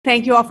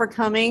Thank you all for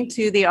coming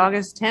to the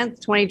August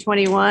 10th,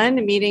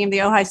 2021 meeting of the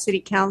Ojai City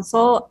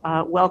Council.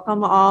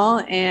 Welcome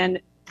all,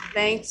 and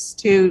thanks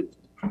to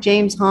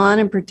James Hahn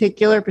in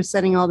particular for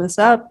setting all this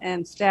up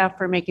and staff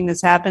for making this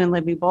happen in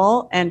Libby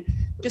Bowl. And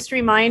just a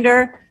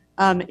reminder,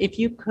 if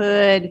you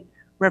could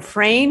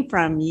refrain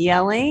from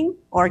yelling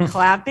or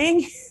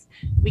clapping,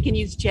 we can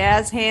use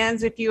jazz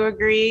hands if you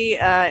agree.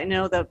 I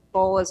know the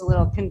bowl is a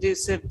little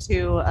conducive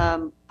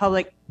to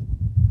public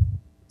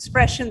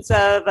expressions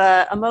of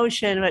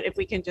emotion, but if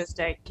we can just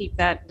keep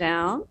that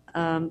down.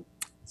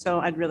 So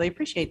I'd really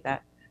appreciate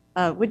that.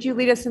 Would you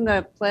lead us in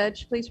the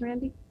pledge, please,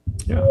 Randy?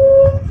 Yeah.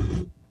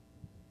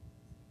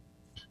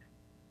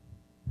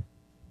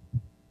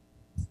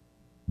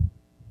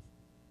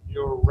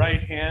 Your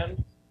right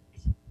hand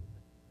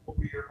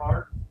over your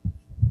heart.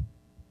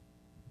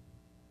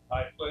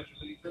 I pledge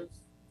allegiance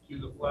to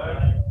the flag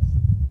of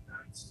the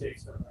United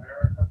States of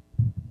America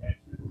and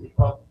to the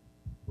republic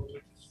for which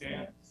it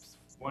stands,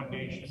 one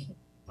nation,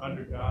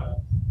 under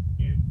God.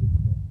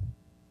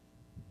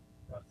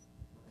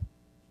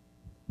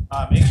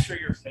 Make sure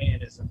your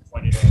fan isn't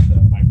pointed at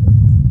the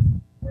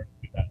microphone.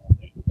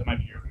 That might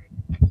be your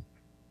fan.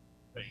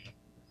 There you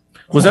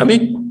go. Was that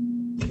me?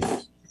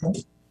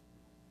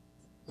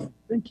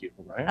 Thank you,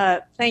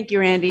 Ryan. Thank you,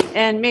 Randy.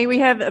 And may we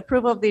have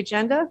approval of the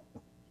agenda?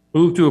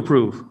 Move to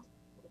approve.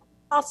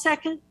 I'll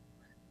second.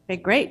 Okay,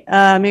 great.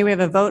 May we have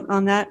a vote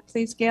on that,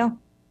 please, Gail?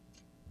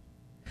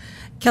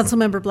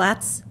 Councilmember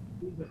Blatz?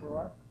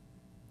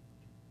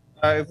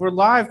 If we're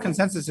live,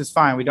 consensus is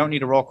fine. We don't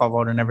need a roll call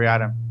vote on every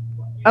item.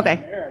 Okay.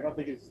 I don't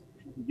think it's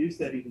use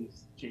that even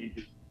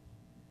changes.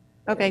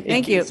 Okay,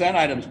 thank you. Consent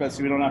items, but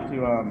so we don't have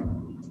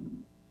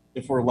to,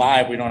 if we're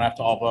live, we don't have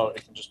to all vote.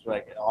 It can just be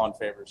like all in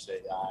favor, say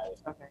aye.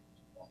 Okay.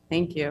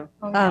 Thank you.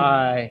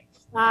 Aye.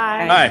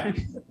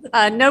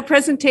 Aye. No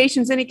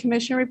presentations, any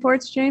commission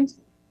reports, James?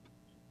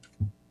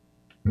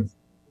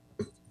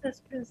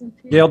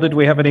 Gail, did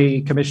we have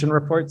any commission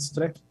reports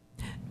today?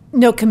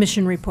 No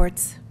commission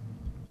reports.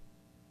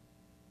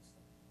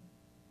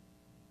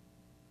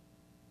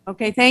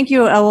 Okay, thank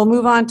you. We'll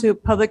move on to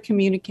public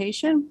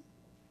communication.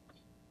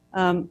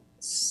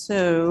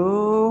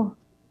 So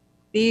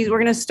we're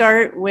going to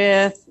start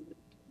with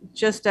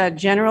just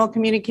general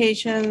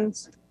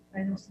communications.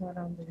 Items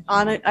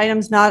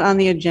not on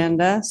the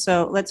agenda.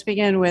 So let's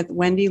begin with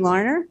Wendy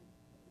Larner.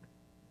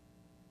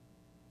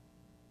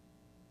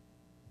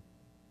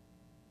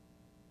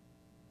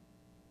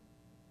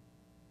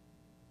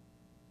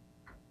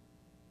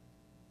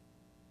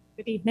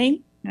 Good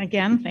evening.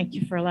 Again, thank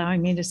you for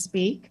allowing me to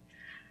speak.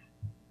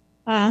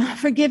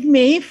 Forgive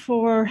me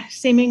for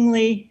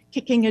seemingly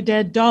kicking a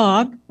dead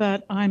dog,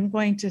 but I'm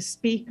going to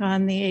speak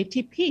on the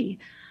ATP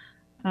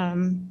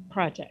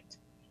project.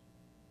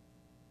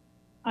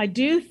 I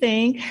do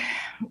think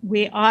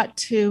we ought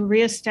to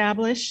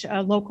reestablish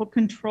local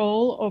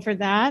control over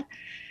that.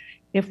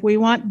 If we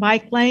want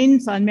bike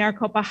lanes on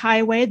Maricopa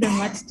Highway, then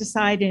let's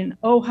decide in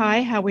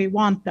Ojai how we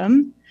want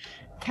them.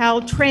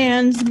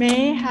 Caltrans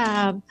may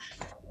have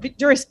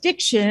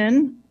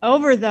jurisdiction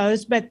over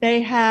those, but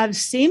they have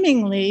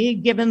seemingly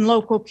given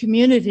local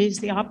communities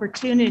the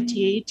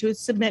opportunity to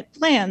submit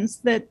plans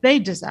that they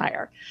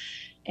desire.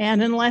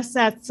 And unless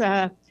that's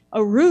a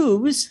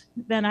ruse,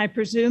 then I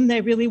presume they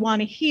really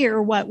want to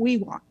hear what we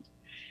want.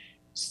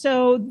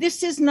 So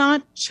this is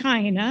not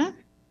China,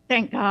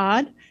 thank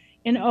God.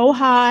 In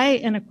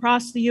Ojai and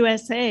across the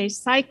USA,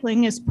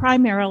 cycling is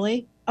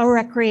primarily a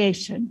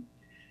recreation.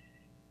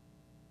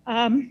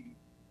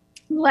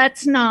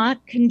 Let's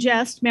not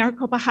congest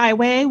Maricopa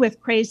Highway with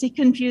crazy,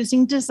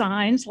 confusing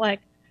designs like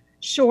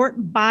short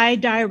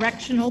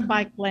bi-directional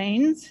bike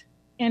lanes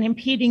and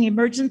impeding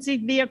emergency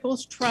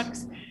vehicles,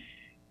 trucks,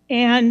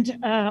 and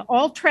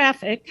all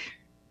traffic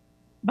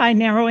by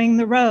narrowing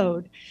the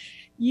road.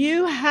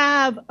 You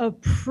have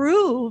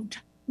approved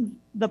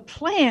the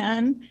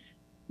plan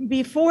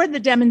before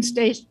the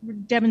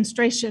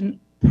demonstration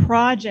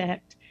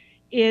project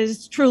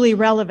is truly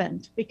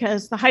relevant,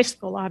 because the high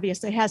school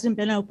obviously hasn't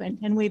been open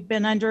and we've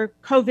been under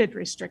COVID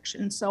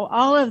restrictions. So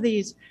all of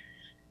these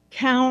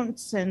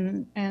counts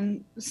and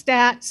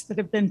stats that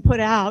have been put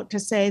out to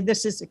say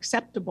this is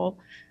acceptable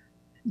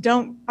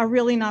are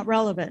really not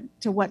relevant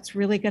to what's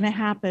really going to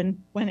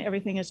happen when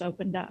everything is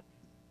opened up.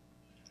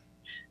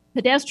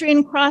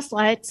 Pedestrian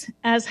crosslights,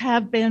 as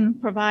have been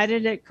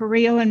provided at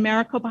Carrillo and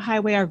Maricopa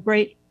Highway, are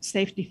great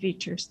safety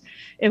features.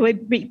 It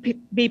would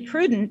be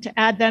prudent to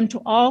add them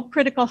to all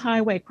critical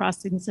highway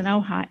crossings in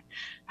Ojai.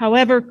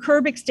 However,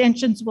 curb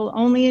extensions will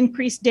only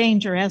increase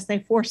danger as they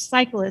force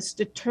cyclists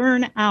to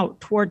turn out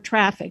toward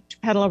traffic to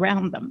pedal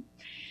around them.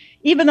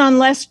 Even on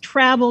less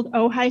traveled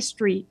Ojai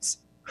streets,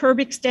 curb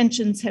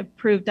extensions have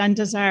proved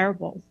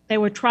undesirable. They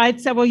were tried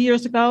several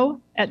years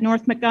ago at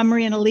North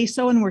Montgomery and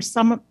Aliso and were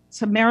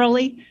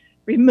summarily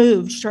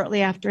removed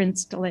shortly after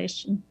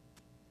installation.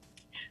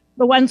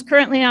 The ones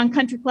currently on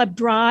Country Club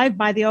Drive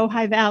by the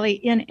Ojai Valley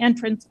Inn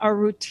entrance are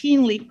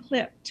routinely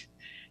clipped.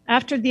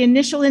 After the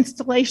initial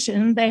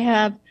installation, they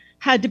have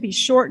had to be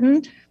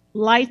shortened,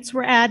 lights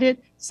were added,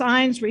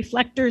 signs,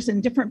 reflectors,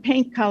 and different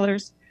paint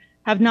colors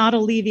have not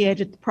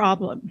alleviated the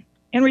problem.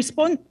 In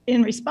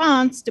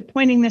response to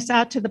pointing this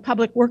out to the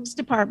Public Works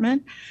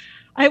Department,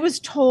 I was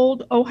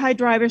told Ojai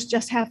drivers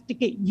just have to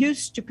get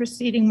used to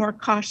proceeding more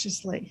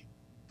cautiously.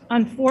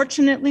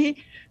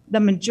 Unfortunately, the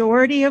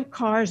majority of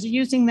cars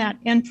using that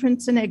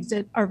entrance and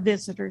exit are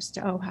visitors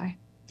to Ojai.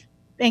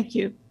 Thank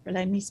you for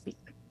letting me speak.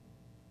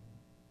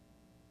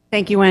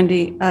 Thank you,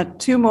 Wendy.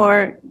 Two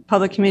more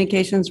public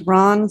communications.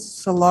 Ron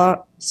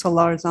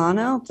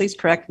Solarzano, please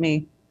correct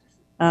me.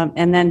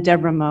 And then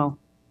Deborah Moe.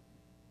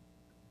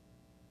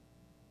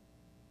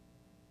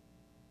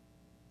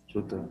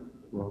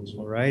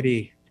 All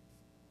righty.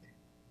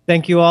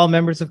 Thank you all,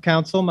 members of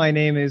council. My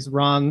name is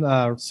Ron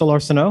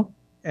Solarzano,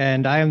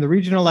 and I am the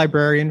regional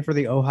librarian for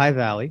the Ojai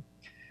Valley.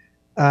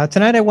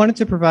 Tonight, I wanted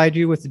to provide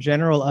you with a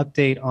general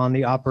update on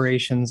the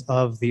operations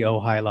of the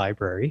Ojai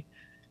Library.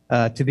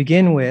 To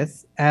begin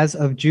with, as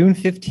of June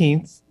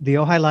 15th, the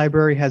Ojai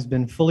Library has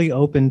been fully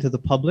open to the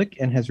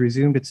public and has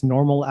resumed its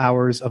normal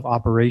hours of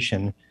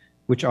operation,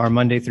 which are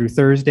Monday through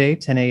Thursday,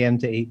 10 a.m.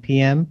 to 8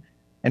 p.m.,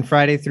 and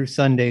Friday through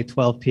Sunday,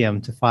 12 p.m.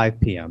 to 5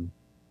 p.m.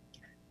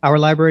 Our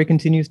library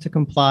continues to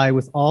comply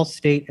with all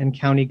state and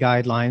county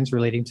guidelines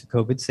relating to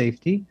COVID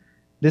safety.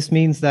 This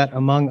means that,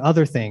 among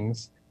other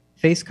things,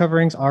 face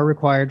coverings are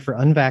required for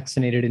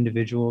unvaccinated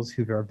individuals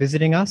who are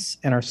visiting us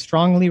and are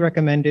strongly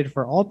recommended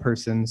for all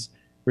persons,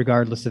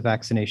 regardless of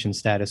vaccination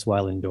status,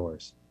 while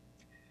indoors.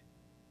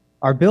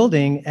 Our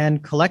building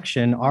and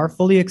collection are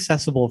fully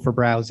accessible for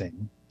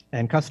browsing,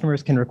 and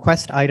customers can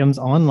request items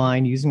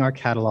online using our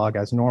catalog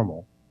as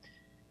normal.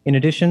 In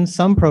addition,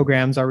 some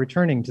programs are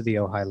returning to the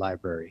Ojai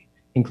Library,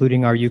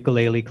 including our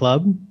ukulele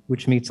club,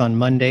 which meets on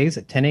Mondays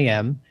at 10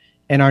 a.m.,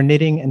 and our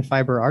knitting and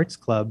fiber arts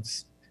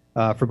clubs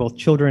for both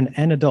children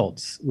and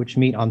adults, which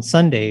meet on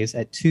Sundays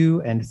at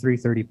 2 and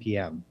 3:30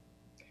 p.m.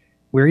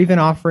 We're even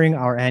offering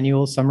our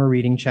annual summer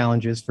reading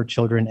challenges for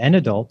children and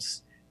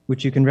adults,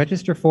 which you can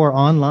register for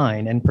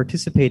online and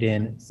participate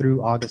in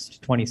through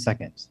August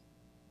 22nd.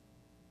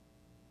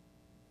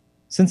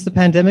 Since the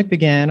pandemic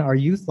began, our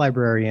youth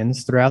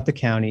librarians throughout the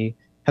county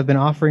have been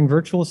offering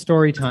virtual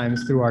story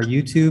times through our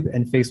YouTube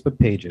and Facebook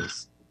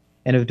pages,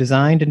 and have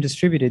designed and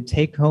distributed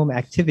take-home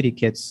activity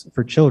kits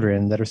for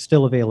children that are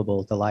still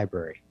available at the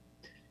library.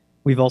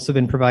 We've also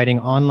been providing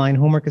online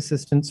homework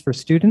assistance for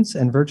students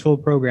and virtual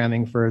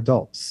programming for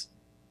adults.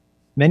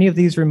 Many of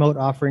these remote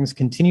offerings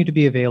continue to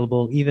be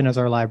available even as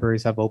our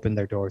libraries have opened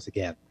their doors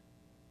again.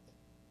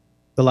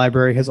 The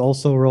library has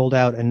also rolled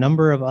out a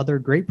number of other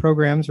great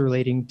programs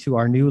relating to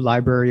our new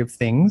Library of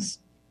Things,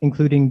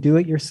 including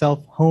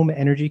do-it-yourself home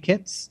energy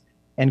kits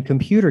and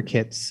computer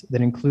kits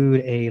that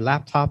include a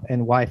laptop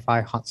and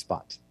Wi-Fi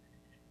hotspot.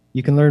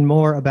 You can learn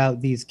more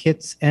about these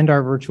kits and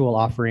our virtual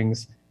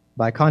offerings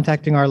by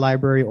contacting our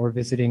library or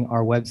visiting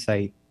our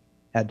website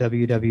at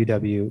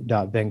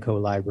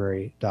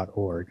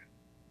www.vencolibrary.org.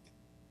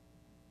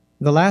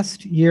 The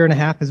last year and a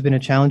half has been a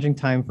challenging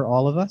time for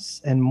all of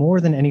us, and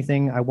more than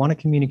anything, I want to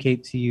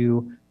communicate to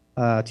you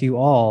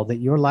all that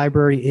your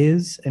library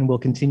is and will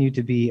continue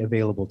to be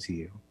available to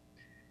you.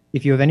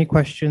 If you have any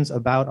questions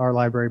about our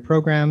library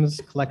programs,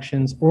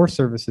 collections, or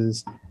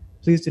services,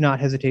 please do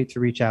not hesitate to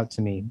reach out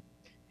to me.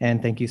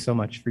 And thank you so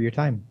much for your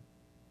time.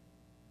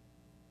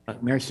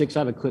 Mary Six,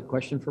 I have a quick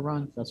question for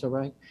Ron, if that's all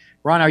right.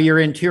 Ron, are your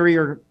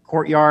interior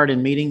courtyard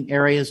and meeting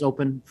areas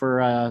open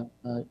for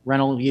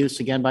rental use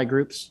again by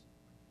groups?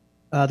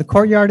 The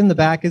courtyard in the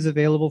back is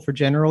available for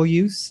general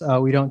use.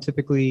 We don't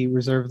typically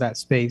reserve that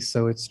space,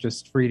 so it's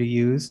just free to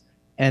use.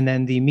 And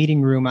then the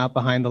meeting room out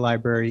behind the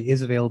library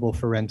is available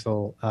for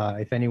rental.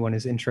 If anyone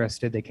is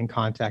interested, they can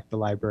contact the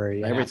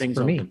library and Everything's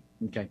ask for open.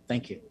 me. Okay,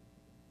 thank you.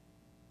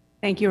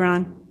 Thank you,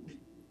 Ron.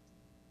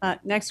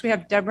 Next, we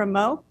have Deborah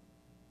Moe.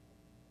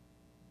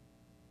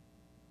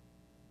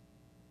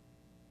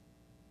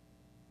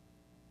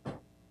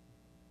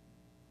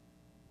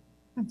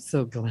 I'm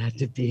so glad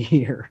to be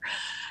here,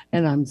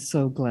 and I'm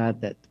so glad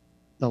that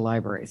the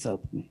library is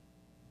open.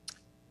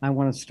 I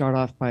want to start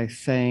off by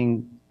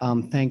saying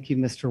thank you,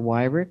 Mr.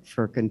 Wyrick,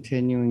 for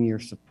continuing your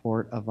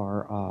support of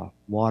our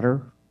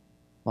water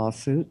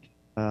lawsuit.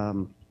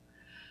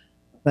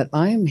 But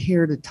I am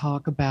here to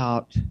talk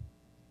about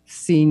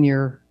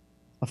senior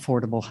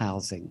affordable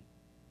housing.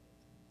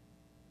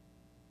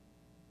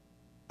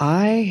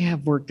 I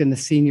have worked in the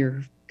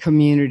senior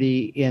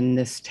community in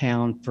this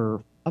town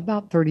for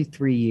about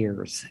 33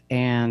 years.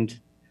 And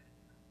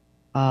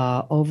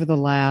over the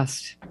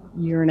last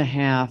year and a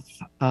half,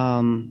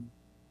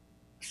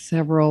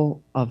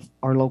 several of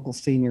our local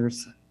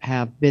seniors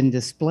have been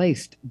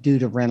displaced due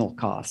to rental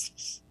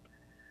costs.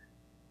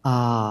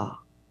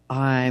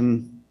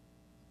 I'm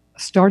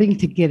starting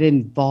to get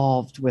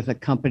involved with a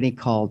company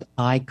called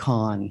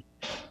Icon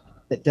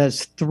that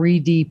does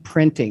 3D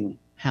printing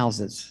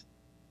houses.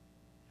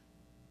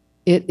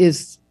 It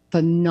is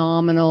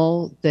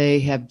phenomenal. They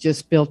have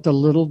just built a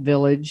little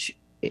village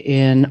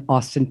in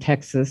Austin,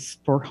 Texas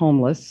for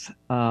homeless.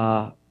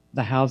 The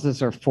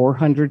houses are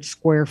 400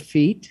 square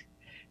feet.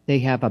 They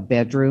have a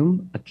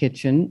bedroom, a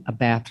kitchen, a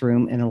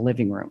bathroom, and a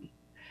living room.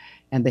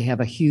 And they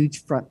have a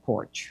huge front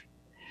porch.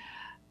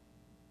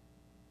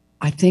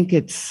 I think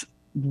it's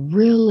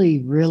really,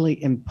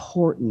 really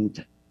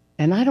important.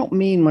 And I don't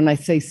mean when I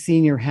say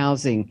senior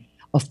housing,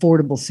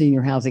 affordable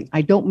senior housing,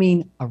 I don't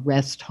mean a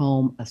rest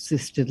home,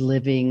 assisted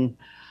living.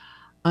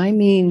 I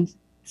mean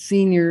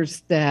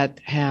seniors that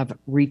have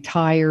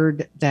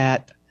retired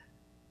that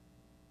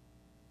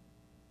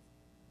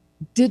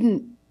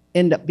didn't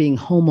end up being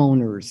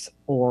homeowners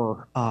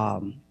or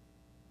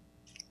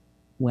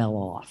well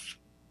off.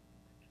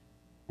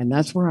 And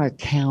that's where our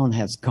town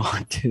has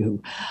gone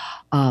to.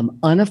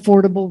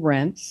 Unaffordable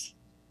rents,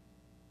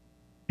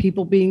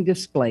 people being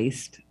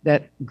displaced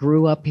that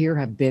grew up here,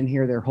 have been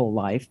here their whole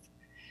life.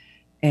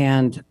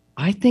 And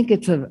I think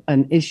it's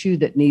an issue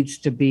that needs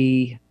to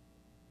be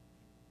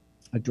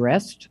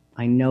addressed.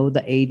 I know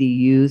the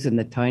ADUs and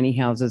the tiny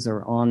houses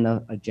are on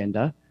the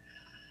agenda,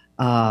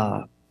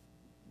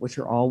 which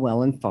are all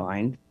well and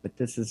fine, but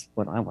this is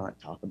what I want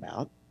to talk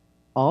about.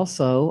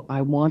 Also,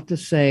 I want to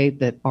say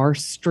that our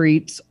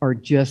streets are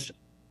just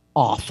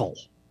awful.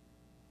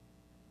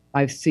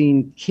 I've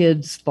seen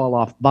kids fall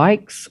off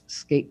bikes,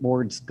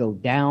 skateboards go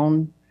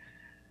down.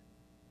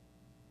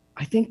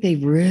 I think they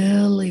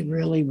really,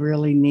 really,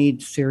 really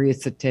need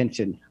serious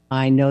attention.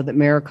 I know that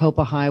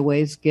Maricopa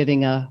Highway is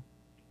getting a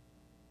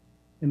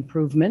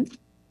improvement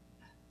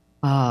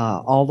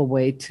all the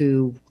way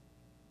to,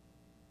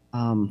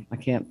 I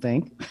can't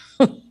think,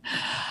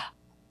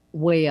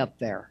 way up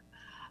there.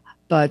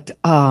 But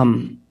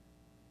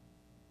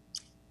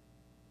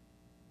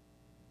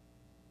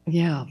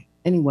yeah,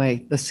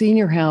 anyway, the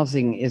senior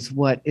housing is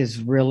what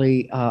is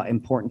really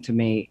important to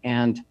me.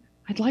 And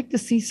I'd like to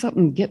see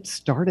something get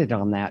started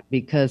on that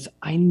because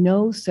I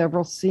know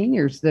several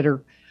seniors that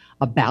are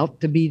about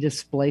to be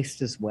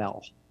displaced as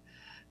well,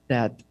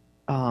 that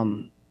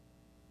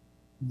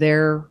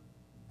their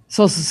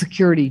Social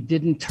Security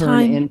didn't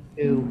turn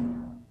into.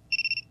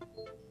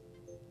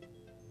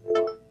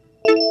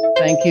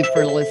 Thank you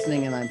for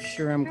listening, and I'm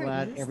sure I'm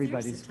glad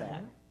everybody's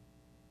back.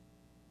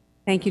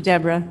 Thank you,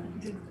 Deborah.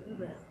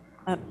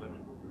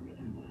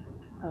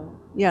 Oh,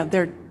 yeah,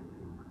 there are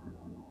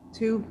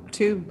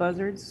two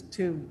buzzards,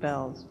 two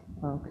bells.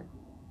 Okay.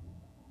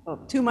 Oh,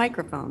 two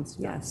microphones,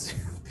 yes.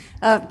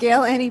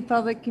 Gail, any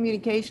public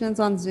communications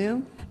on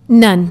Zoom?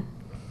 None.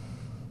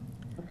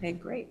 Okay,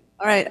 great.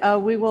 All right,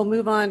 we will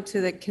move on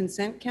to the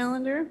consent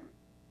calendar.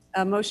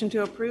 A motion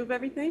to approve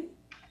everything?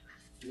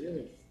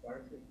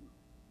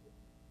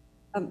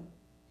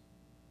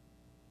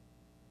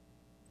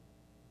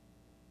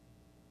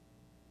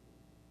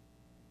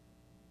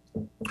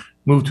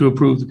 Move to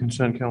approve the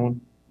consent calendar.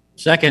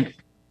 Second.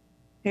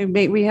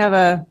 Okay, we have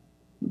a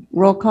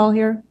roll call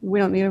here. We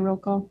don't need a roll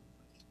call?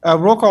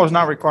 Roll call is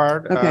not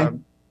required. Okay, all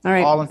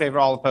right. All in favor,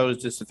 all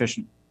opposed is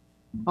sufficient.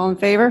 All in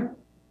favor?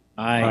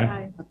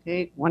 Aye.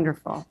 Okay,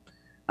 wonderful.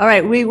 All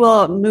right, we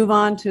will move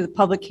on to the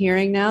public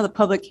hearing now. The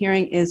public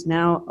hearing is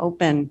now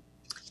open.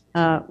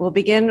 We'll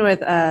begin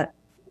with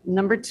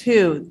number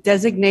 2,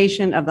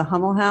 designation of the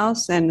Hummel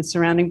House and the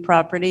surrounding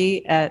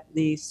property at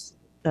the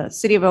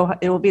City of Ojai.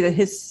 It will be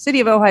the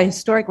City of Ojai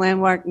Historic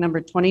Landmark number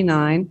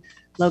 29,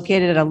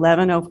 located at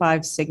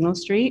 1105 Signal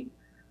Street.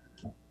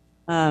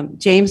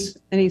 James,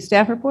 any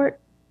staff report?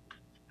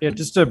 Yeah,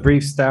 just a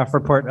brief staff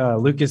report.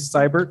 Lucas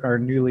Seibert, our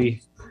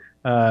newly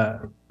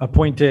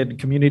appointed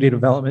Community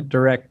Development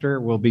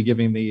Director, will be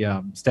giving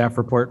the staff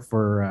report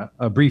for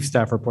a brief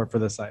staff report for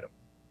this item.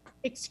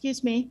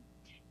 Excuse me,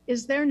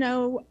 is there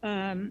no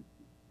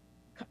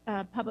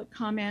public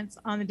comments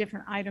on the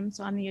different items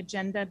on the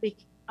agenda,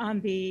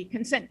 on the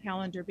consent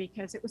calendar?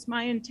 Because it was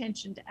my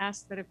intention to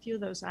ask that a few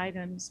of those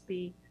items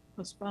be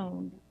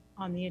postponed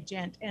on the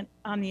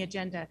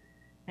agenda,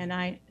 and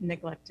I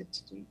neglected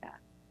to do that.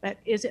 But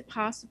is it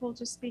possible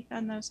to speak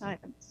on those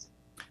items?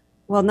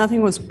 Well,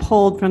 nothing was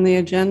pulled from the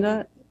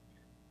agenda.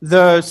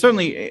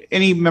 Certainly,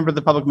 any member of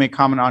the public may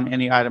comment on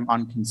any item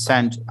on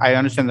consent. I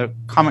understand the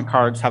comment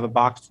cards have a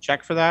box to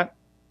check for that.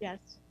 Yes.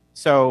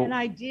 So, and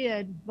I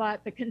did,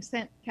 but the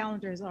consent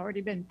calendar has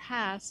already been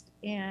passed,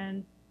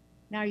 and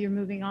now you're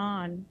moving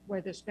on where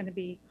there's going to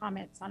be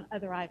comments on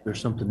other items. There's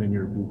something in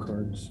your blue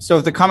cards. so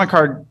if the comment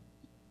card,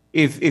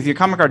 if your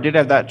comment card did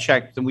have that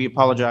checked, then we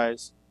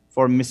apologize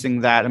for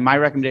missing that. And my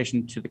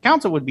recommendation to the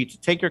council would be to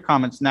take your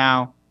comments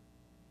now.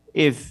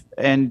 If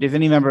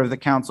any member of the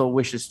council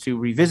wishes to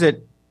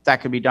revisit,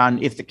 that could be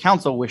done. If the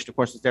council wished, of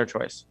course, it's their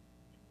choice.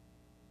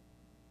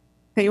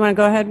 Okay, you want to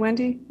go ahead,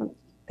 Wendy?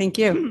 Thank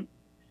you.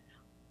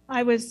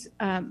 I was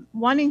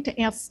wanting to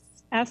ask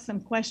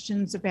some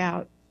questions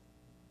about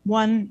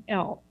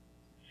 1L.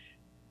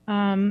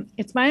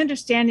 It's my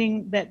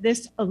understanding that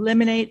this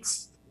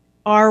eliminates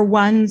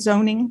R1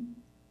 zoning.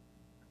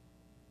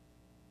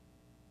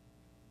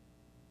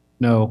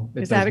 No,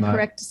 it Is that does a not.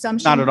 correct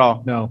assumption? Not at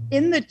all. No.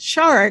 In the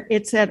chart,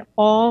 it said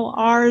all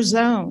R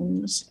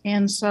zones.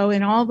 And so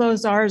in all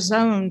those R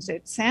zones,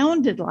 it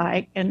sounded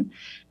like, and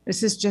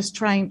this is just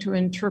trying to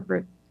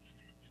interpret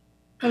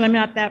what I'm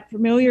not that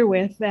familiar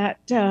with, that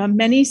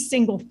many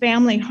single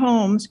family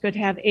homes could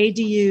have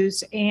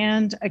ADUs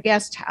and a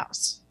guest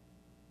house.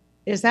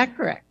 Is that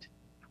correct?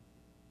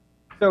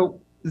 So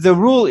The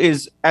rule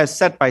is as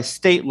set by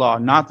state law,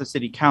 not the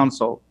city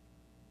council.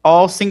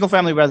 All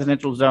single-family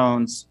residential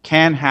zones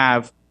can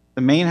have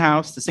the main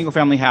house, the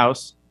single-family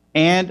house,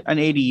 and an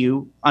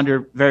ADU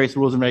under various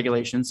rules and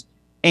regulations,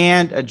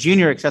 and a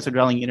junior accessory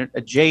dwelling unit,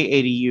 a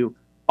JADU,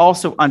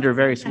 also under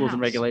various rules and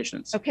House.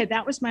 regulations. Okay,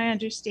 that was my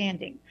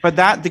understanding. But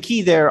the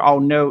key there,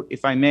 I'll note,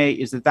 if I may,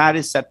 is that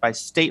is set by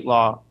state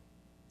law.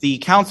 The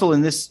council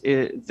in this,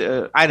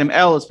 the item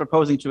L is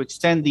proposing to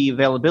extend the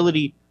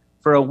availability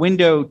for a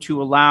window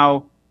to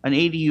allow an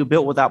ADU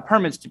built without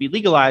permits to be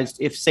legalized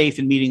if safe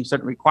and meeting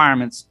certain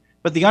requirements.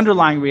 But the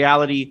underlying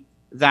reality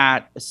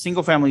that a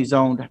single-family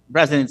zoned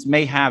residence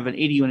may have an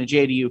ADU and a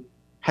JADU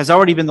has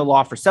already been the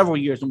law for several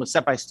years and was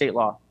set by state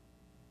law.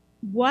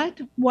 What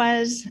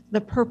was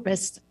the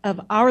purpose of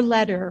our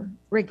letter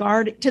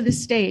to the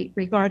state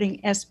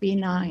regarding SB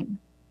 9?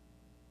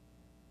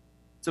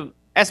 So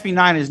SB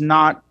 9 is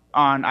not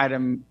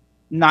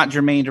not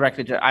germane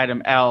directly to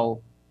item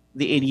L,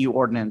 the ADU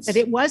ordinance. But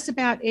it was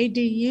about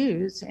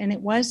ADUs, and it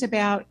was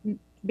about,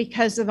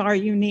 because of our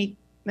unique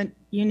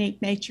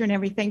nature and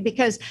everything,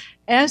 because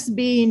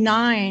SB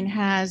 9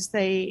 has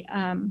the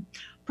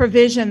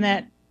provision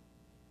that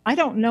I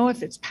don't know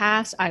if it's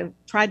passed. I've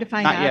tried to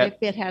find Not out yet.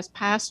 if it has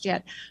passed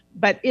yet,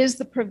 but is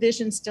the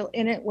provision still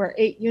in it where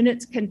 8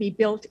 units can be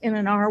built in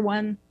an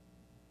R1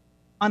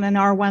 on an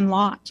R1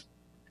 lot?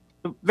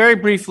 Very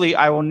briefly,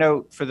 I will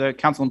note for the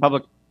council and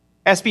public,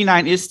 SB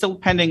 9 is still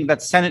pending.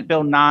 That's Senate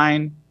Bill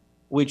 9,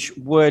 which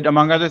would,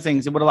 among other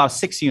things, it would allow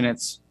 6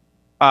 units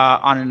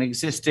on an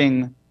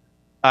existing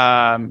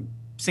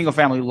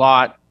single-family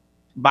lot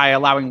by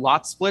allowing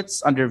lot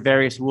splits under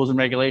various rules and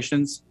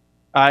regulations.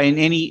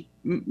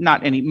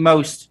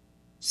 Most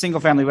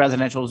single-family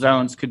residential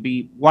zones could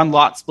be one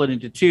lot split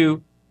into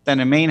 2,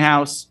 then a main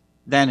house,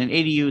 then an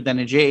ADU, then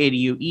a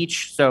JADU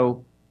each.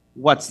 So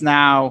what's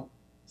now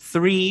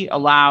 3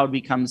 allowed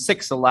becomes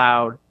 6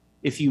 allowed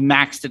if you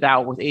maxed it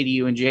out with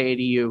ADU and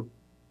JADU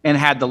and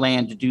had the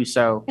land to do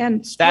so.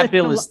 And That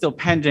bill is still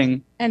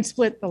pending. And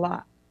split the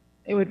lot.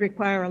 It would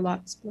require a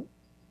lot split.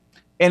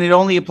 And it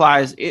only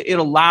applies, it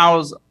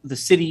allows the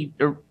city,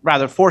 or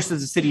rather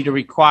forces the city to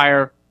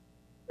require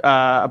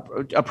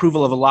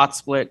approval of a lot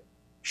split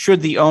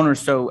should the owner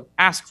so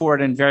ask for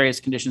it and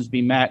various conditions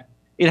be met.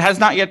 It has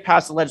not yet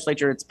passed the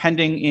legislature. It's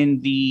pending in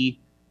the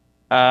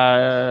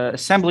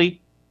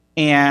assembly,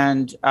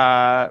 and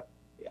I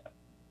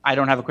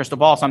don't have a crystal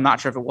ball, so I'm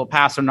not sure if it will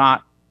pass or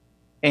not.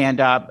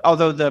 And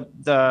although the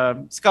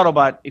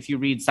scuttlebutt, if you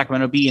read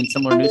Sacramento Bee and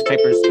similar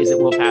newspapers, is it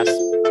will pass.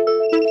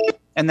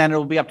 And then it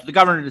will be up to the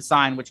governor to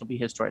sign, which will be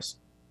his choice.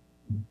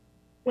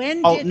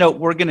 No,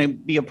 we're going to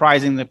be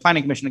apprising the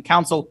Planning Commission and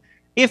Council.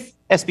 If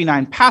SB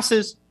 9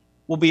 passes,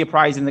 we'll be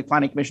apprising the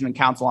Planning Commission and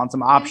Council on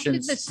some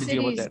options to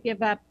deal with Cities it.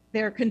 give up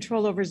their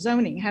control over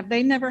zoning. Have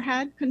they never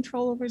had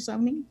control over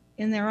zoning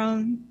in their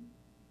own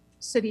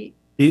city?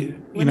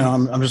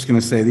 I'm just going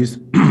to say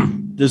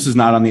this is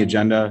not on the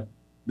agenda.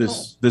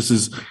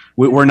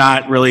 We're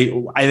not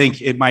really, I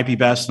think it might be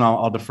best, and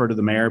I'll defer to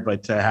the mayor,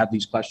 but to have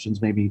these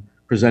questions maybe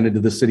presented to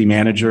the city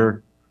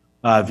manager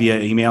via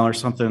email or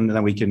something, and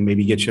then we can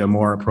maybe get you a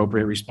more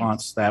appropriate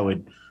response that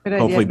would Good idea.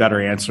 hopefully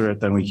better answer it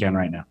than we can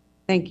right now.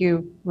 Thank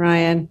you,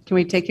 Ryan. Can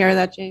we take care of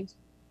that, James?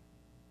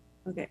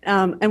 Okay,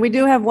 and we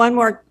do have one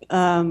more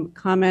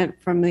comment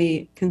from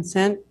the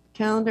consent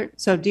calendar.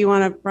 So do you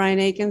want to, Brian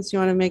Akins, do you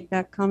want to make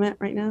that comment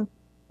right now?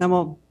 Then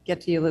we'll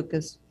get to you,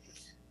 Lucas.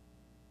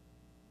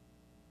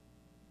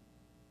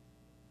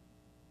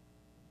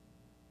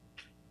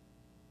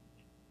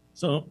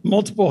 So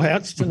multiple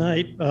hats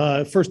tonight.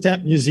 First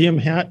hat, museum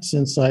hat,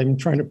 since I'm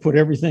trying to put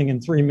everything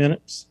in 3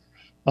 minutes.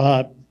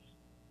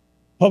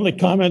 Public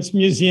Comments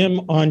Museum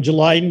on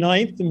July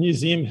 9th, the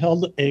museum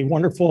held a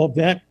wonderful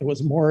event. It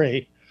was more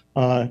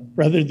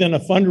rather than a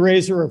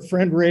fundraiser or a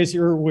friend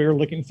raiser, we were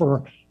looking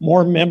for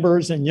more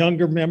members and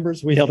younger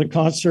members. We held a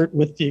concert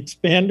with the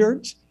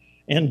Expanders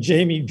and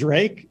Jamie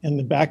Drake in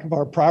the back of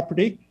our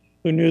property,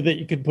 who knew that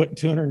you could put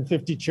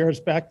 250 chairs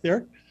back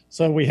there.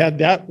 So we had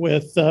that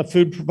with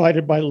food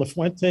provided by La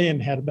Fuente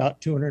and had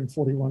about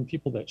 241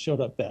 people that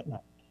showed up that night.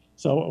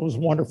 So it was a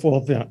wonderful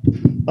event.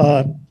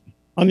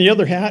 On the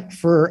other hat,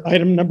 for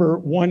item number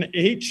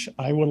 1H,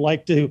 I would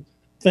like to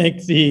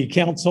thank the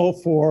council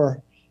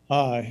for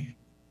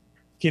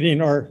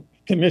getting our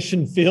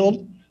commission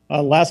filled.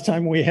 Last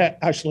time we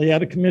actually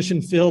had a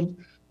commission filled,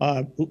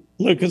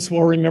 Lucas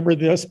will remember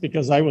this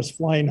because I was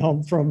flying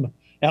home from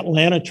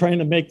Atlanta trying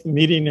to make the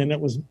meeting, and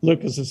it was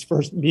Lucas's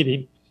first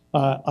meeting.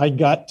 I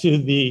got to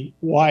the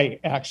Y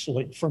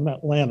actually from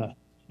Atlanta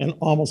and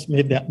almost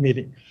made that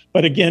meeting.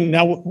 But again,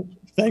 now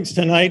thanks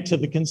tonight to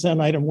the consent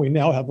item, we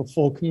now have a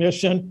full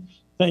commission.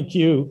 Thank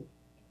you,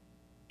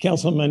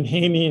 Councilman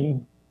Haney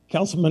and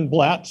Councilman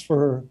Blatz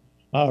for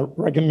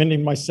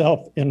recommending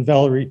myself and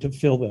Valerie to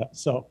fill that.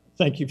 So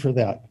thank you for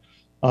that.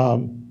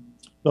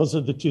 Those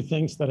are the 2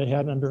 things that I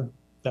had under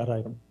that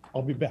item.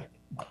 I'll be back.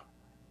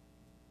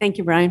 Thank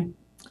you, Brian.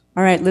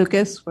 All right,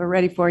 Lucas, we're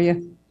ready for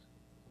you.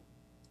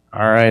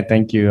 All right,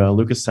 thank you.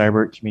 Lucas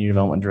Seibert, Community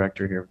Development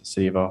Director here with the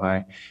City of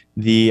Ojai.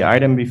 The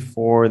item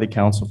before the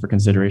council for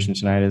consideration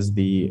tonight is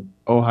the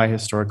Ojai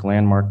Historic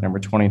Landmark number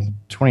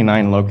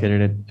 2029,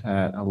 located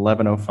at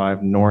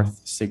 1105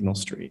 North Signal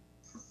Street.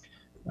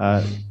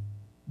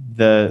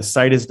 The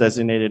site is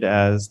designated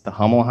as the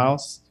Hummel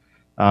House.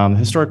 The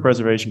Historic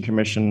Preservation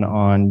Commission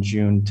on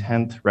June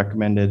 10th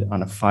recommended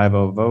on a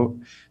 5-0 vote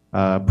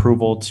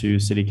approval to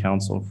City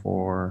Council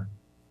for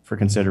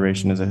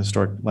consideration as a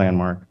historic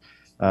landmark.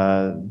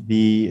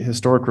 The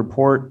historic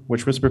report,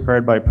 which was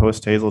prepared by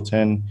Post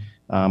Hazelton,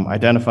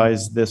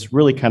 identifies this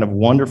really kind of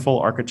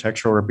wonderful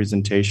architectural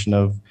representation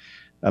of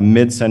a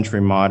mid-century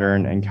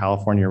modern and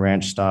California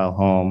ranch style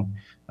home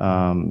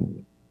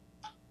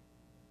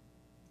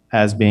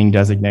as being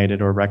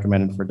designated or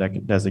recommended for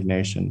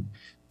designation.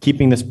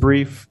 Keeping this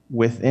brief,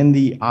 within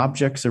the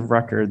objects of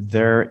record,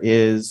 there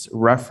is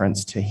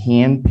reference to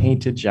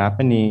hand-painted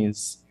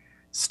Japanese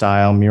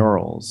style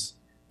murals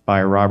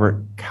by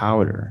Robert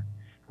Cowder.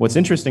 What's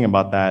interesting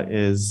about that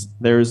is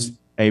there's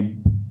a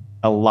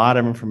lot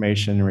of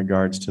information in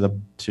regards to the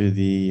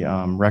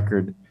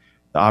record,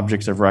 the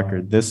objects of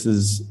record. This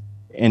is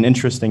an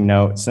interesting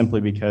note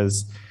simply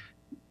because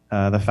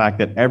the fact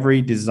that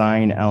every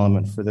design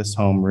element for this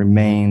home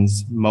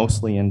remains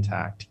mostly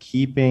intact,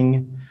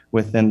 keeping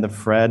within the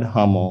Fred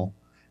Hummel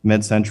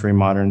mid-century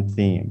modern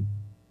theme.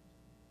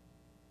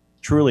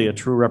 Truly a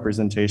true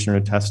representation or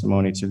a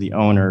testimony to the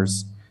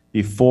owners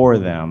before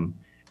them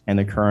and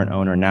the current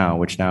owner now,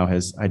 which now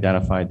has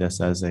identified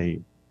this as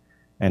and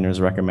is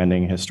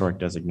recommending historic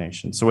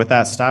designation. So with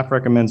that, staff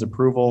recommends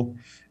approval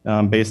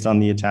based on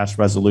the attached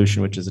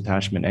resolution, which is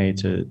attachment A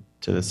to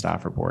the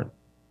staff report.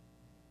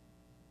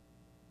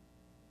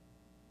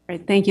 All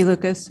right, thank you,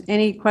 Lucas.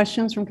 Any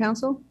questions from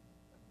council?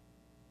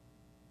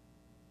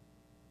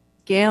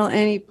 Gail,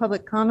 any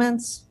public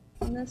comments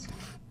on this?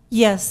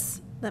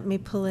 Yes, let me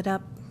pull it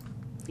up.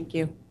 Thank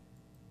you.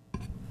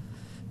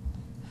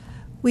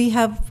 We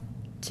have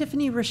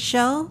Tiffany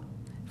Rochelle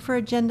for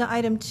agenda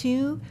item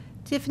 2.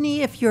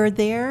 Tiffany, if you're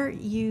there,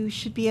 you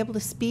should be able to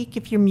speak.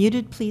 If you're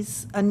muted,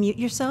 please unmute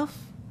yourself.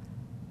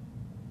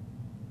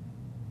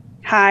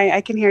 Hi, I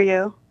can hear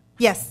you.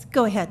 Yes,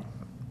 go ahead.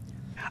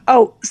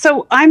 Oh,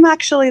 so I'm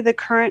actually the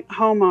current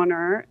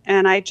homeowner,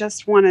 and I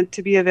just wanted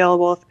to be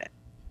available.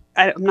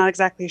 I'm not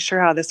exactly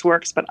sure how this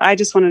works, but I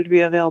just wanted to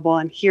be available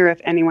and hear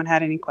if anyone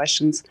had any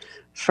questions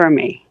for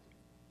me.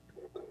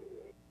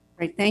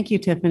 Great, thank you,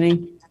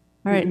 Tiffany.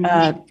 All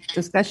right,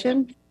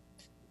 discussion?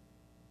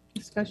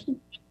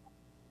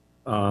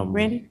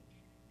 Randy?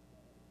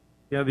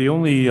 Yeah, the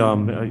only,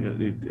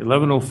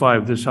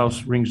 1105, this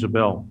house rings a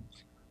bell.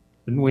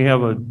 Didn't we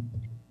have a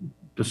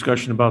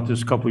discussion about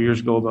this a couple of years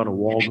ago about a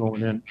wall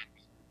going in?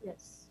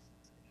 Yes.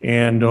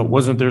 And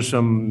wasn't there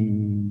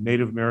some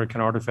Native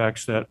American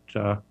artifacts that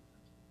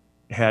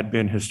had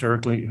been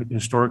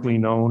historically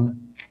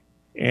known?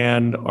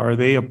 And are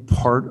they a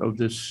part of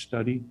this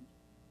study?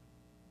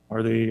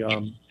 Are they,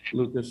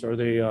 Lucas, are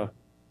they a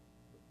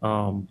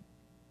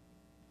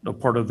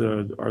part of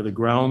are the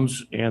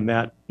grounds and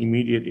that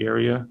immediate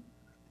area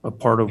a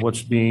part of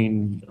what's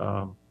being,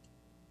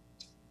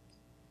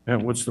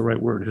 and what's the right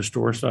word,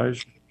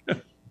 historicized?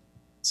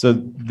 So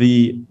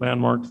the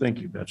landmark, thank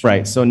you. That's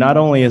right. So not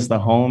only is the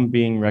home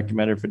being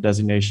recommended for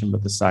designation,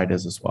 but the site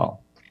is as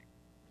well.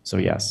 So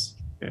yes.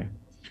 Okay.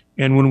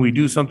 And when we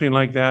do something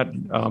like that,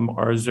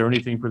 is there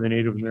anything for the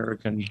Native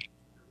Americans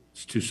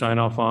to sign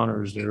off on,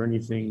 or is there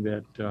anything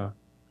that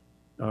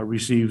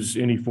receives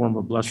any form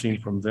of blessing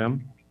from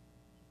them?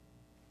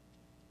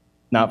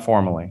 Not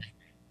formally.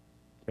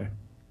 Okay.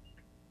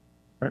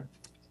 All right.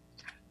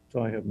 That's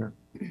all I have, Mayor.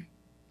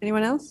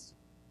 Anyone else?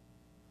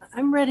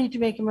 I'm ready to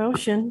make a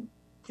motion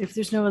if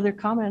there's no other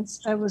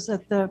comments. I was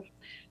at the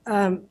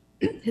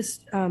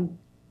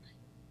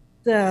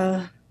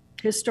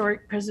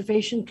Historic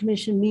Preservation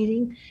Commission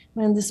meeting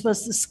when this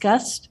was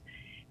discussed,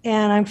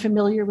 and I'm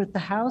familiar with the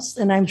house,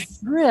 and I'm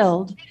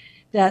thrilled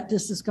that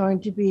this is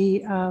going to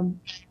be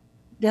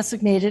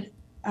designated,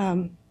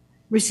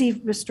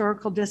 receive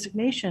historical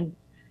designation.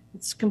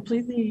 It's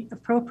completely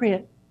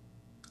appropriate.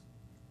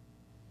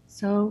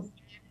 So,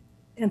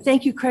 and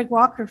thank you, Craig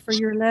Walker, for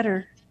your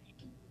letter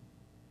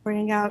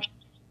bringing out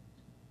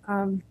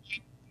the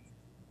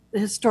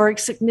historic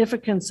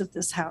significance of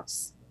this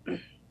house.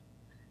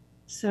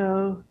 So,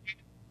 all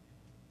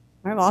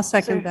right, well, I'll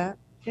second that.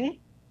 Okay.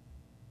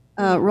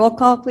 Roll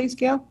call, please,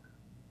 Gail.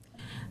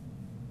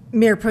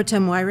 Mayor Pro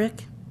Tem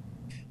Wyrick?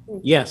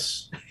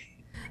 Yes.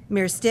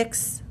 Mayor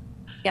Sticks?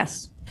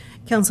 Yes.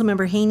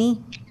 Councilmember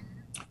Haney?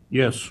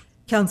 Yes.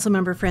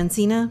 Councilmember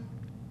Francina?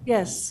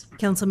 Yes.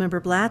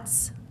 Councilmember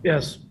Blatz?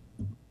 Yes.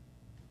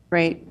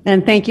 Great.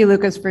 And thank you,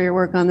 Lucas, for your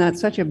work on that.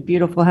 Such a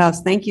beautiful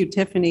house. Thank you,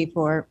 Tiffany,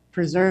 for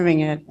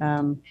preserving it.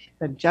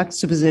 The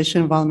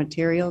juxtaposition of all the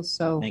materials,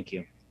 so thank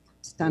you.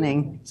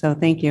 Stunning. So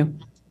thank you.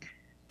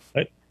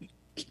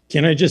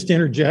 Can I just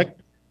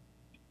interject?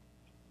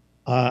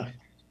 I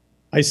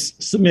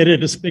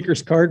submitted a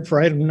speaker's card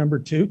for item number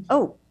 2.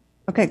 Oh,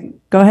 okay.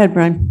 Go ahead,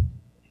 Brian.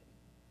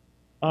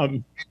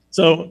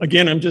 So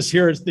again, I'm just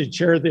here as the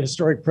chair of the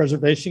Historic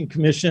Preservation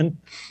Commission.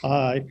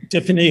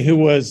 Tiffany, I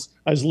was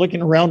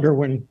looking around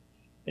her and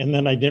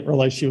then I didn't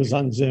realize she was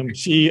on Zoom.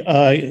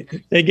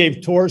 They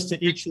gave tours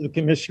to each of the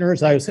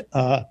commissioners. I was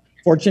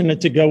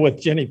fortunate to go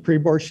with Jenny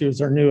Prebor. She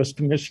was our newest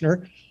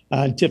commissioner.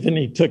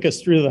 Tiffany took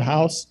us through the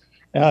house.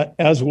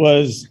 As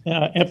was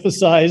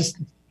emphasized,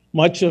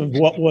 much of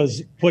what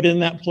was put in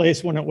that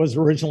place when it was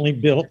originally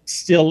built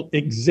still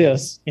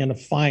exists in a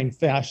fine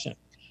fashion.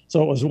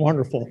 So it was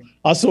wonderful.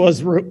 Also,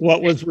 as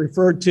what was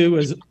referred to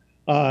as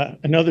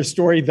another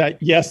story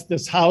that, yes,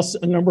 this house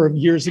a number of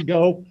years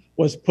ago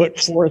was put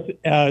forth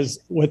as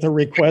with a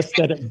request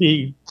that it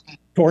be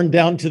torn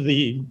down to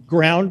the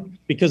ground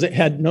because it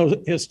had no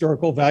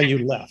historical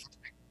value left.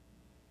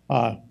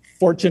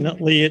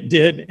 Fortunately, it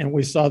did, and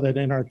we saw that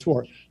in our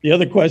tour. The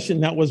other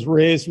question that was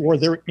raised, were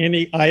there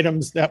any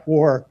items that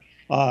were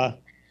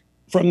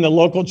from the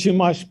local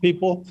Chumash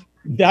people?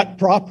 That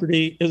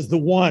property is the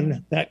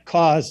one that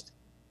caused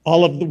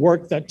all of the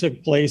work that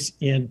took place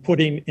in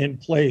putting in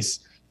place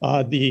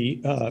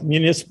the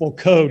municipal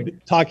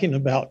code talking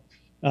about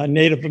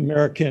Native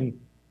American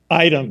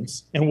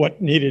items and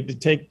what needed to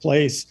take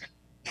place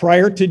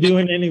prior to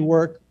doing any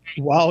work,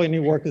 while any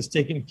work is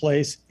taking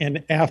place,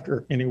 and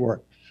after any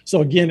work.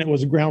 So again, it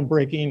was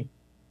groundbreaking,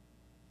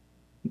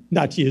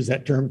 not to use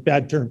that term,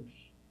 bad term,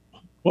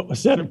 what was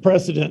set a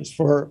precedence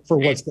for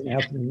what's going to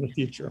happen in the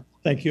future.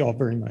 Thank you all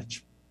very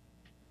much.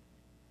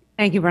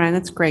 Thank you, Brian.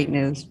 That's great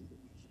news.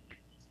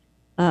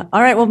 All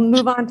right, we'll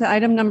move on to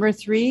item number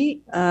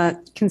 3.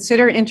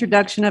 Consider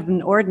introduction of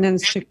an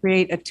ordinance to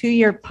create a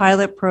 2-year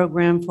pilot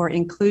program for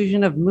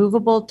inclusion of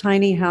movable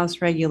tiny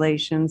house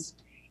regulations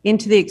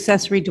into the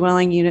accessory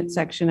dwelling unit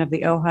section of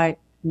the Ojai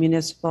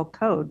Municipal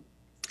Code.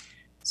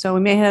 So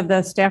we may have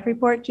the staff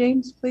report,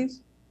 James,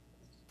 please.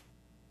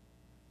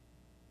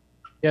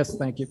 Yes,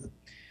 thank you.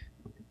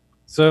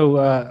 So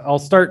I'll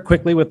start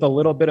quickly with a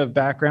little bit of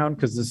background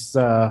because this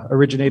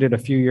originated a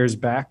few years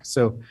back.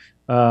 So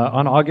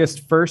on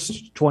August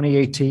 1st,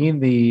 2018,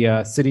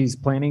 the city's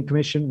planning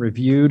commission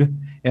reviewed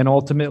and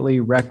ultimately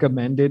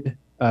recommended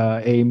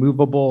a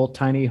movable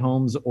tiny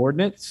homes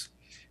ordinance.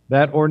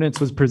 That ordinance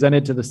was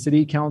presented to the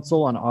city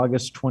council on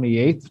August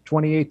 28th,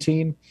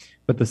 2018,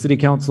 but the city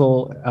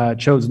council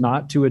chose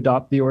not to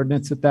adopt the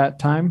ordinance at that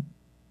time.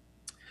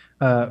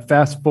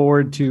 Fast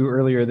forward to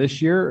earlier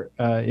this year,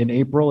 in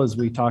April, as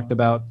we talked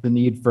about the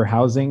need for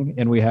housing,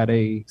 and we had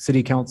a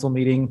city council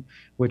meeting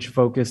which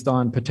focused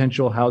on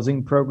potential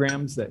housing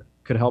programs that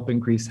could help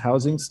increase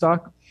housing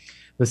stock.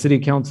 The city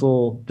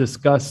council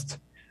discussed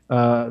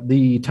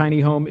the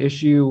tiny home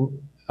issue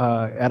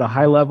at a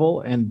high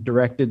level and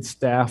directed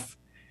staff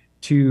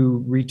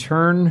to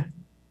return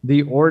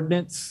the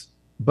ordinance,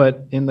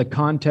 but in the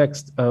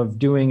context of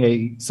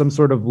doing some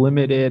sort of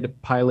limited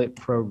pilot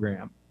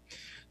program.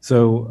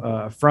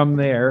 So from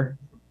there,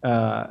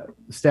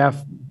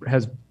 staff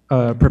has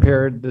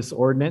prepared this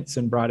ordinance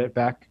and brought it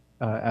back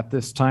at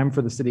this time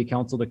for the city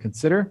council to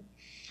consider.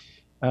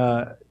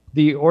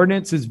 The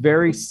ordinance is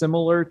very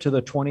similar to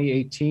the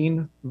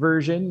 2018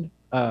 version,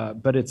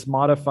 but it's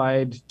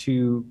modified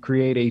to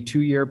create a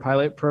 2-year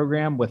pilot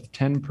program with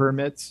 10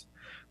 permits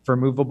for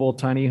movable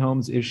tiny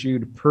homes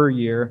issued per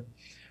year,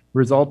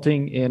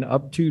 resulting in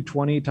up to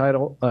 20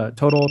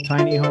 total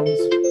tiny homes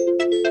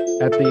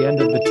at the end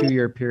of the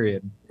 2-year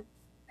period.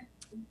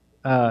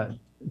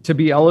 To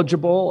be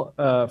eligible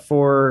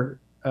for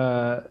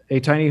a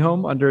tiny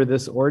home under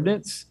this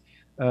ordinance,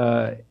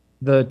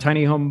 the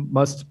tiny home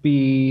must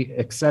be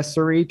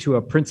accessory to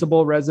a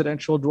principal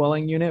residential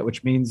dwelling unit,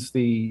 which means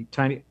the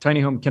tiny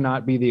home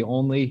cannot be the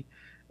only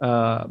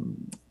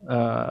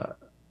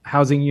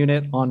housing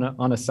unit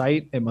on a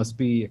site. It must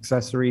be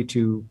accessory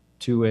to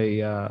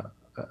a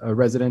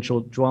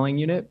residential dwelling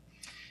unit,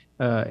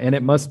 and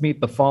it must meet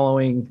the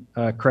following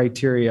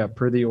criteria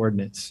per the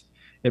ordinance.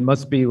 It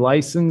must be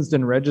licensed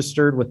and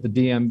registered with the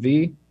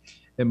DMV.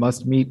 It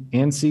must meet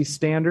ANSI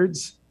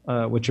standards,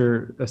 which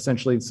are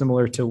essentially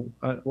similar to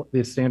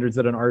the standards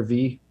that an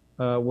RV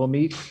will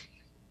meet.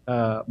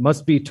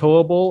 Must be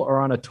towable or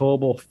on a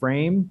towable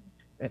frame.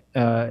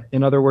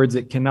 In other words,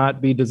 it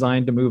cannot be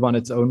designed to move on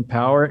its own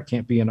power. It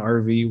can't be an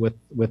RV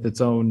with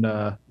its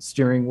own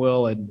steering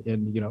wheel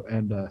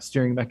and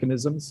steering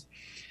mechanisms.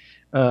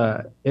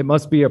 It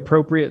must be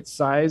appropriate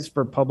size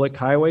for public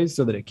highways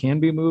so that it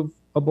can be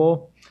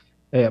movable.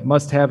 It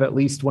must have at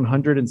least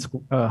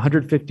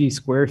 150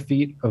 square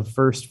feet of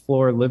first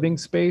floor living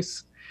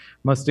space.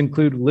 Must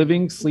include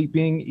living,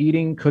 sleeping,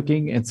 eating,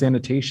 cooking, and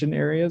sanitation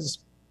areas.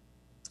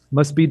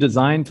 Must be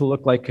designed to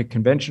look like a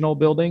conventional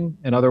building.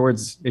 In other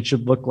words, it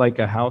should look like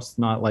a house,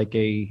 not like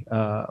an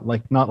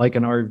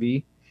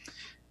RV,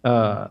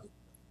 or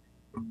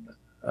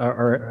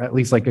at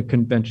least like a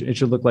convention. It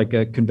should look like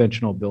a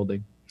conventional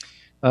building.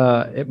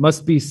 It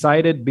must be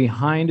sited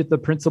behind the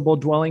principal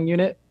dwelling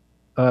unit.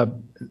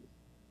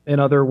 In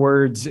other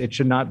words, it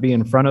should not be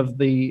in front of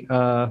the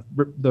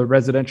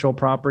residential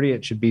property.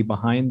 It should be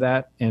behind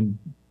that and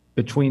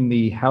between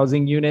the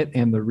housing unit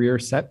and the rear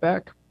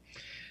setback.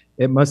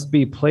 It must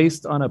be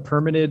placed on a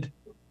permitted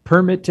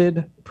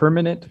permitted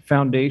permanent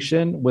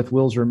foundation with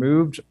wheels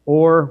removed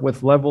or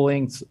with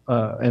leveling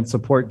and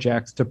support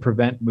jacks to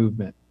prevent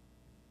movement.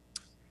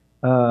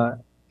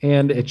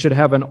 And it should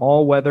have an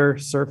all-weather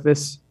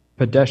surface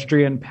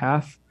pedestrian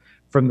path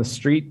from the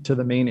street to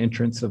the main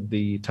entrance of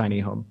the tiny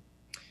home.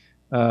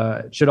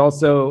 It should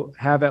also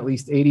have at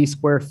least 80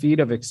 square feet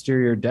of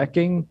exterior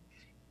decking.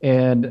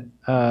 And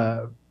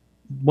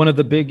one of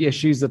the big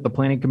issues that the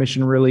Planning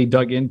Commission really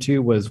dug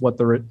into was what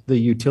the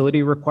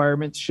utility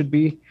requirements should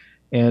be,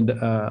 and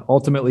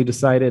ultimately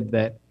decided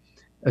that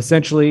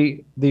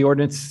essentially the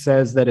ordinance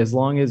says that as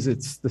long as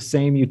it's the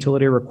same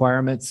utility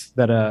requirements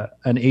that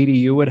an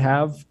ADU would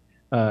have,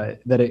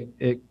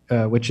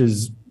 which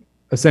is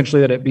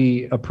essentially that it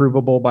be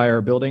approvable by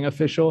our building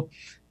official,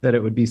 that it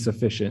would be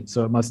sufficient.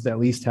 So it must at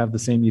least have the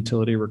same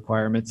utility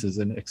requirements as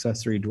an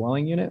accessory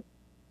dwelling unit.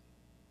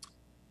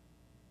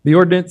 The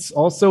ordinance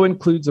also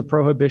includes a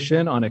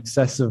prohibition on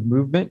excessive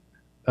movement.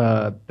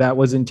 That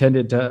was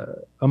intended to,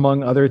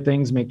 among other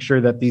things, make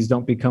sure that these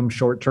don't become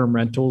short-term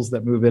rentals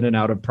that move in and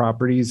out of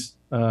properties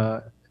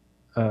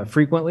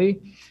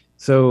frequently.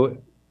 So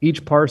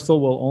each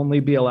parcel will only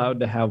be allowed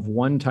to have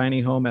one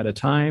tiny home at a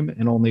time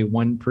and only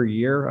one per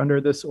year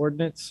under this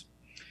ordinance.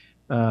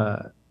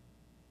 And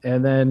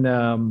then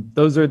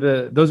those are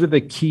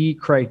the key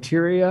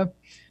criteria.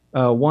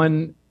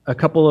 A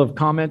couple of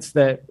comments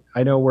that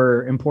I know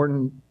were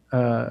important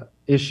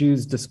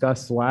issues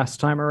discussed last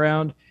time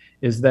around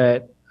is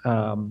that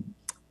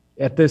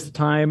at this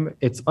time,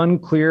 it's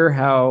unclear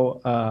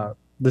how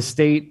the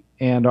state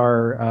and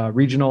our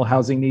regional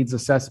housing needs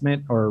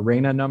assessment or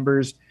RENA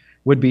numbers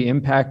would be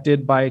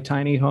impacted by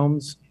tiny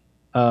homes.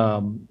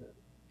 And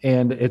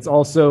it's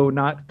also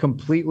not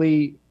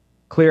completely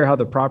clear how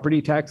the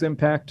property tax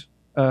impact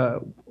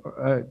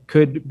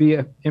could be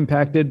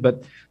impacted,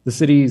 but the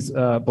city's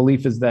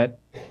belief is that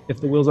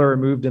if the wheels are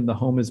removed and the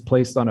home is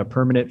placed on a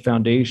permanent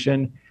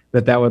foundation,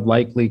 that would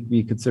likely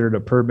be considered a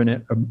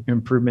permanent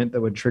improvement that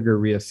would trigger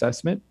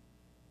reassessment.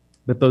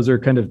 But those are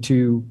kind of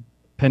two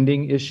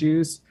pending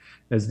issues,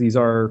 as these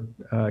are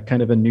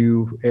kind of a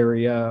new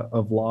area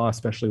of law,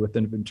 especially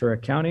within Ventura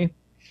County.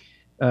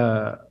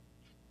 And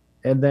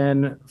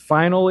then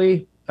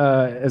finally,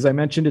 as I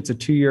mentioned, it's a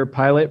 2-year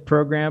pilot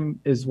program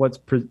is what's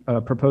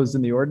proposed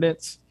in the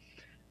ordinance.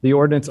 The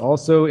ordinance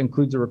also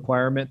includes a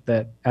requirement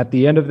that at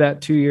the end of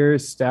that 2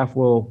 years, staff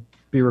will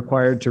be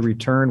required to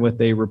return with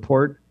a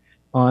report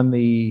on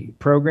the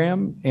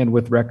program and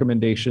with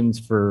recommendations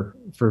for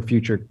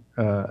future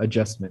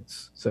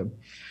adjustments. So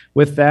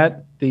with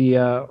that,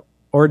 the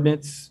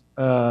ordinance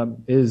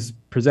is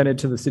presented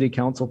to the City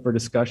Council for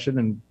discussion,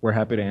 and we're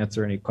happy to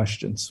answer any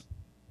questions.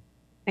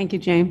 Thank you,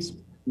 James.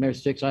 Mayor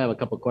Sticks, I have a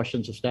couple of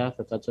questions of staff,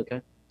 if that's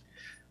okay.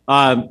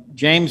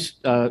 James,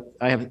 I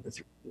have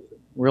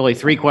really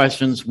 3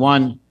 questions.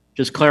 One,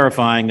 just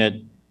clarifying that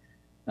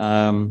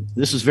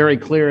this is very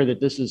clear that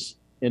this is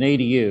an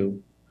ADU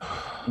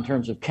in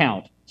terms of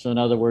count. So in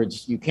other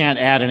words, you can't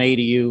add an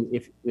ADU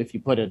if you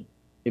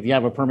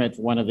have a permit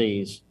for one of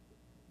these,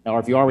 or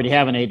if you already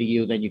have an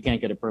ADU, then you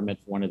can't get a permit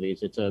for one of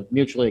these. It's a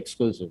mutually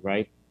exclusive,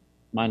 right?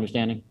 My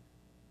understanding?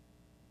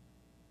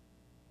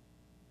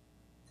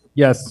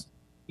 Yes.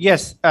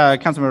 Yes,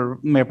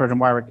 Councilmember Mayor Pro Tem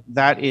Wyrick,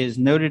 that is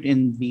noted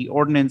in the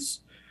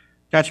ordinance,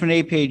 attachment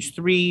A, page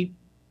 3,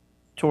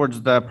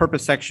 towards the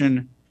purpose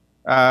section.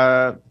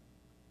 Limited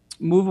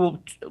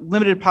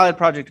pilot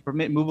project to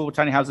permit movable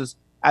tiny houses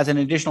as an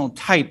additional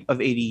type of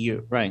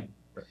ADU. Right.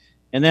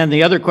 And then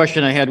the other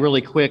question I had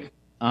really quick,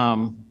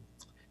 I'll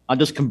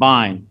just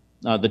combine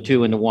the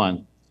 2 into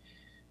 1.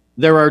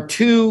 There are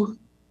 2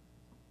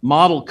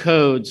 model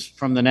codes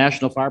from the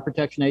National Fire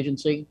Protection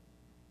Agency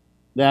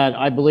that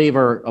I believe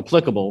are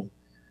applicable.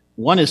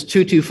 One is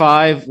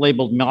 225,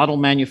 labeled Model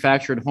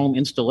Manufactured Home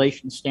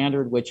Installation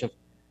Standard, which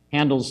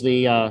handles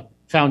the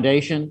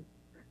foundation,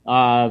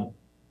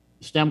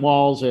 stem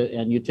walls,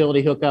 and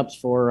utility hookups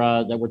for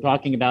that we're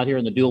talking about here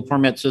in the dual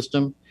permit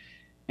system.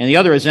 And the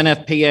other is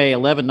NFPA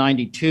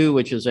 1192,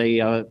 which is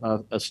a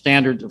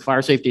standard, a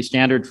fire safety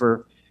standard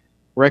for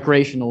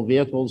recreational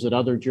vehicles that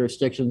other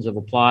jurisdictions have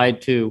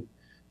applied to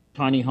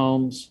tiny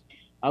homes.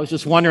 I was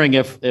just wondering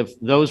if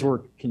those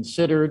were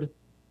considered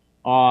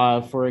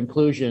for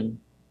inclusion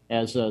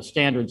as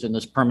standards in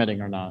this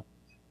permitting or not,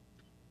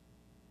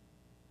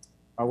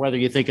 or whether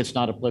you think it's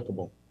not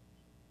applicable.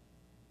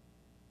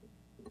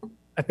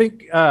 I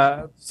think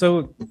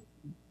so.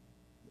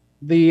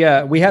 We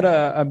had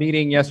a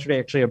meeting yesterday,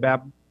 actually,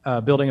 about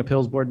building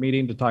appeals board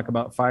meeting to talk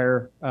about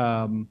fire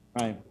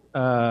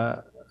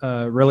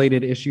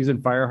related issues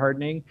in fire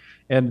hardening.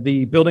 And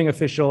the building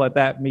official at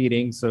that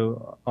meeting,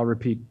 so I'll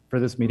repeat for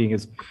this meeting,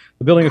 is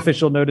the building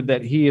official noted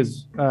that he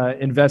is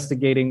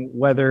investigating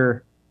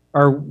whether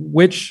or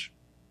which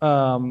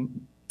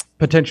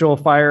potential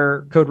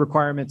fire code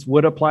requirements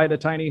would apply to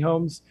tiny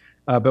homes.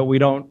 But we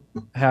don't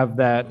have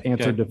that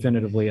answer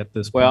definitively at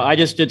this point. Well, I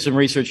just did some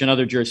research in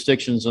other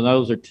jurisdictions, and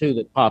those are 2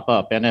 that pop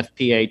up: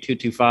 NFPA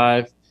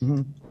 225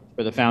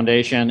 for the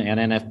foundation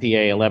and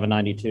NFPA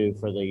 1192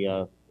 for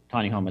the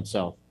tiny home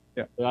itself.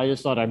 Yeah. But I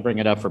just thought I'd bring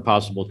it up for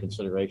possible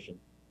consideration.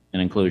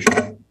 and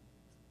inclusion.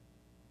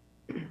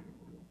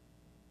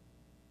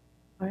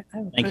 I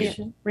have a Thank you.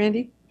 question.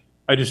 Randy?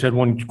 I just had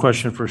one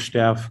question for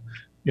staff.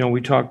 You know,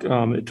 we talked,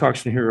 it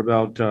talks in here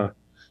about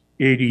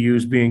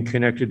ADUs being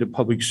connected to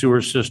public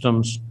sewer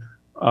systems.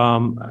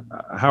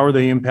 How are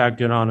they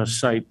impacted on a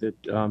site that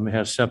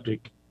has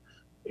septic?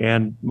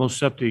 And most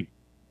septic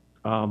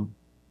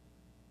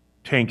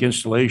tank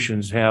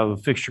installations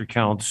have fixture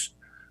counts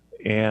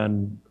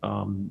and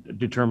a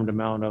determined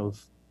amount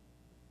of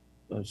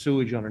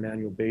sewage on an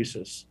annual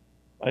basis.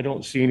 I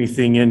don't see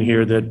anything in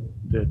here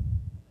that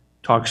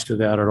talks to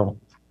that at all.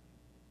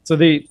 So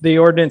the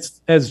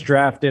ordinance as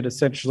drafted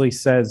essentially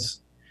says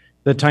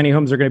the tiny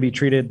homes are going to be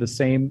treated the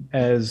same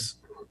as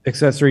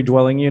accessory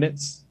dwelling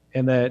units,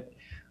 and that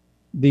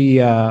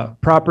the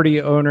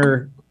property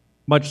owner,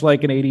 much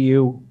like an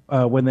ADU,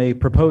 when they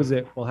propose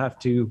it, will have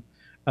to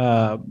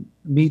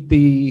meet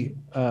the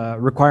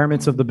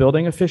requirements of the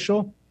building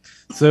official.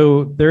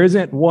 So there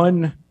isn't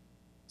one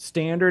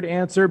standard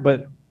answer,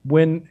 but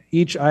when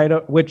each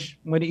item,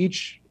 when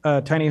each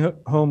tiny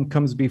home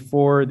comes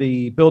before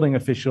the building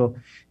official,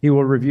 he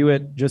will review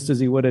it just as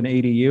he would an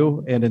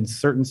ADU. And in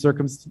certain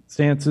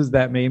circumstances,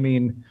 that may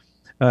mean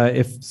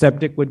if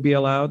septic would be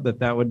allowed,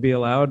 that would be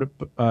allowed.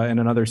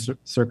 And in other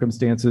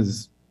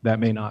circumstances, that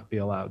may not be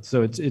allowed.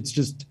 So it's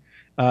just,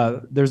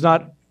 there's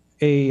not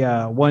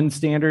a one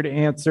standard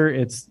answer.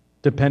 It's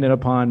dependent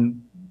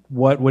upon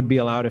what would be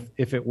allowed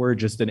if it were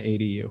just an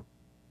ADU.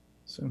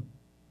 So.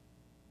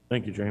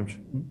 Thank you, James.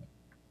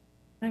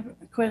 I have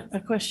a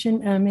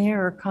question,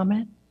 Mayor, or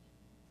comment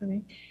for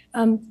me.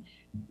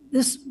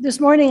 This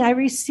morning, I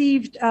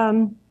received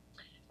a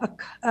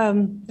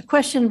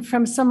question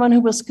from someone who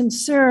was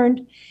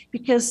concerned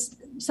because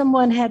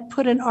someone had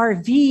put an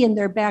RV in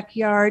their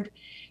backyard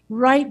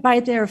right by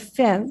their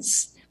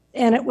fence,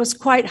 and it was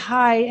quite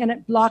high and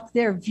it blocked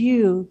their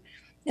view.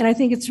 And I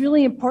think it's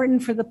really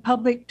important for the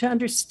public to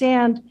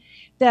understand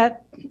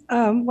that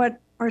what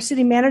our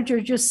city manager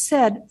just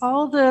said,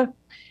 all the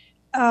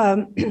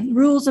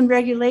rules and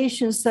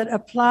regulations that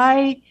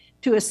apply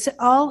to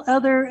all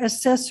other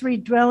accessory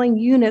dwelling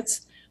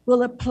units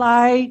will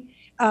apply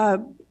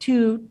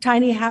to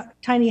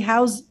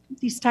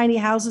these tiny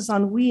houses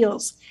on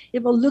wheels.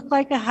 It will look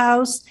like a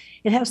house.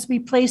 It has to be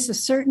placed a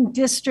certain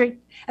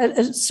distance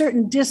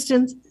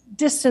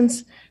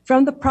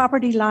from the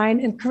property line.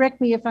 And correct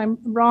me if I'm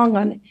wrong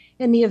on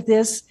any of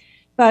this,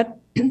 but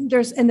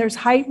there's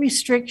height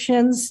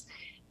restrictions.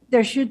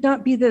 There should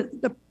not be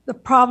the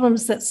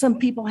problems that some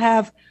people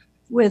have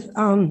with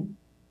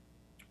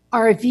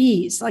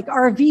RVs. Like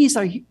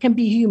RVs can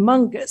be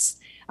humongous.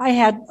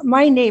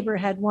 My neighbor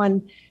had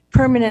one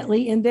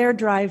permanently in their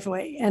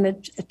driveway, and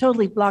it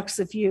totally blocks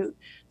the view.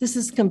 This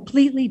is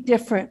completely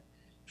different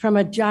from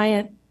a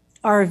giant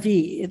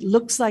RV. It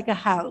looks like a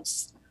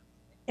house.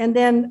 And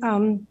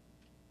then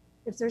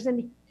if there's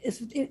any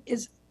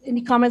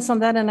comments on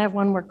that, and I have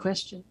one more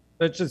question.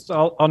 That's just,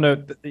 I'll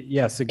note that,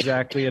 yes,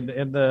 exactly. And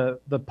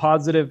the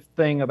positive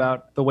thing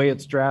about the way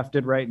it's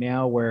drafted right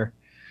now, where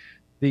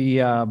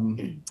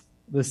the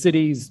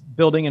city's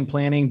building and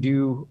planning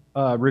do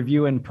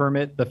review and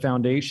permit the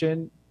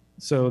foundation,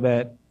 so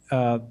that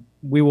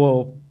we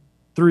will,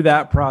 through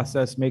that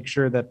process, make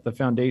sure that the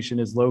foundation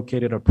is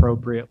located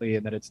appropriately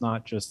and that it's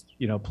not just,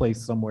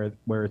 placed somewhere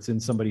where it's in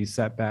somebody's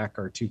setback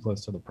or too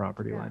close to the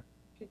property line.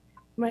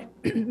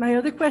 My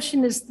other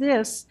question is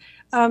this.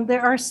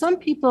 There are some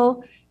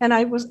people, and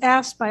I was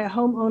asked by a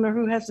homeowner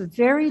who has a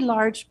very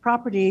large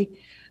property.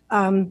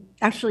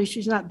 Actually,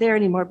 she's not there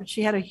anymore, but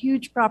she had a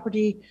huge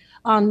property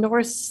on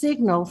North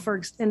Signal,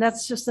 and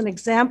that's just an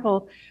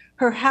example.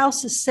 Her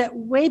house is set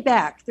way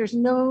back. There's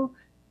no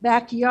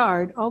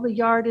backyard. All the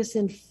yard is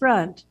in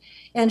front.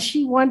 And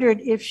she wondered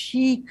if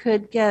she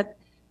could get,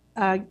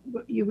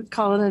 what you would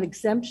call it an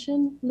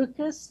exemption,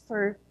 Lucas,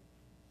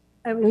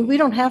 we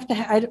don't have to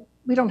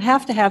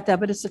have that,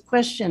 but it's a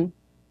question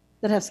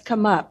that has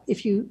come up.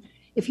 If you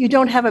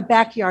don't have a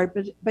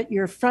backyard, but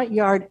your front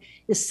yard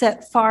is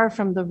set far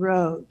from the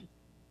road.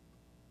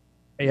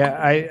 Yeah,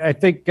 I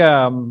think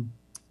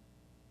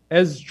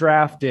as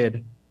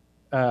drafted,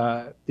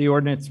 the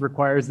ordinance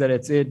requires that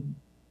it's in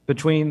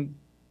between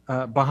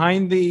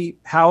behind the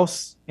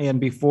house and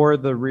before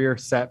the rear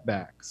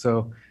setback.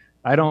 So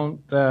I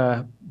don't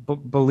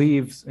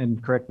believe,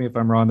 and correct me if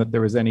I'm wrong, that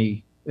there was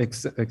any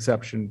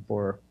exception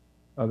for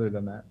other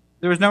than that.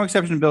 There was no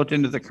exception built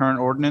into the current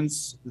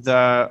ordinance.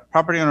 The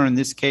property owner in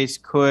this case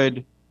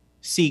could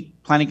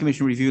seek planning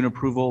commission review and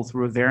approval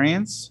through a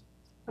variance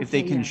if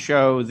they can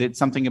show that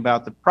something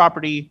about the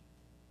property,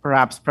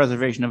 perhaps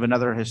preservation of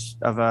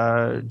of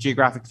a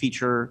geographic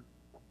feature,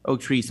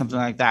 oak tree, something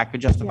like that, could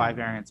justify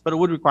variance, but it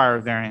would require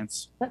a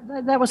variance.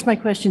 That was my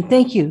question.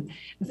 Thank you.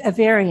 A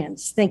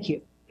variance. Thank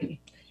you.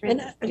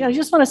 And I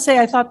just want to say,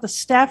 I thought the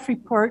staff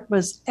report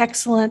was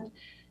excellent,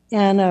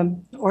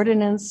 and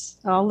ordinance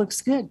all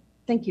looks good.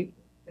 Thank you.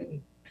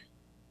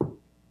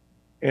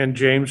 And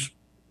James,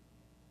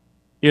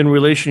 in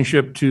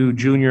relationship to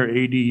junior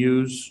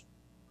ADUs,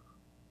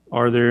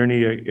 are there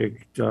any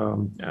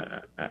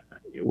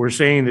we're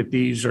saying that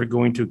these are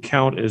going to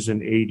count as an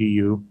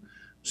ADU.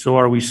 So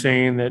are we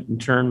saying that in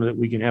turn that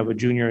we can have a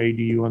junior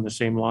ADU on the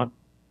same lot?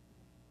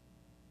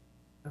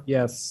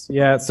 Yes,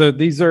 yeah, so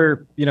these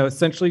are,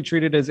 essentially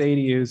treated as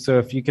ADUs. So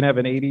if you can have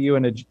an ADU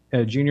and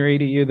a junior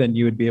ADU, then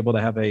you would be able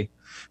to have a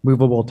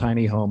movable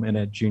tiny home in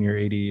a junior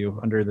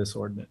ADU under this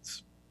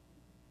ordinance.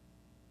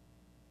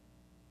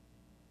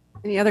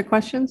 Any other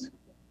questions?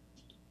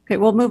 Okay,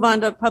 we'll move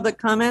on to public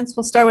comments.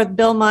 We'll start with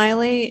Bill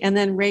Miley and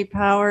then Ray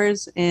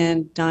Powers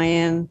and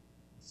Diane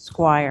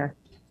Squire.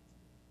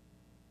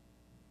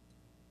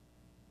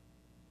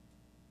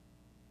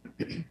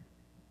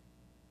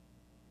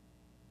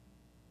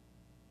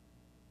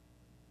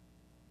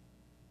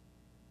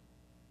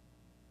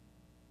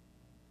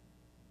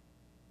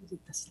 Did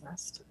this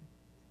last time.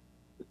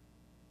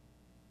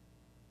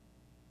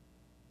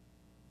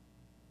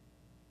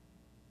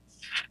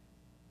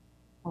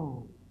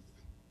 Oh.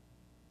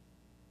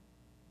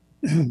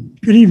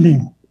 Good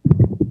evening.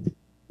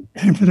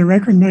 And for the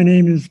record, my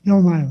name is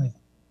Bill Miley.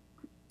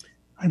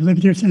 I've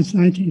lived here since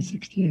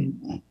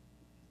 1968.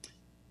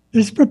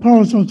 This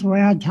proposal to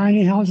add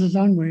tiny houses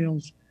on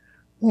wheels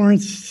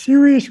warrants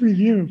serious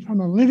review from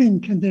a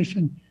living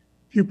condition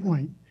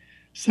viewpoint.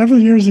 Several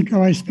years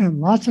ago, I spent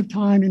lots of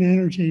time and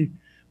energy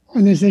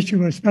on this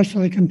issue,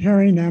 especially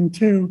comparing them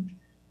to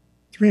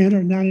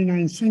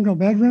 399 single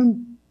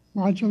bedroom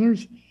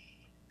modulars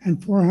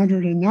and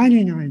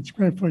 499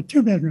 square foot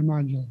 2-bedroom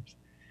modulars.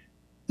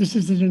 This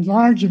is an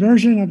enlarged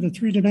version of the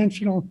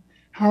 3-dimensional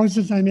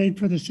houses I made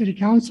for the city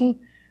council.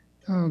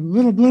 The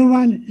little blue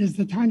one is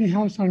the tiny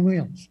house on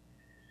wheels.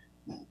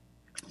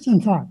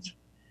 Some thoughts.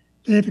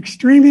 They have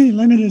extremely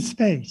limited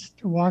space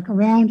to walk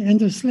around and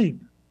to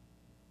sleep.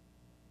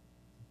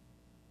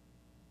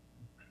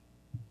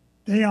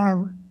 They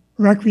are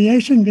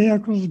recreation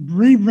vehicles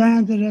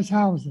rebranded as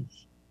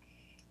houses.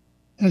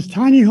 As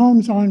tiny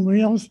homes on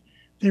wheels,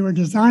 they were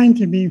designed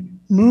to be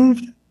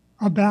moved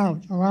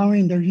about,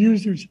 allowing their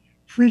users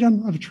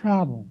freedom of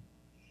travel.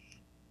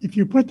 If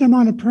you put them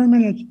on a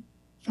permanent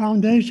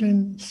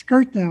foundation,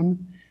 skirt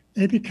them,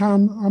 they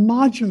become a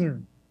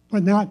modular,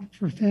 but not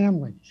for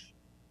families.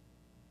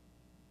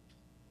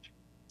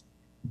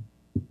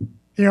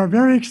 They are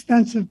very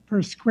expensive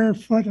per square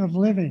foot of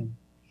living.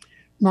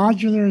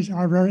 Modulars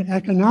are very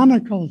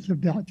economical to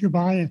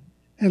buy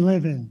and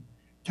live in.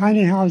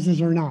 Tiny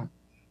houses are not.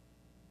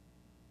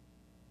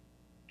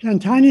 Can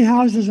tiny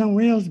houses on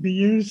wheels be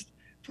used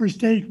for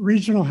state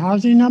regional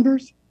housing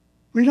numbers?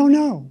 We don't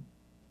know.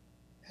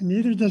 And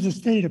neither does the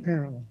state,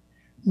 apparently.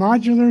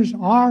 Modulars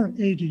are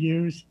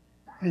ADUs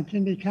and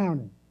can be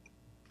counted.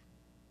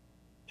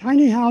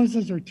 Tiny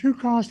houses are too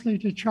costly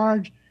to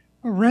charge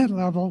a rent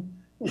level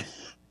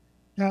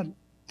that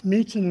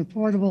meets an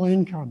affordable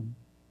income.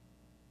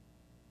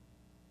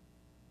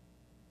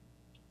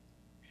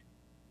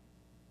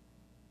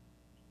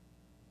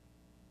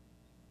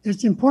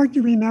 It's important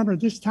to remember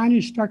this tiny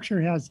structure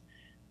has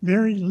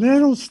very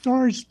little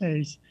storage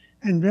space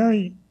and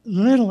very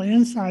little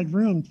inside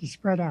room to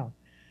spread out.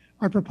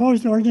 Our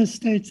proposed ordinance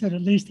states that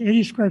at least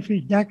 80 square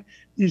feet deck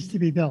needs to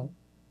be built.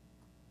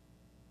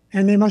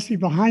 And they must be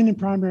behind the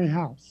primary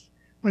house.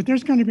 But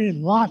there's going to be a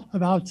lot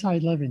of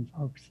outside living,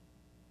 folks,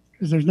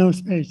 because there's no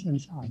space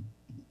inside.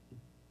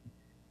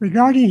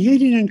 Regarding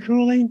heating and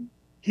cooling,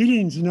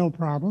 heating's no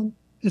problem.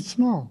 It's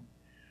small.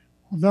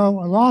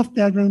 Although a loft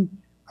bedroom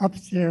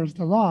upstairs,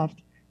 the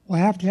loft, will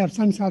have to have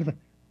some sort of a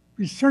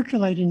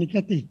recirculating to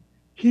get the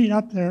heat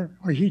up there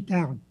or heat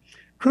down.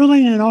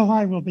 Cooling in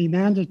Ojai will be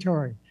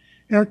mandatory.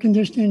 Air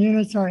conditioning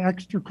units are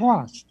extra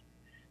cost.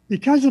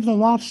 Because of the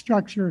loft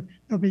structure,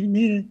 there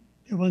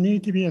will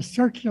need to be a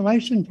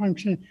circulation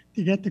function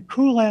to get the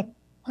cool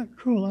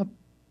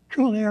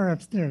air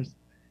upstairs.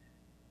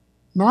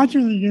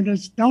 Modular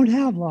units don't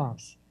have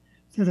lofts,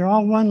 so they're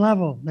all one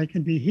level. They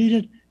can be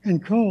heated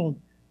and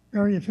cooled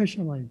very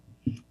efficiently.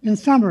 In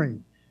summary,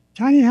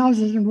 tiny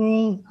houses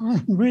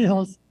on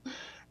wheels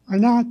are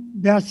not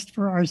best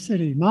for our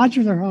city.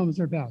 Modular homes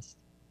are best.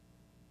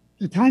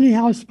 The tiny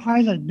house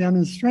pilot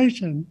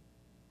demonstration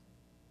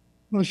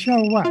will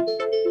show what?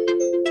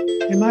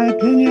 In my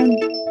opinion,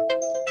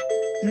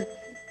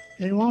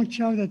 they won't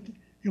show that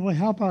it will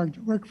help our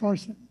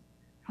workforce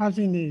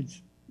housing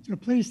needs. So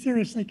please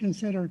seriously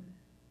consider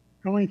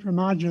going for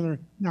modular,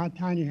 not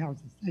tiny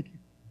houses. Thank you.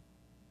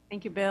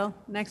 Thank you, Bill.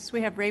 Next,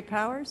 we have Ray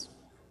Powers.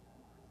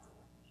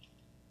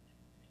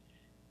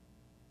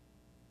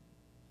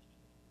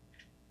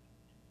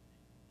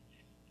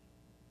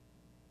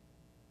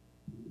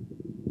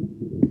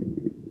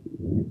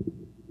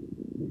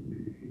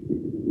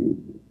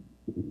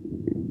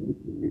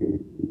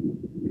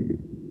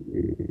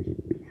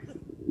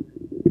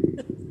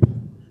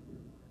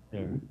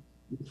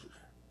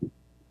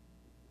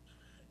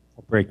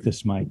 Break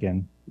this mic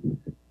in.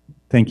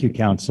 Thank you,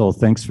 Council.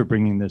 Thanks for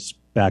bringing this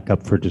back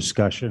up for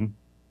discussion.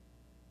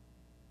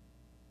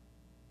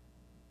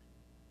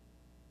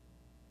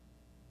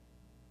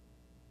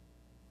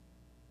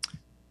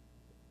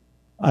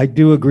 I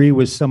do agree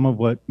with some of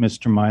what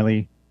Mr.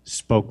 Miley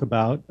spoke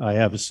about. I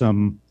have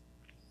some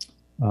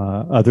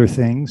other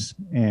things,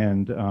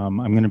 and I'm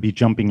going to be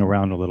jumping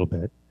around a little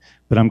bit.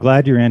 But I'm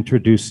glad you're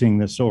introducing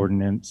this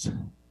ordinance,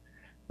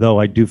 though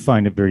I do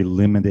find it very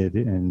limited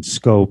in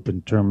scope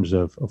in terms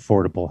of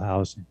affordable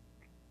housing.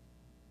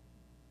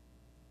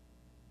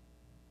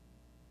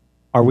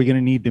 Are we going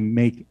to need to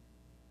make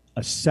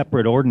a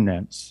separate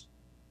ordinance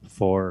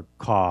for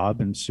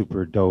cob and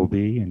super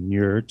adobe and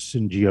yurts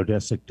and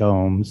geodesic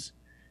domes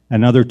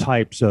and other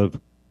types of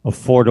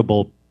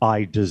affordable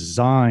by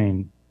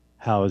design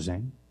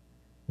housing?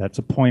 That's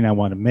a point I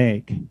want to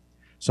make.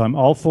 So I'm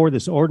all for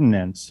this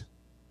ordinance,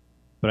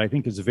 but I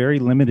think it's very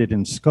limited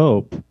in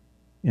scope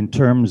in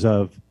terms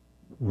of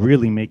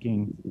really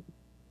making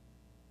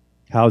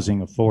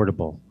housing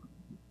affordable.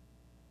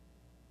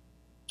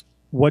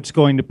 What's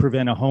going to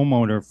prevent a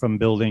homeowner from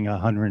building a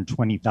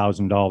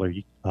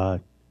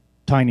 $120,000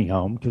 tiny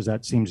home, because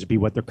that seems to be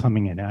what they're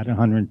coming in at,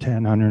 $110,000,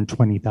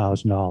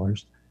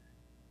 $120,000,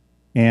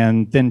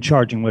 and then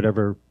charging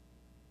whatever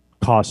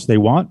costs they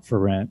want for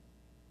rent?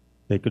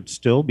 They could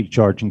still be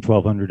charging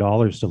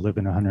 $1,200 to live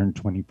in a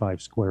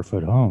 125 square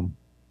foot home.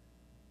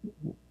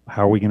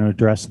 How are we going to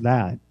address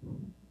that?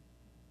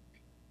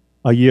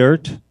 A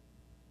yurt,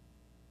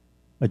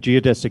 a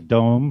geodesic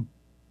dome,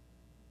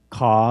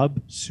 cob,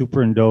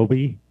 super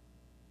adobe,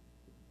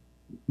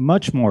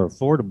 much more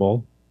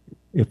affordable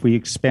if we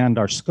expand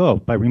our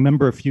scope. I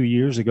remember a few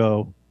years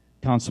ago,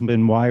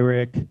 Councilman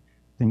Wyrick, I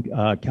think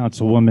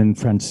Councilwoman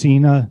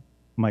Francina,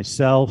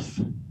 myself,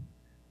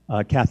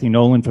 Kathy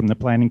Nolan from the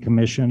Planning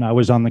Commission. I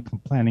was on the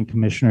Planning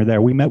Commissioner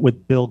there. We met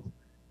with Bill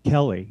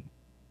Kelly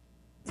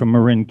from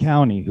Marin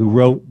County, who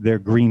wrote their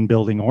green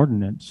building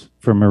ordinance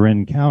for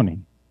Marin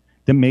County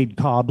that made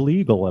cob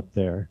legal up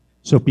there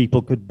so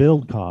people could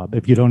build cob.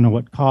 If you don't know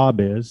what cob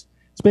is,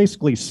 it's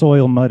basically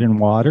soil, mud, and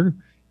water,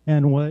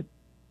 and what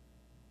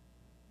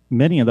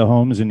many of the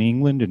homes in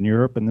England and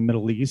Europe and the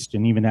Middle East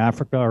and even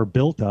Africa are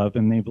built of,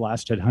 and they've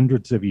lasted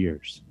hundreds of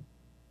years.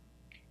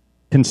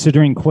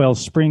 Considering Quail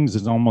Springs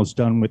is almost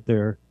done with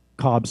their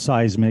cob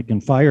seismic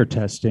and fire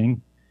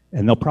testing,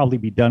 and they'll probably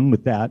be done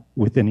with that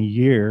within a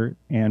year,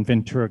 and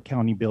Ventura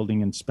County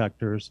Building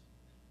Inspectors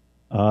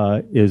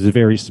is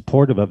very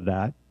supportive of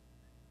that,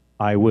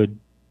 I would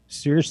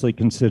seriously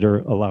consider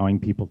allowing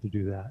people to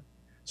do that.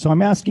 So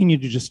I'm asking you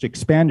to just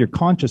expand your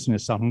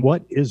consciousness on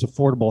what is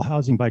affordable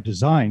housing by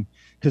design,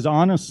 because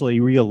honestly,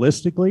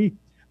 realistically,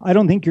 I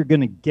don't think you're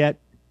going to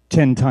get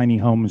 10 tiny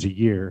homes a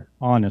year,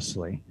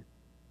 honestly.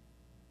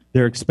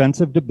 They're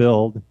expensive to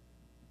build.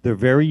 They're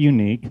very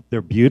unique.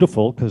 They're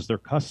beautiful because they're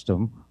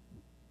custom.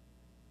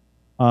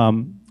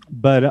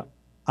 But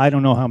I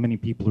don't know how many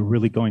people are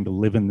really going to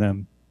live in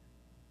them.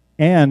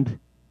 And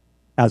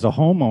as a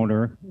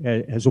homeowner,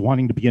 as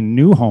wanting to be a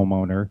new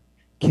homeowner,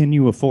 can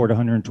you afford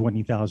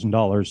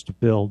 $120,000 to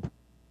build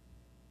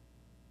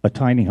a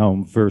tiny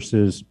home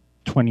versus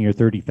 $20,000 or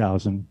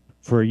 $30,000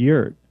 for a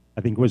yurt?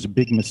 I think it was a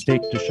big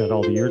mistake to shut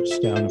all the yurts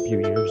down a few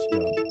years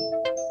ago.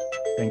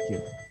 Thank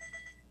you.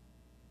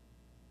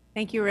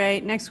 Thank you, Ray.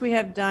 Next, we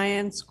have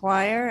Diane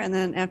Squire, and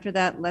then after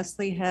that,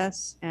 Leslie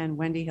Hess and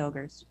Wendy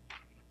Hilgers.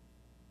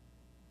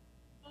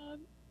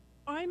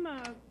 I'm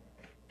a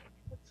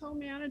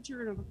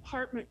co-manager in an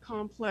apartment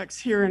complex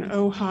here in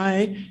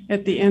Ojai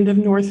at the end of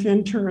North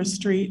Ventura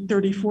Street,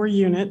 34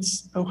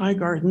 units, Ojai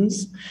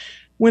Gardens.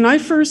 When I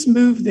first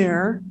moved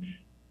there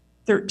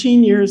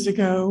 13 years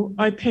ago,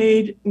 I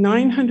paid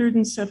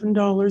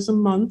 $907 a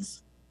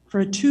month for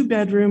a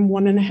 2-bedroom,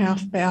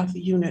 1.5 bath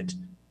unit,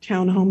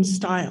 townhome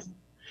style.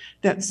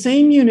 That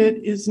same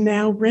unit is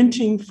now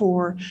renting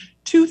for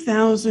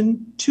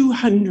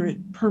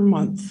 $2,200 per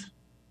month.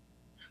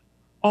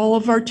 All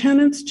of our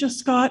tenants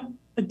just got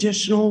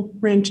additional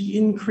rent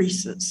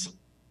increases.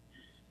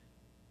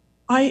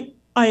 I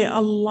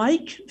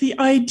like the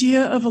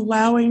idea of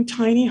allowing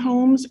tiny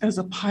homes as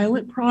a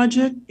pilot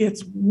project.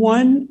 It's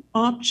one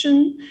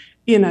option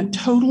in a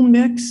total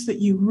mix that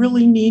you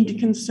really need to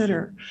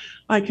consider.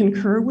 I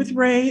concur with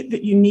Ray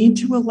that you need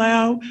to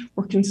allow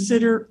or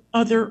consider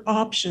other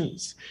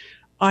options.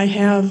 I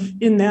have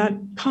in that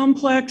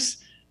complex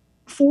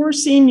 4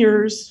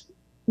 seniors,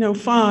 no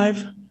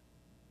 5,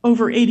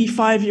 over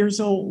 85 years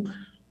old,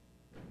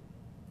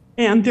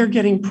 and they're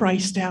getting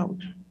priced out.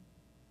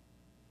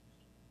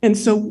 And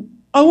so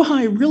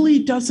Ojai really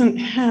doesn't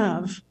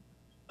have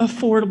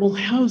affordable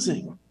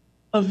housing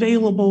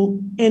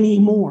available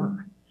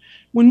anymore.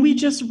 When we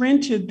just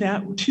rented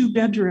that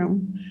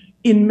 2-bedroom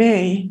in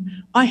May,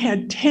 I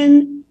had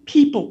 10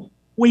 people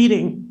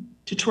waiting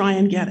to try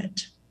and get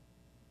it,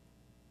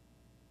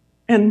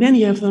 and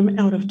many of them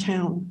out of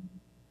town.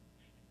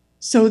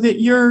 So that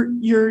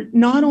you're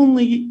not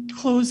only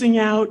closing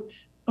out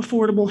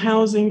affordable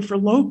housing for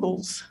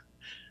locals,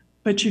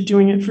 but you're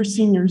doing it for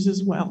seniors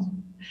as well.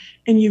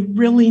 And you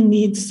really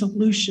need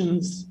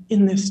solutions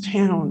in this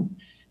town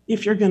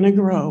if you're going to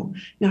grow.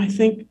 Now, I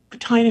think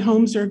tiny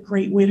homes are a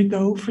great way to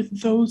go for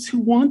those who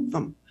want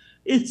them.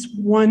 It's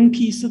one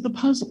piece of the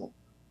puzzle.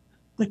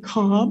 The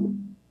cob,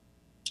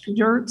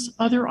 yurts,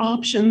 other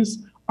options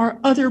are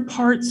other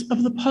parts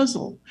of the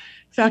puzzle.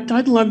 In fact,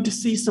 I'd love to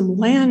see some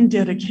land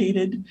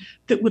dedicated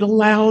that would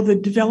allow the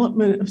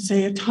development of,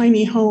 say, a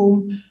tiny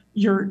home,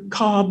 your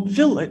Cobb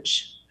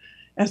Village,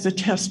 as a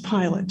test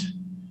pilot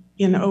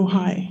in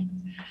Ojai.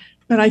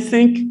 But I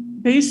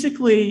think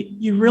basically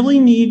you really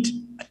need,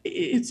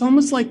 it's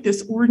almost like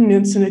this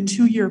ordinance in a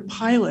 2-year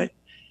pilot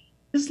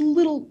is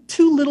little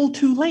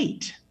too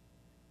late.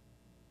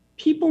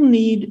 People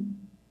need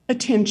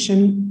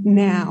attention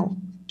now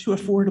to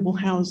affordable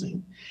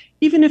housing.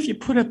 Even if you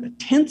put up a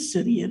tent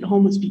city, it'd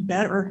almost be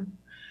better.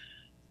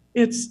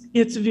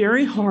 It's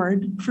very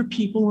hard for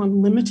people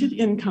on limited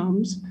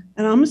incomes,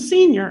 and I'm a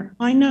senior,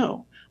 I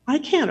know. I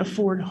can't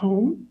afford a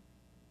home.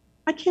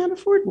 I can't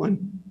afford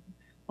one.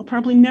 I'll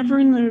probably never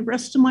in the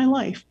rest of my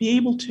life be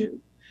able to.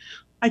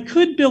 I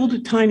could build a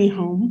tiny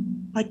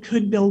home. I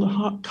could build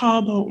a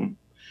Cobb home.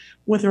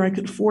 Whether I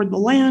could afford the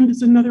land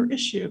is another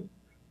issue.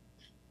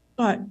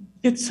 But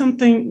it's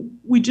something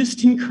we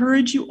just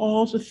encourage you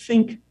all to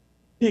think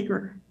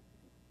bigger.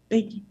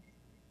 Thank you.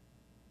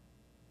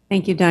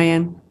 Thank you,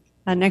 Diane.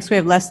 Next, we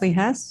have Leslie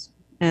Hess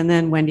and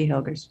then Wendy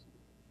Hilgers.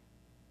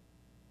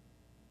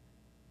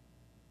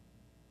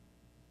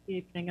 Good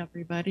evening,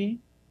 everybody.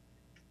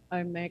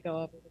 I may go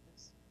over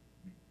this.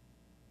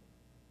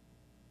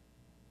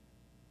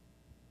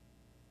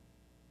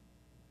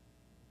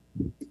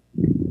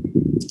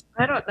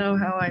 I don't know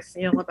how I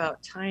feel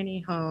about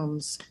tiny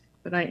homes,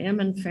 but I am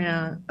a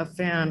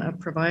fan of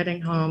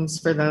providing homes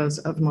for those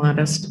of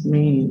modest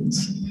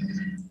means.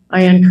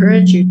 I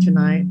encourage you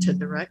tonight to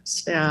direct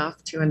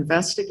staff to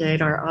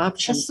investigate our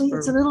options. Leslie,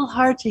 it's a little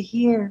hard to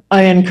hear.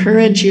 I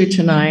encourage you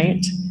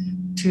tonight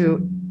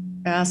to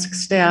ask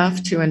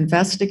staff to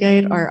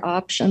investigate our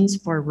options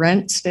for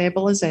rent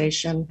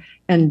stabilization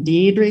and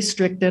deed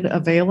restricted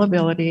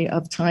availability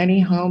of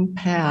tiny home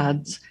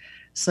pads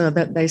so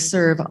that they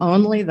serve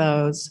only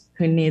those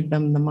who need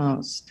them the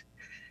most.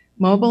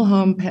 Mobile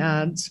home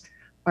pads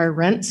are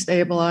rent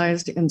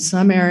stabilized in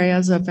some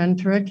areas of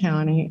Ventura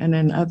County and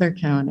in other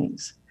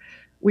counties.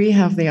 We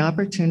have the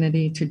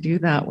opportunity to do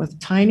that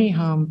with tiny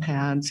home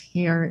pads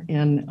here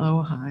in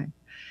Ojai.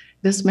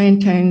 This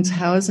maintains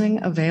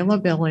housing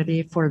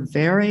availability for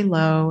very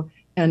low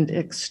and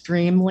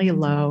extremely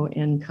low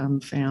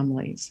income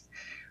families.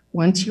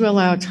 Once you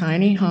allow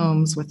tiny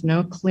homes with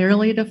no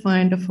clearly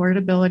defined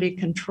affordability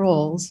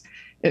controls,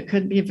 it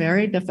could be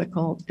very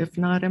difficult, if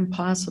not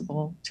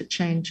impossible, to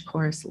change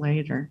course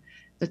later.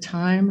 The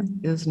time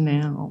is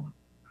now.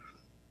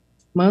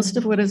 Most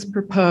of what is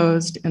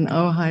proposed in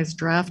Ojai's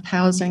draft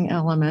housing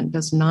element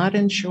does not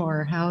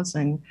ensure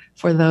housing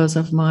for those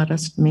of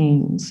modest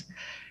means.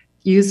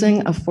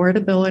 Using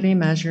affordability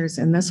measures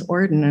in this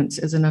ordinance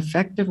is an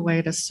effective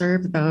way to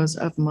serve those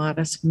of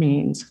modest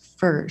means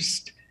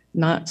first,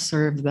 not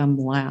serve them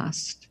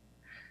last.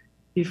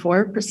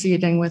 Before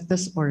proceeding with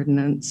this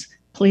ordinance,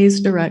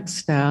 please direct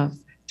staff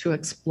to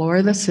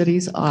explore the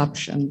city's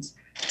options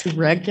to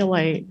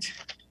regulate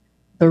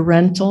the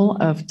rental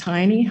of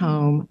tiny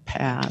home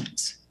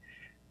pads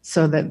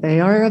so that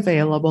they are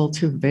available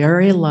to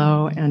very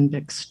low and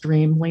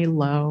extremely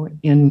low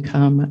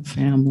income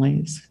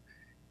families.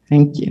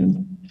 Thank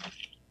you.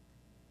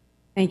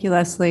 Thank you,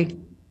 Leslie.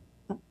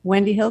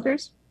 Wendy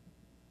Hilgers?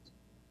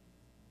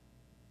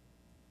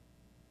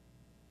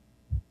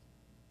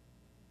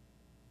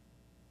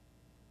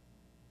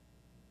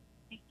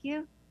 Thank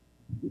you.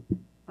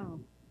 Oh,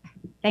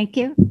 thank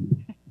you.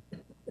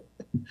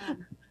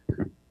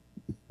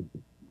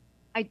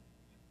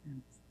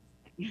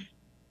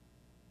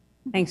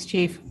 Thanks,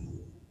 Chief.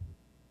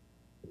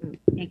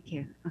 Thank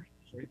you.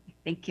 Okay.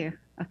 Thank you.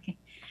 Okay.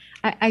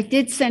 I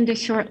did send a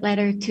short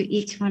letter to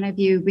each one of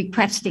you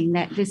requesting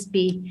that this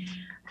be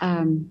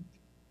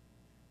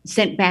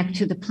sent back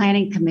to the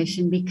Planning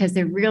Commission because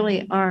there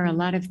really are a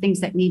lot of things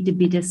that need to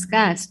be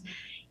discussed.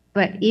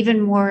 But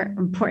even more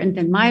important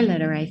than my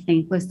letter, I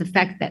think, was the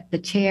fact that the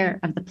chair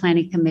of the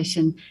Planning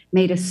Commission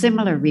made a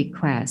similar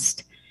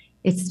request.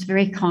 It's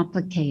very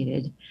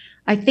complicated.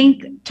 I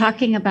think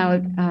talking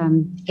about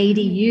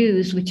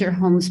ADUs, which are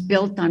homes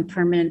built on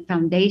permanent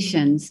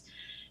foundations,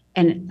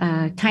 and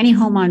tiny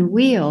home on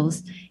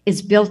wheels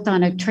is built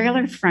on a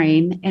trailer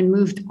frame and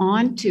moved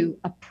onto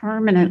a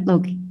permanent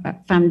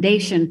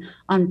foundation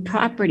on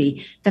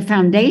property. The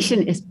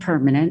foundation is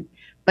permanent,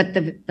 but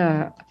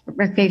the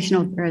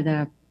recreational or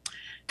the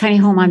tiny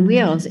home on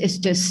wheels is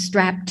just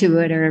strapped to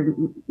it or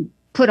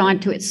put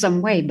onto it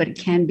some way, but it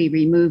can be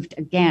removed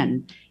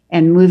again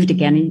and moved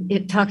again. And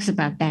it talks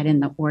about that in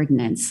the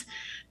ordinance.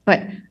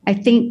 But I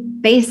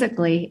think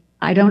basically,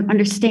 I don't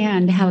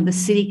understand how the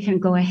city can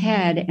go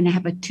ahead and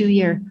have a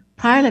 2-year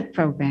pilot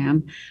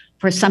program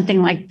for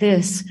something like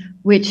this,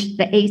 which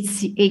the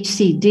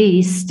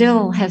HCD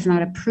still has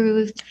not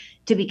approved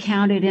to be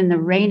counted in the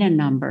RENA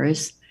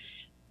numbers.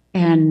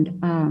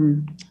 And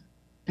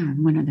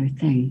one other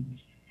thing,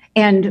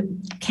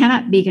 and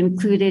cannot be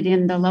included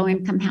in the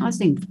low-income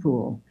housing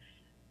pool.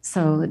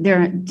 So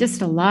there are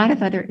just a lot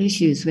of other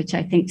issues which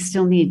I think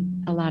still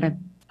need a lot of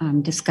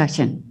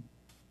discussion.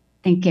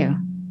 Thank you.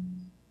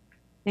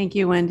 Thank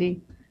you,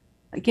 Wendy.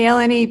 Gail,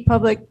 any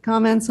public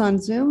comments on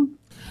Zoom?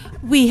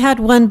 We had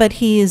one, but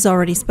he has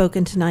already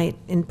spoken tonight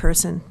in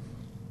person,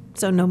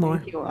 so no more.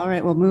 Thank you. All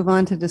right, we'll move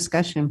on to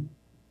discussion.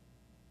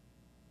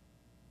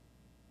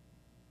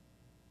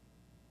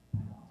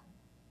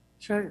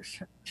 Should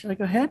I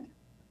go ahead?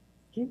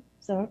 Okay,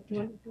 so do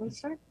you want to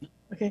start?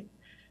 Okay.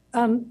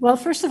 Well,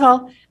 first of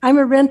all, I'm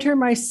a renter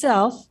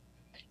myself,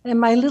 and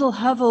my little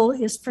hovel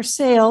is for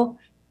sale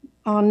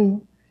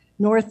on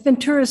North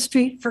Ventura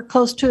Street for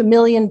close to $1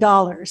 million.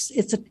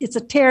 It's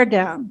a tear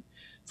down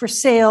for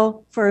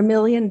sale for $1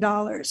 million.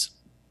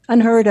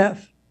 Unheard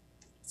of.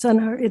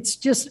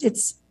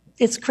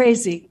 It's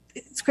crazy.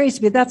 It's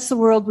crazy, but that's the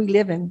world we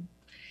live in.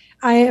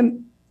 I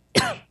am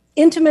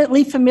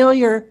intimately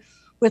familiar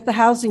with the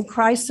housing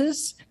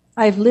crisis.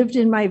 I've lived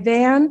in my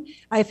van.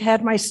 I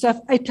had my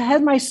stuff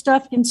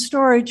in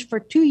storage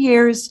for 2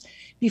 years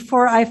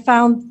before I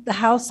found the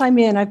house I'm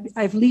in.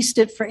 I've leased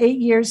it for 8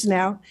 years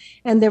now,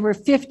 and there were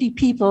 50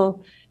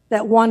 people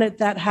that wanted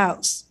that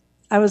house.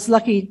 I was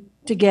lucky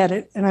to get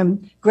it, and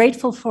I'm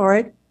grateful for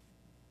it.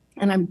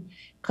 And I'm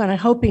kind of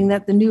hoping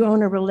that the new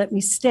owner will let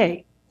me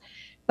stay.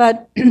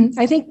 But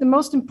I think the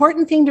most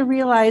important thing to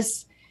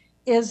realize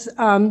is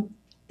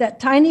that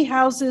tiny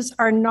houses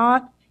are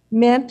not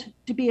meant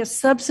to be a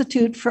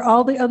substitute for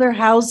all the other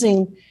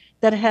housing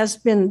that has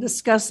been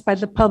discussed by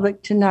the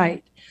public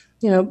tonight.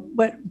 You know,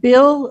 but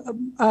Bill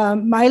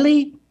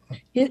Miley,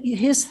 what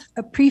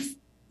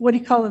do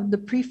you call it, the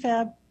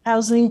prefab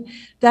housing,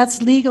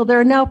 that's legal. There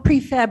are now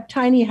prefab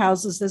tiny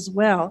houses as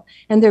well,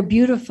 and they're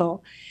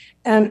beautiful.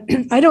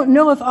 And I don't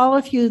know if all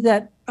of you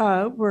that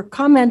were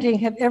commenting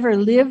have ever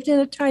lived in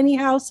a tiny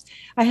house.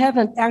 I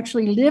haven't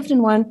actually lived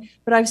in one,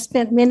 but I've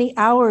spent many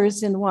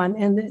hours in one.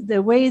 And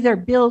the way they're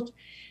built,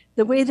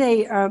 the way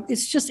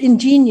it's just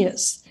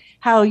ingenious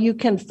how you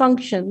can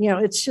function. You know,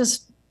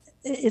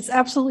 it's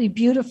absolutely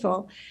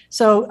beautiful.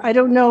 So I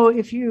don't know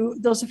if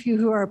those of you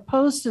who are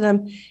opposed to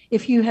them,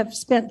 if you have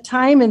spent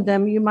time in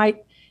them, you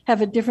might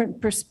have a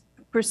different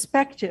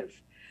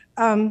perspective.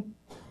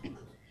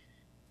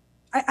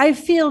 I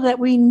feel that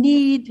we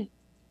need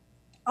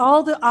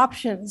all the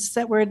options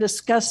that were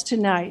discussed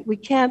tonight. We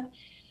can't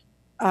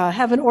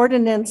have an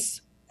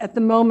ordinance at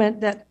the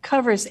moment that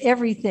covers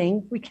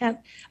everything.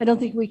 I don't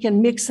think we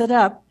can mix it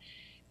up.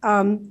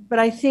 But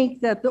I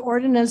think that the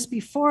ordinance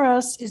before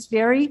us is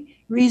very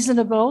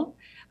reasonable.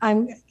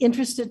 I'm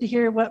interested to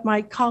hear what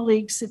my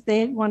colleagues, if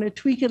they want to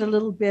tweak it a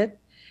little bit,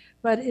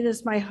 but it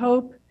is my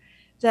hope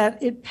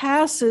that it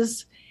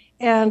passes.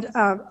 And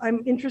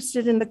I'm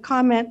interested in the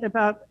comment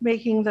about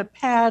making the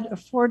pad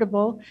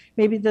affordable.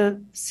 Maybe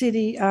the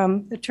city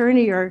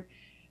attorney or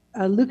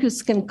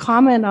Lucas can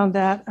comment on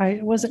that.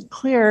 I wasn't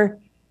clear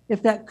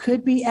if that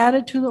could be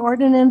added to the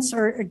ordinance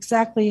or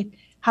exactly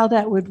how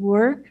that would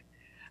work.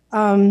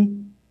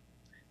 And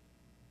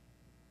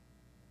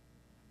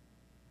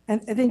I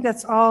think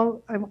that's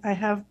all I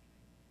have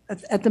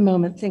at the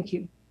moment. Thank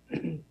you.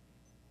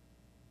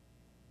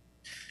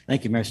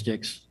 Thank you, Mayor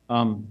Sticks.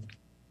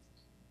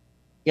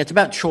 Yeah, it's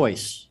about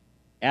choice,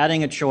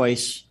 adding a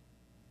choice,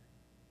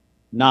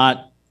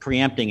 not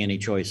preempting any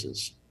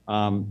choices.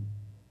 I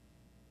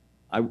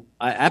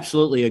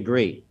absolutely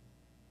agree.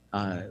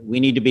 We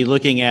need to be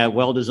looking at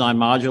well-designed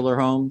modular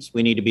homes.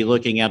 We need to be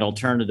looking at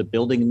alternative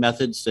building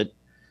methods that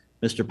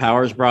Mr.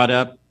 Powers brought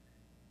up.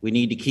 We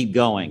need to keep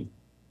going.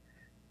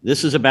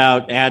 This is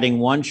about adding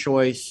one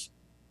choice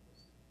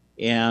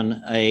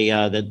and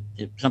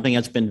something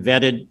that's been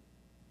vetted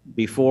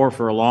before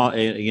for a long,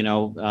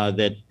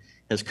 that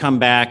has come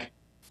back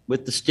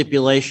with the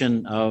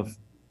stipulation of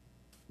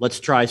let's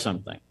try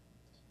something.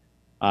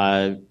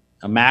 A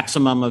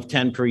maximum of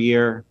 10 per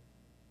year,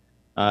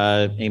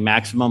 a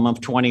maximum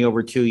of 20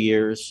 over 2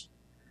 years.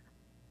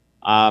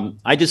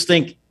 I just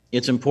think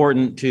it's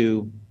important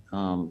to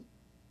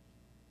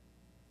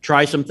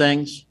try some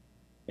things.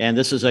 And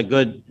this is a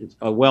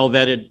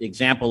well-vetted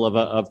example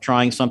of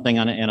trying something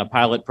in a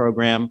pilot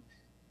program.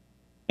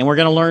 And we're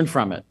going to learn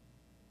from it.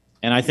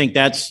 And I think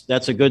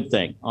that's a good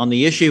thing. On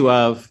the issue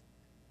of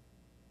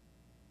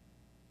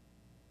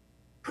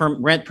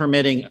rent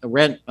regulation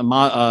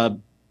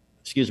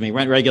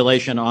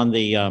on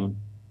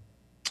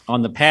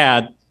the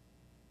pad,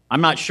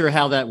 I'm not sure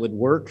how that would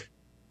work,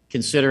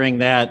 considering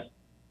that,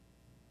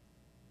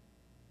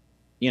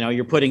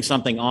 you're putting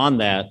something on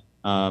that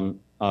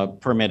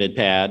permitted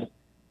pad.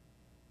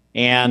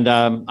 And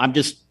I'm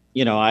just,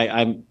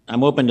 I'm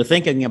open to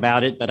thinking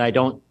about it, but I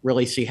don't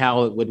really see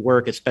how it would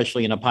work,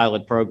 especially in a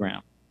pilot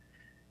program.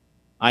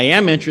 I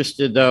am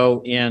interested,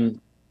 though, in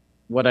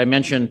what I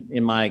mentioned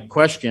in my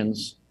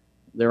questions.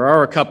 There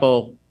are a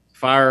couple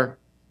fire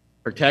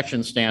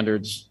protection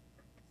standards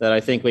that I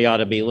think we ought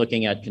to be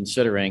looking at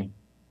considering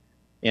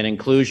an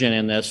inclusion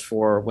in this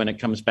for when it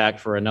comes back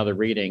for another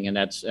reading, and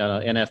that's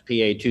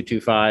NFPA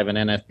 225 and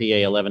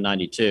NFPA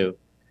 1192.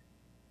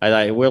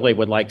 I really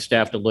would like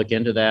staff to look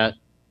into that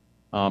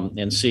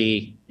and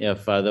see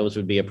if those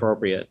would be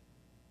appropriate.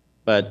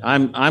 But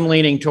I'm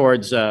leaning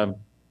towards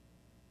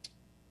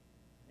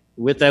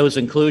with those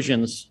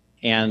inclusions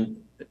and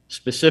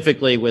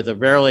specifically with a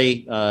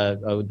very,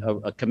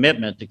 a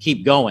commitment to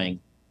keep going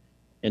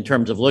in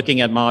terms of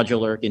looking at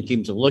modular, in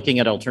terms of looking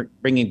at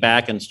bringing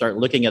back and start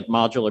looking at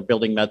modular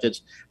building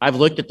methods. I've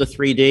looked at the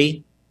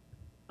 3D.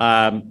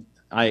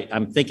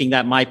 I'm thinking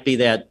that might be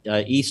that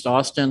East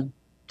Austin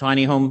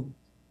tiny home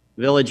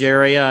village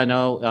area. I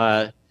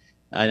know,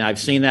 and I've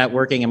seen that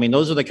working. I mean,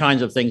 those are the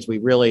kinds of things we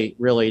really,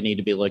 really need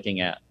to be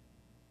looking at.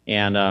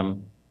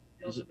 And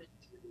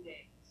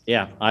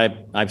yeah,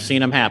 I've seen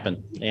them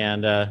happen.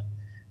 And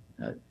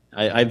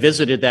I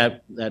visited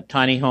that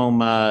tiny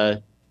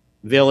home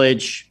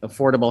village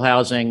affordable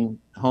housing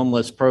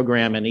homeless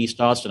program in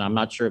East Austin. I'm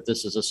not sure if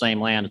this is the same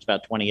land. It's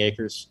about 20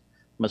 acres.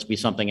 Must be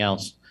something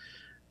else.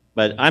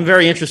 But I'm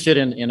very interested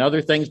in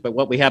other things. But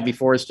what we have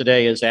before us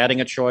today is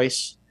adding a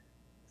choice.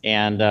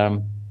 And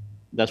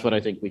that's what I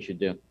think we should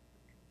do.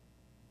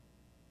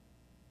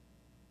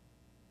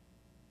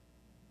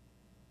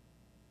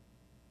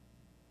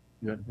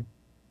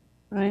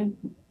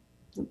 Ryan?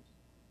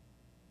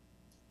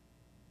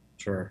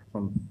 Sure.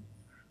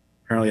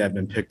 Apparently I've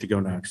been picked to go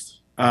next.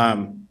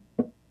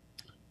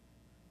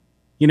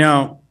 You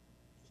know,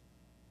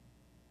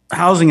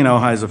 housing in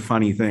Ojai is a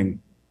funny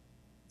thing.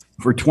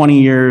 For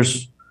 20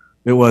 years,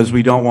 it was,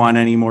 we don't want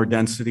any more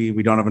density.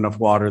 We don't have enough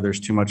water. There's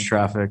too much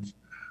traffic.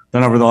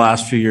 Then over the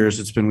last few years,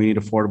 it's been, we need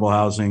affordable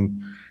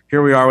housing.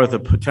 Here we are with a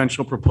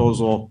potential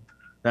proposal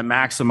that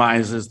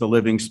maximizes the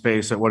living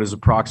space at what is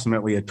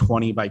approximately a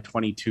 20 by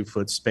 22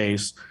 foot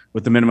space,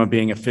 with the minimum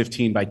being a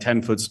 15 by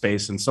 10 foot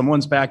space in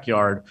someone's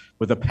backyard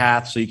with a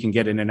path so you can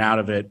get in and out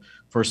of it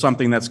for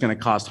something that's going to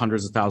cost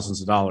hundreds of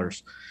thousands of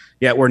dollars.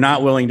 Yet we're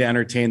not willing to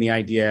entertain the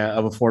idea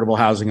of affordable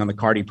housing on the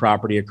Carty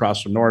property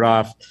across from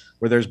Nordhoff,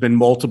 where there's been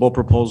multiple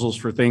proposals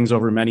for things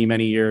over many,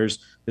 many years.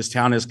 This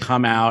town has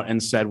come out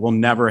and said, we'll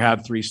never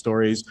have 3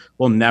 stories.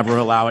 We'll never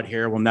allow it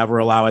here. We'll never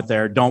allow it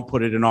there. Don't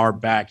put it in our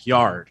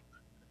backyard.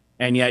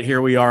 And yet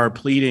here we are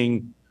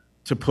pleading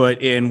to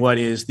put in what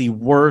is the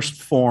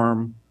worst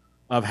form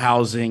of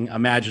housing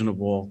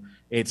imaginable.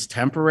 It's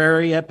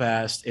temporary at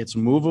best. It's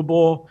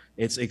movable.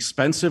 It's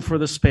expensive for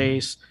the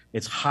space.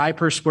 It's high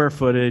per square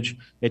footage.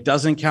 It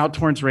doesn't count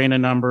towards RENA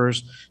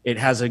numbers. It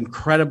has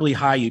incredibly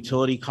high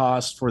utility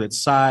costs for its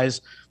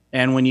size.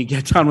 And when you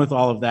get done with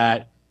all of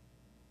that,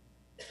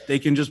 they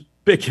can just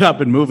pick it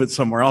up and move it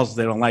somewhere else if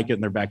they don't like it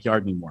in their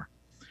backyard anymore.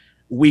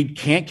 We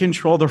can't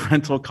control the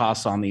rental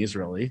costs on these,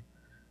 really.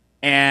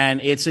 And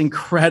it's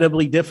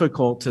incredibly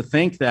difficult to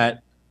think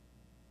that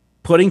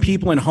putting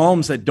people in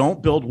homes that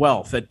don't build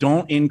wealth, that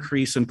don't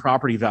increase in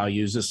property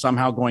values, is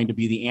somehow going to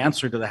be the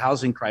answer to the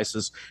housing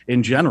crisis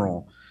in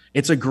general.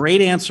 It's a great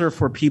answer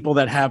for people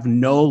that have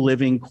no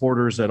living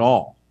quarters at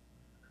all.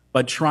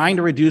 But trying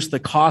to reduce the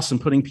costs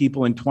and putting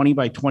people in 20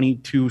 by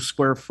 22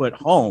 square foot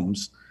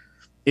homes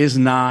is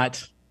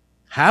not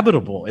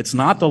habitable. It's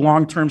not the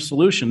long-term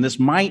solution. This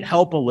might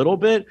help a little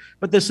bit,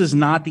 but this is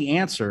not the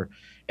answer.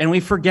 And we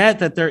forget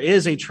that there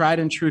is a tried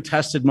and true,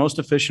 tested, most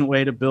efficient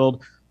way to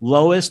build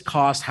lowest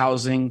cost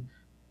housing.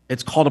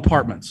 It's called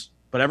apartments.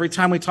 But every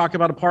time we talk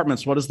about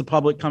apartments, what does the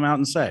public come out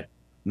and say?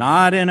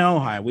 Not in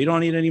Ojai. We don't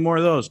need any more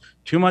of those.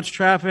 Too much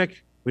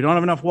traffic. We don't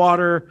have enough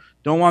water.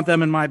 Don't want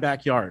them in my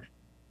backyard.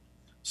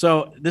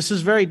 So this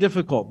is very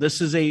difficult.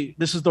 This is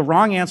the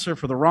wrong answer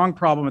for the wrong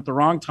problem at the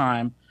wrong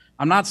time.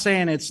 I'm not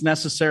saying it's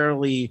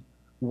necessarily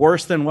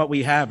worse than what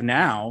we have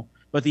now,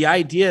 but the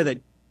idea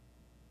that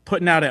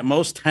putting out at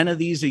most 10 of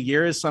these a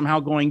year is somehow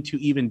going to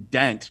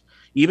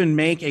even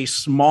make a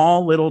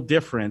small little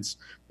difference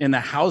in the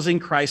housing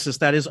crisis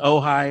that is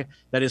Ojai,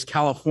 that is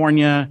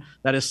California,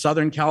 that is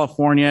Southern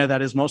California,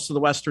 that is most of the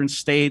Western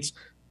states.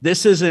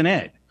 This isn't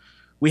it.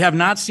 We have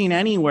not seen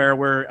anywhere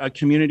where a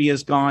community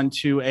has gone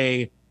to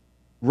a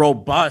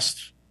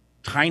robust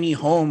tiny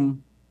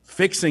home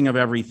fixing of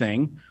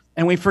everything.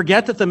 And we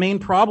forget that the main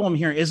problem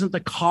here isn't the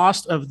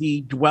cost of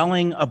the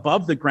dwelling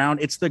above the ground,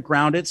 it's the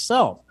ground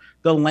itself.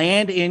 The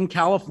land in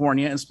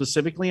California, and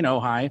specifically in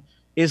Ojai,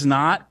 is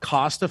not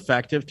cost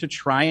effective to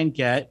try and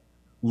get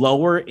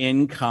lower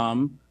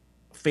income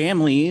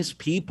families,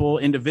 people,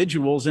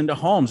 individuals into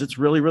homes. It's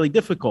really, really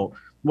difficult.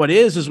 What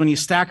is when you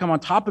stack them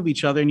on top of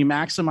each other and you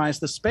maximize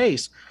the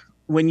space.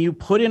 When you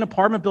put in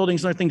apartment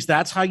buildings and other things,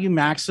 that's how you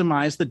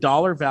maximize the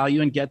dollar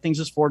value and get things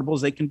as affordable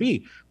as they can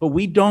be. But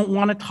we don't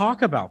want to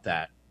talk about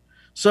that.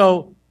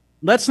 So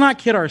let's not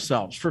kid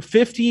ourselves. For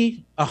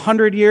 50,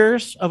 100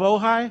 years of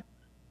Ojai,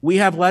 we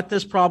have let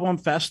this problem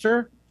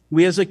fester.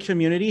 We as a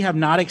community have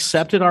not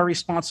accepted our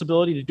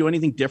responsibility to do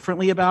anything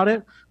differently about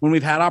it. When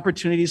we've had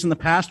opportunities in the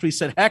past, we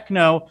said, heck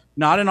no,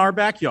 not in our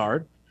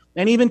backyard.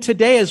 And even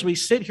today, as we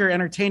sit here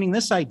entertaining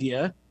this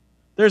idea,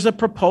 there's a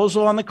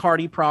proposal on the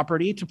Carty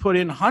property to put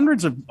in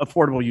hundreds of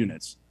affordable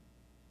units.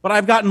 But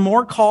I've gotten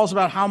more calls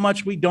about how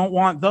much we don't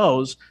want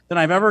those than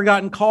I've ever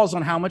gotten calls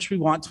on how much we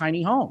want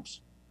tiny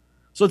homes.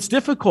 So it's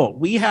difficult.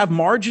 We have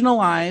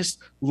marginalized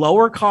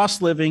lower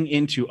cost living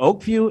into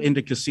Oakview,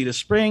 into Casita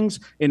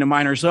Springs, into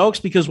Miners Oaks,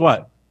 because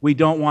what? We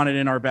don't want it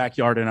in our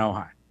backyard in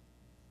Ojai.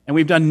 And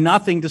we've done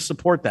nothing to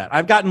support that.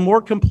 I've gotten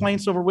more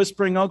complaints over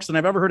Whispering Oaks than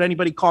I've ever heard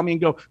anybody call me and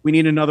go, we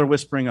need another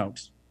Whispering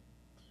Oaks.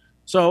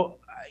 So,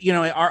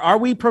 are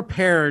we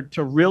prepared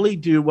to really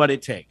do what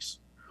it takes?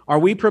 Are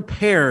we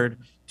prepared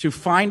to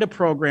find a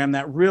program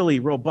that really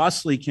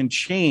robustly can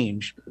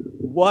change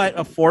what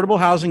affordable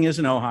housing is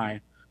in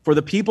Ojai for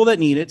the people that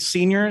need it,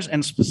 seniors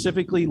and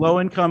specifically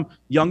low-income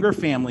younger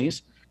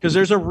families? Because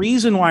there's a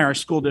reason why our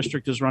school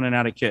district is running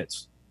out of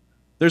kids.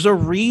 There's a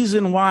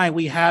reason why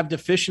we have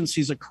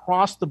deficiencies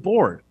across the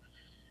board.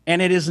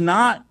 And it is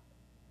not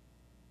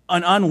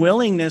an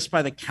unwillingness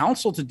by the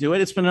council to do it.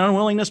 It's been an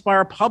unwillingness by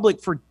our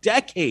public for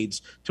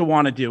decades to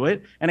want to do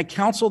it, and a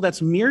council that's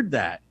mirrored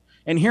that.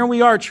 And here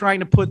we are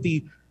trying to put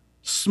the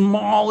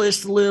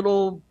smallest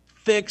little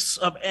fix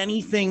of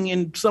anything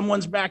in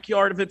someone's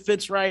backyard if it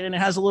fits right and it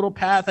has a little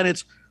path and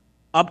it's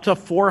up to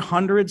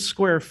 400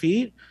 square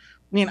feet.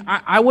 I mean,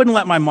 I wouldn't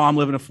let my mom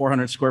live in a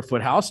 400 square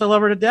foot house. I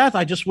love her to death.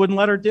 I just wouldn't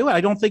let her do it.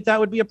 I don't think that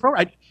would be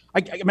appropriate.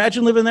 I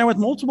imagine living there with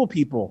multiple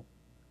people.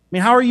 I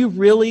mean, how are you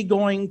really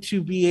going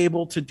to be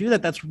able to do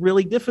that? That's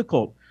really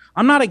difficult.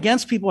 I'm not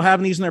against people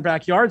having these in their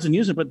backyards and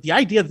using it, but the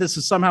idea that this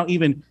is somehow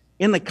even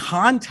in the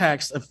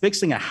context of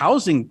fixing a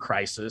housing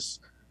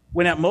crisis,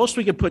 when at most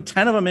we could put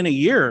 10 of them in a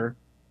year,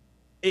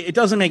 it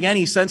doesn't make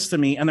any sense to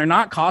me, and they're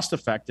not cost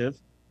effective.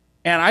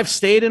 And I've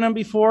stayed in them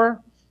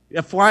before.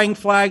 Flying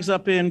Flags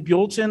up in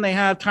Buellton, they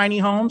have tiny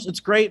homes. It's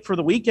great for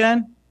the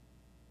weekend.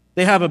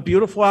 They have a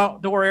beautiful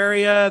outdoor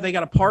area. They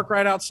got a park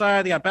right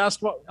outside. They got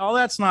basketball. All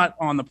that's not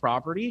on the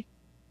property.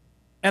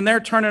 And they're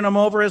turning them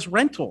over as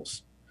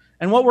rentals.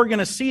 And what we're going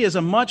to see is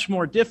a much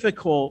more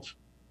difficult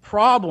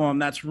problem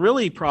that's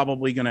really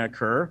probably going to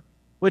occur,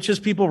 which is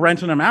people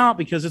renting them out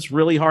because it's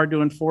really hard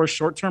to enforce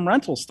short-term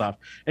rental stuff.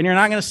 And you're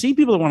not going to see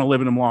people that want to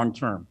live in them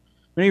long-term.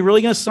 Are you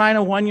really going to sign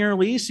a 1-year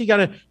lease? You got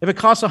to, if it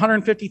costs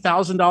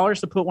 $150,000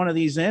 to put one of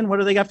these in, what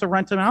do they have to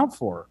rent them out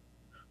for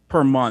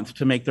per month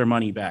to make their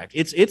money back?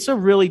 It's a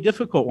really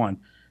difficult one.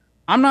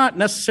 I'm not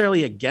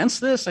necessarily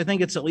against this. I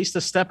think it's at least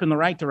a step in the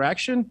right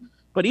direction.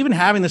 But even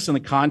having this in the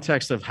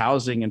context of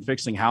housing and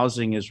fixing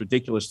housing is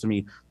ridiculous to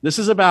me. This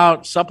is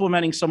about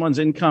supplementing someone's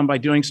income by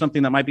doing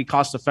something that might be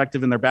cost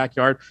effective in their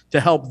backyard to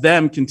help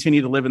them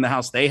continue to live in the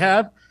house they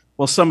have,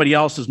 while somebody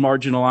else is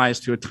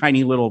marginalized to a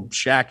tiny little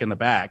shack in the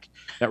back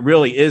that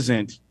really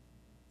isn't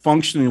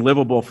functionally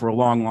livable for a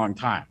long, long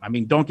time. I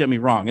mean, don't get me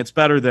wrong. It's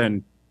better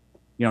than,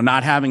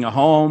 not having a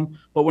home.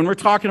 But when we're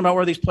talking about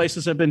where these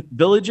places have been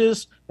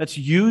villages, that's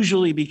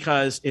usually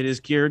because it is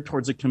geared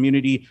towards a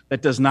community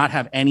that does not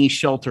have any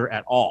shelter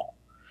at all.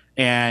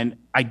 And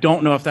I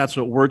don't know if that's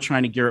what we're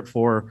trying to gear it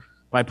for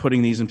by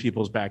putting these in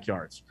people's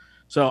backyards.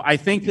 So I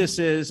think this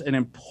is an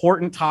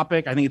important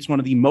topic. I think it's one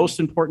of the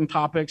most important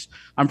topics.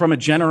 I'm from a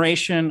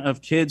generation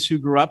of kids who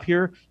grew up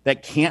here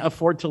that can't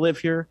afford to live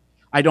here.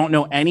 I don't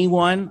know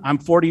anyone. I'm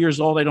 40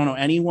 years old. I don't know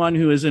anyone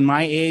who is in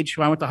my age,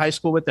 who I went to high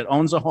school with, that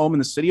owns a home in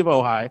the city of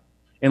Ojai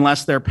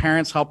unless their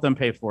parents help them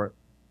pay for it.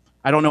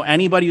 I don't know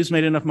anybody who's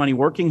made enough money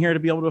working here to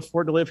be able to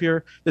afford to live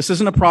here. This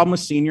isn't a problem with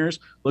seniors.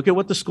 Look at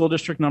what the school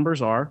district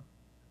numbers are.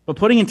 But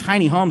putting in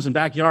tiny homes in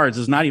backyards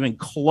is not even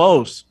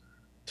close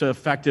to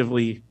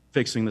effectively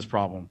fixing this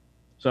problem.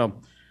 So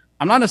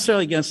I'm not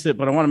necessarily against it,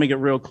 but I want to make it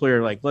real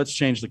clear, let's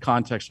change the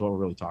context of what we're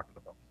really talking about.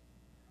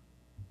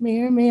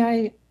 Mayor, may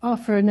I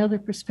offer another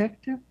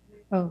perspective?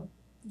 Oh,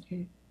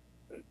 okay.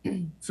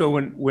 So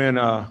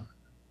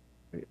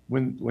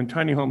when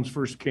tiny homes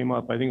first came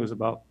up, I think it was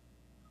about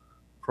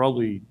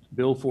probably,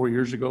 Bill, 4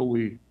 years ago,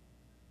 we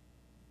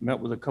met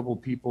with a couple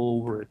of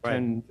people over at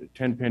 10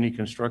 Penny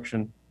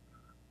Construction.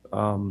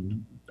 I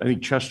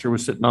think Chester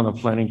was sitting on the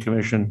planning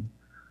commission.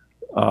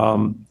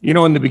 In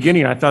the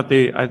beginning, I thought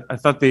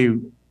they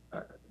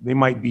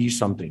might be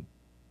something.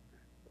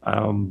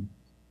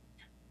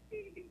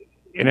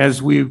 And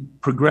as we've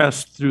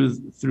progressed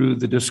through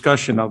the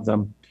discussion of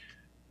them,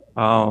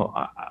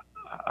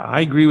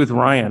 I agree with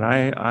Ryan.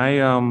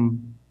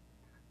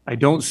 I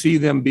don't see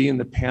them being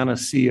the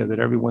panacea that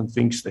everyone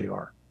thinks they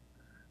are.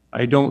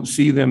 I don't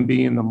see them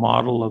being the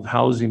model of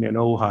housing in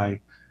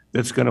Ojai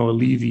that's going to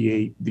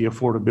alleviate the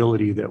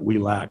affordability that we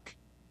lack.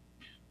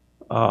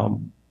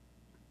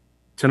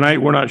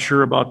 Tonight, we're not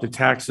sure about the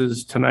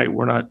taxes. Tonight,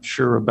 we're not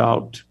sure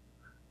about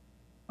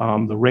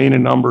the RANA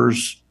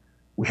numbers.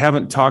 We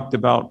haven't talked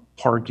about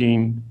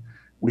parking.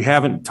 We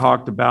haven't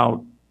talked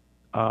about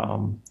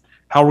how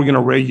we're going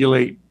to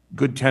regulate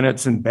good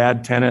tenants and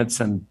bad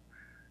tenants and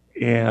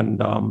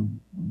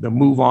the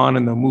move on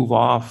and the move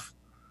off.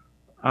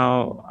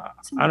 I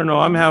don't know.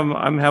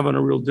 I'm having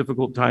a real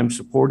difficult time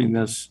supporting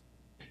this.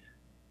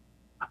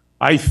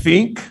 I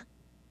think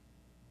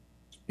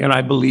and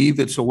I believe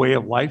it's a way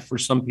of life for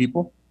some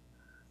people.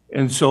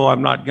 And so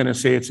I'm not going to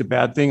say it's a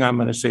bad thing. I'm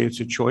going to say it's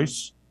a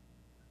choice.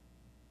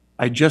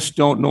 I just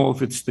don't know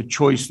if it's the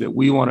choice that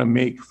we want to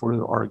make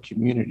for our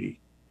community.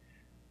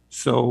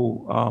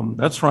 So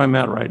that's where I'm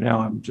at right now.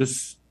 I'm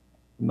just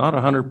not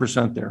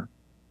 100% there.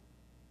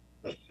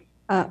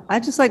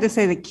 I'd just like to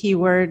say the key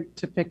word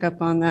to pick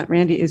up on that,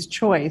 Randy, is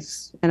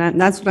choice.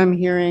 And that's what I'm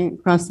hearing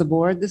across the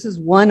board. This is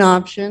one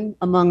option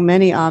among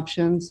many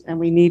options, and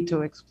we need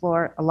to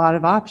explore a lot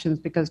of options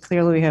because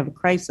clearly we have a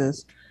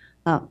crisis.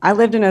 I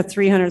lived in a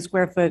 300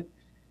 square foot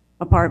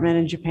apartment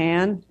in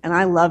Japan, and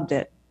I loved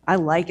it. I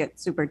like it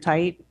super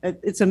tight.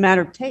 It's a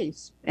matter of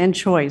taste and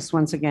choice,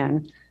 once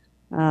again.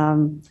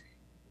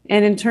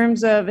 And in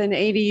terms of an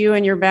ADU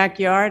in your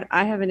backyard,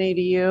 I have an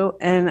ADU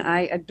and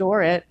I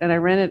adore it, and I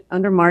rent it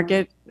under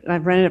market.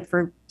 I've rented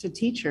it to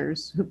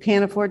teachers who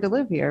can't afford to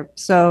live here.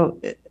 So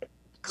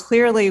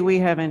clearly we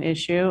have an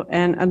issue,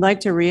 and I'd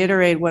like to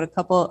reiterate what a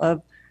couple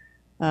of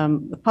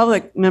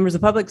members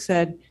of the public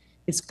said.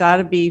 It's got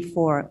to be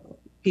for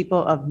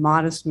people of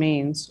modest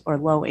means or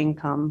low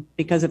income,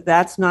 because if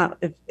that's not,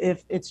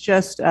 if it's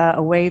just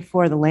a way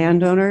for the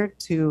landowner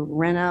to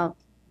rent out,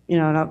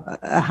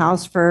 a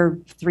house for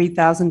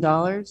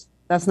 $3,000,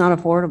 that's not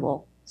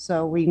affordable.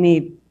 So we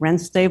need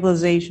rent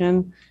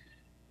stabilization,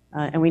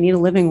 and we need a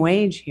living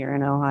wage here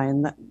in Ojai,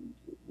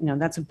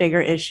 and that's a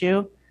bigger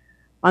issue.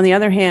 On the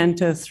other hand,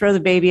 to throw the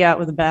baby out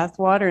with the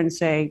bathwater and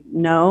say,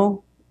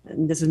 no,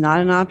 this is not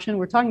an option.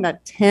 We're talking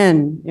about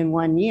 10 in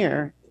 1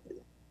 year,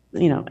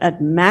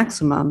 at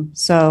maximum.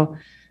 So I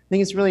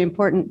think it's really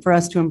important for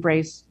us to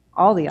embrace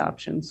all the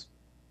options.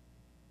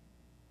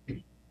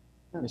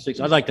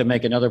 I'd like to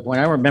make another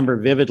point. I remember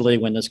vividly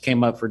when this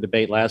came up for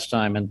debate last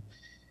time, and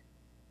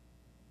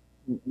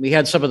we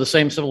had some of the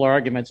same similar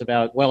arguments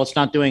about, well, it's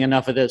not doing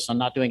enough of this, I'm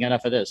not doing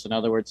enough of this. In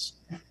other words,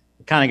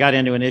 it kind of got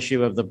into an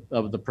issue of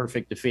the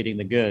perfect defeating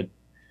the good.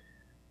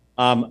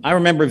 I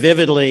remember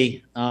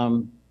vividly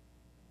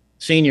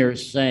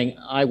seniors saying,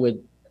 I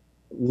would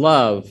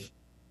love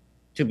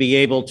to be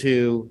able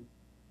to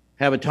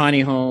have a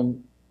tiny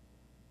home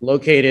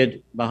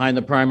located behind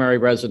the primary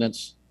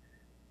residence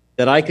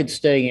that I could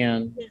stay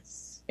in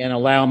and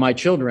allow my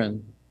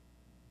children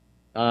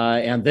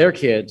and their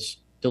kids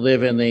to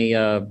live in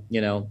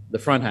the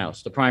front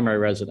house, the primary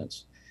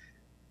residence.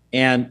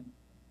 And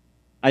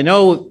I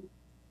know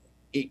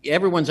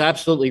everyone's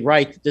absolutely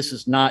right that this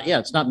is not,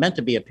 it's not meant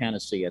to be a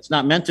panacea. It's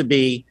not meant to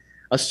be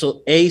a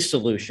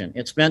solution.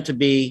 It's meant to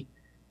be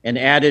an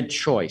added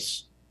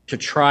choice to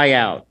try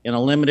out in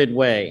a limited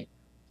way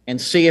and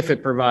see if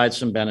it provides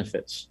some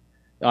benefits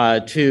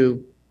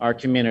to our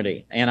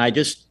community. And I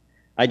just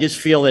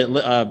feel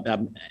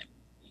that,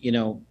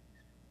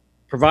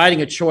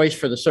 providing a choice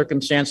for the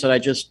circumstance that I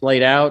just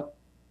laid out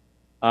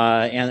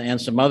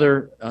and some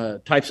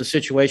other types of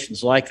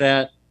situations like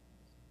that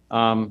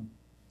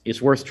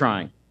is worth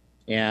trying.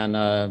 And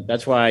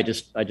that's why I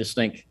just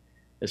think,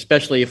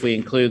 especially if we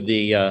include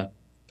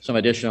some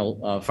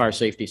additional fire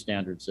safety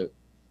standards,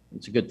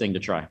 it's a good thing to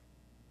try.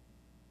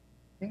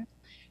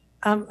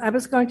 I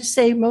was going to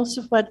say most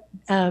of what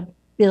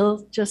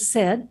Bill just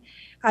said.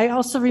 I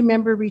also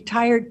remember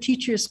retired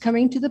teachers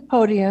coming to the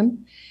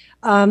podium,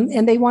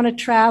 and they want to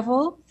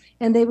travel,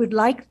 and they would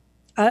like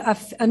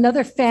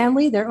another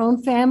family, their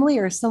own family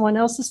or someone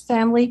else's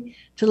family,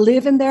 to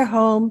live in their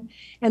home.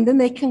 And then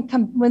they can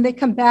come, when they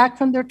come back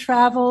from their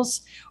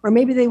travels, or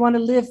maybe they want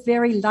to live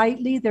very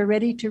lightly, they're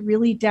ready to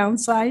really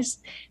downsize,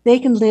 they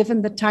can live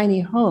in the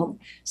tiny home.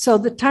 So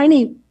the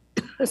tiny,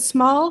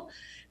 small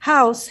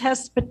house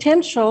has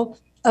potential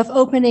of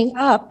opening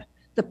up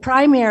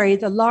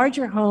the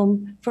larger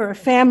home for a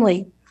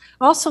family.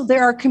 Also,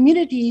 there are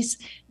communities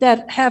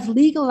that have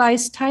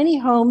legalized tiny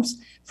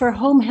homes for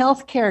home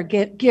health care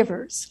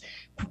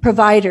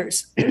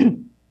providers.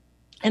 And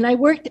I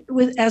worked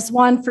as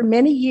one for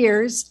many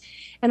years,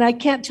 and I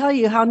can't tell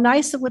you how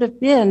nice it would have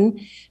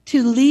been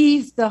to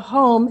leave the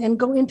home and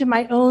go into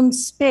my own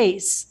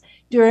space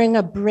during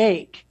a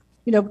break.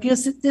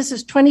 Because this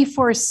is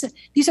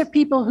these are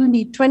people who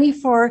need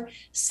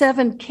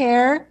 24/7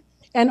 care,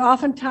 and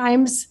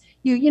oftentimes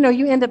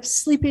you end up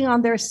sleeping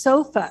on their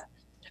sofa.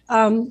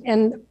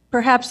 And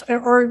perhaps,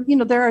 or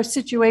there are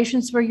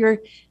situations where you're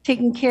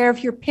taking care of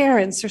your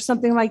parents or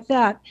something like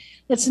that.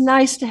 It's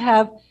nice to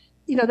have,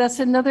 that's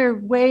another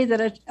way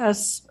that a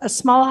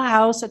small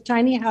house, a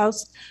tiny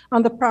house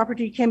on the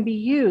property can be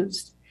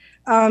used.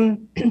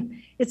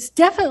 It's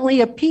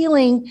definitely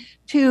appealing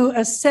to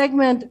a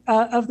segment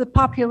of the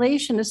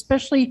population,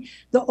 especially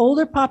the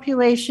older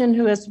population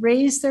who has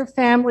raised their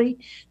family.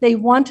 They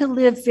want to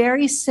live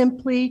very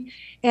simply,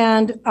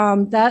 and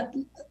that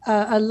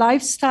a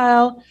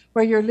lifestyle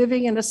where you're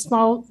living in a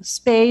small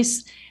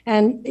space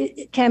and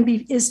it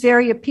is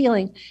very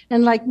appealing.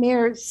 And like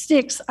Mayor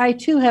Sticks, I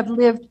too have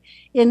lived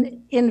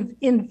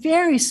in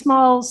very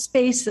small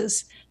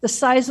spaces, the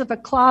size of a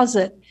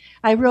closet.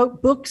 I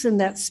wrote books in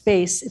that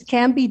space. It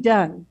can be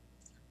done.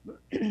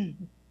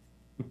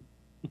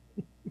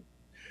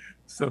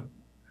 So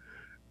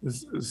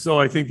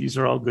I think these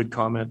are all good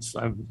comments.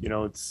 I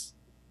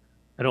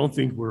don't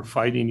think we're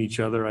fighting each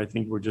other. I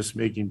think we're just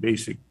making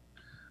basic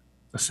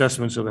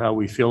assessments of how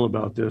we feel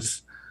about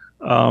this.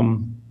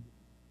 Again,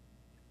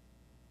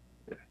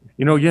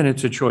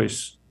 it's a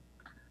choice.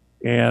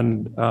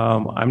 And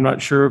I'm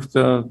not sure if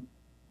the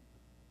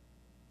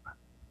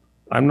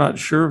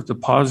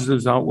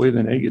positives outweigh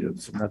the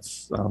negatives. And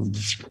that's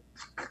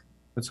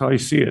how I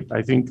see it.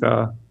 I think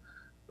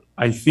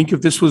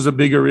if this was a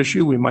bigger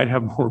issue, we might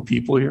have more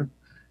people here.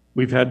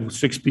 We've had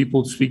 6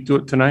 people speak to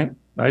it tonight.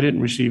 I didn't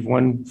receive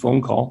one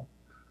phone call.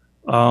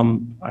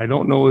 I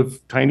don't know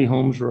if tiny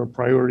homes are a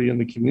priority in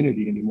the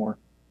community anymore,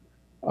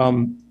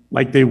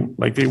 like they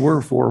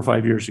were 4 or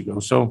 5 years ago.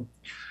 So,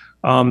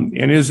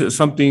 and is it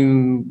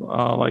something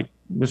like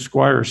Ms.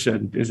 Squire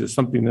said? Is it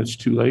something that's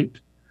too late?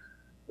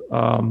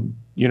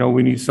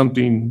 We need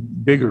something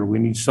bigger. We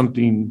need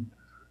something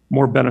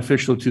more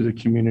beneficial to the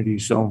community.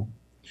 So,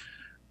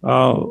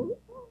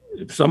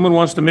 if someone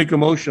wants to make a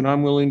motion,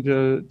 I'm willing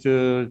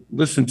to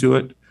listen to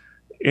it.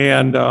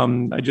 And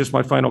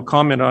my final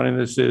comment on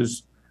this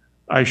is,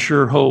 I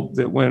sure hope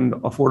that when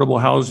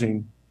affordable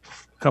housing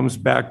comes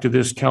back to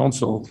this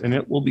council, and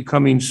it will be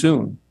coming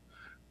soon,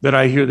 that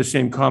I hear the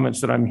same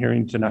comments that I'm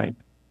hearing tonight.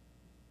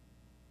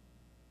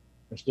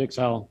 Mr. Dix,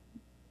 I'll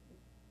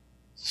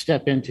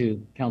step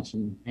into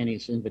Councilman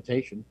Haney's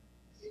invitation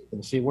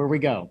and see where we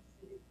go.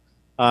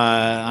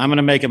 I'm going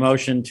to make a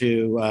motion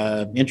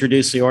to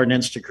introduce the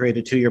ordinance to create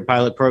a 2-year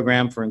pilot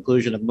program for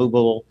inclusion of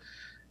movable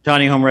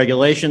tiny home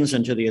regulations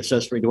into the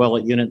accessory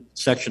dwelling unit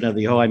section of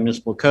the Ojai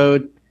Municipal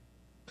Code,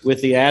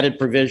 with the added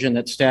provision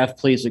that staff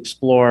please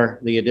explore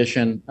the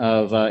addition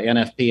of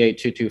NFPA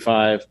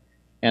 225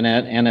 and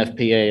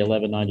NFPA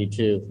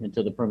 1192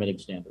 into the permitting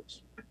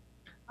standards.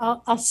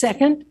 I'll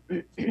second.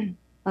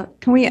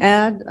 Can we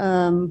add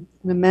an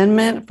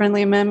amendment,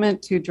 friendly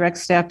amendment to direct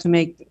staff to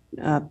make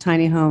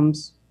tiny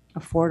homes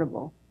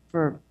affordable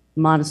for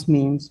modest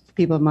means,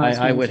 people of modest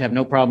means? I would have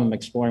no problem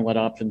exploring what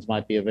options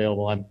might be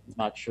available. I'm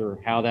not sure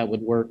how that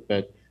would work,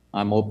 but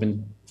I'm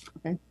open.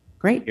 Okay,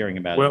 great. Hearing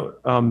about it.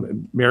 Well,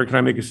 Mayor, can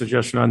I make a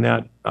suggestion on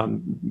that?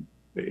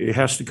 It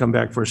has to come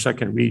back for a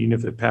second reading.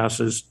 If it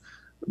passes,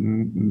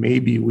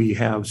 maybe we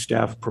have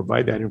staff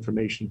provide that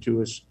information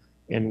to us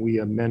and we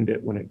amend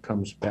it when it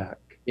comes back.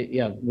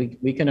 Yeah,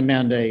 we can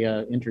amend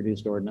a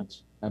introduced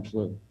ordinance.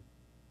 Absolutely.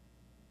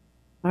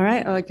 All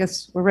right, I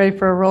guess we're ready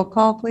for a roll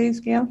call, please,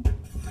 Gail.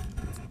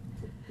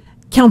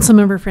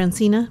 Councilmember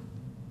Francina,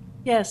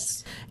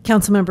 Yes.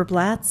 Councilmember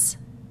Blatz,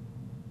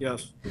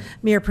 Yes.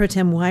 Mayor Pro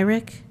Tem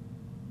Wyrick,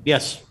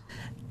 Yes.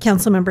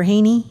 Councilmember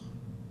Haney,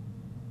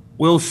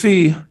 We'll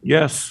see.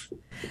 Yes.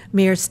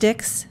 Mayor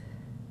Sticks.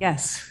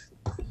 Yes.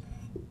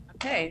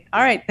 Okay,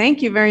 all right,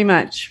 thank you very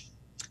much.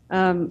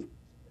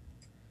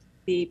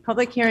 The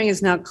public hearing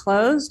is now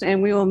closed,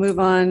 and we will move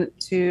on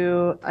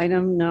to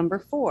item number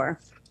 4.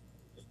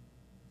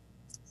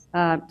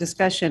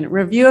 Discussion,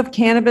 review of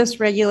cannabis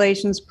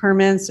regulations,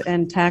 permits,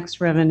 and tax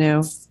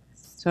revenue.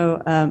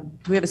 So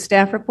do we have a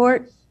staff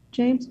report,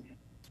 James?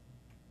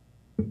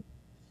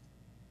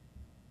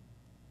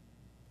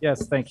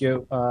 Yes, thank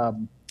you.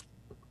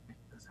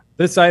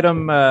 This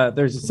item,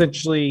 there's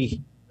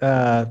essentially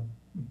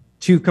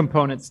 2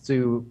 components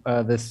to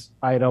this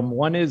item.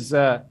 One is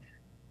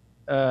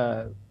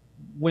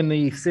when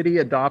the city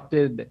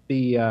adopted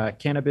the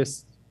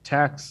cannabis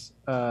tax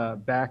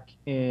back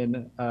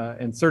in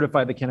and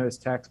certified the cannabis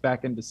tax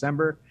back in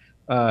December,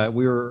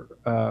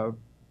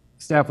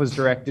 staff was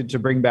directed to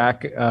bring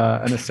back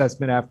an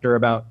assessment after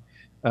about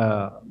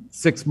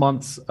 6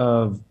 months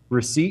of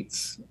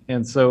receipts.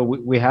 And so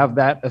we have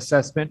that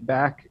assessment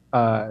back.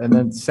 And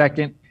then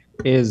second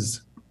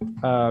is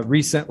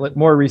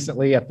more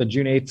recently at the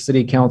June 8th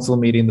City Council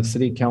meeting, the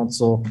City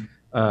Council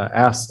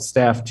asked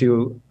staff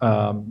to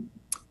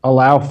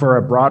allow for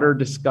a broader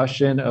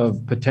discussion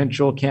of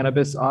potential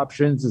cannabis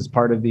options as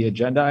part of the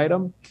agenda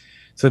item.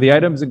 So the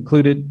items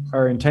included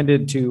are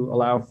intended to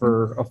allow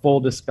for a full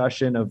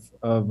discussion of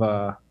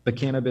the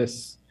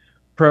cannabis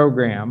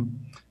program.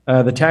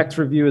 The tax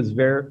review is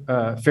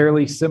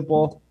fairly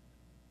simple.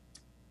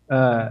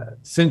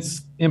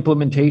 Since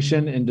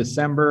implementation in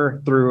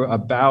December through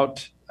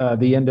about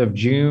the end of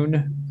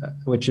June,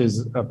 which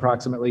is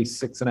approximately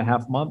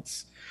 6.5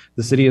 months,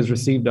 the city has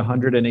received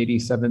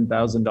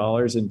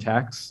 $187,000 in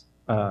tax,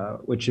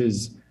 which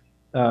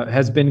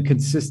has been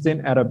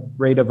consistent at a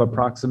rate of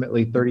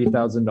approximately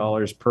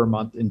 $30,000 per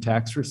month in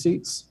tax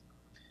receipts.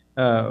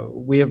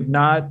 We have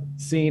not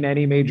seen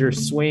any major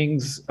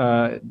swings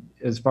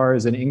as far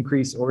as an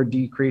increase or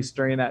decrease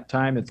during that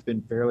time. It's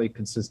been fairly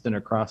consistent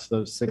across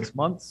those 6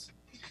 months.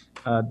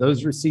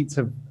 Those receipts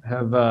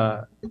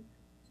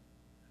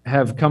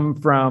have come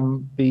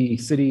from the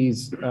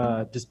city's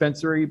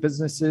dispensary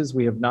businesses.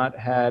 We have not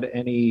had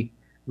any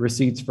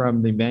receipts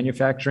from the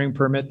manufacturing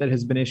permit that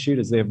has been issued,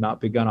 as they have not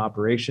begun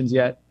operations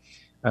yet.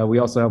 We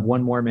also have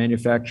one more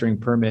manufacturing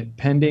permit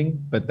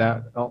pending, but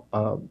that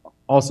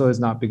also has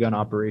not begun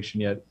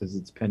operation yet as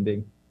it's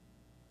pending.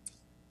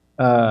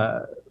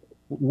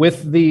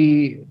 With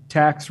the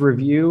tax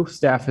review,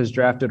 staff has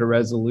drafted a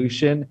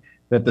resolution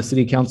that the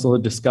City Council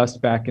had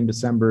discussed back in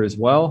December as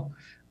well.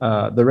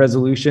 The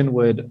resolution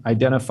would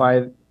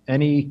identify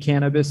any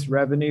cannabis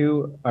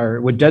revenue,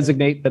 or would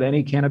designate that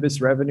any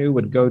cannabis revenue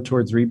would go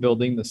towards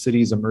rebuilding the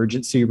city's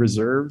emergency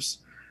reserves,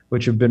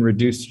 which have been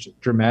reduced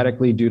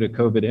dramatically due to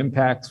COVID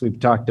impacts. We've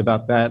talked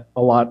about that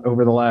a lot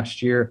over the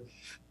last year,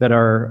 that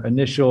our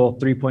initial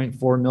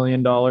 $3.4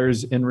 million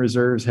in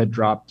reserves had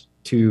dropped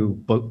to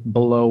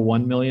below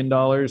 $1 million.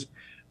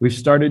 We've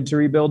started to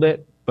rebuild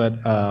it,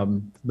 but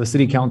the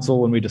City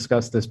Council, when we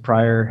discussed this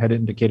prior, had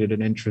indicated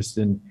an interest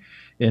in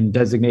in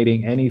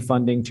designating any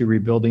funding to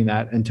rebuilding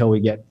that until we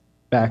get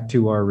back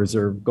to our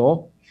reserve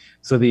goal.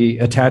 So the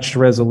attached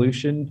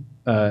resolution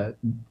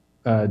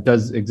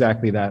does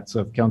exactly that.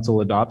 So if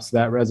council adopts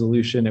that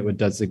resolution, it would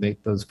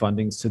designate those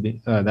fundings to the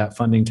that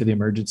funding to the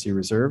emergency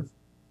reserve.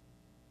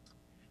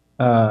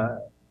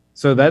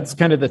 So that's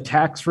kind of the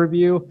tax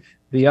review.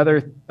 The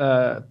other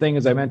thing,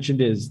 as I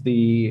mentioned, is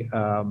the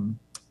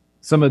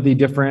some of the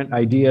different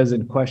ideas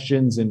and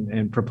questions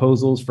and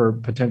proposals for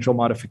potential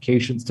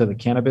modifications to the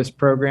cannabis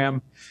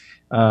program.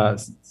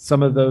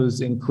 Some of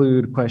those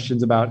include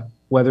questions about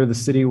whether the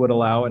city would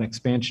allow an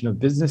expansion of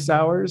business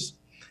hours.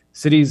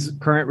 City's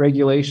current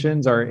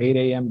regulations are 8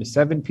 a.m. to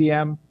 7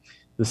 p.m.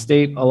 The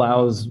state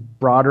allows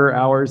broader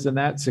hours than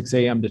that, 6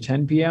 a.m. to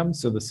 10 p.m.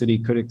 So the city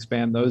could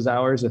expand those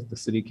hours if the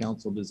city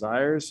council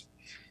desires.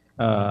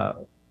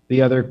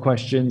 The other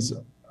questions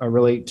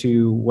relate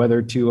to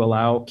whether to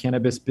allow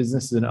cannabis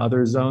businesses in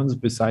other zones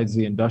besides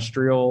the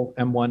industrial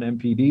M1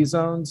 MPD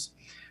zones,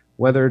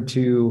 whether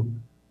to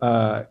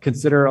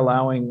consider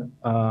allowing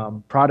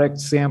product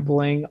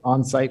sampling,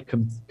 on-site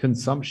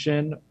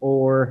consumption,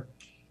 or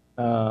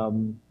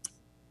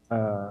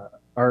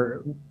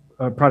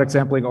product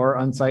sampling or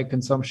on-site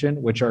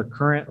consumption, which are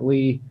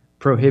currently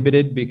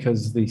prohibited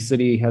because the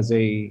city has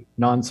a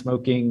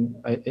non-smoking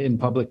in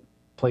public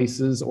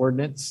places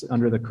ordinance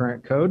under the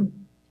current code.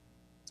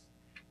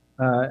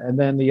 And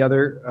then the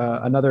other,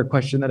 another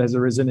question that has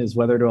arisen is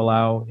whether to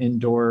allow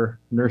indoor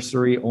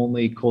nursery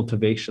only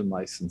cultivation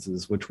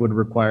licenses, which would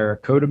require a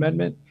code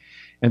amendment.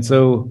 And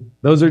so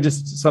those are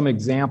just some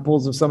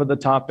examples of some of the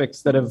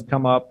topics that have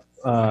come up.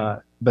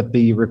 But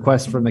the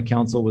request from the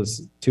council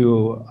was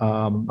to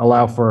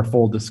allow for a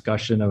full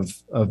discussion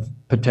of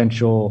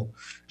potential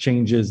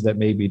changes that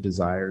may be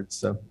desired.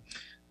 So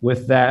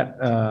with that,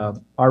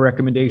 our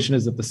recommendation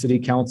is that the city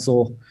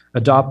council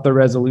adopt the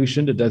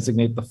resolution to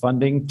designate the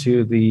funding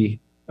to the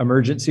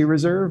emergency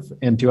reserve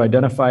and to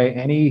identify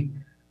any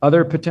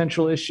other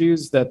potential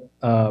issues that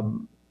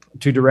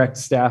to direct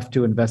staff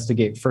to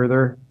investigate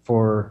further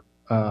for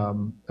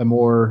a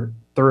more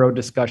thorough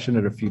discussion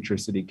at a future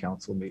city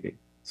council meeting.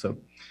 So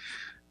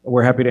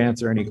we're happy to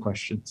answer any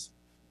questions.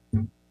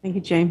 Thank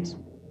you, James.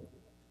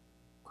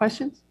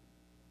 Questions?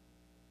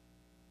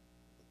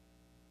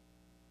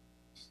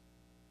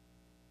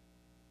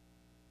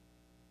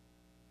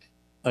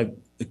 A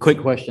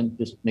quick question,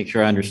 just make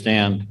sure I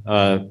understand.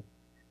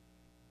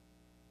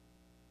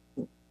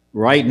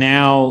 Right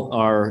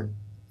now,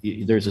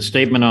 there's a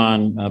statement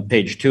on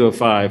page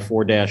 205,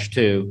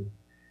 4-2,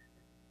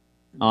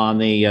 on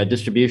the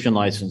distribution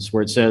license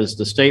where it says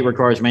the state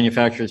requires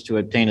manufacturers to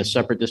obtain a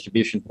separate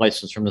distribution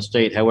license from the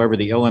state. However,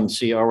 the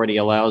OMC already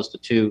allows the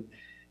two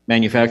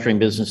manufacturing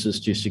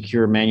businesses to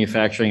secure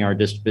manufacturing or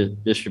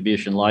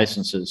distribution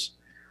licenses.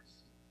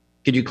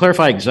 Could you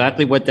clarify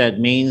exactly what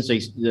that means?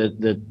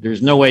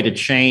 There's no way to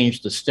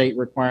change the state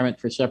requirement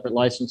for separate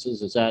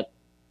licenses. Is that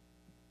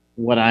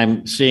what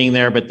I'm seeing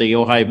there? But the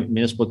Ojai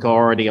Municipal Code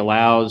already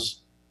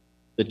allows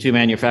the two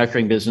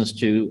manufacturing business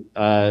to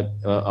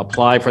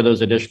apply for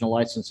those additional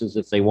licenses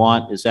if they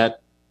want. Is that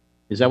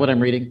what I'm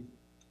reading?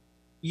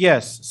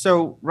 Yes.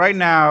 So right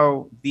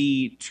now,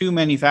 the two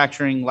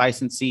manufacturing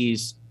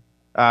licensees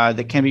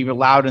that can be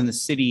allowed in the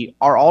city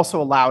are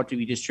also allowed to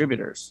be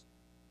distributors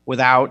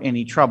without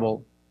any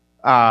trouble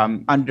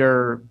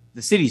under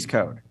the city's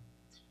code.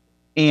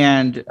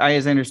 And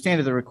as I understand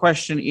it, the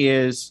question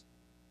is,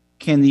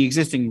 can the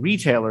existing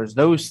retailers,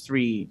 those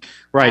three?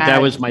 Right.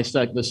 That was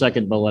the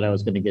second bullet. I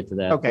was going to get to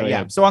that. Okay.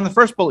 Yeah. So on the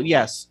first bullet,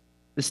 yes,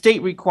 the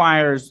state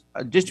requires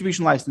a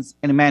distribution license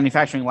and a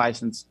manufacturing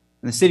license,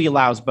 and the city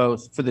allows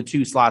both for the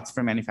two slots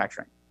for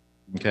manufacturing.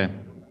 Okay.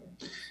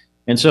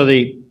 And so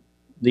the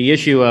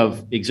issue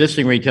of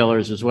existing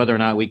retailers is whether or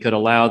not we could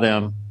allow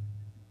them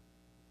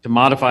to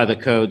modify the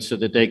code so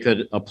that they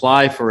could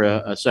apply for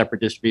a separate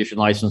distribution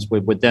license,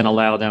 would then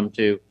allow them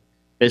to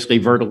basically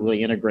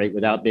vertically integrate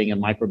without being a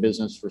micro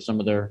business for some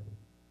of their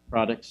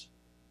products?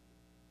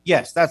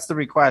 Yes, that's the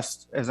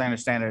request, as I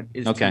understand it,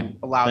 is to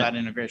allow that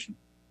integration.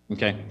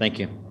 Okay, thank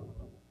you.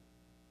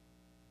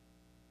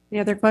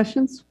 Any other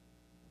questions?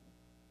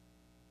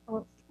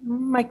 Well,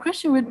 my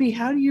question would be,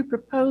 how do you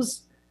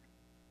propose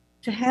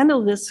to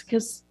handle this?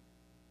 Because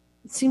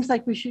it seems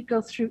like we should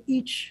go through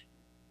each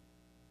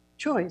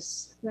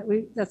choice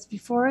that's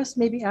before us,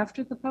 maybe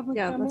after the public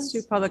comments? Let's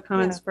do public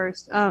comments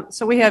first.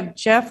 So we have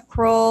Jeff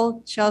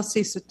Kroll,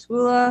 Chelsea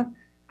Satula,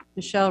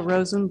 Michelle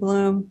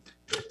Rosenblum,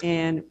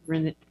 and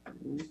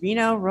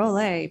Reno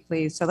Rollet,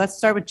 please. So let's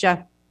start with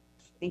Jeff.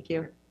 Thank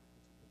you.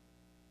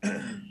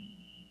 Can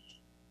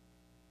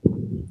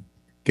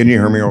you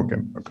hear me okay?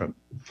 Okay.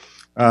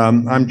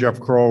 I'm Jeff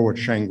Kroll with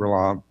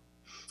Shangri-La,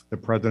 the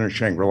president of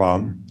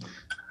Shangri-La.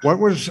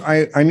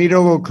 I need a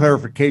little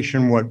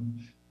clarification what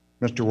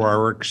Mr.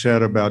 Warwick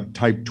said about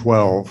type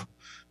 12.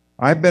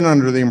 I've been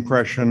under the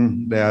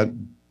impression that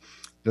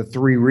the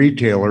three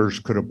retailers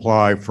could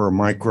apply for a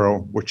micro,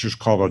 which is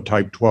called a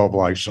type 12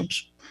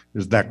 license.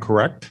 Is that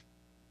correct?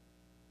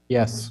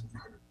 Yes.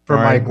 For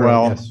micro,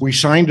 well, yes. We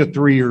signed a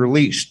 3-year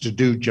lease to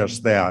do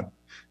just that.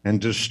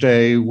 and to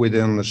stay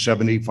within the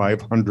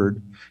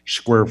 7,500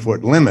 square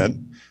foot limit,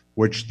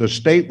 which the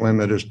state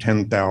limit is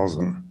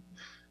 10,000.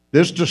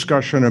 This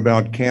discussion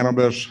about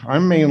cannabis,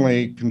 I'm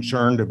mainly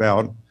concerned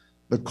about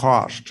the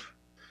cost,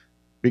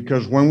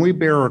 because when we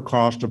bear a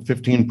cost of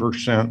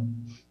 15%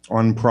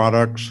 on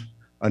products,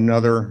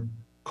 another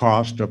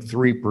cost of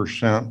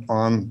 3%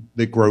 on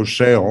the gross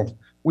sale,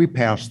 we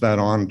pass that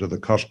on to the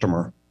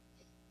customer.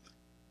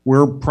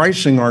 We're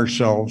pricing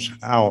ourselves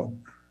out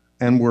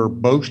and we're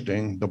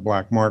boasting the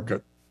black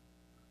market.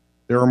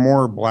 There are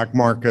more black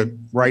market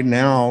right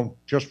now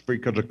just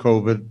because of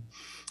COVID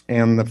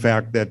and the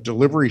fact that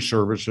delivery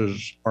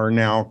services are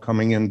now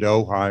coming into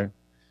Ojai.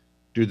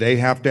 Do they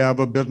have to have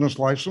a business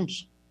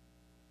license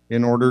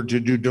in order to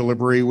do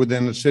delivery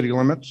within the city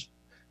limits?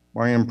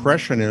 My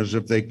impression is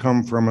if they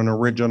come from an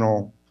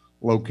original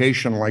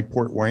location like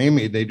Port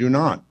Hueneme, they do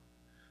not.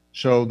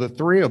 So the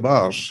three of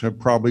us have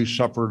probably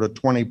suffered a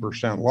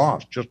 20%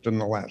 loss just in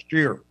the last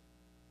year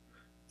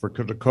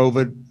because of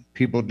COVID,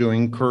 people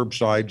doing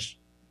curbsides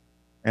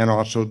and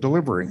also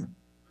delivery.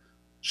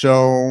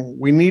 So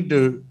we need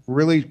to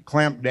really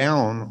clamp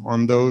down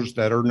on those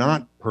that are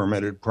not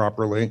permitted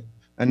properly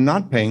and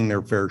not paying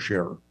their fair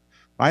share.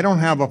 I don't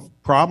have a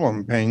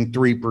problem paying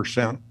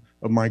 3%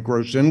 of my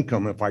gross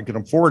income if I can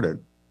afford it.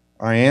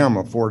 I am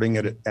affording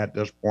it at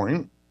this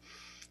point.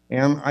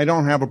 And I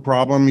don't have a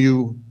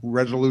problem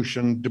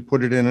resolution to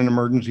put it in an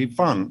emergency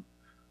fund.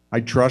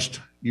 I trust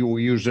you will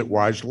use it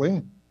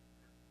wisely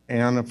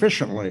and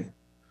efficiently.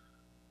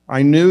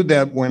 I knew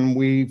that when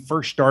we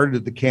first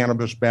started the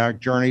cannabis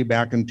journey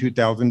back in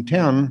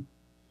 2010,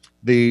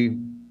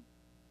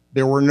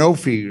 there were no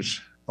fees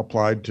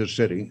applied to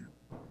city.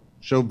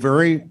 So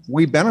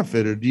we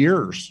benefited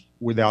years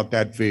without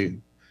that fee.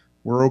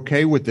 We're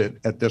okay with it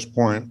at this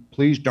point.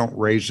 Please don't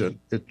raise it.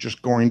 It's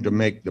just going to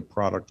make the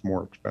product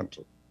more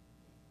expensive.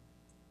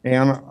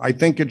 And I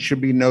think it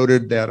should be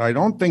noted that I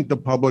don't think the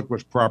public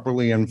was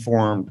properly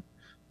informed.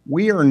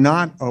 We are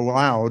not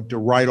allowed to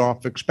write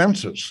off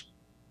expenses.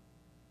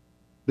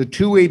 The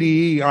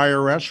 280E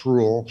IRS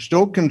rule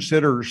still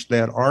considers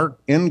that our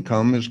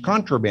income is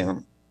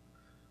contraband.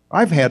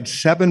 I've had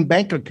 7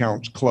 bank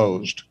accounts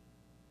closed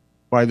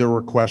by the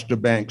request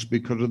of banks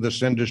because of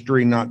this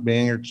industry not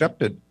being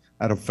accepted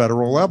at a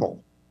federal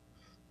level.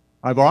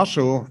 I've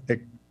also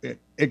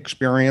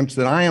experienced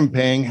that I am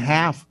paying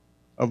half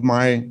of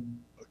my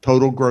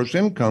total gross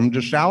income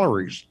to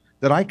salaries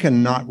that I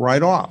cannot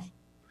write off.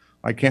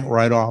 I can't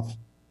write off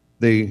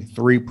the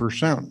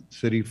 3%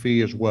 city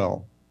fee as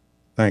well.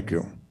 Thank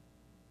you.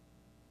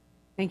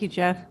 Thank you,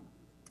 Jeff.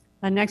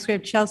 Next, we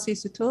have Chelsea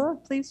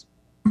Satula, please.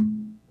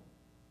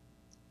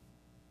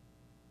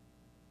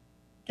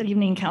 Good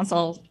evening,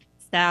 council,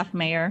 staff,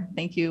 mayor.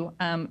 Thank you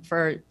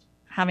for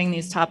having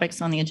these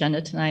topics on the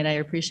agenda tonight. I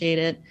appreciate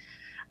it.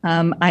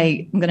 I'm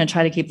going to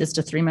try to keep this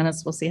to 3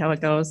 minutes. We'll see how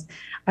it goes.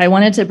 I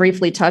wanted to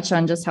briefly touch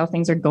on just how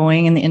things are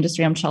going in the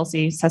industry. I'm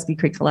Chelsea, Sespe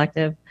Creek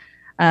Collective.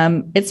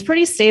 It's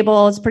pretty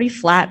stable. It's pretty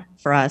flat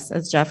for us,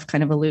 as Jeff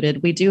kind of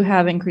alluded. We do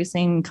have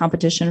increasing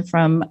competition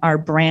from our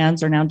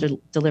brands are now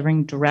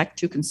delivering direct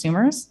to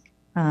consumers.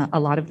 A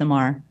lot of them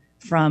are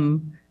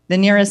from the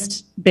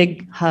nearest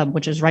big hub,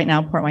 which is right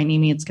now Port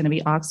Hueneme. It's going to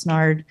be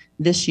Oxnard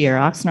this year.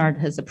 Oxnard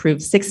has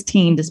approved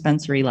 16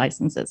 dispensary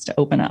licenses to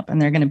open up,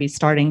 and they're going to be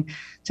starting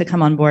to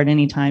come on board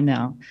anytime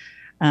now.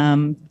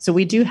 So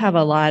we do have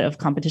a lot of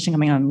competition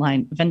coming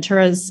online.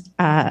 Ventura's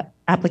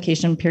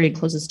application period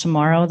closes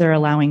tomorrow. They're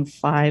allowing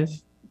 5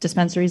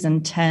 dispensaries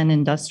and 10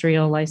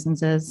 industrial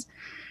licenses.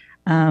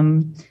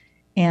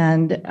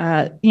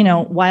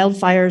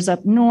 Wildfires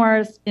up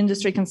north,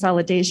 industry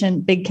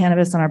consolidation, big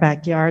cannabis in our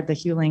backyard, the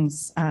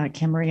Hewlings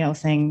Camarillo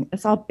thing.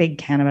 It's all big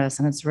cannabis,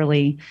 and it's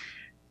really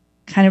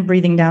kind of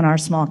breathing down our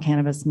small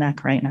cannabis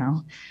neck right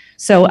now.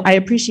 So I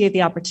appreciate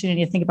the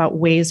opportunity to think about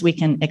ways we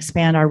can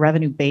expand our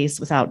revenue base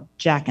without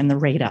jacking the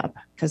rate up,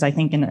 because I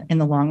think in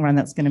the long run,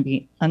 that's going to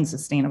be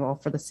unsustainable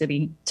for the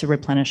city to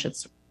replenish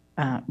its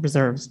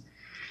reserves.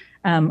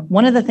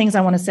 One of the things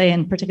I want to say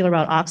in particular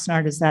about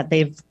Oxnard is that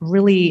they've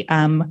really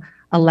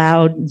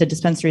allowed the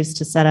dispensaries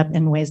to set up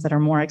in ways that are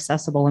more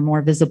accessible and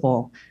more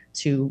visible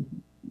to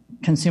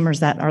consumers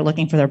that are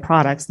looking for their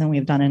products than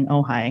we've done in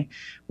Ojai.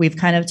 We've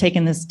kind of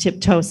taken this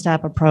tiptoe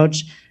step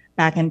approach.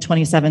 Back in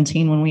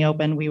 2017, when we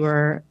opened, we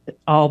were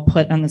all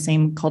put on the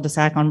same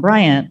cul-de-sac on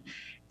Bryant.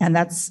 And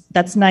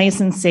that's nice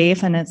and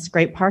safe, and it's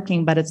great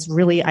parking, but it's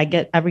really, I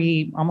get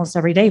almost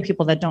every day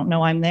people that don't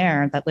know I'm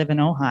there that live in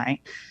Ojai.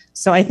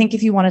 So I think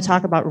if you want to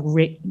talk about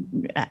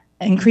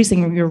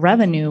increasing your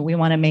revenue, we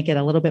want to make it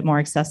a little bit more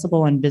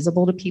accessible and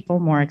visible to people,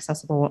 more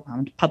accessible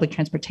to public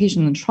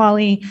transportation and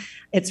trolley.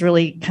 It's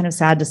really kind of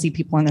sad to see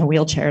people in their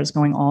wheelchairs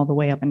going all the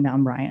way up and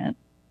down Bryant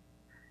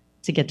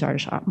to get to our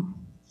shop.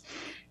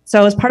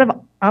 So as part of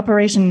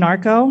Operation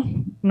Narco,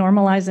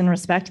 Normalize and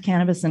Respect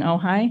Cannabis in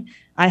Ojai,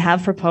 I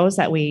have proposed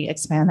that we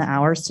expand the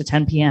hours to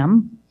 10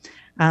 p.m.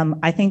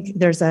 I think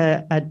there's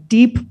a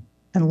deep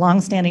and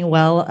longstanding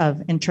well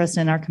of interest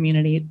in our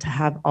community to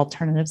have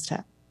alternatives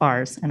to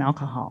bars and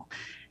alcohol.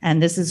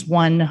 And this is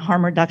one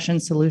harm reduction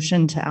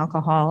solution to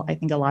alcohol I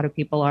think a lot of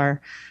people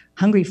are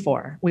hungry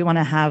for. We want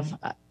to have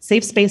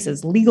safe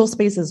spaces, legal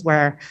spaces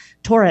where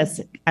tourists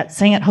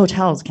staying at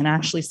hotels can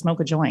actually smoke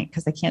a joint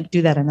because they can't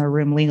do that in their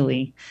room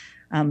legally.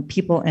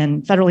 People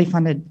in federally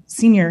funded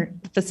senior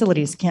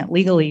facilities can't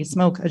legally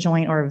smoke a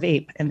joint or a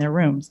vape in their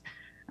rooms.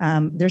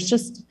 There's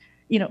just,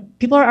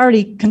 people are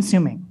already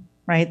consuming,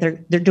 right?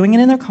 They're doing it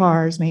in their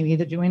cars, maybe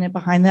they're doing it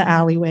behind the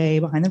alleyway,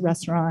 behind the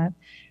restaurant,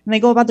 and they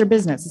go about their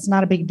business. It's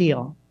not a big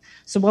deal.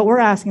 So what we're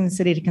asking the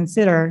city to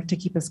consider to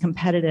keep us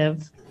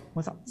competitive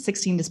with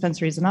 16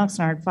 dispensaries in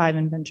Oxnard, 5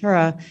 in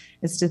Ventura,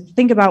 is to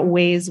think about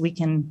ways we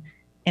can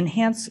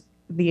enhance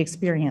the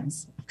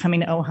experience of coming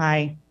to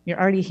Ojai. You're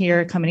already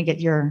here, coming to get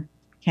your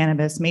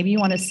cannabis. Maybe you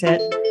want to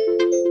sit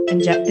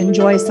and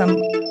enjoy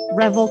some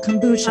Revel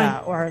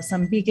kombucha or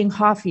some Beacon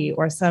coffee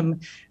or some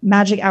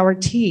Magic Hour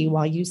tea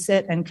while you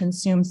sit and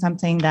consume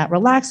something that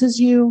relaxes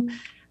you.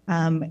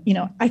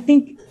 I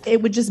think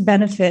it would just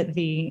benefit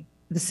the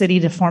city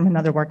to form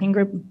another working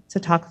group to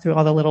talk through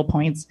all the little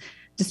points.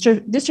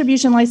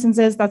 Distribution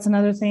licenses, that's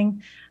another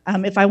thing.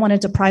 If I wanted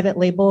to private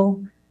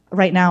label,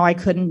 right now I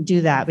couldn't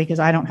do that because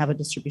I don't have a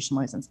distribution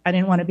license. I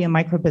didn't want to be a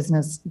micro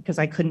business because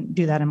I couldn't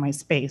do that in my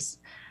space.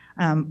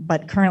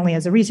 But currently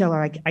as a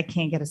retailer, I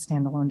can't get a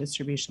standalone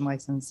distribution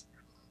license.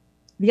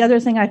 The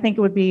other thing I think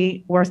would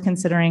be worth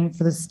considering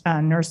for this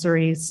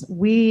nurseries,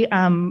 we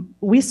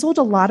sold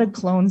a lot of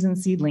clones and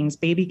seedlings,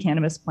 baby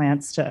cannabis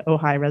plants to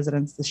Ojai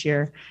residents this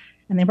year,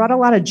 and they brought a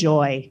lot of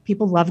joy.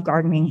 People love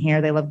gardening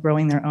here. They love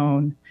growing their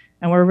own,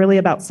 and we're really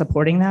about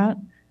supporting that.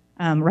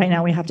 Right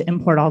now we have to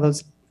import all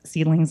those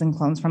seedlings and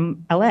clones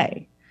from LA.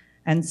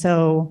 And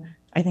so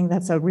I think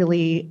that's a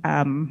really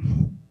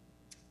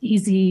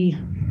easy,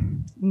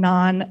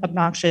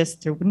 non-obnoxious,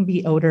 there wouldn't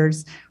be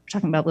odors. We're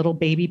talking about little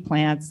baby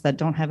plants that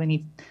don't have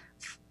any,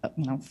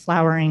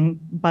 flowering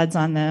buds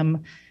on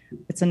them.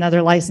 It's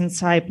another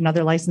license type,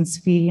 another license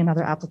fee,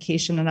 another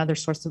application, another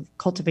source of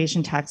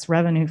cultivation tax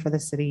revenue for the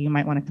city. You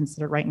might want to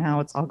consider right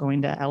now, it's all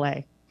going to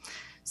LA.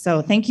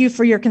 So thank you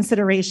for your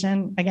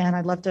consideration. Again,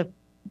 I'd love to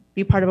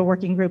be part of a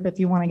working group if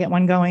you want to get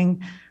one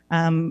going.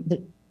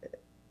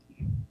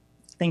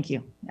 Thank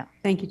you. Yeah.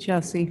 Thank you,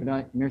 Chelsea.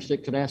 Mayor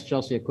Stick, could I ask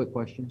Chelsea a quick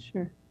question?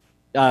 Sure.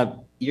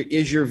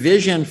 Is your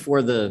vision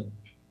for the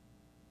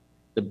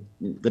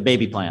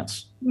baby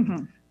plants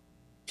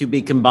to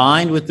be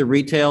combined with the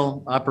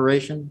retail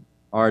operation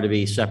or to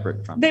be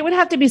separate from? They would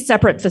have to be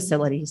separate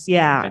facilities.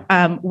 Yeah.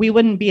 Okay. We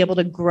wouldn't be able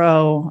to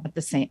grow at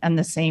the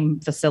same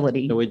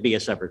facility. So it would be a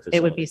separate facility.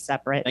 It would be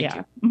separate. Thank yeah.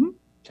 you. Mm-hmm.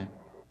 Okay.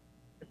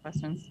 Good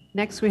questions.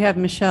 Next, we have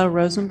Michelle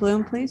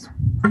Rosenblum, please.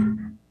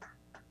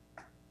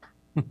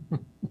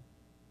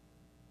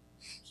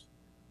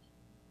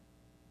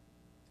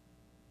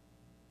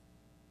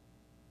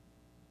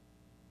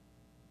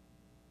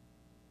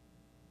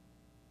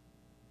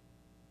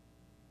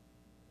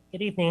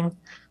 Good evening.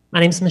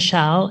 My name is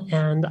Michelle,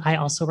 and I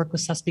also work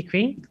with Sespe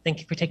Creek. Thank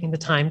you for taking the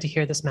time to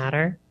hear this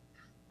matter.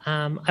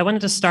 I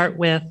wanted to start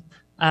with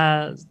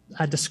a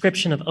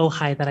description of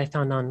Ojai that I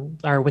found on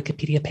our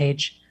Wikipedia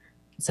page.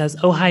 It says,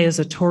 Ojai is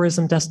a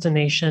tourism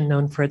destination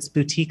known for its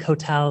boutique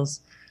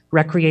hotels,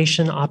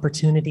 recreation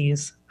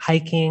opportunities,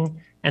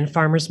 hiking, and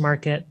farmers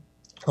market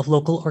of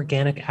local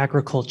organic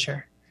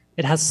agriculture.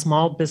 It has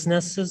small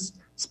businesses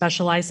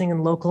specializing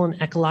in local and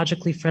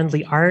ecologically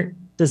friendly art,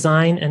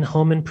 design, and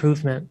home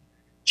improvement.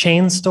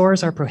 Chain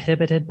stores are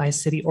prohibited by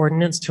city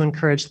ordinance to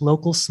encourage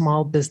local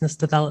small business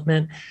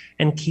development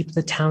and keep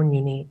the town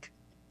unique.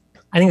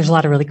 I think there's a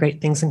lot of really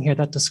great things in here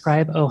that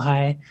describe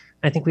Ojai.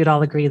 I think we'd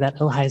all agree that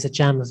Ojai is a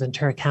gem of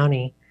Ventura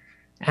County.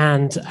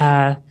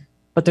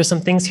 But there's some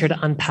things here to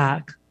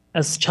unpack.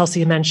 As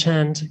Chelsea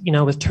mentioned,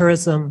 with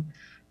tourism,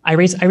 I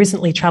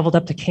recently traveled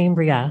up to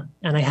Cambria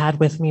and I had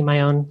with me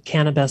my own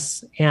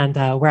cannabis, and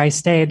where I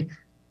stayed,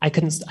 I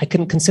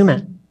couldn't consume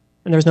it.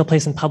 And there's no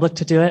place in public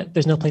to do it.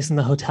 There's no place in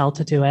the hotel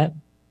to do it.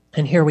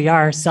 And here we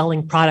are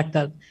selling product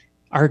that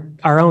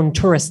our own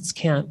tourists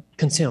can't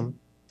consume.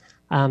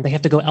 They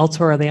have to go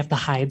elsewhere or they have to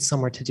hide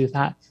somewhere to do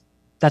that.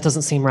 That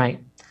doesn't seem right.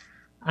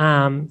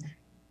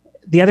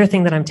 The other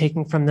thing that I'm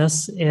taking from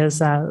this is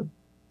to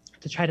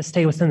try to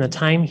stay within the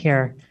time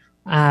here.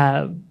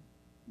 The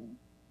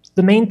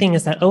main thing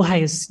is that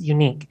Ojai is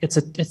unique. It's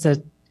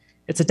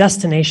a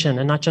destination,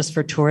 and not just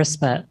for tourists,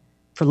 but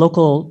for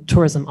local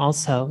tourism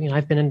also.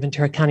 I've been in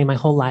Ventura County my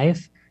whole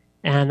life,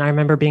 and I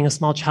remember being a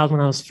small child when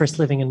I was first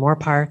living in Moore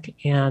Park,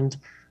 and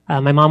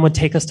my mom would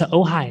take us to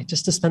Ojai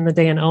just to spend the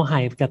day in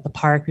Ojai. We've got the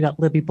park, we got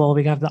Libby Bowl,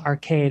 we got the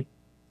arcade,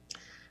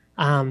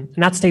 and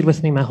that stayed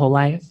with me my whole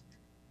life.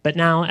 But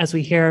now, as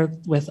we hear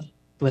with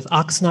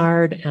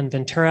Oxnard and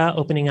Ventura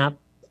opening up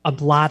a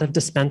lot of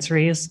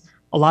dispensaries,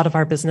 a lot of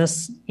our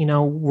business,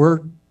 we're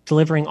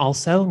delivering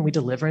also, and we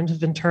deliver into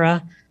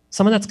Ventura.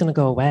 Some of that's going to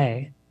go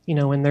away.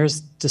 When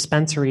there's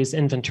dispensaries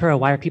in Ventura,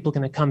 why are people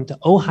going to come to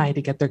Ojai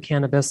to get their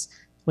cannabis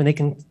when they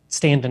can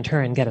stay in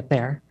Ventura and get it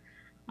there?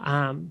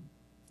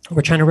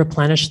 We're trying to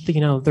replenish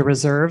the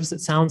reserves, it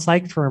sounds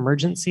like, for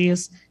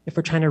emergencies. If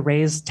we're trying to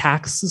raise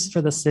taxes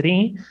for the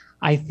city,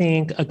 I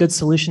think a good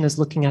solution is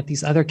looking at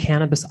these other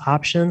cannabis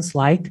options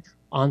like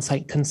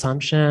on-site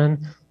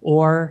consumption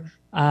or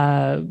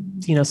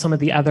some of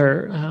the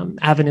other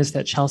avenues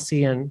that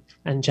Chelsea and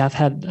Jeff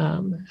had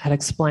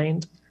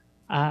explained.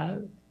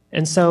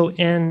 And so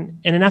in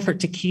an effort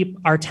to keep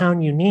our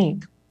town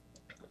unique,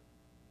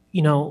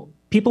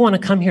 people want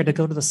to come here to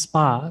go to the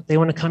spa. They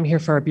want to come here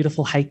for our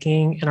beautiful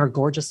hiking and our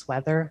gorgeous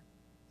weather.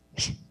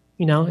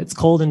 It's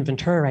cold in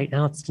Ventura right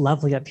now. It's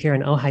lovely up here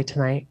in Ojai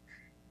tonight.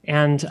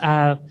 And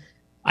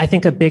I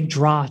think a big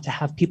draw to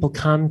have people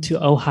come to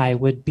Ojai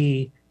would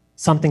be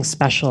something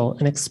special,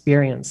 an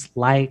experience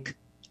like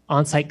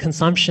on-site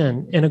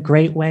consumption in a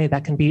great way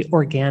that can be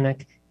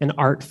organic and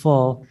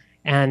artful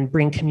and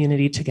bring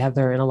community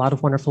together in a lot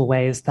of wonderful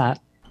ways that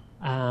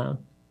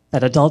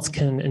adults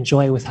can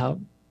enjoy without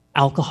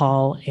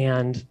alcohol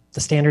and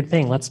the standard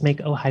thing. Let's make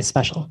Ojai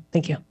special.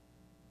 Thank you.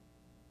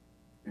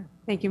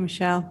 Thank you,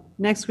 Michelle.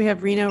 Next, we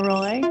have Reno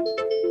Rollet.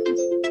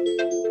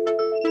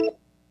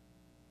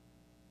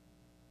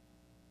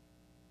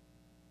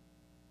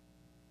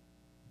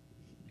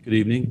 Good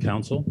evening,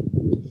 council,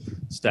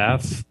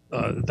 staff.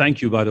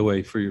 Thank you, by the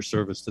way, for your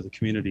service to the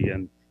community.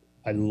 And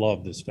I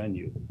love this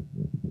venue.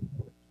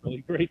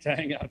 Really great to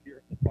hang out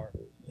here in the park,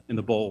 in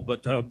the bowl.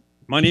 But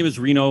my name is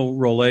Reno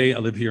Rollet. I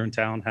live here in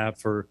town, have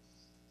for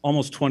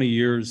almost 20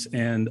 years.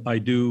 And I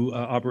do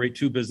operate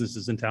two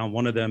businesses in town,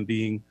 one of them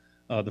being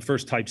the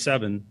first Type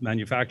 7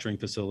 manufacturing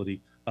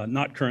facility,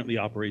 not currently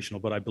operational,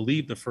 but I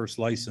believe the first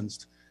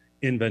licensed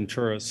in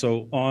Ventura.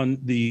 So on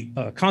the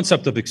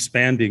concept of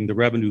expanding the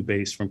revenue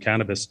base from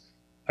cannabis,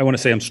 I want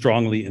to say I'm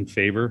strongly in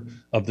favor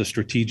of the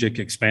strategic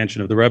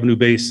expansion of the revenue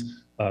base,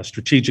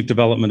 strategic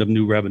development of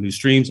new revenue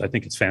streams. I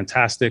think it's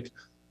fantastic.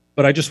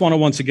 But I just want to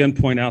once again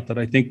point out that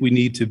I think we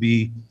need to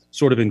be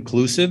sort of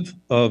inclusive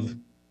of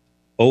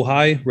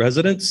Ojai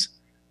residents.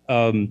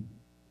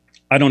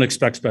 I don't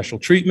expect special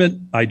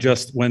treatment.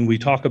 When we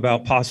talk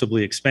about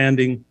possibly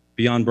expanding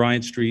beyond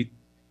Bryant Street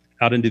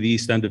out into the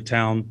east end of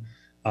town,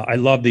 I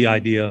love the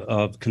idea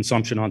of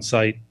consumption on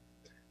site.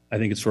 I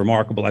think it's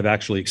remarkable. I've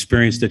actually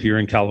experienced it here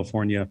in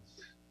California.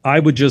 I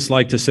would just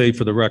like to say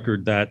for the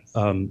record that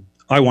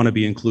I want to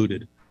be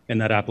included in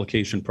that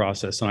application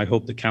process. And I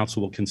hope the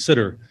council will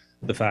consider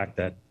the fact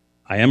that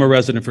I am a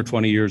resident for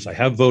 20 years. I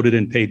have voted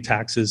and paid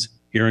taxes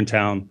here in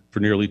town for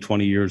nearly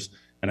 20 years.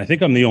 And I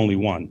think I'm the only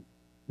one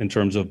in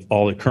terms of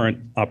all the current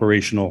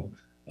operational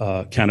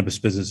cannabis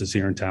businesses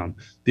here in town.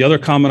 The other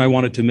comment I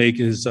wanted to make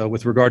is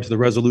with regard to the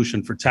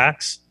resolution for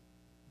tax.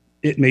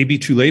 It may be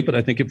too late, but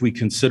I think if we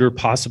consider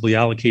possibly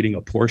allocating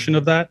a portion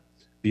of that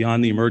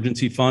beyond the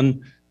emergency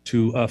fund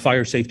to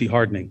fire safety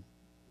hardening,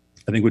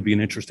 I think would be an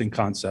interesting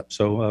concept.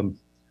 So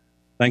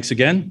thanks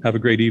again. Have a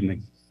great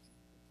evening.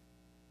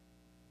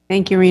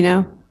 Thank you,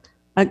 Reno.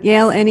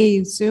 Gail,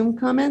 any Zoom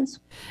comments?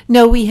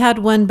 No, we had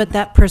one, but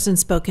that person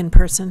spoke in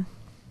person.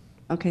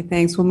 Okay,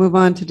 thanks. We'll move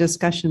on to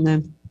discussion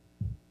then.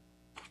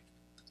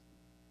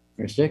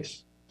 Number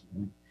 6.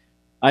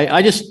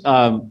 I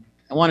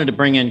wanted to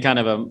bring in kind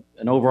of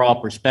an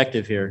overall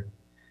perspective here.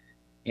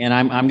 And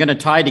I'm going to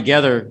tie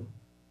together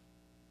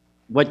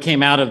what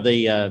came out of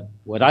the,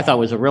 what I thought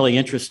was a really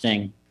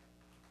interesting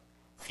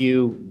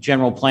few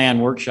general plan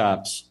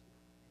workshops.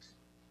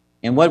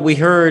 And what we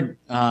heard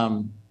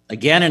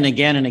again and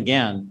again and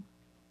again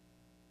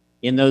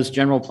in those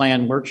general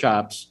plan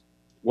workshops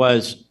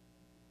was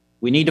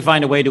we need to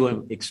find a way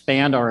to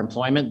expand our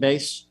employment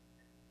base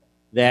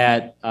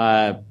that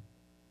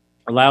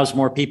allows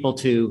more people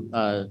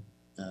to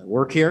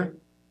work here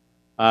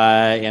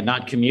and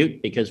not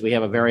commute, because we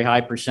have a very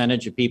high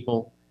percentage of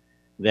people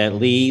that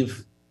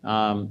leave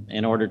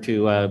in order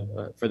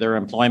to for their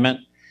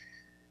employment.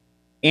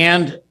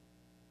 And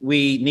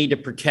we need to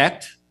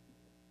protect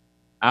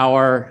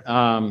our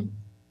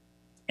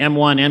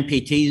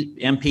M1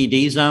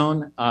 MPD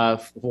zone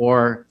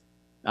for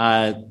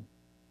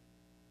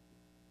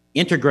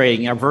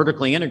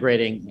vertically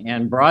integrating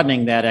and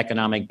broadening that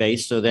economic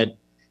base so that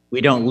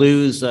we don't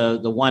lose the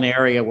one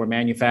area where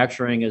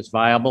manufacturing is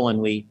viable. And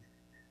we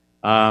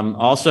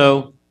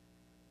also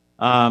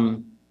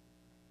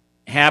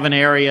have an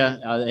area,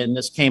 and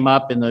this came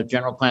up in the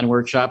general plan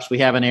workshops, we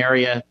have an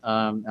area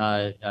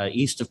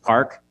east of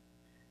Park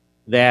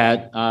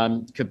that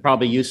could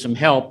probably use some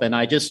help. And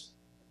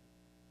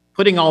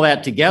putting all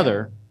that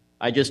together,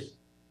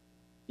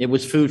 it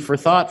was food for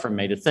thought for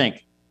me to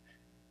think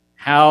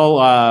how,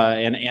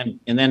 and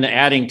then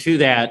adding to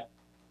that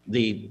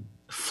the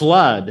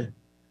flood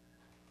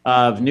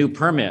of new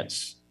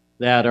permits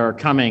that are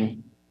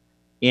coming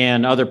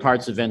in other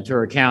parts of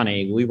Ventura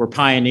County. We were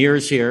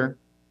pioneers here.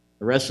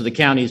 The rest of the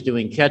county is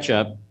doing catch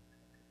up.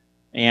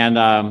 And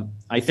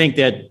I think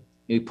that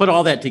we put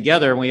all that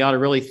together and we ought to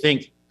really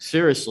think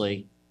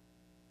seriously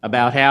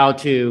about how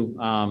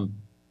to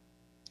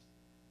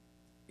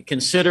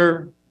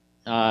consider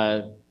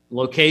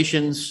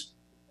locations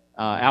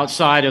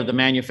outside of the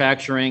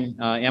manufacturing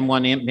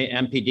M1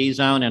 MPD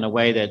zone in a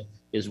way that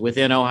is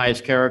within Ojai's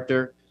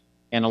character,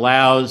 and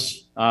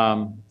allows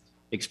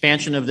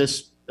expansion of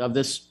this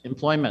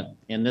employment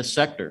in this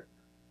sector,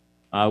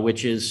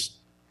 which is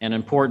an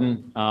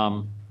important,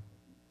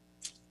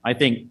 I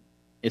think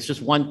it's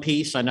just one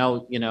piece. I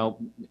know,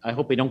 I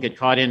hope we don't get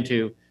caught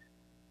into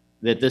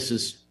that this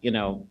is,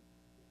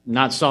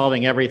 not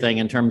solving everything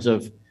in terms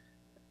of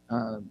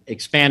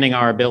expanding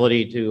our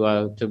ability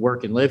to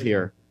work and live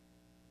here.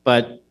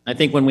 But I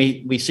think when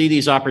we see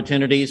these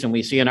opportunities and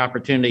we see an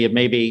opportunity of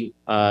maybe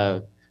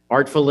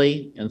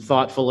artfully and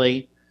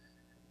thoughtfully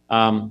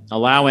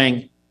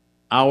allowing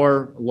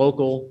our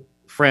local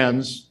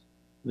friends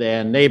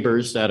and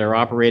neighbors that are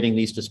operating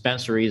these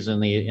dispensaries in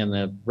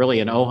the really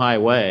an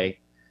Ojai way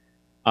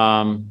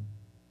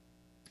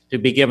to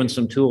be given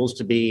some tools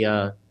to be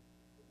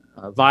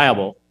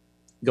viable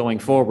going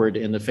forward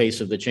in the face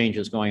of the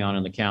changes going on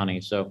in the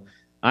county. So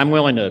I'm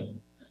willing to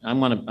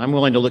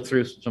look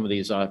through some of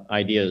these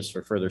ideas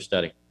for further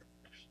study.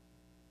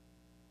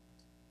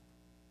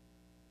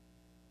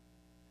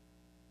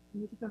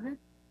 Go ahead.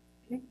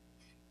 Okay.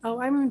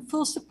 Oh, I'm in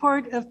full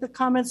support of the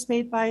comments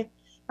made by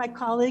my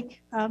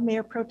colleague,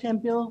 Mayor Pro Tem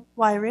Bill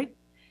Wyrick.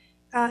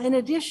 In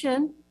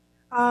addition,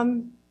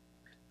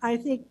 I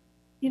think,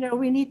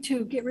 we need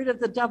to get rid of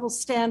the double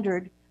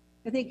standard.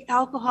 I think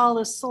alcohol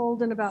is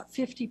sold in about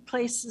 50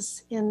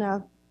 places in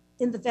the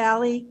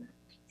valley,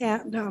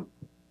 and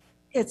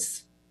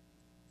it's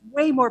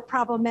way more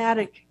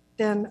problematic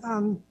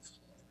than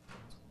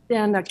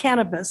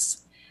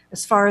cannabis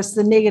as far as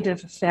the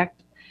negative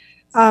effect.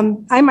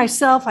 I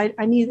myself,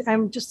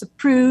 I'm just a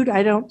prude.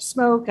 I don't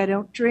smoke. I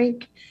don't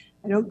drink.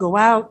 I don't go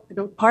out. I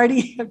don't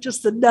party. I'm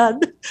just a nun.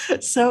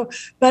 So,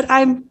 but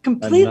I'm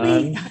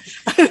completely,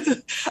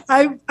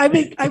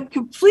 I'm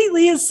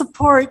completely in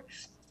support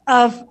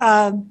of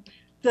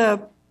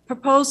the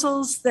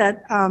proposals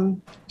that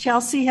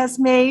Chelsea has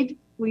made.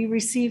 We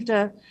received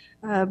a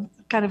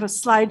kind of a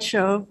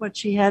slideshow of what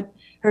she had,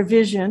 her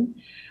vision.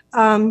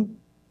 I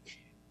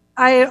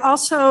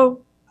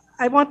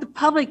want the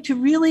public to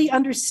really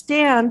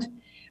understand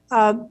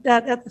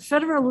that at the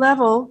federal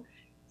level,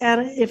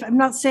 and if I'm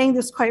not saying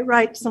this quite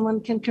right,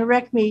 someone can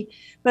correct me,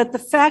 but the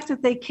fact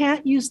that they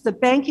can't use the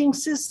banking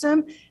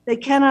system, they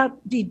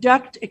cannot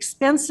deduct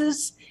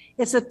expenses,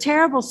 it's a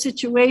terrible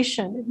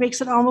situation. It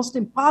makes it almost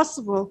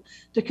impossible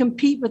to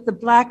compete with the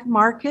black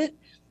market.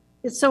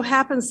 It so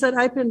happens that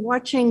I've been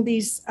watching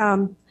these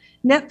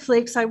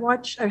Netflix. I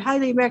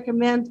highly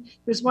recommend.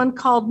 There's one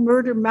called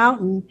Murder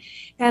Mountain,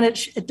 and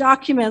it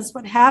documents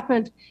what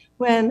happened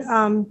when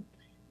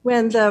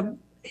the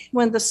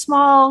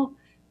small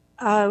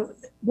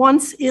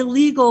once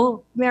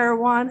illegal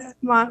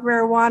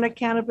marijuana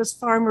cannabis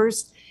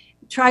farmers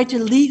tried to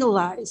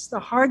legalize, the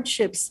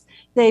hardships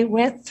they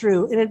went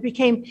through, and it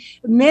became,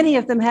 many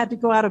of them had to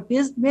go out of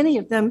business. Many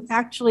of them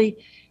actually,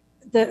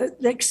 the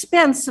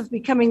expense of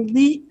becoming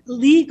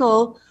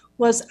legal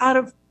was out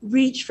of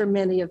reach for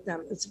many of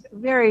them. It's a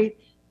very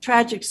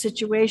tragic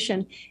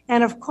situation.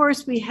 And of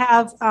course we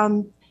have, I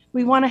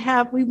want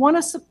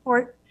to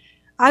support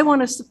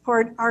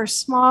our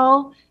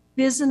small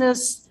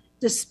business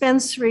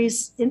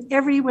dispensaries in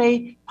every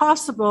way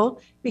possible,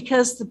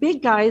 because the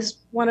big guys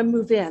want to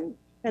move in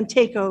and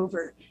take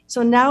over.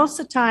 So now's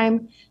the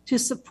time to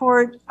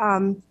support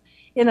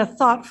in a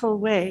thoughtful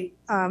way,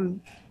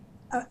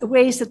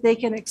 ways that they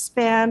can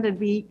expand and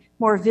be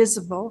more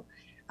visible.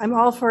 I'm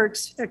all for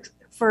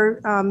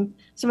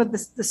some of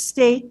the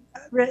state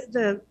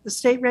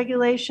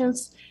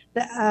regulations,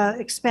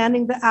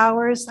 expanding the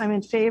hours. I'm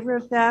in favor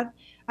of that.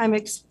 I'm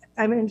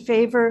in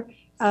favor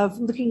of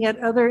looking at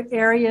other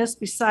areas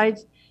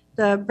besides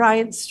the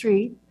Bryant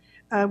Street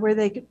where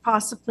they could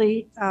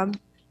possibly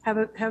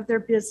have their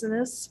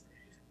business.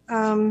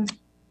 I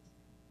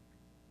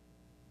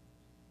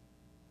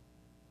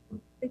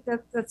think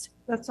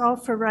that's all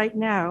for right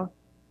now.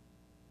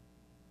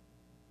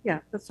 Yeah,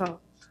 that's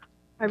all.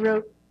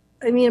 When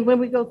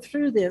we go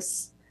through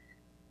this,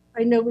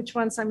 I know which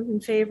ones I'm in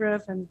favor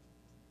of and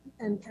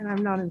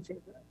I'm not in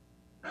favor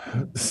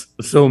of.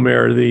 So,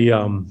 Mayor,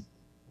 the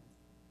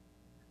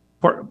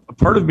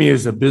part of me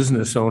as a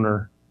business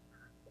owner,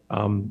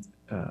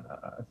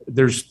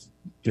 there's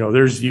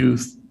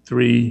youth,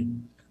 3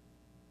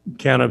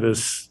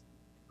 cannabis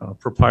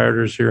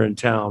proprietors here in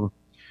town.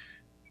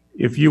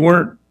 If you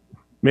weren't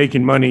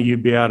making money,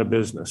 you'd be out of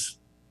business.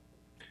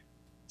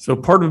 So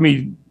part of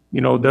me,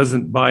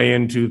 doesn't buy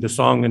into the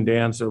song and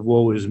dance of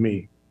woe is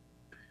me.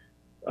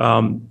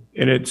 And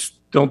it's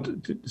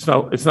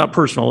not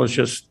personal. It's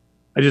just,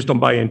 I just don't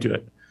buy into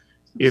it.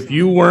 If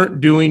you weren't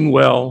doing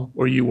well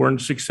or you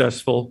weren't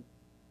successful,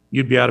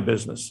 you'd be out of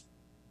business.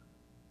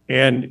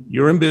 And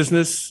you're in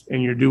business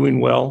and you're doing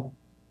well,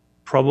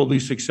 probably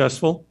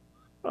successful.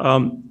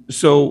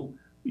 So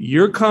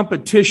your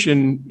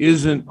competition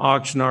isn't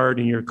Oxnard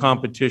and your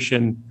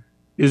competition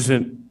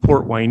isn't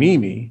Port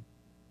Hueneme.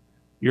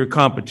 Your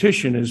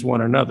competition is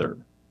one another.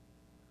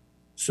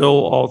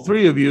 So all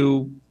 3 of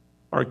you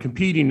are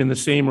competing in the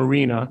same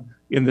arena,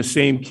 in the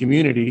same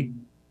community.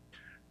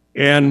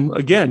 And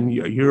again,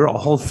 you're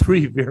all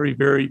 3 very,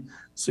 very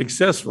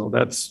successful.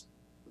 That's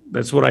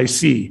what I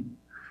see.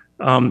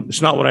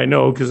 It's not what I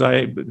know because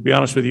to be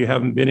honest with you,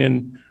 haven't been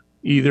in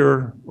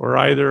either or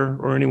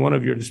any one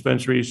of your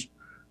dispensaries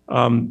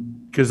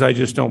because I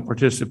just don't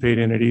participate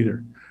in it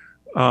either.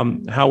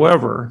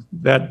 However,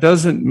 that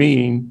doesn't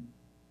mean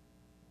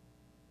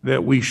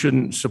that we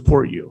shouldn't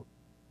support you.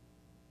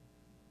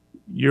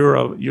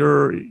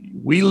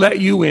 We let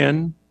you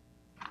in.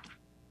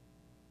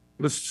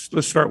 Let's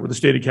start with the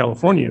state of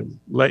California,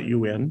 let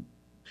you in,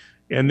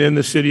 and then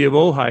the city of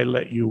Ojai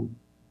let you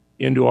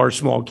into our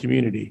small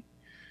community.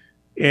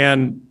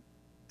 And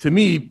to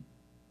me,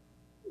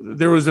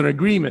 there was an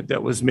agreement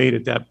that was made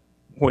at that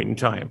point in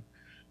time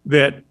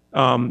that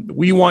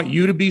we want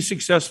you to be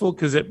successful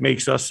because it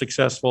makes us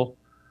successful.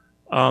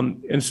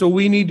 And so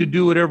we need to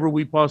do whatever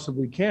we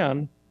possibly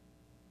can,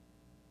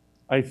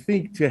 I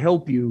think, to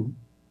help you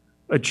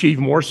achieve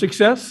more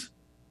success.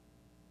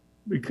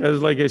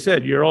 Because like I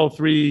said, you're all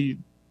three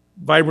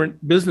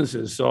vibrant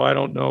businesses. So I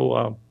don't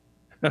know.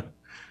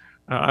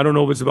 I don't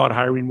know if it's about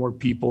hiring more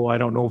people. I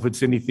don't know if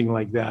it's anything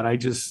like that. I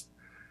just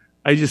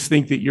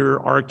think that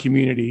you're our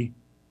community.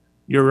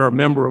 You're a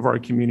member of our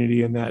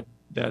community, and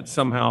that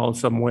somehow,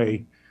 some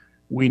way,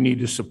 we need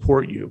to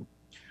support you.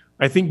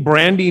 I think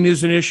branding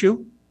is an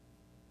issue.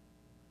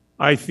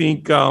 I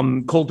think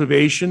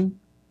cultivation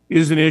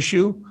is an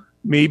issue.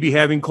 Maybe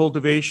having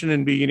cultivation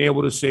and being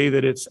able to say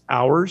that it's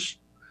ours.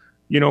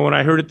 You know, when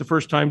I heard it the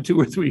first time 2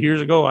 or 3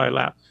 years ago, I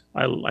laughed.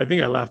 I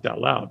think I laughed out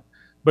loud.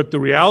 But the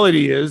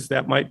reality is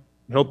that might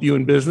help you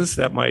in business.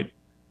 That might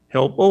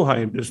help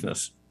Ojai in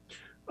business.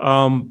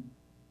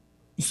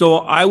 So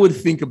I would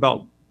think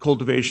about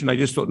cultivation. I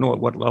just don't know at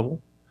what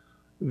level.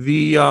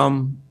 The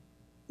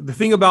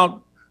thing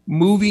about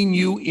moving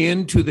you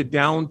into the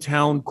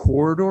downtown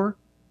corridor,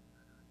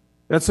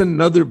 that's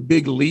another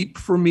big leap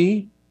for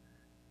me.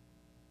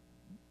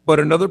 But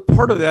another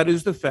part of that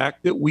is the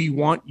fact that we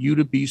want you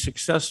to be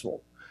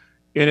successful.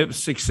 And if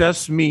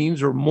success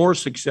means, or more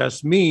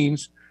success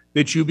means,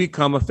 that you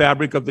become a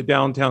fabric of the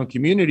downtown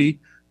community,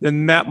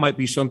 then that might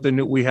be something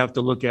that we have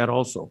to look at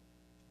also.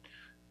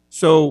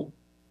 So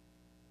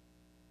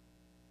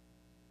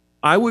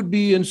I would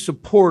be in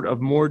support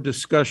of more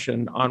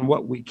discussion on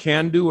what we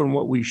can do and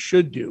what we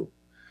should do.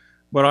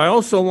 But I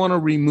also want to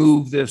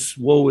remove this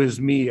woe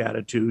is me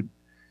attitude,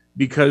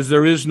 because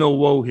there is no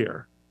woe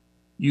here.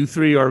 You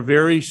three are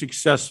very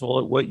successful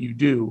at what you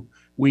do.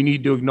 We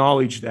need to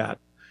acknowledge that.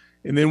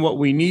 And then what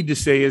we need to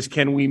say is,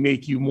 can we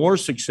make you more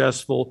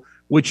successful,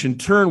 which in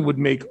turn would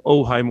make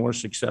Ojai more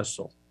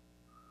successful?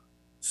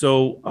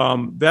 So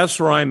that's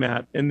where I'm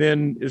at. And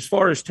then as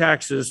far as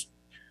taxes,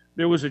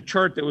 there was a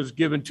chart that was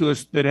given to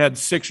us that had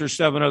 6 or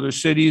 7 other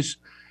cities.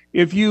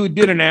 If you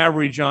did an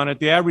average on it,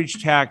 the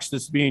average tax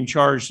that's being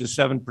charged is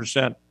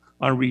 7%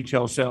 on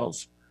retail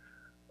sales.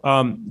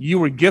 You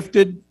were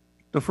gifted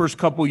the first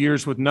couple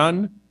years with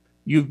none.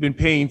 You've been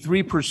paying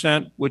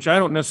 3%, which I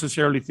don't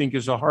necessarily think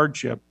is a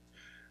hardship.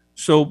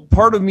 So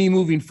part of me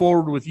moving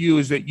forward with you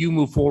is that you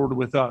move forward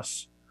with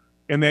us,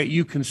 and that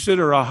you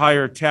consider a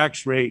higher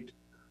tax rate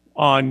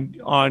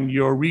on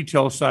your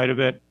retail side of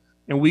it,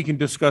 and we can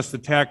discuss the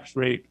tax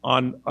rate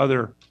on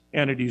other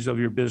entities of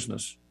your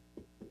business.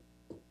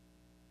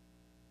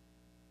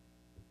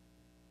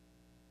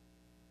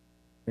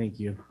 Thank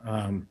you.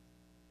 I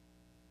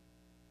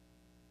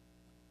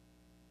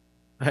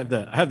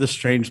have the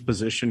strange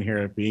position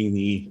here of being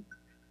the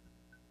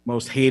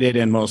most hated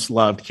and most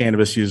loved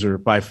cannabis user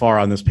by far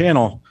on this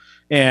panel.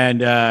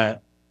 And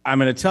I'm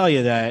going to tell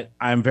you that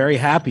I'm very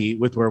happy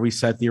with where we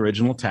set the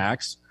original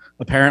tax.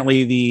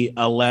 Apparently, the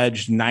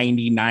alleged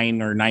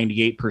 99 or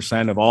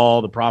 98% of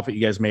all the profit you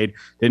guys made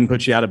didn't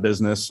put you out of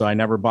business. So I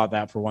never bought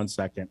that for 1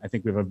 second. I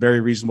think we have a very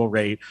reasonable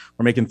rate.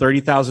 We're making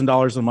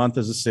 $30,000 a month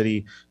as a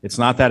city. It's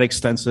not that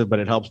extensive, but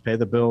it helps pay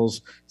the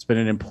bills. It's been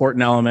an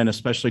important element,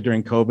 especially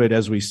during COVID,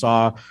 as we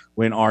saw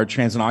when our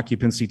transit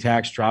occupancy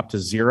tax dropped to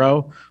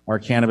 0. Our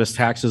cannabis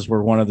taxes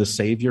were one of the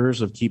saviors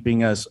of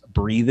keeping us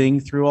breathing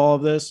through all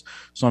of this.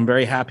 So I'm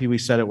very happy we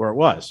set it where it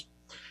was.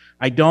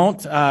 I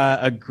don't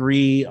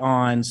agree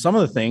on some of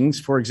the things.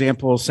 For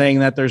example, saying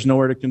that there's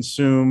nowhere to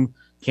consume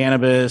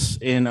cannabis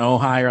in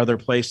Ojai or other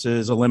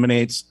places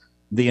eliminates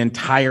the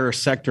entire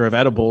sector of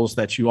edibles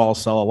that you all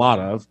sell a lot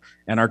of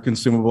and are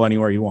consumable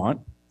anywhere you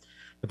want.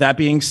 But that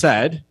being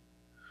said,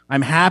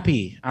 I'm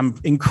happy. I'm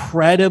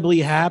incredibly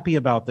happy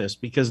about this,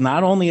 because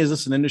not only is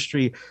this an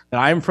industry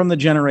that I'm from the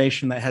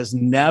generation that has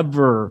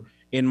never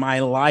in my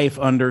life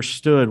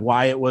understood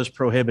why it was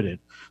prohibited.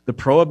 The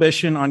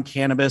prohibition on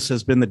cannabis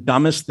has been the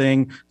dumbest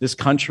thing this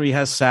country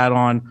has sat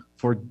on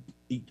for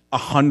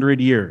 100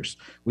 years.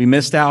 We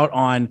missed out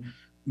on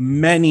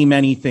many,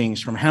 many things,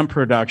 from hemp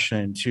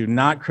production to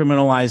not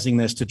criminalizing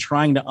this, to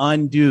trying to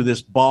undo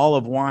this ball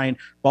of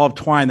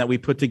twine that we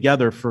put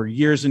together for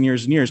years and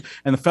years and years.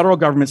 And the federal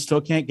government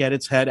still can't get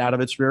its head out of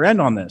its rear end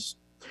on this.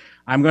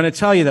 I'm going to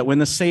tell you that when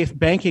the Safe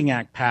Banking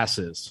Act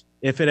passes,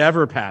 if it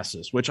ever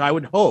passes, which I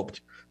would hope,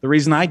 the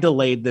reason I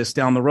delayed this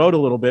down the road a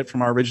little bit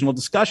from our original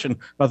discussion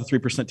about the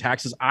 3%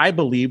 taxes, I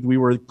believed we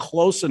were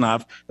close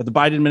enough that the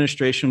Biden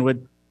administration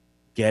would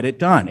Get it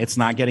done. It's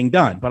not getting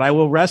done. But I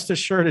will rest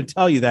assured to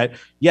tell you that,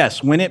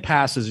 yes, when it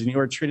passes and you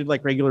are treated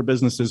like regular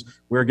businesses,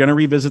 we're going to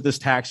revisit this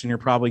tax and you're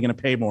probably going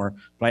to pay more.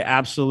 But I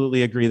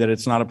absolutely agree that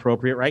it's not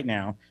appropriate right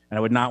now. And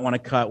I would not want to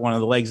cut one of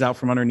the legs out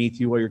from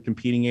underneath you while you're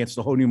competing against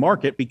a whole new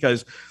market,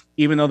 because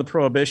even though the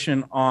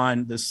prohibition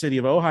on the city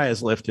of Ojai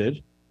is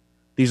lifted,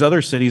 these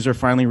other cities are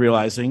finally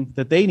realizing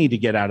that they need to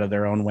get out of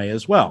their own way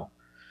as well.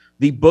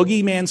 The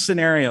boogeyman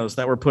scenarios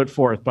that were put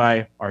forth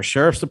by our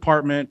sheriff's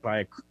department,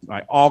 by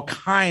all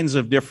kinds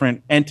of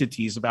different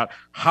entities about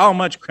how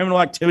much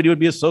criminal activity would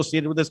be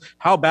associated with this,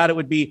 how bad it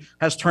would be,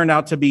 has turned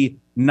out to be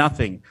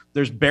nothing.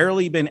 There's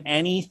barely been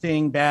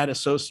anything bad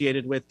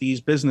associated with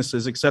these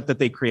businesses, except that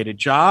they created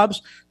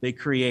jobs, they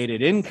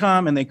created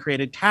income, and they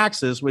created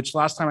taxes, which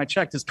last time I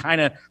checked is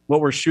kind of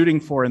what we're shooting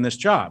for in this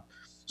job.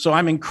 So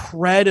I'm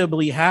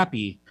incredibly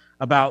happy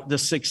about the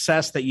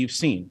success that you've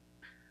seen.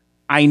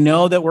 I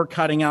know that we're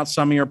cutting out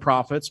some of your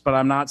profits, but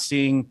I'm not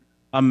seeing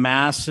a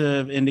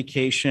massive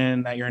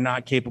indication that you're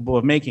not capable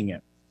of making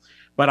it.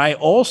 But I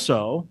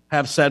also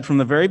have said from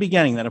the very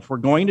beginning that if we're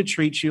going to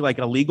treat you like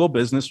a legal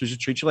business, we should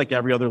treat you like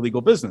every other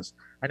legal business.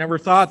 I never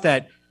thought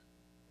that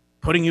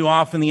putting you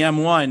off in the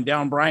M1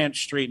 down Bryant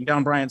Street and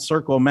down Bryant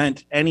Circle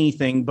meant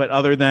anything but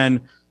other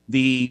than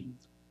the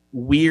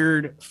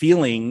weird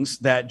feelings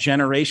that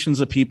generations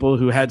of people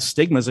who had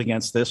stigmas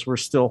against this were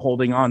still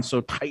holding on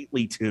so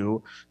tightly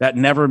to, that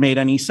never made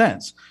any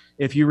sense.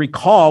 If you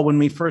recall, when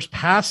we first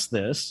passed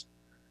this,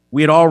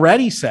 we had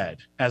already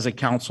said as a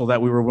council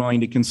that we were willing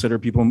to consider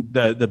people,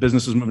 the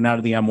businesses moving out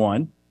of the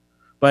M1.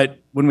 But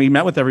when we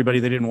met with everybody,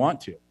 they didn't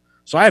want to.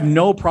 So I have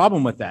no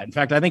problem with that. In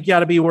fact, I think you ought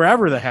to be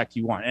wherever the heck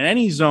you want. In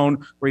any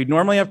zone where you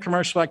normally have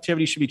commercial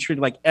activity should be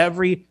treated like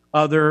every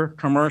other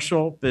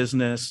commercial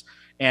business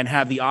and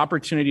have the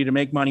opportunity to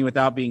make money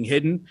without being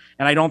hidden.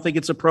 And I don't think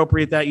it's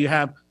appropriate that you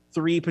have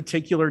 3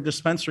 particular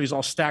dispensaries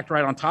all stacked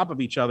right on top of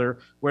each other,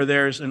 where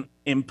there's an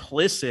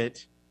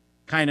implicit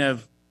kind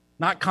of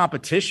not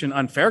competition,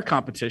 unfair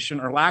competition,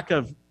 or lack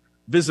of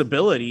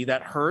visibility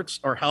that hurts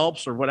or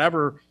helps or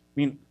whatever. I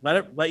mean,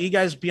 let you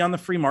guys be on the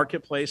free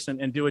marketplace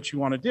and do what you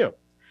want to do.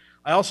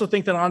 I also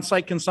think that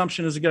on-site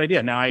consumption is a good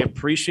idea. Now, I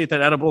appreciate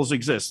that edibles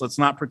exist. Let's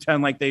not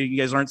pretend like you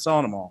guys aren't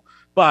selling them all.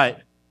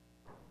 But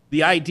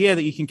the idea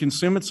that you can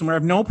consume it somewhere, I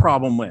have no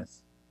problem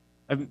with.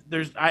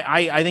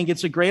 I think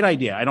it's a great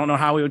idea. I don't know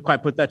how we would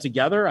quite put that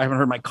together. I haven't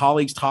heard my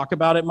colleagues talk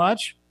about it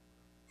much.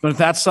 But if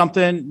that's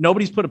something,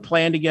 nobody's put a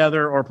plan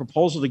together or a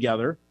proposal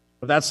together.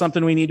 If that's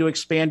something we need to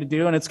expand to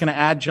do, and it's going to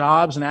add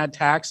jobs and add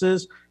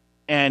taxes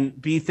and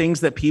be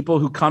things that people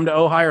who come to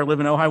Ojai or live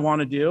in Ojai want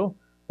to do,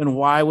 then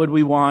why would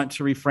we want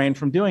to refrain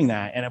from doing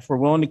that? And if we're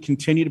willing to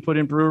continue to put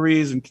in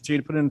breweries and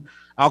continue to put in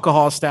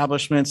alcohol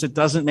establishments, it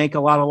doesn't make a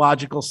lot of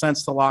logical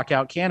sense to lock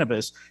out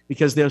cannabis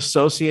because the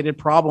associated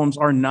problems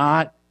are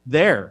not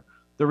there.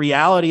 The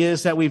reality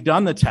is that we've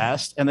done the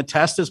test, and the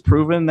test has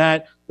proven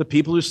that the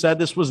people who said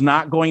this was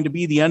not going to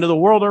be the end of the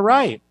world are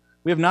right.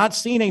 We have not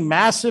seen a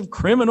massive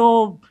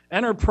criminal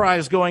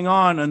enterprise going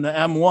on in the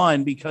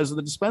M1 because of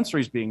the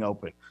dispensaries being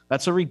open.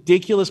 That's a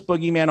ridiculous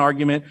boogeyman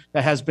argument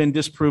that has been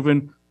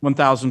disproven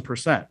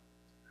 1,000%.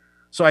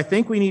 So I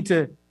think we need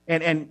to,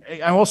 and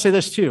I will say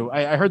this too.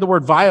 I heard the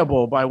word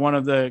viable by one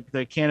of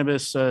the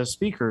cannabis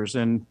speakers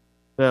and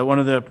one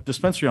of the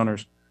dispensary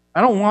owners. I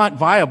don't want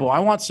viable. I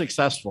want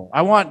successful.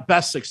 I want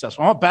best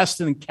successful. I want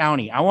best in the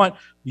county. I want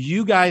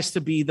you guys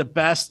to be the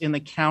best in the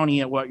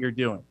county at what you're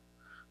doing.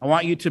 I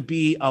want you to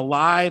be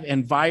alive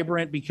and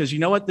vibrant, because you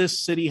know what this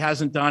city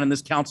hasn't done and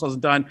this council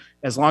hasn't done,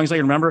 as long as I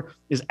can remember,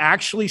 is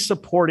actually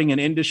supporting an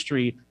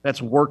industry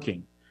that's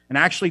working and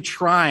actually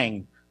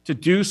trying to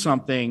do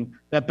something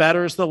that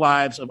betters the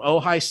lives of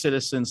Ojai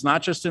citizens,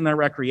 not just in their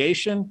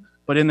recreation,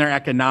 but in their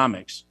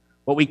economics.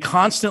 What we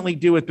constantly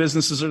do with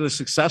businesses that are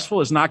successful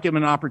is not give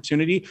them an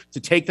opportunity to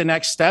take the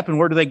next step. And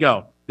where do they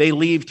go? They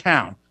leave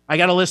town. I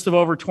got a list of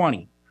over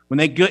 20. When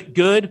they get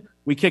good,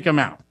 we kick them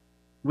out.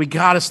 We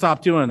got to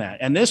stop doing that.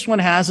 And this one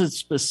has a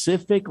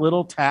specific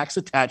little tax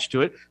attached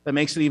to it that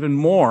makes it even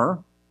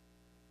more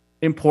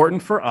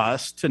important for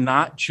us to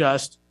not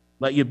just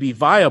let you be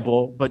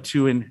viable, but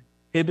to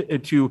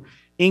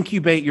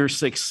incubate your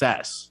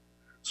success.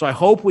 So I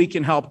hope we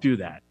can help do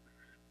that.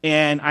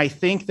 And I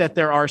think that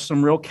there are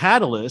some real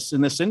catalysts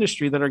in this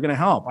industry that are going to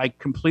help. I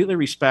completely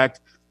respect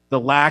the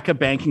lack of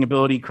banking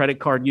ability, credit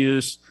card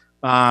use,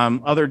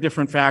 other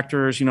different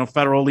factors,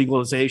 federal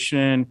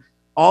legalization.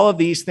 All of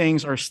these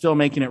things are still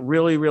making it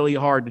really, really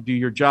hard to do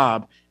your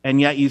job. And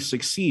yet you've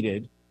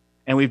succeeded.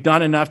 And we've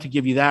done enough to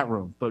give you that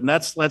room. But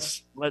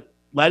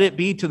let it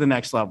be to the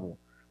next level.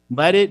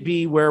 Let it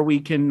be where we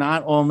can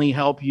not only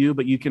help you,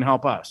 but you can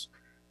help us.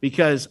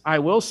 Because I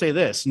will say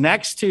this,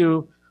 next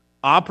to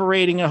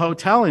operating a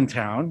hotel in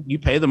town, you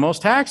pay the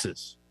most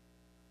taxes.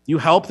 You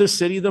help the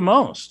city the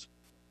most.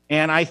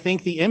 And I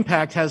think the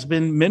impact has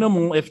been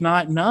minimal, if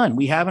not none.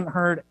 We haven't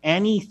heard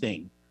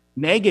anything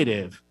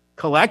negative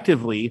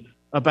collectively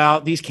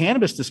about these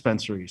cannabis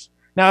dispensaries.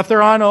 Now, if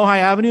they're on Ojai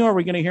Avenue, are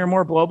we going to hear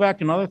more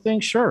blowback and other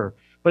things? Sure.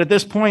 But at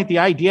this point, the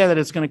idea that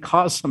it's going to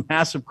cause some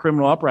massive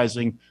criminal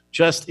uprising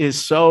just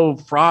is so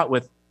fraught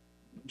with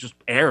just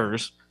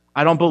errors.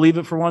 I don't believe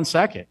it for 1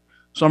 second.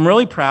 So I'm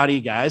really proud of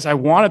you guys. I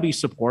want to be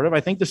supportive. I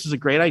think this is a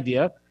great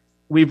idea.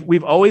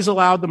 We've always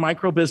allowed the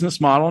micro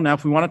business model. Now,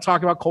 if we want to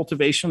talk about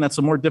cultivation, that's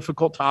a more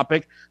difficult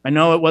topic. I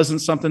know it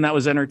wasn't something that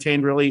was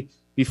entertained really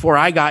before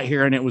I got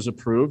here and it was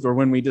approved, or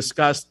when we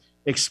discussed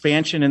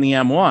expansion in the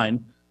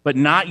M1, but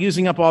not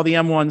using up all the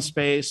M1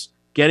 space,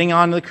 getting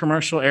onto the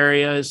commercial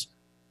areas,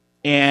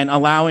 and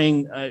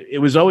allowing,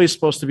 it was always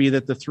supposed to be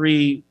that the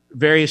 3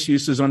 various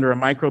uses under a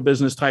micro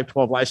business type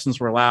 12 license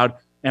were allowed.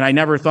 And I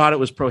never thought it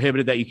was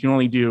prohibited that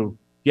you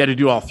had to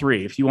do all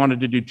 3. If you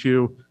wanted to do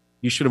 2,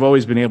 you should have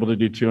always been able to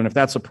do 2. And if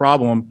that's a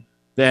problem,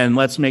 then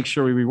let's make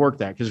sure we rework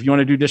that. Because if you want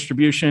to do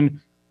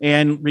distribution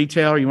and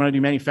retail, or you want to do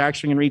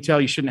manufacturing and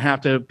retail, you shouldn't have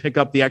to pick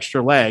up the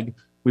extra leg.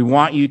 We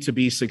want you to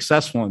be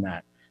successful in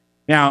that.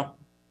 Now,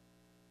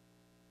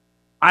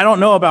 I don't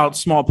know about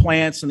small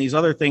plants and these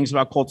other things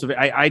about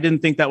cultivation. I didn't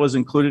think that was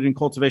included in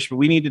cultivation, but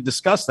we need to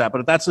discuss that. But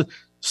if that's a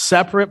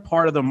separate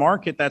part of the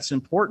market that's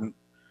important,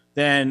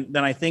 then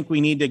I think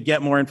we need to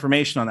get more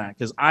information on that,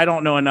 because I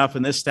don't know enough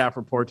in this staff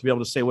report to be able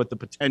to say what the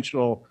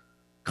potential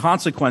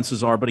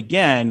consequences are. But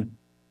again,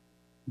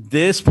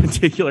 this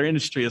particular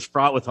industry is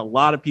fraught with a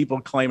lot of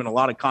people claiming a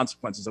lot of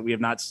consequences that we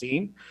have not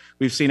seen.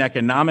 We've seen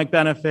economic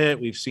benefit.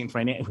 We've seen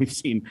we've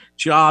seen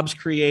jobs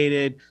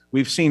created.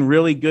 We've seen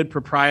really good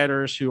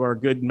proprietors who are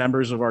good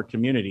members of our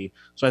community.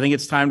 So I think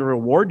it's time to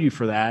reward you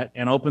for that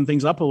and open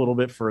things up a little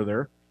bit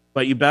further.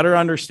 But you better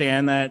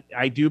understand that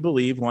I do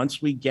believe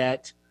once we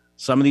get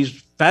some of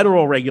these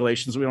federal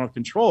regulations that we don't have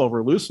control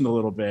over loosened a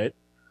little bit,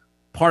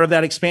 part of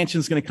that expansion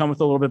is going to come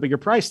with a little bit bigger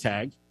price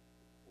tag.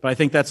 But I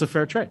think that's a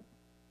fair trade.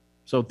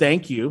 So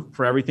thank you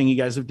for everything you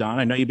guys have done.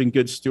 I know you've been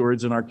good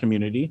stewards in our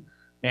community.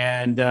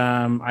 And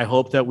I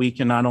hope that we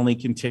can not only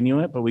continue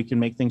it, but we can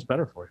make things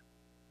better for you.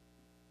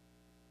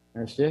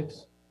 Mayor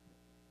Sticks?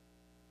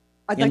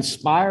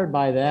 Inspired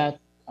by that,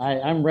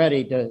 I'm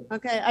ready to.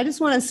 Okay, I just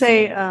want to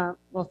say,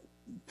 well,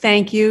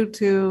 thank you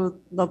to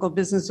local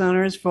business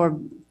owners for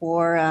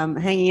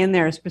hanging in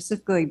there,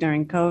 specifically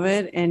during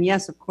COVID. And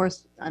yes, of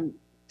course, I'm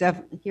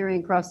definitely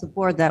hearing across the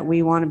board that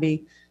we want to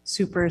be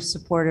super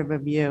supportive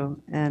of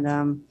you.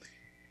 And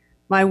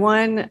my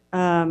one,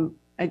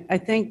 I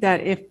think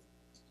that if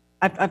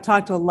I've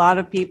talked to a lot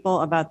of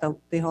people about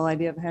the whole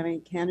idea of having a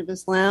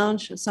cannabis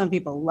lounge. Some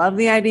people love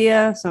the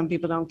idea. Some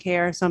people don't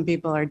care. Some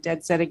people are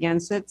dead set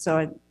against it.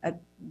 So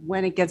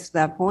when it gets to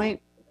that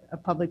point, a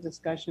public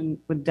discussion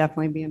would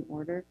definitely be in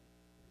order.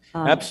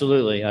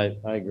 Absolutely, I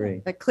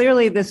agree. But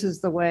clearly, this is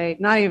the way,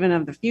 not even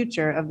of the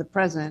future, of the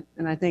present.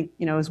 And I think,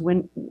 it was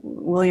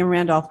William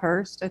Randolph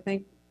Hearst, I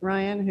think,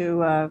 Ryan,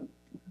 who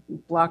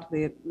blocked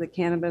the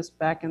cannabis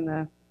back in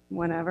the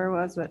whenever it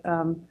was. But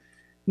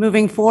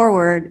moving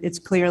forward, it's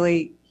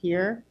clearly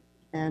here.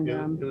 And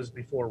it was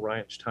before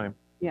Ryan's time.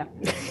 Yeah.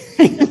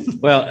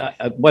 Well,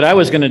 what I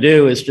was going to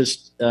do is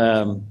just,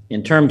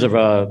 in terms of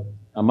a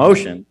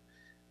motion,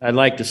 I'd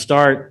like to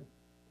start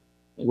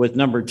with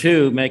number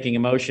 2, making a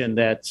motion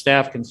that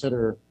staff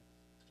consider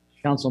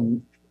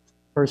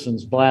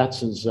Councilperson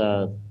Blatz's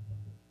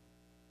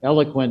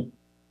eloquent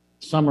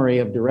summary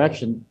of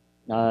direction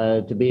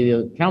to be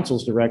the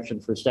council's direction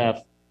for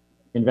staff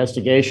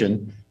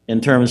investigation in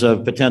terms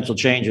of potential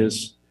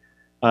changes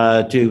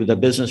to the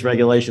business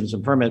regulations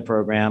and permit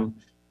program,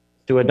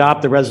 to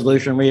adopt the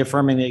resolution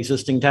reaffirming the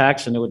existing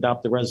tax, and to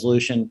adopt the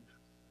resolution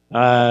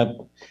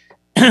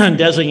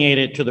designate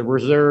it to the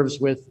reserves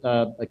with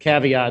a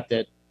caveat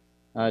that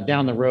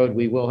down the road,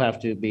 we will have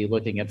to be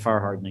looking at fire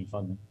hardening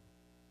funding.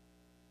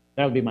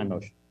 That would be my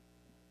motion.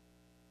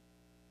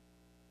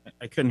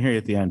 I couldn't hear you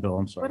at the end, Bill.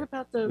 I'm sorry. What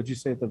about the What'd you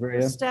say at the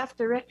very end? staff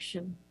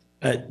direction?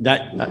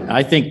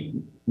 I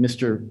think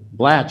Mr.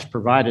 Blatz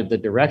provided the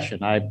direction.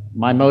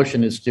 My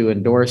motion is to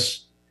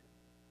endorse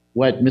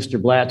what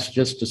Mr. Blatz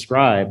just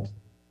described.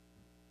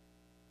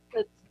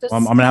 Well,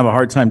 I'm going to have a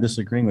hard time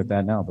disagreeing with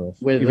that now, Bill.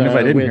 Even if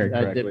I didn't hear it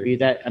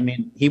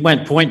correctly. He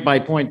went point by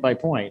point by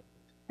point.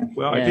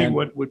 Well, I think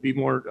what would be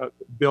more,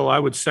 Bill, I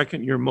would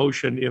second your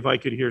motion if I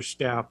could hear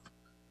staff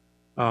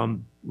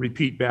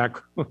repeat back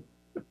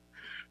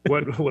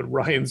what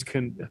Ryan's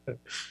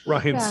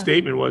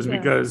statement was,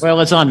 because well,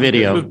 it's on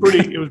video. It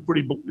was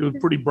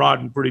pretty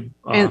broad and pretty.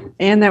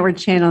 And that we're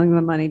channeling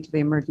the money to the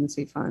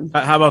emergency fund.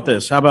 How about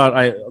this? How about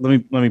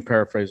let me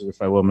paraphrase it,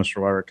 if I will,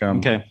 Mr. Wyrick.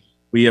 Okay.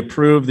 We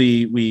approve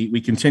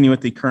we continue with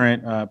the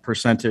current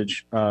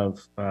percentage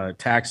of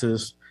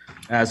taxes,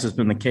 as has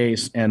been the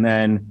case, and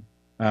then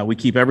we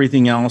keep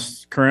everything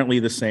else currently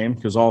the same,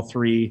 because all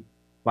 3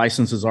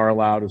 licenses are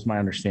allowed, is my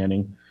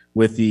understanding,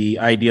 with the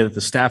idea that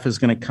the staff is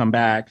going to come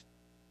back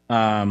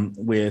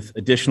with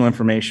additional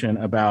information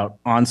about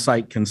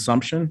on-site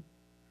consumption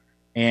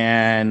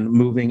and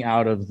moving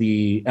out of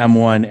the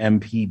M1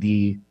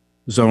 MPD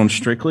zone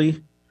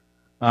strictly.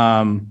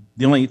 The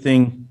only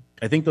thing,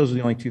 I think those are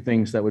the only 2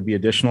 things that would be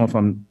additional, if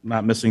I'm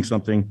not missing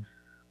something.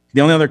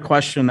 The only other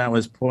question that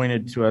was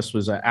pointed to us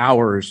was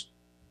hours.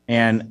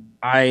 And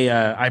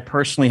I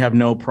personally have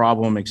no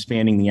problem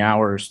expanding the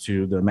hours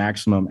to the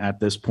maximum at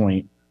this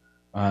point.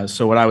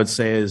 So what I would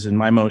say is in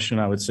my motion,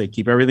 I would say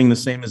keep everything the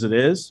same as it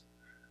is,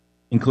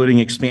 including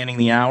expanding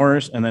the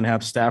hours, and then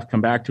have staff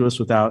come back to us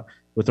with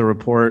a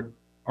report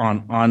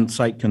on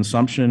on-site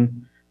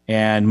consumption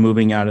and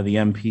moving out of the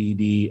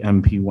MPD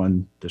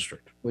MP1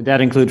 district. Would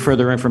that include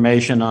further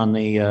information on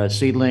the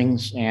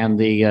seedlings and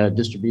the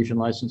distribution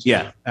license?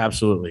 Yeah,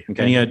 absolutely.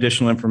 Okay. Any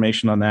additional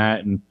information on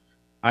that? And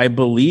I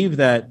believe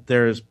that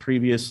there's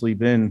previously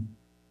been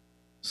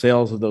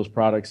sales of those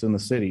products in the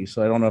city.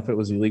 So I don't know if it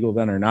was illegal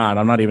then or not.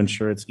 I'm not even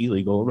sure it's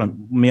illegal. Let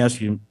me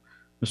ask you,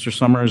 Mr.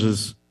 Summers,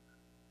 is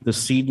the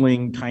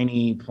seedling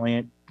tiny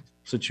plant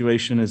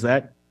situation, is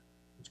that,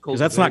 because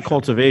that's not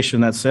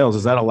cultivation, that's sales.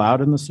 Is that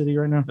allowed in the city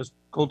right now? It's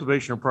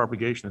cultivation or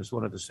propagation is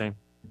one of the same.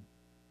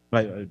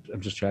 I'm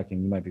just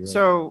checking. You might be right.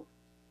 So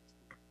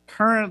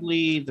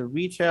currently, the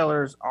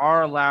retailers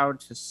are allowed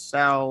to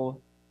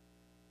sell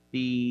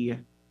the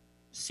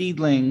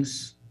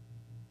seedlings,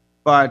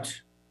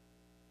 but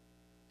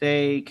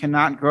they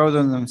cannot grow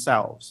them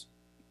themselves.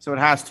 So it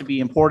has to be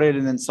imported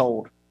and then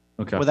sold.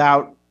 Okay.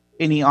 Without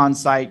any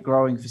on-site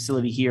growing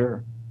facility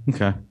here.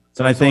 Okay.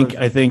 So I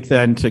think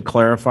then to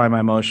clarify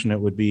my motion, it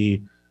would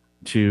be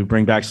to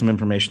bring back some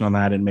information on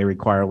that. It may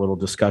require a little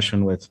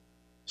discussion with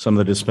some of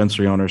the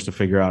dispensary owners to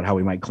figure out how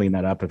we might clean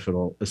that up, if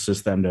it'll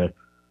assist them to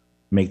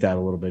make that a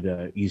little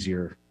bit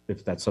easier,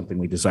 if that's something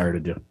we desire to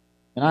do.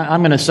 And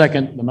I'm going to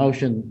second the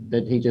motion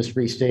that he just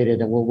restated,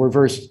 and we'll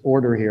reverse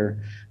order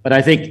here. But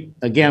I think,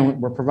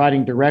 again, we're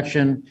providing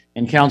direction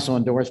and council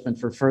endorsement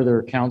for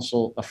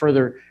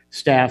further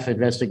staff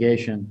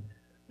investigation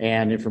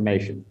and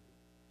information.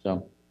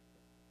 So.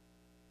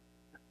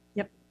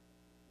 Yep.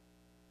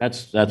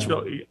 That's.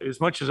 So as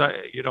much as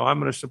I'm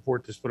going to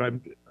support this, but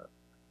I'm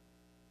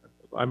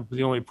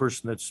the only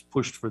person that's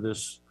pushed for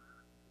this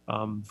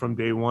from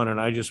day one,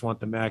 and I just want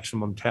the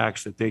maximum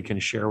tax that they can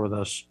share with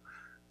us.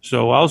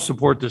 So I'll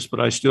support this, but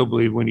I still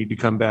believe we need to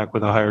come back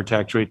with a higher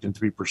tax rate than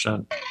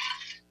 3%.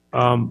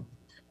 And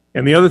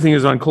the other thing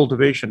is on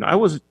cultivation. I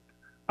wasn't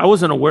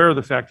aware of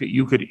the fact that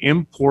you could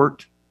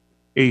import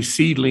a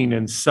seedling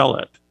and sell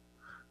it.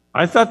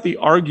 I thought the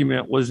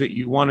argument was that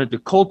you wanted to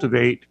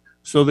cultivate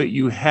so that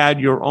you had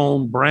your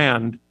own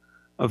brand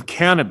of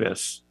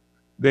cannabis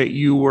that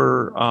you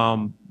were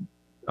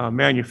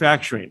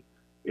manufacturing.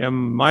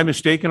 Am I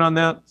mistaken on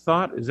that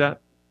thought? Is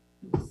that?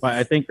 Well,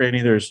 I think,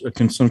 Randy, there's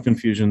some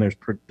confusion.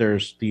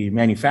 There's the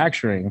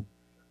manufacturing,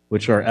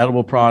 which are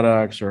edible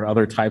products or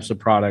other types of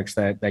products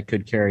that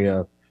could carry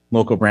a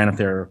local brand if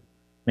they're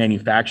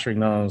manufacturing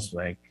those,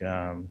 like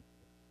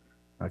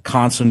a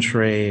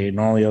concentrate and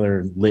all the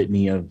other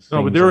litany of things.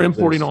 No, but they're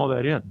importing all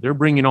that in. They're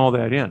bringing all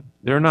that in.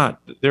 They're not.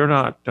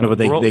 No, but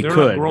they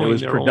could. It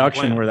was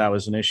production where that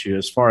was an issue.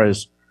 As far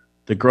as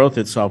the growth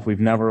itself, we've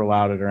never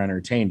allowed it or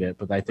entertained it,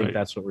 but I think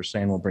that's what we're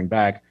saying we'll bring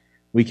back.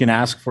 We can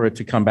ask for it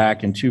to come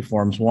back in two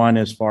forms. One,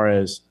 as far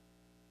as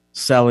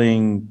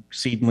selling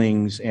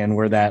seedlings and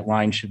where that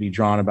line should be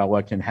drawn about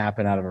what can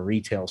happen out of a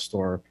retail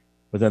store.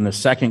 But then the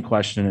second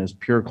question is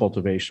pure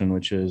cultivation,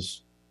 which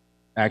is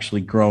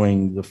actually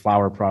growing the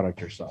flower product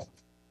yourself.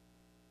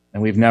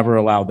 And we've never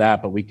allowed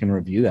that, but we can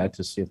review that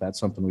to see if that's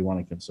something we want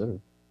to consider.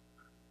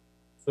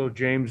 So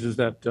James, is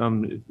that,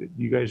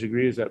 you guys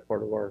agree? Is that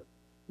part of our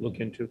look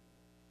into?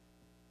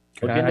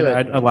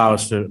 I'd allow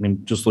us to,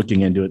 just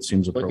looking into it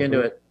seems appropriate. Look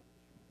into it.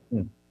 Yeah.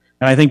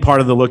 And I think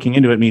part of the looking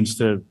into it means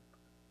to,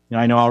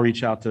 I know I'll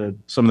reach out to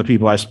some of the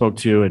people I spoke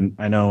to, and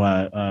I know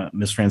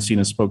Ms.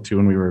 Francina spoke to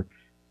when we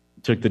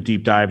took the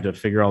deep dive to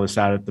figure all this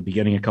out at the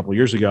beginning a couple of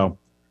years ago.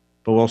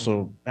 But we'll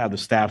also have the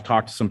staff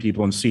talk to some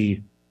people and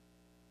see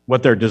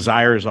what their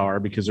desires are,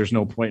 because there's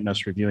no point in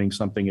us reviewing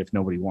something if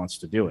nobody wants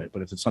to do it.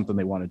 But if it's something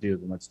they want to do,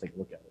 then let's take a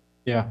look at it.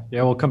 Yeah,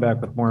 we'll come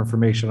back with more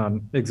information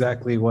on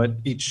exactly what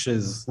each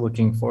is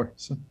looking for.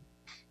 So.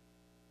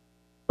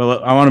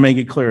 But I want to make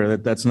it clear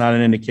that that's not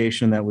an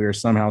indication that we are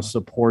somehow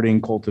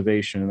supporting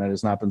cultivation, and that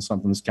has not been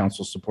something this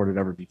council supported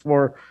ever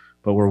before.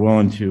 But we're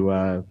willing to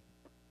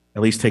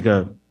at least take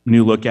a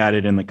new look at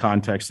it in the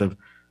context of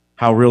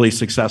how really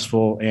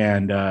successful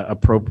and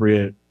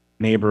appropriate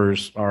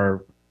neighbors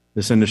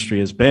this industry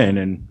has been.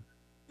 And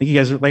I think you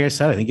guys, like I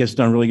said, I think you guys have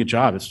done a really good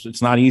job.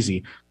 It's not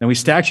easy. And we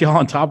stacked you all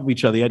on top of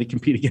each other. You had to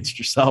compete against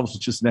yourselves,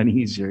 which isn't any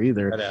easier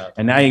either.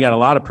 And now you got a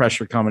lot of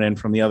pressure coming in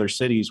from the other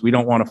cities. We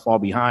don't want to fall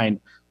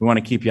behind. We want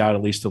to keep you out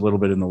at least a little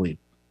bit in the lead.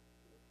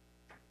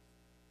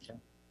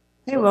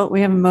 Okay, well,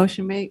 we have a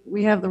motion made.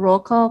 We have the roll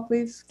call,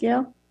 please,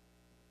 Gail.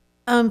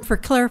 For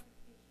clarification,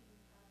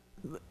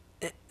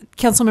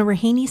 Councilmember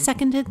Haney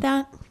seconded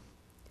that?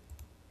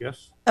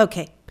 Yes.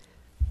 Okay.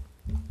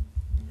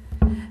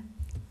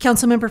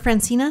 Councilmember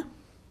Francina?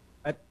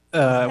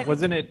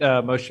 Wasn't it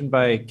a motion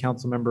by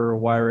Councilmember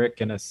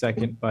Wyrick and a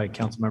second by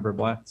Councilmember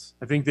Blatz?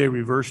 I think they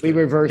reversed it.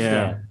 We reversed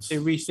that. They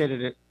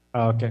restated it.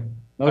 Oh, okay.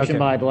 Motion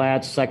by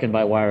Blatz, second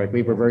by Wyrick.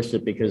 We reversed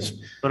it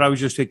because. But I was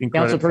just taking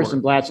credit for Councilperson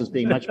it. Blatz is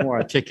being much more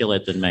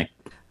articulate than me.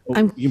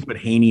 You can put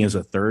Haney as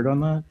a third on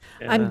that?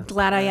 I'm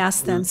glad I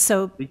asked then.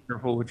 So, Be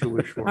careful what you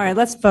wish for. All right,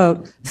 let's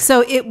vote.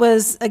 so it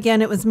was,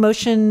 again, it was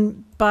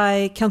motion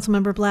by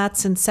Councilmember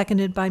Blatz and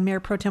seconded by Mayor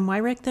Pro Tem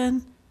Wyrick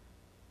then?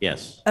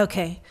 Yes.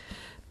 Okay.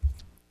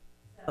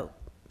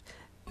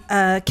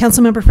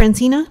 Councilmember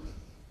Francina?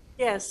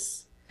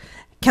 Yes.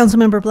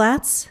 Councilmember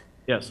Blatz?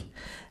 Yes.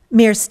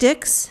 Mayor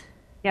Sticks?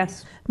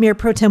 Yes. Mayor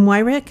Pro Tem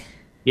Wyrick?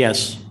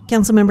 Yes.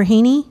 Councilmember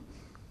Haney?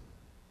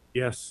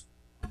 Yes.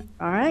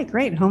 All right,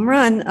 great, home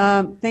run.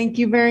 Thank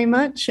you very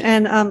much.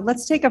 And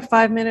let's take a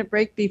 5-minute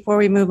break before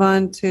we move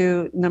on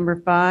to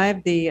number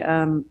 5, the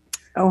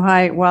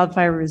Ojai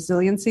Wildfire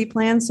Resiliency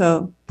Plan.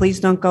 So please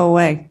don't go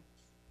away.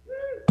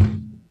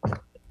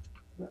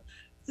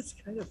 It's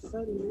kind of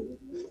funny.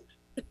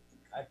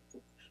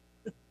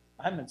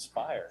 I'm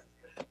inspired.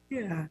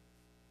 Yeah.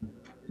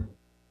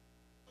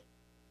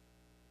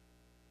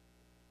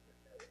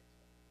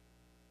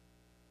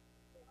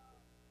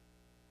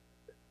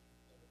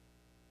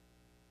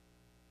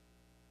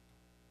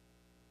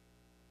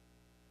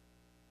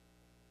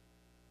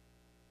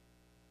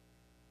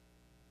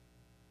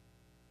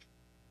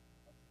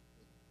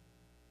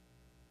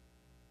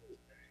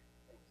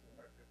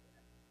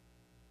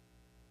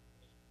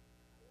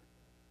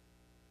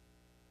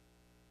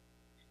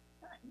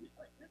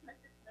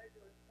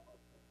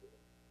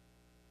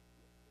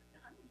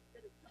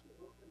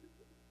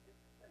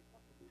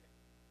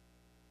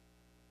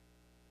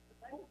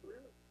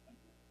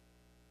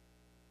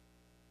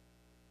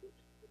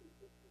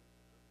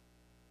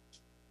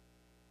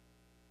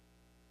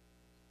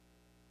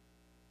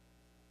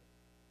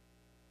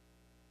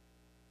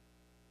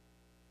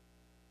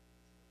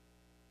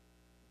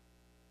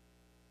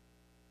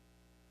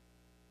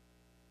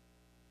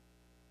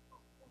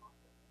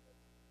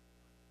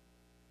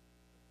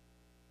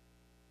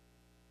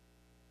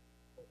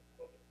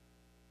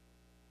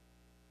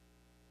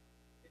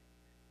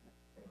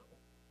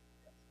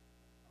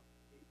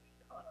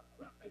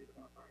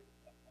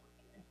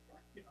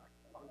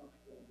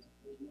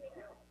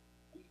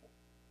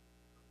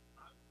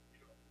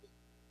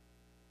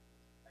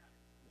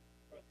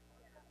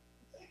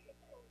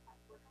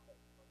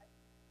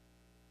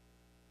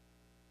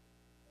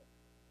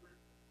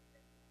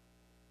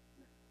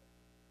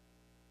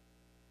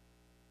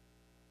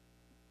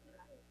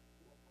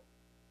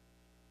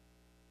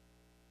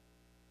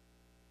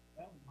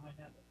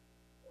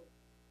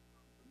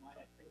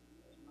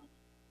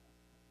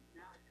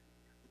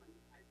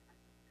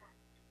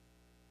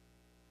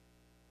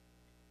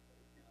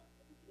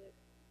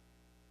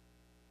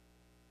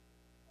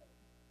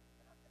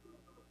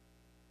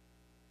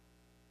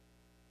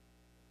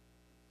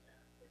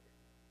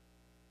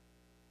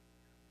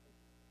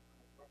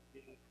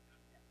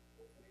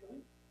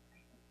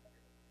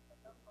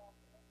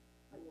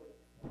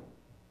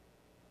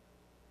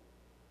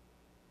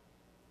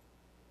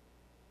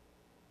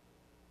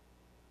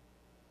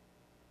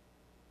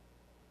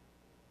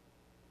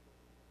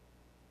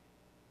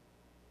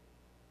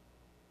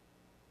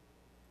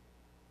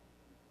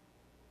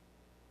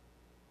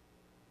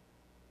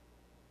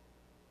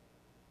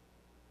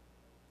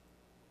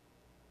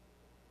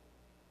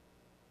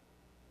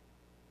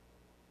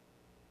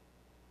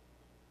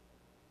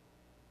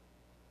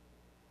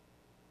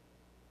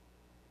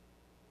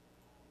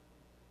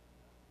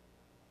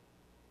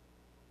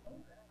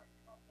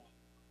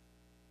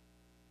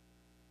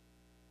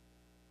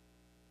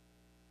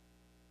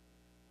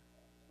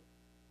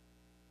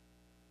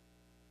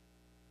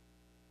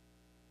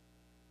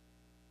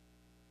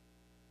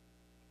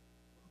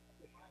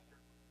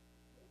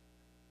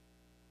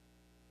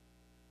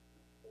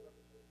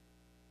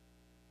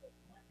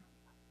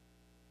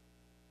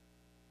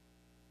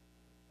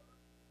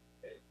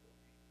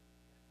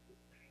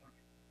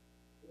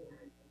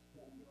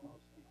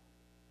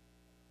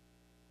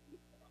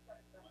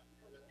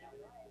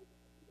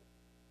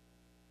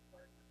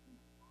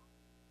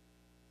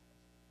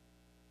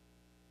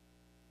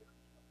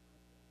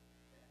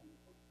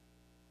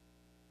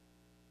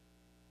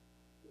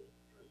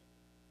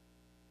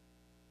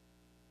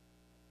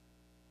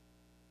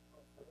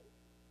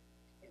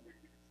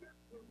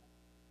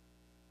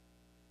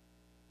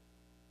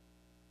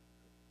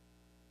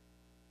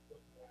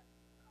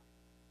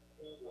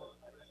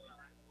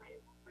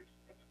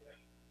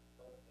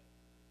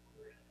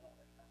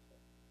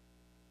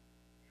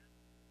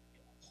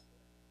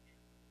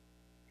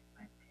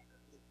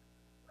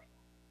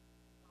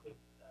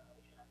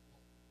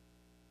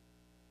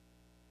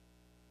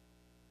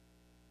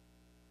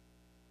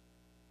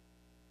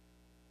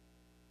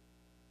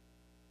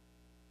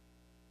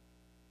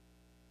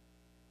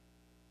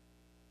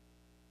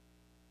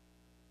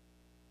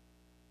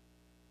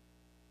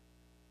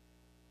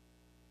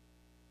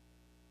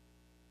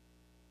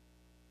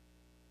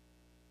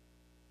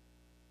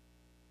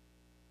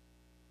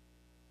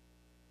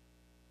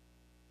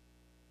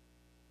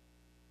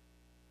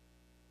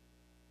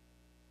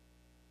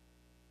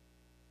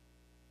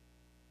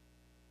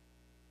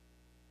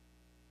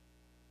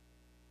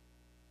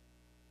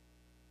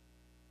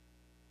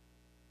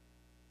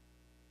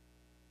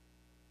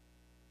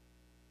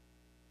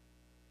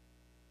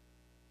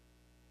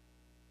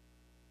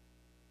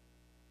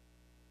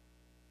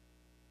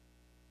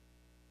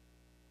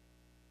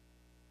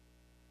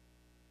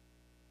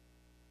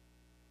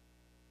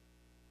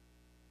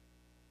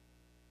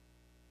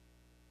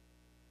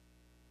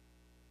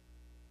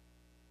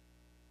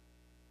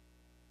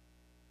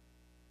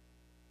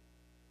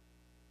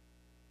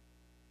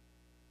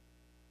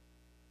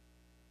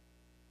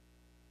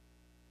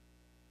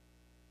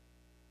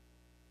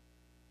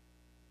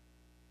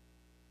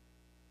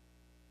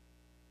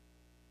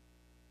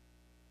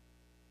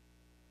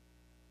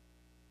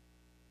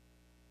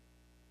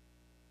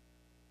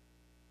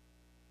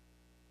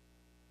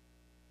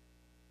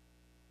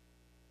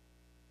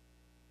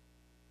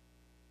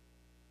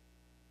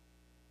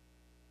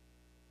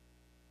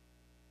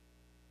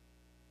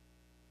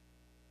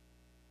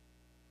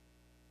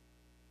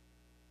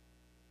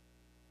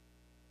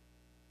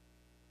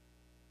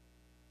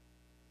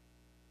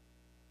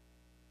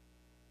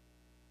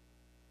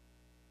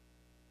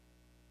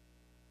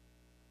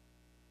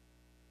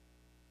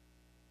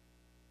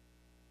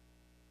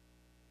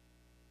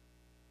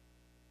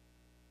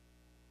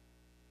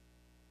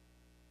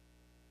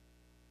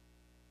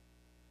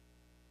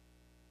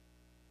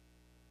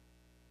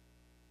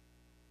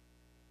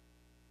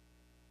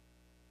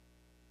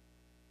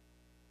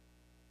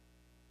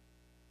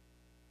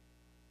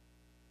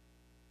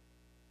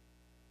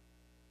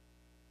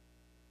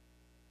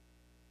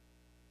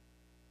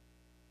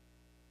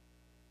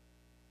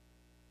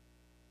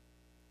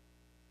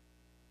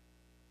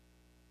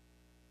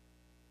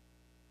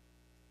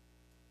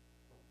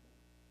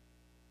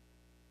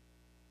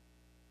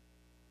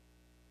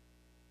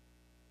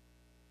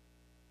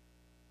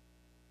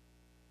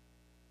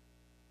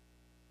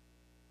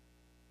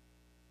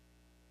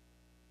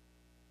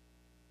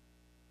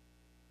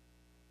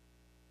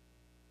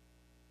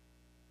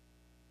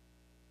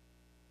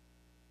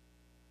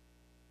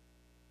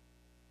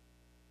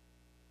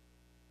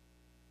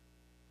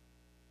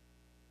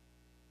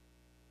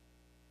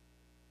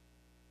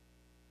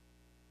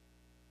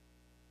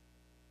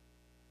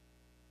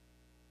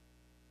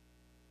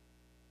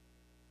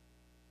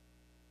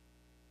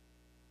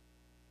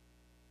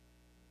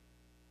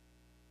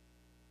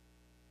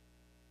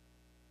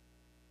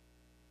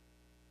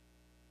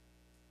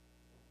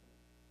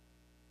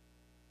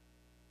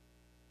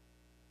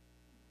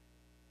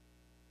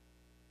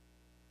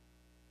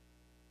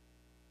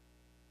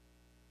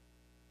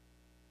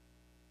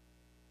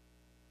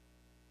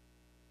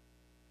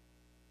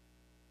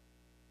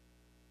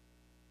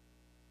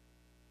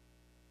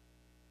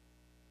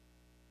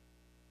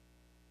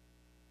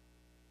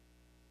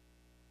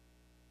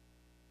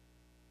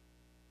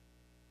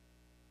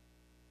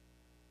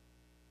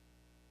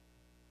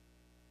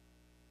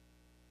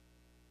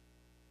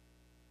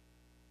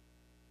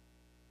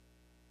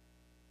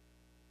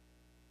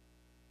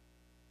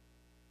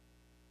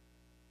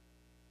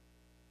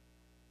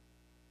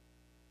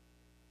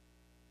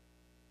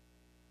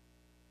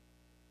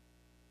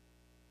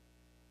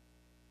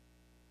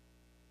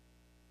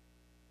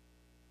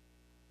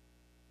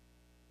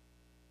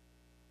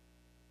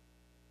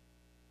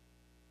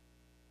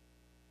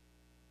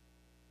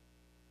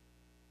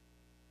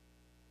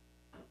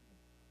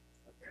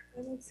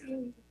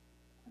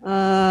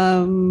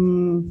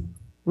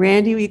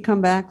 Randy, will you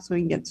come back so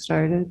we can get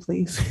started,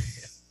 please?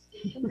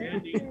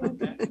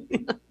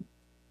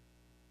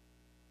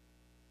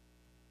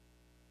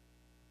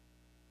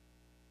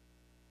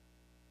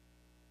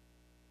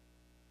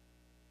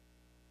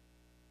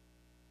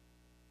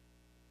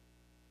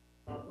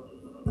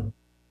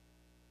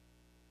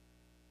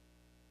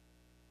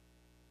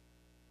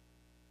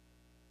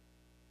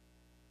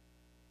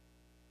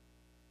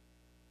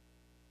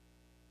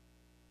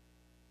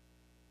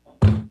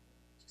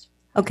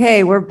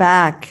 Okay, we're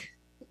back.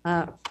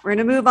 We're going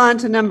to move on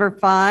to number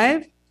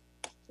 5.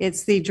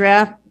 It's the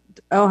draft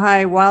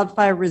Ojai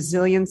Wildfire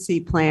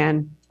Resiliency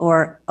Plan,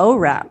 or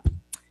ORAP.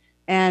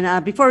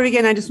 And before we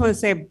begin, I just want to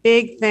say a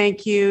big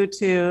thank you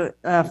to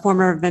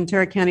former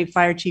Ventura County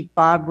Fire Chief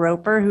Bob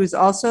Roper, who's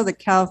also the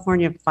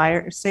California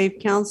Fire Safe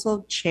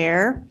Council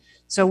Chair.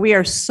 So we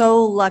are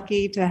so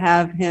lucky to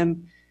have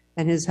him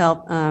and his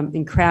help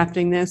in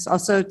crafting this.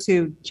 Also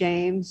to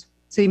James,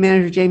 City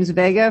Manager James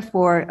Vega,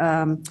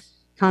 for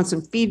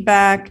constant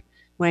feedback,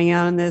 weighing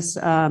out on this.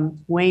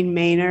 Wayne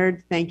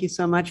Maynard, thank you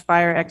so much,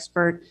 fire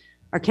expert.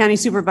 Our County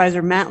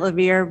Supervisor, Matt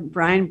Levere,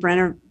 Brian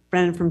Brennan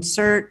from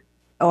CERT,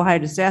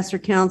 Ojai Disaster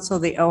Council,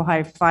 the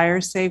Ojai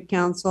Fire Safe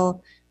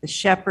Council, the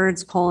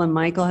Shepherds, Cole and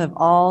Michael have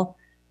all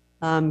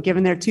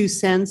given their 2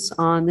 cents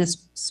on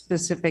this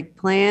specific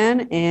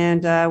plan.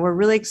 And we're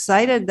really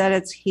excited that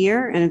it's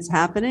here and it's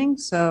happening.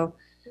 So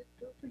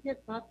Don't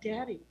forget Bob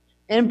Daddy.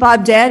 And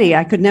Bob Daddy,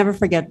 I could never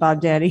forget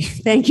Bob Daddy.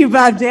 Thank you,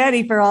 Bob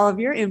Daddy, for all of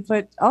your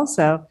input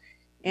also.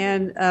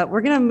 And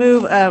we're going to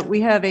move,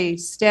 we have a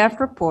staff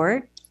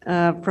report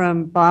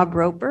from Bob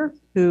Roper,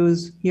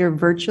 who's here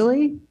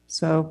virtually.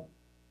 So,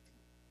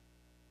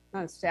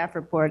 not a staff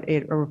report,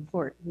 a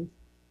report.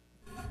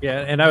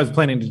 Yeah, and I was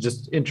planning to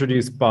just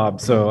introduce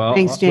Bob. So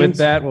Thanks, James. With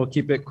that, we'll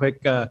keep it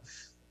quick.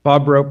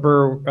 Bob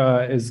Roper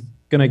is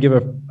going to give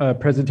a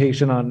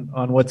presentation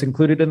on what's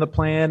included in the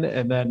plan.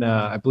 And then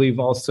I believe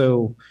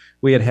also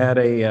we had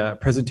a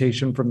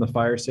presentation from the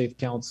Fire Safe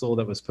Council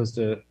that was supposed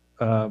to,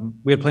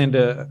 we had planned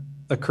to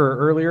occur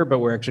earlier, but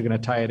we're actually going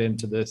to tie it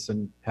into this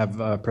and have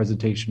a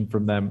presentation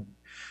from them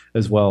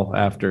as well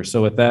after.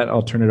 So with that,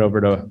 I'll turn it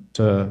over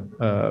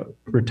to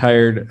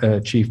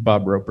retired Chief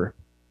Bob Roper.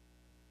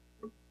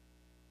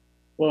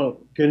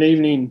 Well, good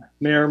evening,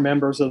 Mayor,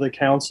 members of the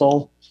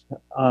council,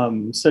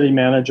 City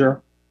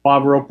Manager,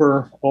 Bob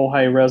Roper,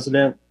 Ojai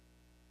resident.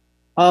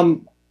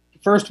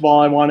 First of all,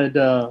 I wanted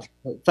to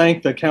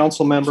thank the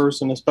council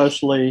members and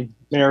especially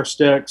Mayor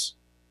Sticks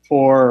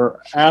for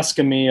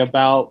asking me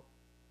about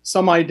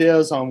some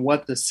ideas on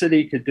what the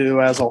city could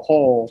do as a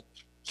whole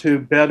to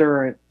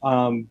better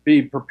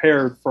be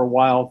prepared for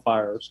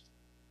wildfires.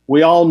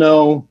 We all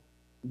know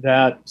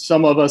that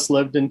some of us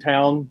lived in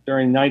town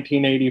during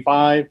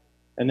 1985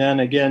 and then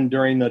again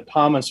during the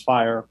Thomas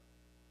Fire.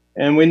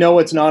 And we know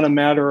it's not a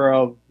matter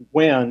of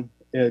when,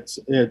 it's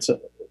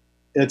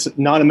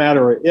not a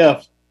matter of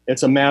if,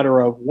 it's a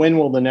matter of when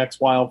will the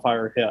next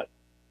wildfire hit.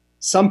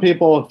 Some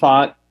people have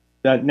thought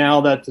that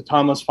now that the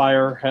Thomas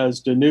Fire has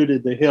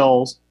denuded the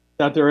hills,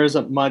 that there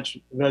isn't much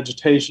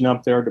vegetation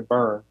up there to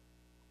burn.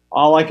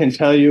 All I can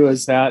tell you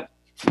is that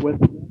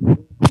with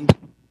you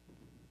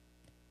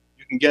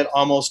can get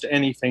almost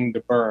anything to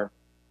burn.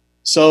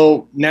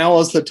 So now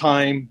is the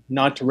time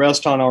not to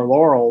rest on our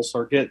laurels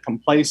or get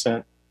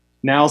complacent.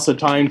 Now's the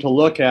time to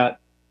look at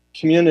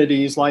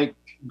communities like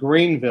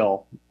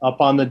Greenville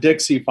up on the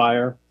Dixie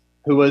Fire,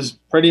 who was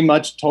pretty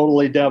much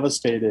totally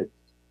devastated.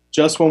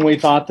 Just when we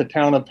thought the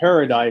town of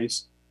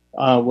Paradise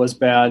was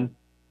bad,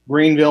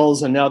 Greenville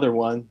is another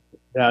one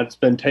that's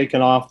been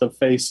taken off the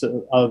face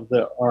of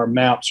our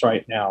maps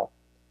right now.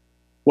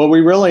 What we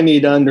really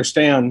need to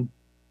understand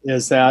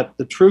is that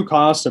the true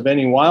cost of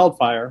any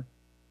wildfire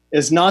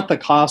is not the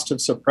cost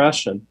of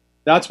suppression.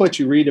 That's what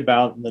you read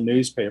about in the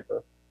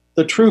newspaper.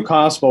 The true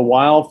cost of a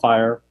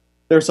wildfire,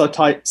 there's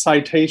a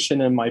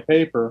citation in my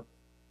paper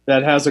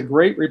that has a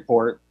great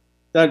report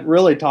that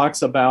really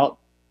talks about,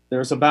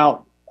 there's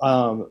about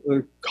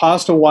the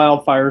cost of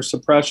wildfire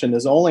suppression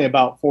is only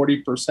about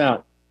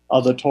 40%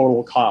 of the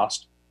total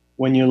cost.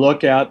 When you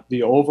look at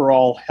the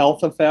overall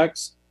health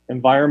effects,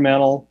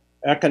 environmental,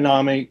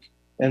 economic,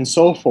 and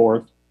so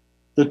forth,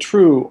 the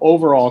true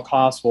overall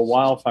cost of a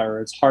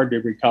wildfire is hard to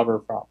recover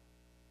from.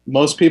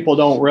 Most people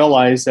don't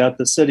realize that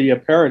the city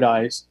of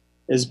Paradise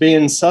is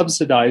being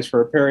subsidized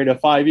for a period of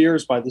 5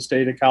 years by the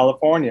state of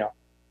California.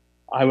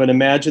 I would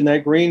imagine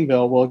that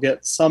Greenville will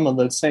get some of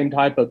the same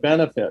type of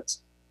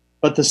benefits,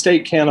 but the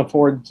state can't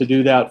afford to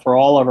do that for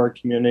all of our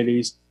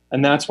communities,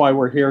 and that's why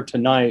we're here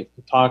tonight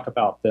to talk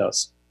about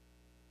this.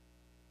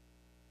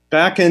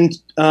 Back in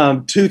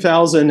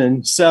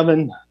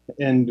 2007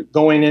 and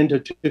going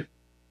into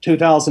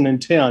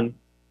 2010,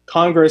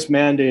 Congress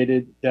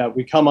mandated that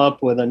we come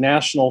up with a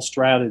national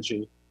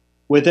strategy.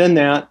 Within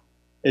that,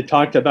 it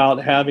talked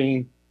about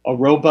having a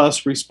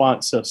robust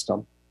response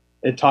system.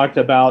 It talked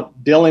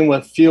about dealing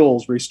with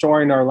fuels,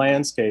 restoring our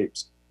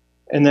landscapes.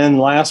 And then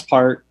the last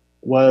part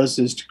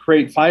is to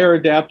create fire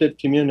adaptive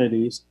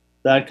communities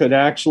that could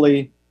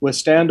actually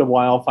withstand a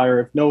wildfire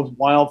if no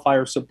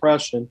wildfire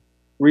suppression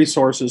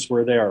resources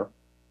were there.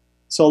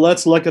 So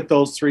let's look at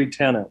those three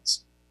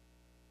tenets.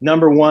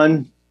 Number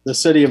one, the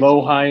city of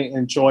Ojai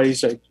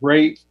enjoys a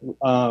great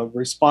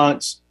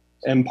response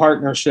and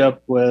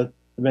partnership with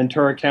the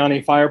Ventura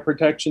County Fire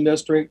Protection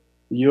District,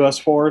 the U.S.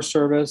 Forest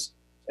Service,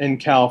 and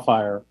CAL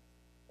FIRE.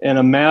 In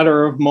a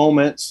matter of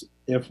moments,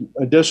 if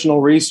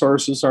additional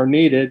resources are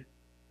needed,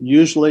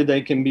 usually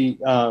they can be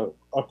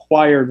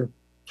acquired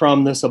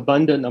from this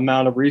abundant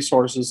amount of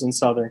resources in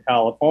Southern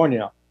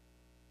California.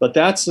 But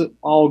that's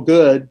all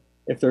good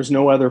if there's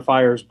no other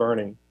fires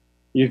burning.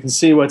 You can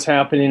see what's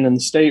happening in the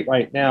state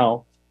right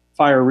now.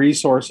 Fire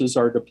resources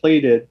are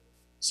depleted.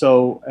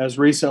 So as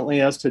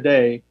recently as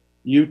today,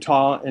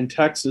 Utah and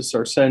Texas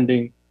are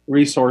sending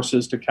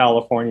resources to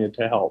California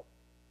to help.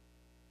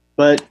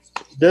 But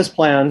this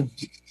plan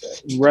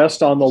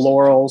rests on the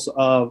laurels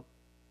of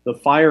the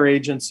fire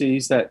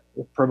agencies that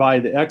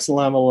provide the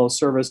excellent level of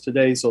service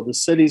today. So the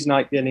city's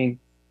not getting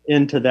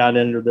into that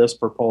end of this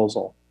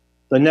proposal.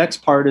 The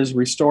next part is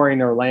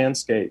restoring our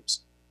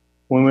landscapes.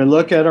 When we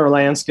look at our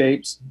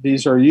landscapes,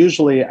 these are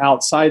usually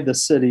outside the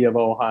city of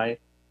Ojai,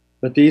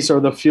 but these are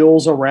the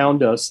fuels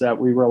around us that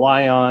we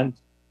rely on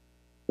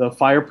the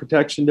Fire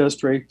Protection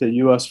District, the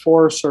U.S.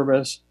 Forest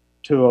Service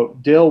to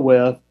deal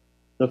with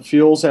the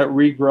fuels that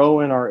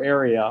regrow in our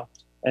area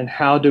and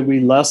how do we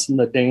lessen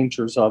the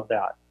dangers of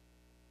that.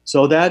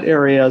 So that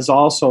area is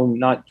also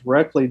not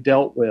directly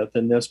dealt with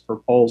in this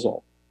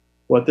proposal.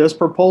 What this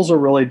proposal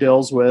really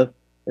deals with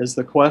is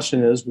the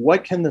question is,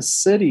 what can the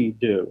city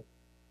do?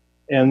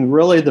 And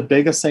really the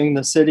biggest thing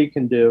the city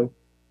can do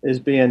is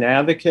be an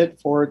advocate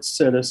for its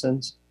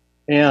citizens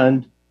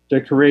and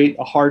to create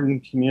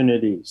hardened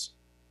communities.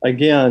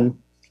 Again,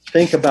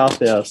 think about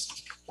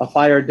this. A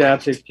fire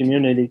adapted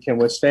community can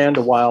withstand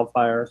a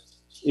wildfire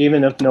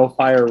even if no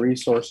fire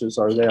resources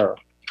are there.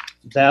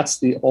 That's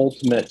the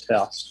ultimate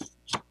test.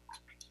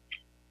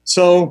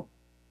 So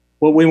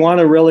what we want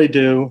to really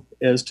do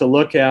is to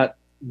look at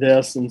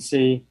this and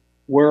see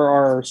where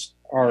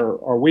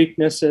our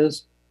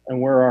weaknesses and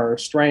where are our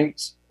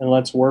strengths, and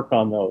let's work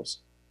on those.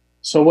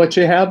 So what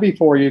you have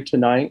before you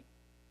tonight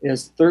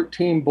is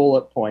 13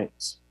 bullet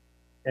points.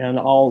 And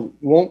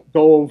won't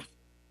go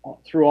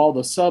through all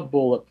the sub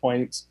bullet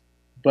points,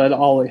 but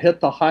I'll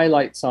hit the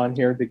highlights on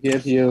here to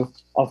give you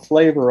a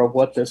flavor of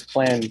what this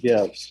plan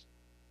gives.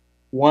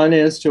 One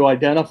is to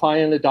identify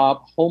and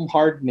adopt home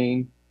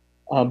hardening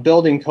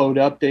building code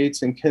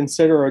updates and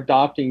consider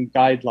adopting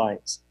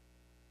guidelines.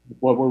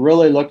 What we're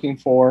really looking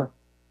for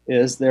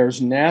is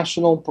there's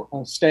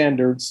national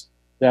standards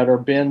that are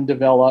being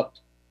developed.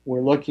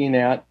 We're looking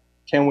at,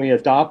 can we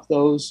adopt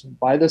those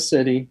by the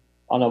city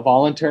on a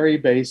voluntary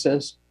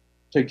basis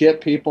to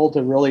get people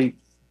to really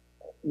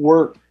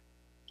work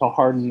to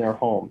harden their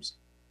homes.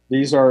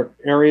 These are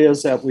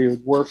areas that we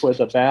would work with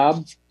a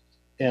BAB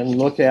and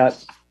look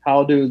at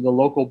how do the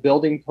local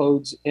building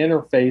codes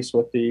interface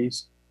with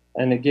these.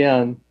 And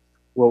again,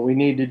 what we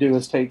need to do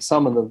is take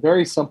some of the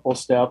very simple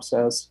steps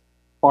as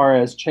far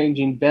as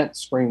changing vent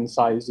screen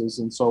sizes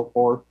and so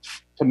forth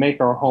to make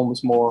our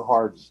homes more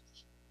hardened.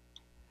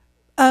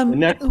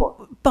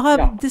 Bob,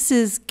 yeah. This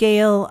is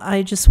Gail.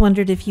 I just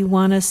wondered if you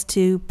want us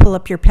to pull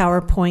up your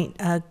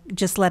PowerPoint,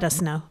 just let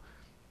us know.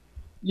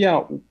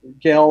 Yeah,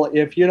 Gail,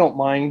 if you don't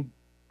mind,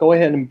 go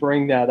ahead and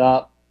bring that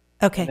up.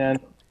 Okay. And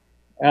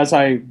as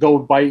I go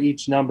by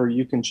each number,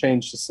 you can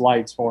change the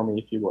slides for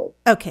me if you would.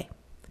 Okay.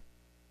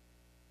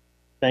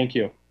 Thank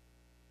you.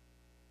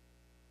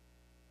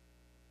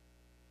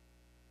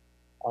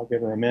 I'll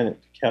give her a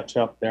minute to catch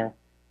up there.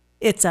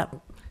 It's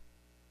up.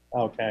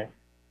 Okay.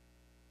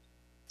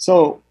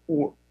 So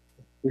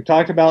we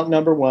talked about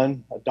number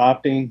one,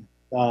 adopting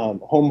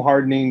home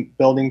hardening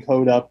building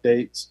code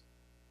updates.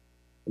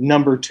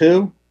 Number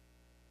two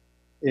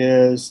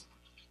is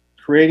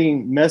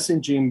creating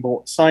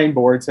messaging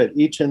signboards at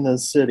each in the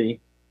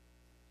city.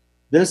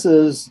 This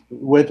is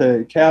with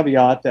a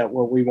caveat that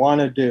what we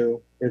want to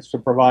do is to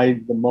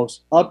provide the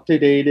most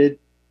up-to-date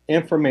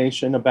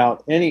information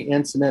about any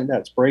incident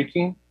that's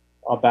breaking,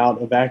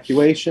 about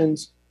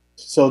evacuations,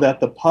 so that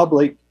the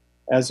public,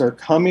 as they're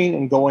coming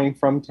and going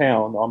from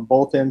town on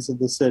both ends of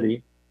the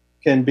city,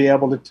 can be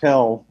able to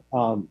tell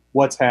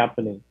what's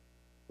happening.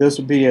 This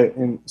would be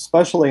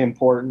especially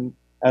important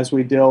as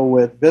we deal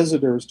with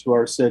visitors to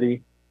our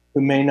city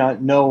who may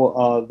not know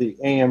of the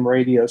AM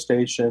radio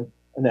station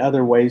and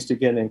other ways to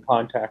get in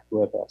contact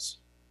with us.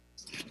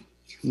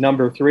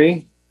 Number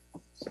three,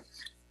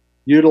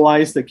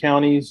 utilize the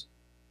county's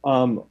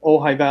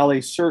Ojai Valley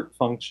CERT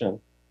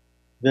function.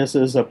 This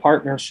is a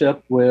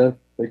partnership with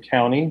the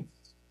county,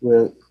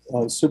 with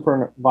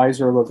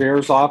Supervisor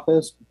Laver's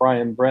office,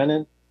 Brian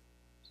Brennan.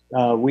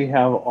 We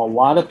have a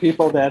lot of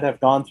people that have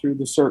gone through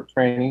the CERT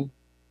training,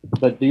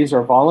 but these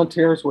are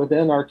volunteers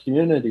within our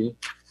community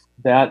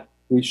that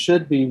we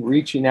should be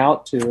reaching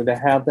out to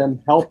have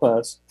them help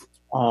us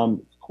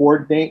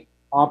coordinate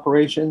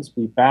operations,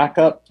 be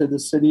backup to the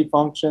city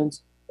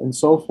functions, and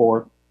so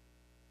forth,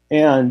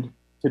 and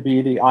to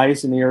be the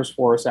eyes and ears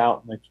for us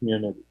out in the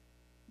community.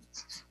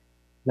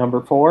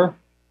 Number four,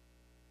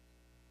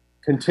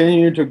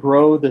 continue to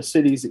grow the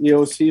city's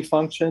EOC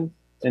function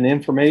and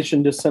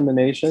information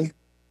dissemination.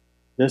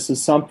 This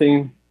is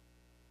something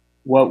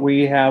what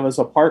we have as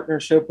a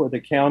partnership with the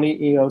county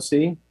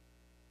EOC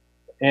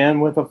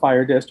and with the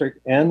fire district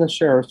and the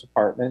sheriff's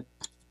department.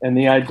 And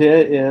the idea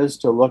is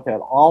to look at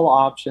all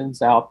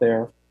options out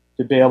there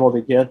to be able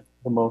to get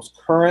the most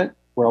current,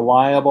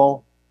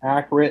 reliable,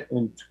 accurate,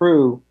 and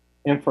true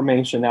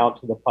information out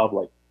to the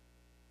public.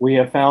 We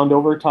have found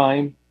over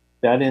time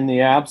that in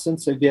the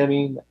absence of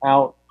giving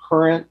out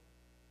current,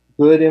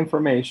 good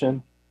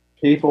information,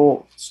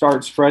 people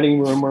start spreading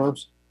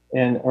rumors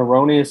and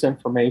erroneous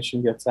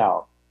information gets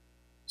out.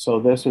 So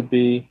this would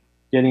be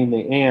getting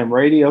the AM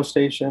radio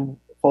station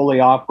fully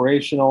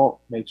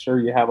operational, make sure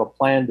you have a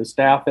plan to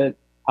staff it,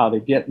 how to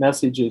get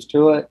messages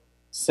to it.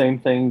 Same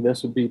thing,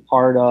 this would be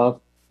part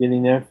of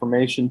getting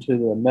information to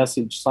the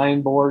message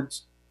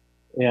signboards.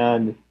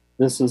 And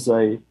this is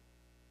a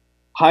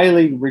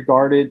highly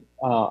regarded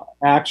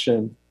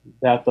action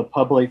that the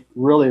public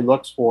really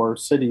looks for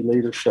city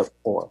leadership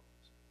for.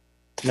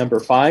 Number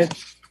 5,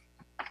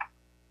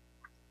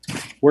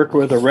 work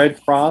with the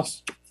Red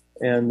Cross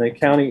and the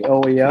county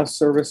OES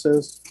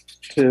services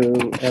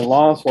and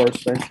law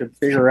enforcement to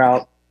figure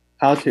out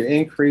how to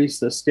increase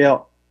the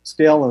scale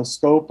and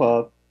scope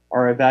of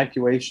our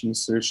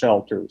evacuations to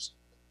shelters.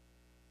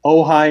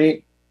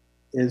 Ojai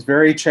is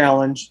very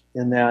challenged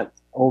in that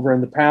over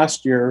in the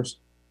past years,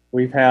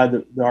 we've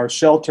had our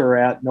shelter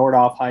at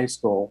Nordoff High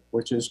School,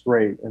 which is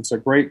great. It's a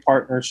great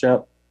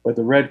partnership with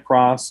the Red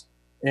Cross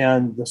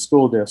and the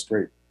school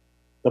district.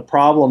 The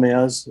problem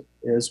is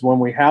when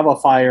we have a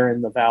fire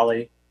in the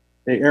valley,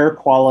 the air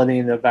quality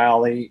in the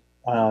valley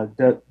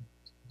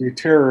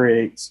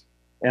deteriorates,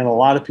 and a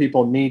lot of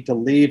people need to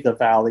leave the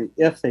valley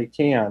if they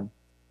can.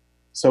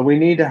 So we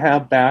need to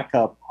have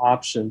backup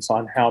options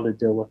on how to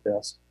deal with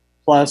this.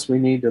 Plus, we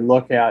need to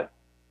look at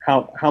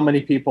how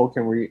many people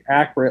can we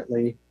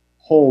accurately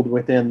hold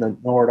within the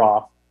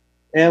Nordoff,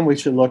 and we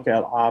should look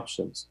at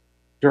options.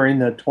 During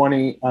the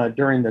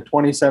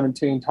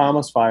 2017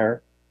 Thomas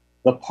Fire,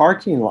 the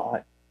parking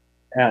lot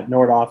at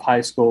Nordoff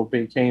High School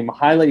became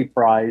highly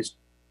prized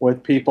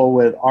with people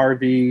with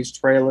RVs,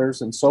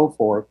 trailers, and so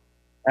forth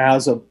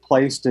as a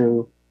place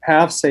to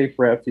have safe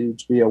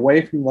refuge, be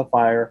away from the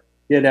fire,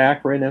 get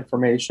accurate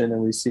information,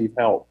 and receive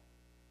help.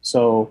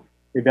 So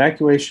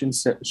evacuation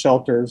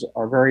shelters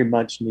are very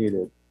much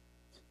needed.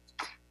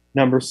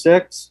 Number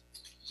 6,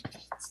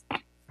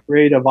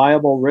 create a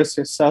viable risk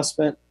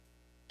assessment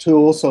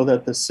tool so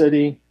that the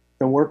city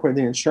can work with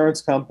the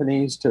insurance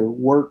companies to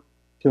work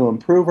to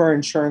improve our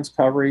insurance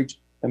coverage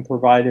and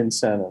provide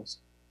incentives.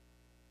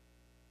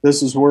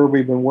 This is where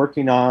we've been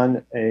working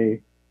on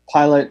a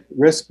pilot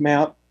risk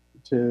map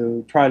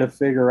to try to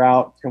figure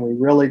out, can we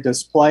really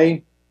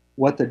display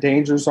what the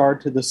dangers are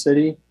to the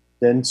city,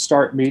 then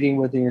start meeting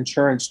with the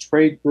insurance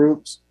trade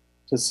groups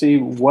to see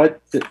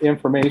what the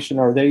information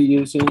are they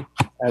using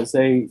as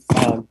they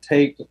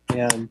take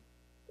and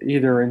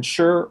either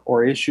insure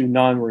or issue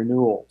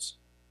non-renewals.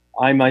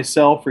 I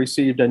myself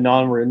received a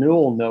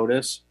non-renewal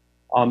notice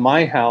on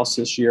my house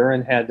this year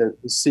and had to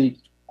seek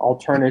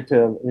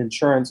alternative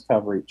insurance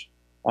coverage.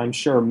 I'm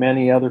sure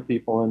many other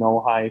people in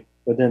Ojai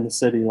within the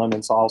city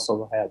limits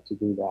also had to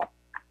do that.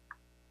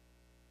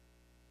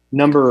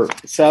 Number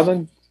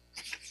 7,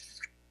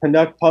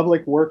 conduct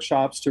public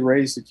workshops to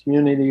raise the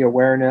community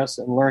awareness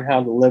and learn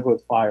how to live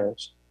with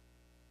fires.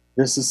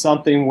 This is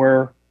something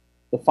where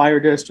the fire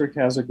district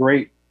has a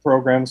great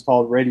program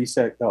called Ready,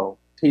 Set, Go.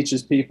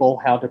 Teaches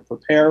people how to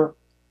prepare,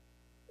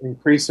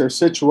 increase their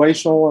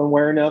situational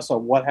awareness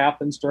of what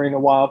happens during a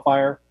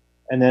wildfire,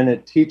 and then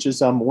it teaches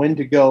them when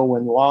to go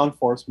when law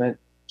enforcement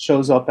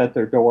shows up at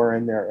their door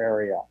in their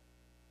area.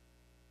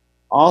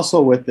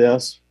 Also with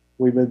this,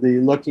 we would be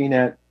looking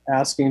at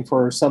asking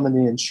for some of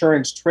the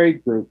insurance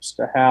trade groups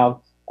to have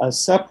a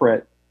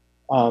separate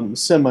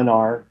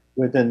seminar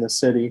within the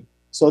city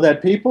so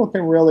that people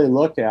can really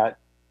look at,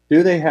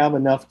 do they have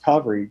enough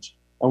coverage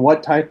and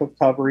what type of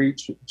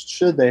coverage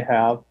should they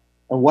have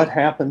and what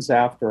happens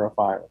after a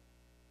fire.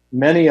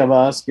 Many of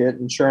us get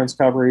insurance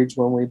coverage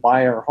when we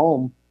buy our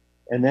home,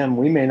 and then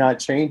we may not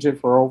change it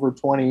for over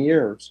 20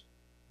 years.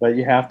 But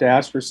you have to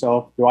ask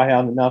yourself, do I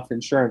have enough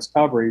insurance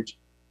coverage?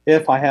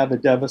 If I have a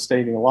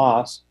devastating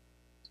loss,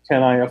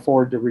 can I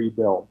afford to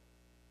rebuild?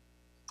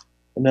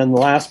 And then the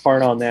last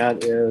part on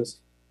that is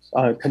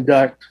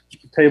conduct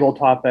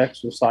tabletop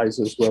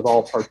exercises with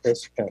all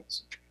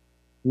participants.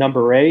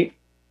 Number 8,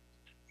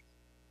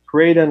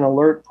 create an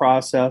alert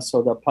process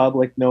so the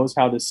public knows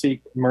how to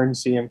seek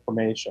emergency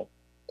information.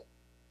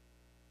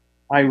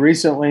 I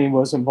recently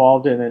was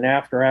involved in an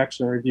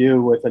after-action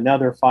review with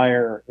another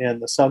fire in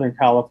the Southern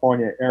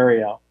California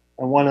area.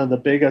 And one of the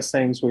biggest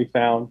things we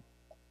found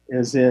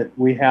is that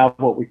we have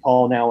what we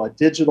call now a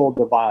digital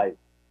divide.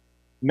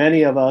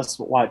 Many of us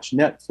watch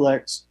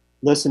Netflix,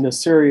 listen to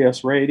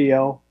Sirius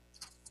radio,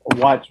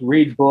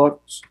 read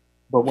books,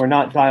 but we're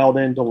not dialed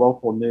into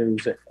local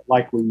news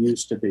like we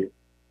used to be.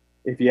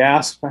 If you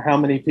ask how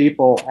many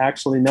people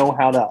actually know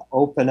how to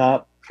open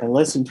up and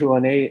listen to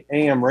an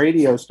AM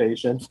radio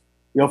station,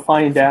 you'll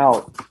find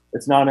out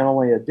It's not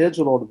only a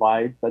digital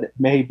divide, but it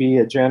may be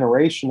a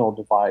generational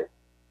divide.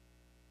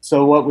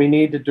 So what we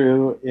need to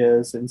do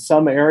is, in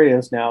some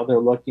areas now, they're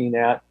looking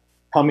at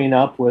coming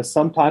up with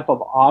some type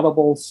of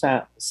audible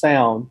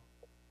sound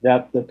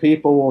that the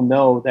people will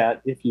know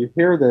that if you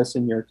hear this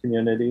in your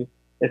community,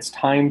 it's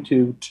time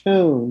to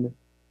tune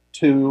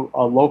to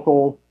a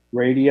local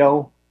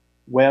radio,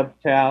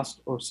 webcast,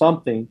 or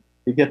something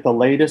to get the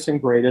latest and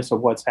greatest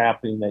of what's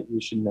happening that you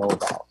should know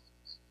about.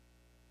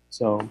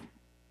 So,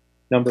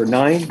 number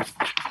 9,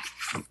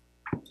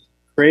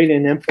 create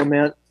and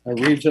implement a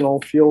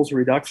regional fuels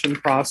reduction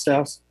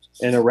process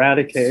and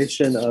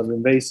eradication of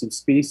invasive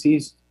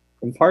species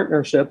in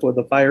partnership with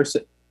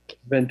the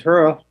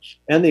Ventura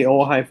and the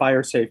Ojai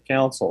Fire Safe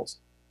Councils.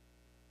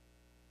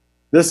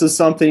 This is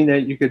something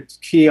that you could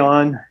key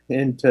on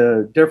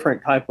into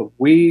different type of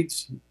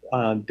weeds,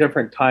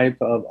 different type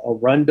of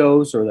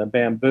arundos or the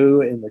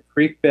bamboo in the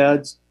creek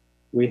beds.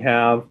 We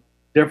have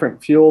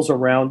different fuels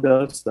around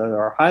us that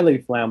are highly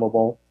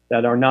flammable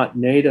that are not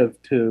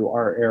native to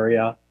our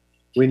area.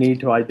 We need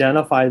to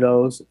identify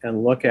those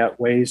and look at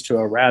ways to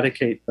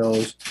eradicate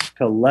those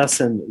to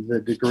lessen the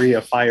degree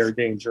of fire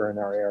danger in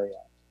our area.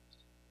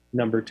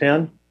 Number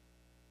 10,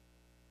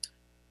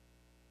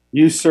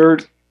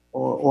 insert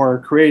or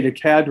create a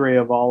cadre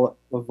of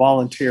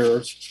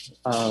volunteers,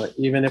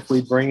 even if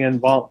we bring in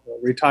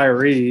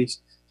retirees,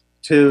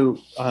 to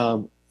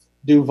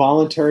do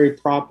voluntary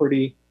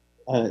property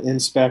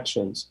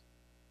inspections.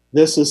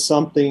 This is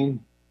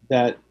something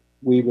that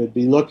we would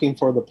be looking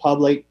for the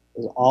public,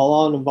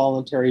 all on a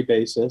voluntary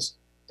basis,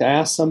 to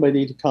ask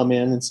somebody to come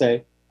in and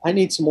say, I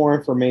need some more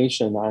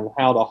information on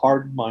how to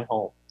harden my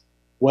home,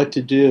 what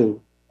to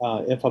do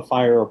if a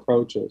fire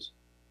approaches.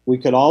 We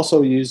could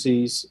also use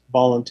these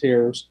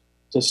volunteers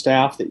to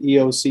staff the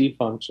EOC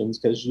functions,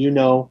 because you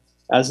know,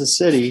 as a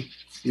city,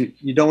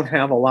 you don't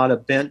have a lot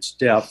of bench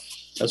depth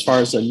as far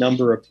as the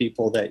number of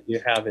people that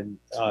you have in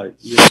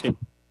your team.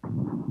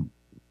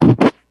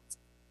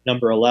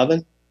 Number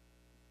 11,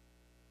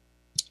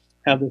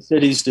 have the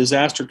city's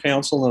disaster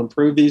council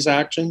improve these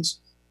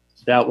actions.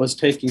 That was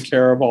taken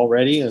care of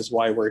already, is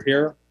why we're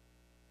here.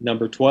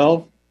 Number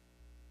 12,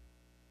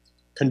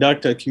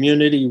 conduct a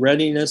community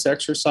readiness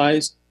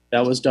exercise.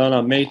 That was done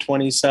on May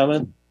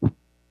 27th.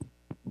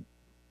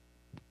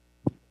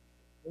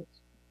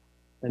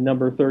 And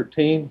number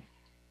 13,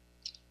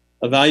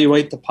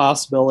 evaluate the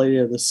possibility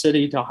of the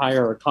city to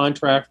hire a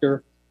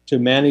contractor to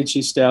manage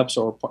these steps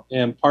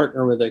and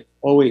partner with a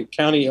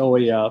county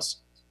OES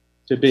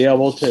to be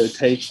able to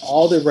take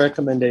all the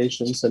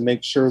recommendations and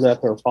make sure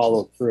that they're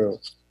followed through.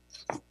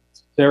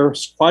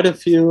 There's quite a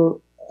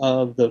few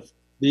of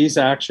these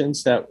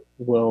actions that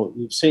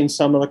you've seen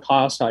some of the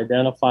costs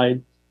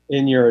identified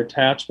in your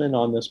attachment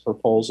on this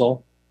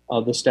proposal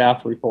of the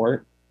staff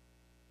report.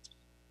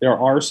 There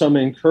are some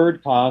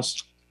incurred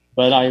costs,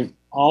 but I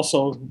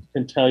also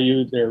can tell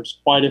you there's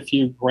quite a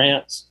few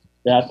grants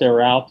that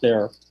are out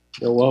there.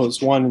 There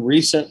was one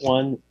recent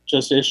one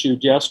just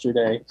issued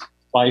yesterday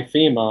by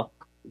FEMA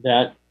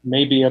that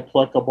may be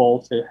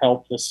applicable to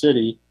help the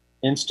city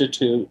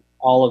institute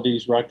all of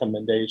these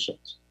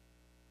recommendations.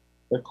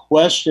 The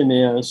question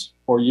is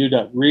for you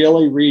to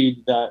really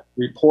read that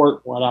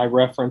report, what I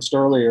referenced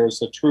earlier is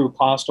the true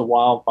cost of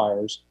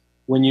wildfires.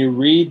 When you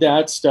read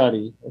that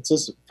study, it's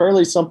a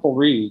fairly simple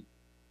read.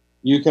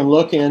 You can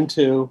look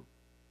into,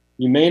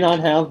 you may not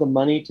have the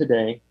money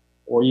today,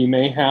 or you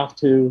may have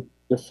to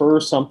defer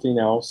something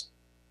else.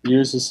 You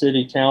as a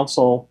city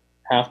council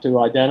have to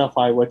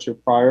identify what your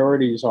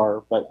priorities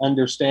are, but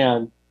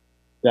understand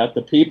that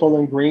the people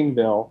in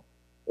Greenville,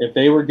 if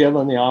they were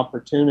given the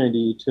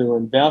opportunity to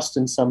invest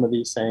in some of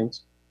these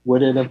things,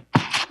 would it have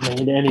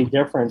made any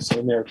difference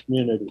in their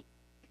community?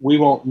 We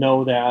won't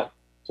know that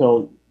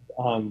till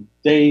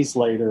days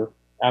later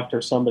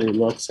after somebody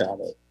looks at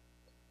it.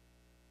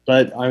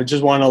 But I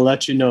just want to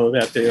let you know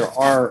that there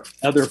are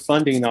other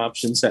funding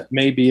options that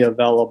may be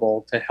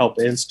available to help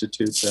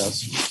institute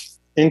this.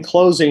 In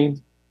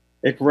closing,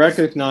 it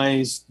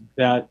recognized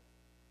that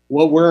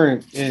what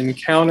we're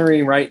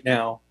encountering right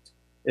now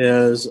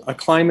is a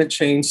climate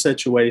change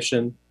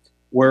situation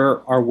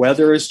where our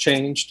weather has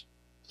changed,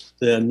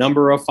 the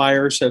number of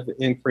fires have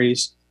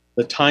increased,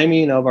 the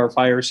timing of our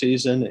fire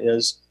season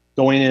is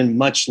going in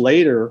much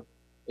later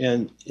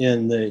in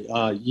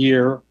the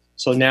year.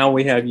 So now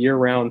we have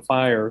year-round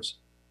fires.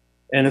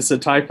 And it's the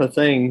type of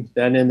thing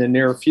that in the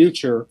near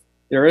future,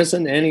 there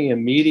isn't any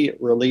immediate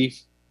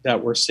relief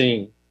that we're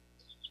seeing.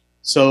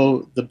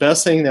 So the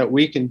best thing that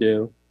we can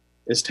do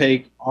is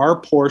take our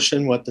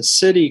portion, what the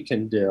city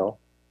can do,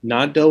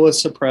 not deal with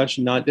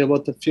suppression, not deal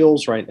with the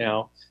fuels right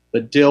now,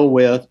 but deal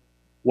with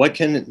what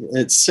can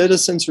its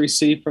citizens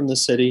receive from the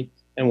city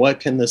and what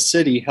can the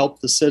city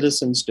help the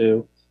citizens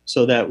do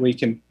so that we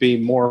can be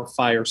more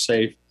fire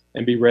safe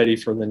and be ready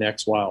for the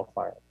next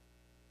wildfire.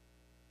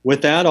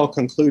 With that, I'll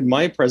conclude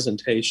my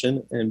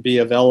presentation and be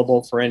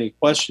available for any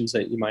questions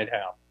that you might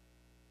have.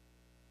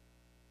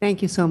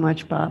 Thank you so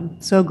much,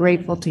 Bob. So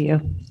grateful to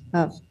you.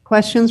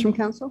 Questions from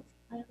council?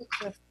 I have a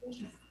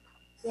question.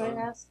 Do I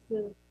ask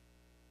the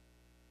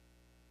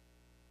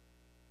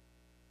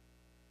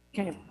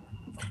Okay.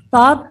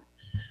 Bob,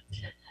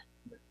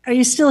 are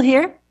you still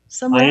here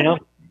somewhere? I am.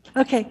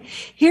 Okay,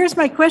 here's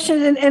my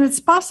question, and it's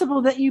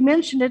possible that you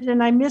mentioned it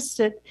and I missed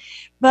it,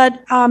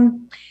 but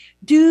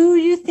do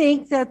you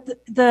think that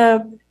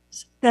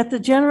the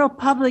general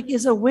public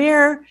is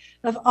aware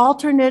of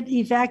alternate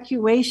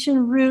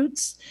evacuation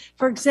routes?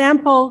 For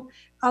example,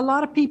 a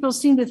lot of people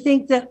seem to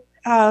think that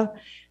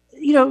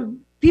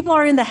people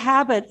are in the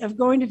habit of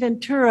going to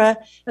Ventura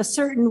a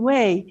certain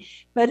way,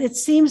 but it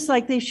seems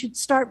like they should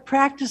start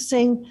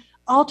practicing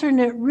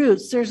alternate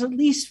routes. There's at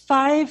least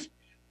 5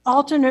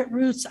 alternate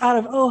routes out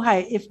of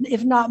Ojai,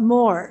 if not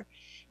more.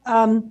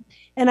 And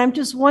I'm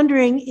just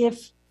wondering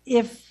if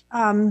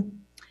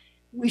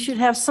we should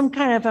have some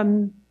kind of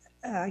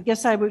I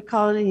guess I would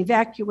call it an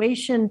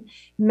evacuation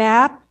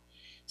map,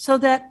 so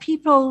that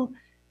people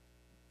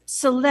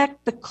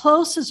select the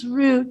closest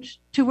route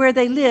to where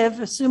they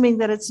live, assuming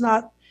that it's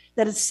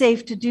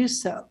safe to do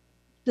so.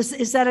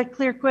 Is that a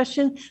clear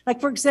question? Like,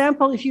 for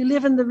example, if you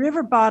live in the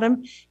river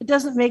bottom, it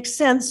doesn't make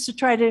sense to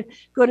try to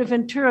go to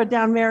Ventura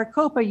down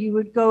Maricopa. You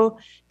would go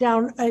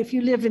down, if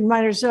you live in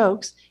Miners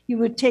Oaks, you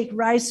would take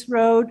Rice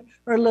Road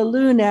or La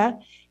Luna,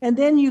 and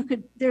then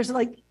there's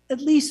like at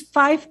least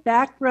 5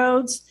 back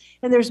roads,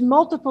 and there's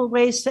multiple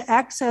ways to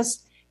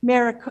access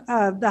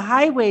the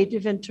highway to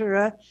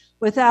Ventura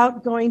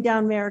without going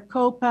down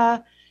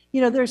Maricopa.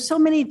 There's so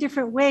many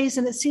different ways,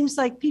 and it seems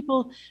like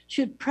people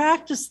should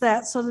practice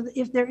that so that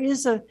if there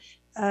is a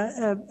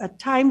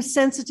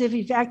time-sensitive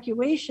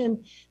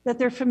evacuation, that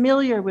they're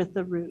familiar with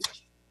the route.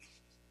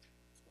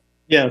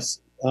 Yes,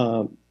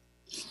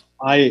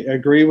 I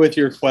agree with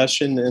your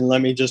question, and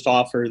let me just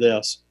offer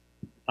this.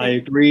 I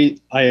agree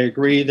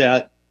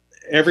that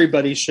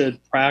everybody should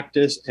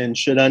practice and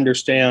should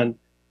understand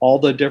all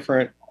the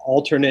different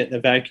alternate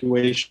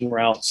evacuation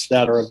routes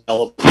that are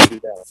available to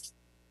them.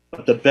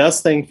 But the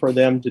best thing for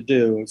them to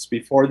do is,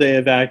 before they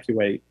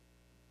evacuate,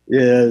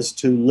 is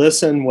to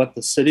listen what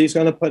the city's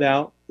going to put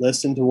out,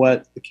 listen to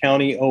what the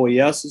county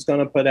OES is going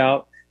to put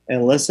out,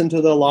 and listen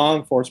to the law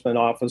enforcement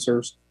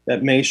officers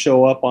that may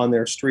show up on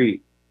their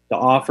street to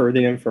offer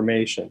the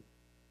information,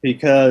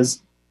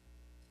 because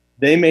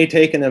they may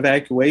take an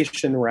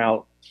evacuation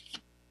route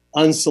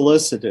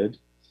unsolicited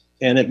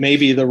and it may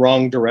be the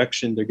wrong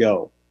direction to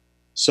go.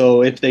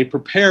 So if they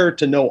prepare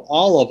to know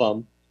all of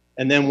them,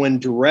 and then when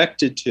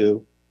directed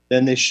to,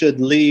 then they should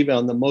leave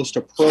on the most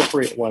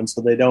appropriate one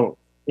so they don't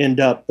end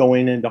up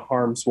going into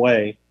harm's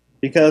way.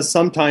 Because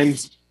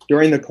sometimes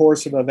during the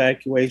course of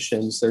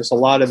evacuations, there's a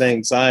lot of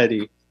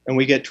anxiety and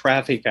we get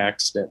traffic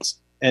accidents,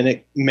 and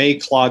it may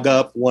clog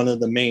up one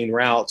of the main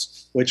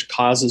routes, which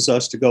causes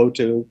us to go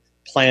to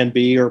plan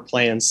B or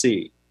plan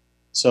C.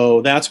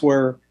 So that's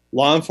where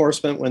law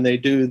enforcement, when they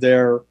do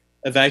their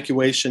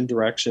evacuation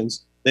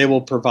directions, they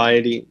will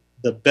provide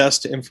the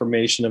best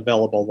information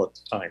available at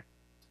the time.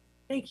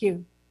 Thank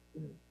you.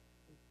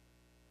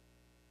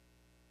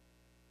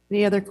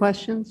 Any other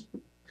questions?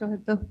 Go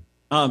ahead,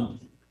 Bill.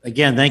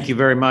 Again, thank you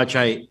very much.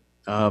 I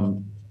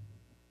have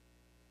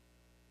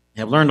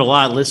learned a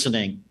lot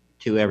listening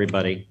to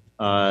everybody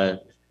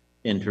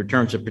in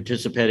terms of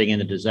participating in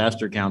the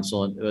Disaster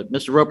Council. And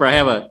Mr. Roper,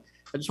 I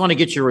just want to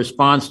get your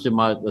response to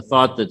the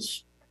thought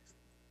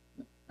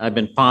I've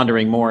been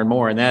pondering more and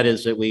more, and that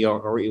is that we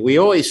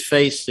always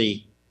face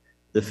the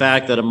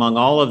fact that among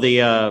all of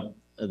the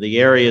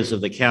areas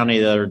of the county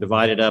that are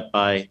divided up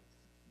by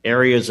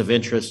areas of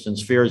interest and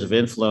spheres of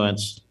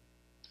influence,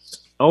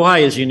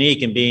 Ojai is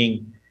unique in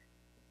being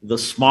the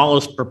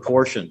smallest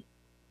proportion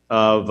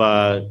of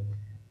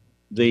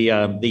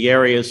the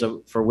areas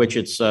for which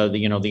it's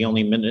the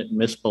only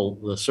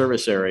municipal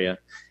service area.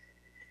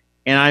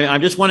 And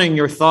I'm just wondering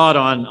your thought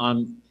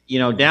on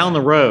down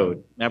the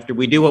road, after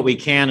we do what we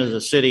can as a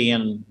city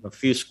in a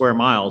few square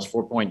miles,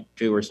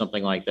 4.2 or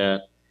something like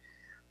that,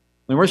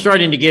 when we're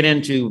starting to get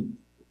into,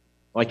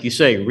 like you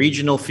say,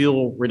 regional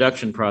fuel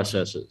reduction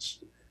processes,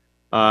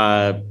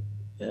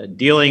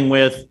 dealing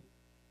with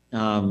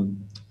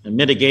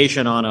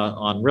mitigation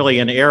on really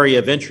an area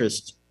of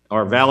interest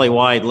or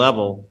valley-wide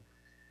level,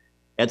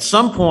 at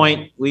some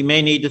point we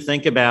may need to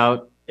think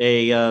about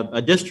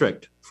a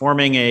district,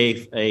 forming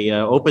a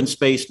open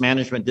space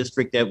management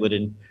district that would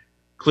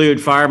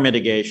include fire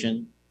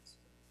mitigation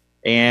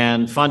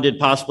and funded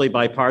possibly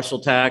by parcel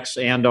tax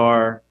and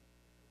or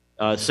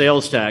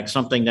sales tax,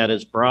 something that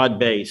is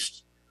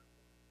broad-based.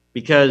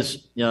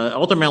 Because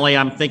ultimately,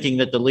 I'm thinking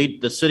that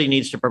the city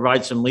needs to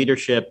provide some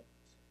leadership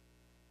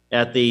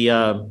at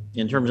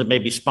in terms of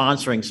maybe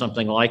sponsoring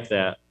something like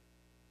that,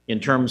 in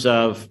terms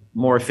of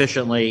more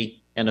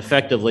efficiently and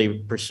effectively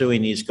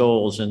pursuing these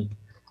goals. And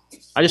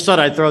I just thought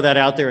I'd throw that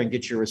out there and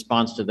get your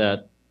response to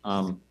that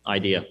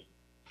idea.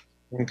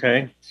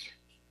 Okay.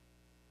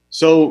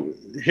 So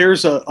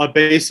here's a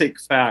basic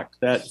fact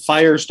that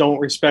fires don't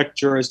respect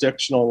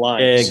jurisdictional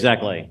lines.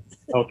 Exactly.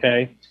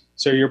 Okay.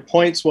 So your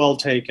point's well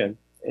taken.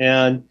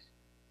 And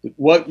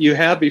what you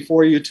have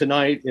before you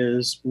tonight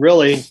is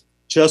really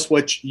just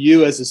what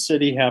you as a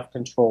city have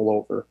control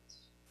over.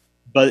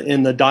 But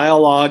in the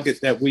dialogue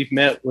that we've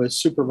met with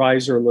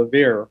Supervisor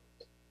Levere,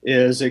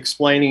 is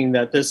explaining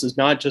that this is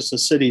not just a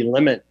city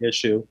limit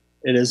issue,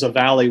 it is a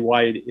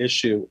valley-wide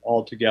issue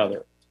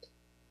altogether.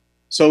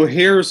 So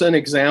here's an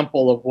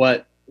example of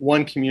what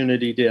one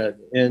community did.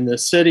 In the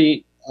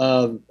city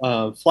of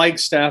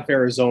Flagstaff,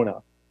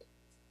 Arizona,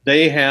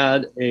 they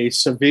had a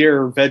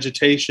severe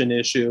vegetation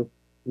issue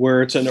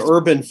where it's an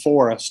urban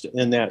forest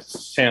in that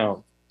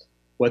town.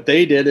 What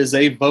they did is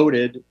they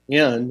voted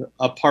in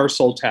a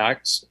parcel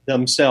tax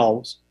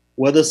themselves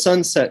with a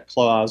sunset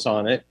clause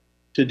on it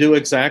to do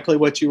exactly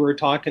what you were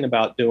talking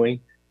about doing,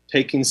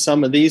 taking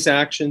some of these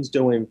actions,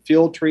 doing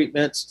field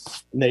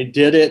treatments, and they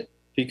did it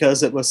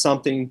because it was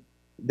something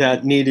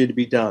that needed to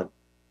be done.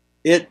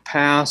 It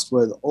passed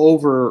with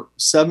over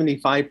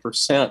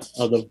 75%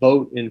 of the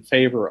vote in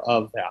favor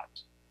of that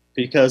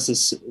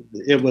because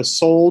it was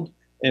sold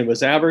and it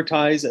was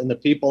advertised, and the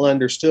people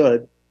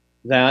understood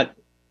that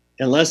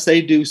unless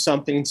they do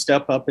something,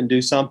 step up and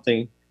do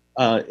something,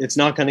 it's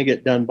not going to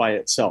get done by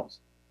itself.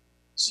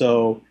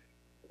 So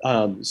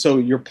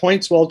your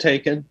point's well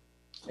taken.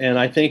 And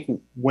I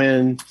think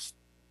when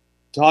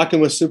talking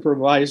with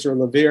Supervisor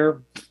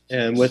LaVere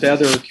and with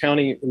other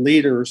county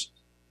leaders,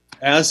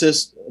 as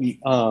this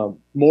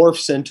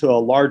morphs into a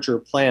larger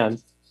plan,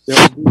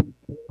 there will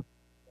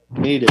be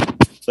needed.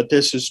 But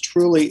this is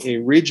truly a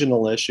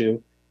regional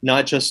issue,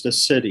 not just a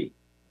city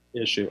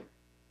issue.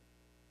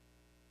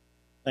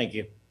 Thank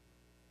you.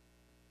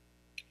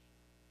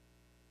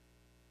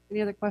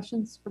 Any other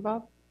questions for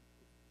Bob?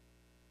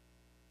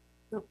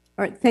 No. All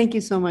right. Thank you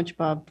so much,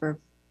 Bob, for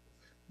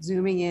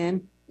zooming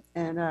in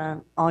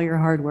and all your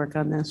hard work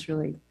on this.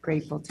 Really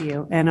grateful to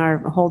you. And our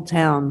whole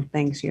town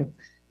thanks you.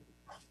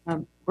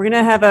 We're going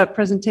to have a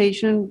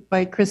presentation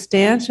by Chris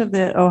Danch of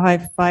the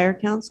Ojai Fire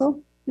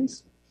Council,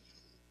 please.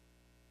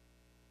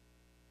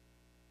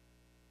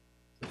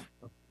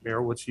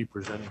 Mayor, what's he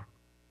presenting?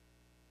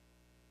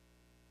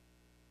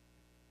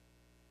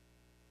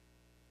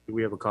 Do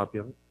we have a copy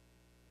of it?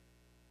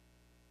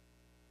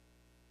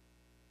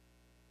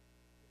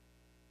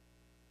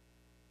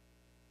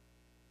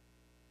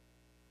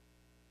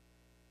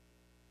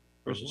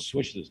 Let's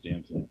switch this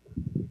damn thing.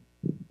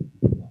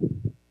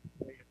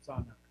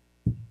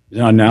 Is it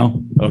on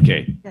now?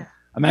 Okay. Yeah.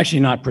 I'm actually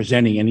not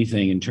presenting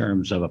anything in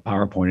terms of a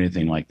PowerPoint or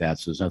anything like that,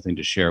 so there's nothing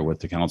to share with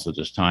the council at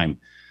this time.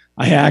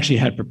 I actually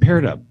had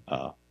prepared a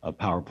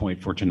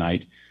PowerPoint for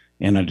tonight,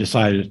 and I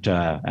decided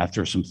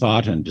after some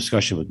thought and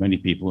discussion with many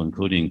people,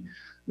 including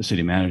the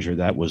city manager,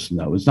 that was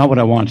not what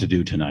I wanted to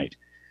do tonight.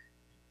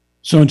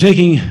 So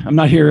I'm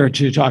not here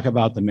to talk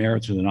about the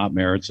merits or the not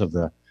merits of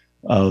the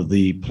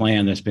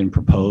plan that's been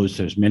proposed.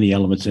 There's many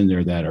elements in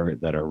there that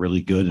are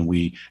really good, and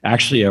we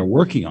actually are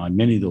working on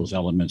many of those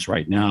elements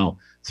right now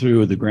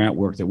through the grant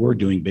work that we're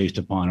doing based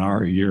upon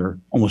our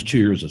almost 2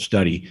 years of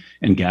study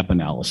and gap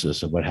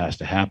analysis of what has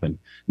to happen,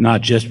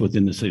 not just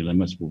within the city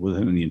limits, but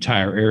within the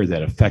entire area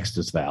that affects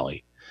this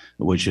valley,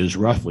 which is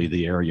roughly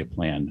the area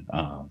plan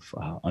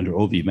under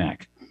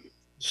OVMAC.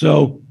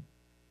 So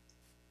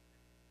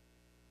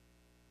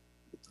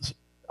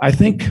I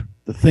think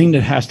the thing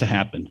that has to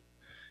happen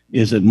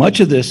is that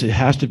much of this, it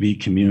has to be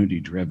community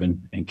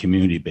driven and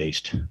community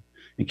based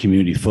and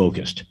community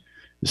focused.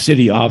 The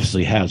city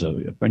obviously has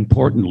an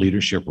important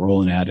leadership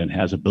role in that and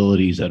has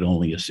abilities that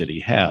only a city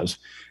has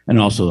and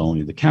also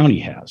only the county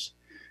has.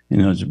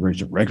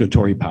 There's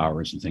regulatory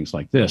powers and things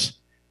like this.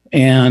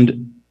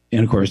 And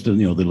of course, the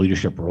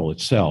leadership role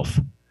itself.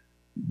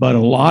 But a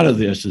lot of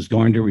this is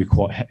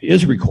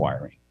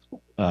requiring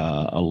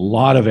a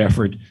lot of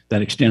effort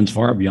that extends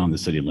far beyond the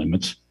city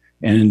limits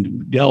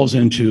and delves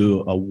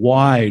into a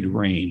wide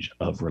range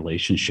of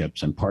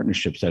relationships and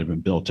partnerships that have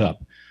been built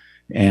up.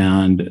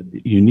 And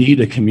you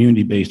need a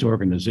community-based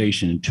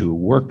organization to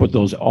work with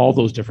all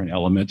those different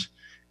elements.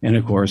 And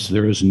of course,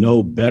 there is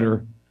no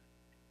better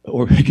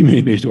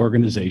community-based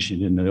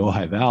organization in the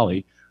Ojai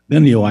Valley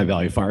than the Ojai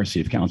Valley Fire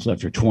Safe Council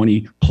after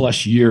 20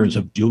 plus years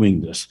of doing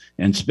this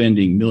and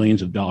spending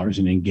millions of dollars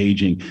and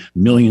engaging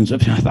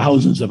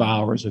thousands of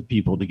hours of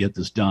people to get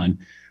this done.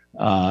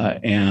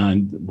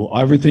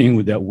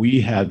 Everything that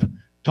we have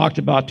talked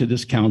about to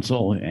this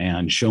council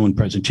and shown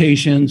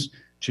presentations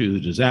to the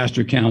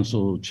disaster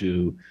council,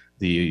 to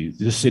the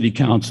city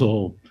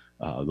council,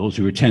 those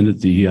who attended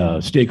the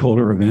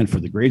stakeholder event for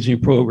the grazing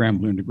program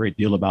learned a great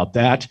deal about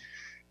that.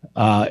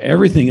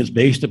 Everything is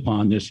based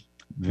upon this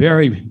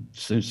very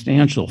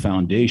substantial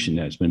foundation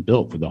that has been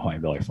built for the Ojai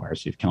Valley Fire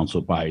Safe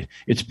Council by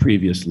its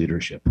previous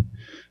leadership.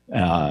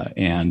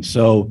 And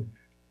so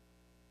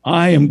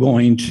I am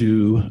going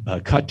to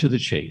cut to the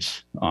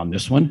chase on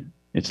this one.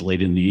 It's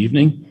late in the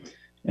evening.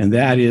 And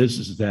that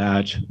is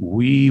that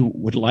we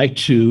would like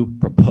to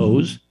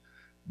propose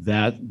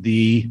that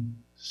the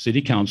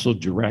city council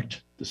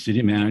direct the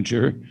city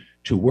manager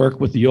to work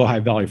with the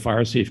Ojai Valley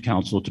Fire Safe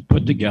Council to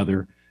put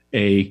together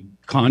a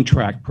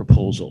contract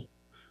proposal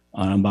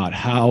about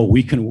how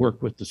we can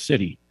work with the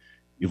city.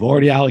 You've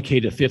already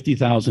allocated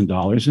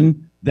 $50,000,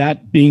 and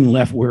that being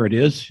left where it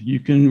is, you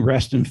can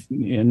rest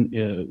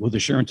with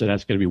assurance that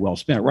that's going to be well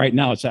spent. Right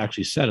now, it's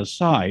actually set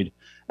aside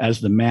as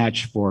the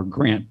match for a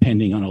grant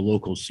pending on a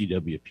local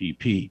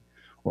CWPP.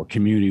 or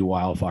community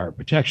wildfire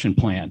protection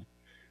plan.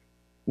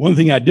 One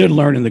thing I did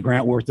learn in the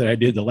grant work that I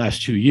did the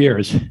last 2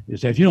 years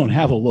is that if you don't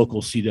have a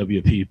local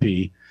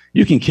CWPP,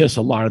 you can kiss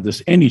a lot of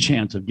this, any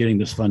chance of getting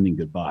this funding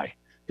goodbye,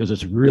 because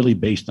it's really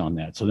based on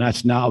that. So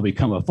that's now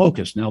become a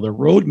focus. Now the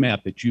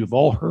roadmap that you've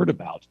all heard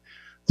about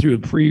through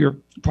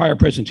prior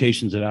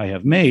presentations that I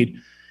have made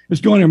is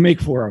going to make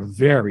for a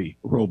very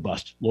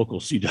robust local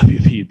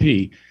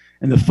CWPP.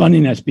 And the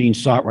funding that's being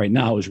sought right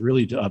now is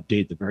really to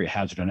update the very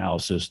hazard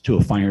analysis to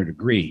a finer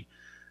degree.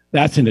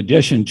 That's in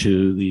addition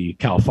to the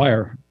CAL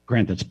FIRE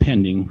grant that's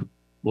pending.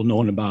 We'll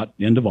know in about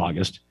the end of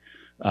August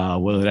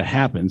whether that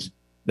happens.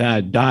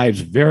 That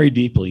dives very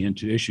deeply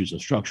into issues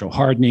of structural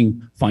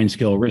hardening, fine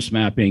scale risk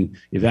mapping,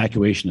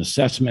 evacuation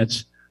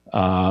assessments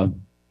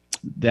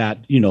that,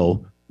 you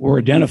know, were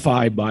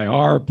identified by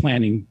our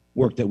planning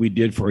work that we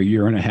did for 1.5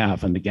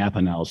 years and the gap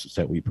analysis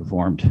that we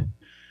performed.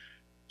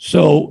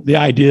 So the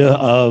idea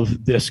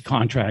of this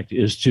contract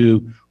is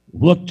to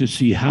look to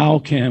see how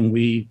can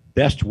we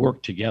best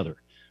work together.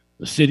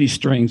 The city's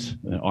strengths,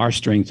 our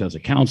strengths as a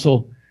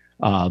council,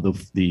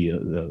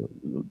 the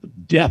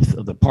depth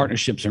of the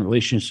partnerships and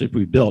relationships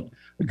we built.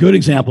 A good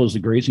example is the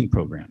grazing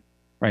program,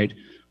 right?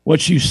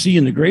 What you see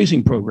in the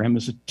grazing program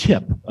is a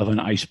tip of an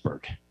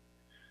iceberg.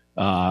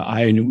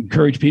 I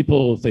encourage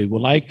people, if they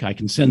would like, I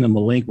can send them a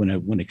link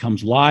when it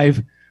comes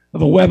live,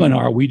 of a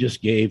webinar we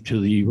just gave to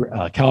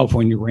the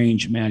California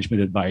Range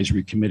Management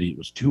Advisory Committee. It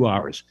was 2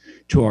 hours,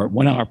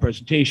 1 hour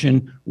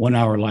presentation, 1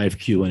 hour live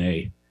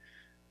Q&A.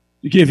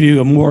 To give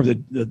you more of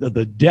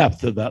the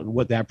depth of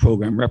what that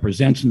program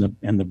represents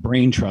and the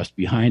brain trust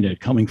behind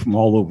it, coming from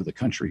all over the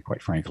country,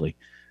 quite frankly.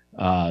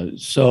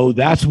 So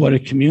that's what a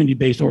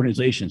community-based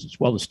organization is. It's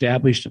well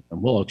established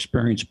and well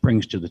experienced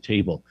brings to the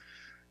table.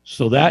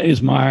 So that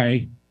is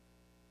my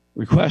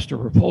request or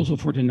proposal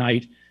for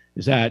tonight,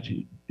 is that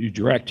you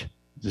direct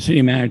the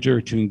city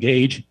manager to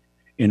engage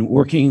in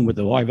working with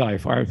the Ojai Valley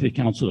Fire Safety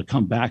Council to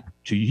come back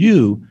to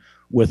you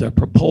with a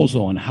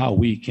proposal on how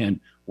we can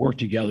work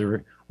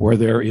together, where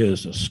there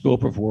is a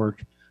scope of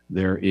work,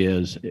 there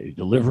is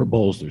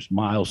deliverables, there's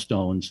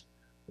milestones,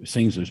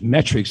 there's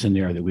metrics in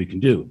there that we can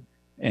do.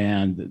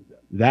 And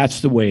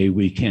that's the way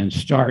we can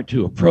start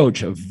to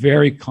approach a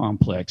very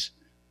complex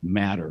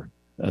matter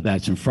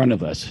that's in front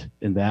of us,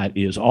 and that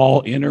is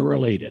all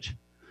interrelated.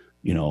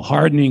 You know,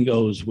 hardening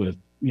goes with,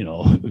 you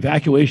know,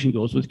 evacuation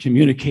goes with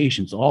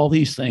communications, all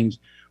these things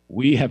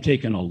we have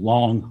taken a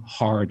long,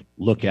 hard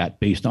look at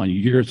based on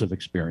years of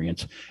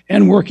experience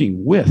and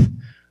working with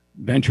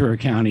Ventura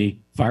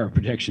County Fire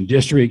Protection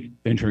District,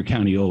 Ventura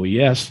County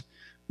OES.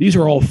 These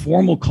are all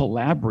formal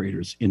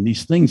collaborators in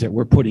these things that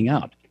we're putting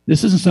out.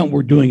 This isn't something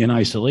we're doing in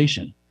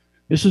isolation.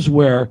 This is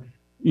where,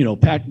 you know,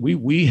 Pat,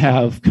 we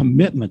have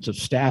commitments of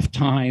staff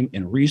time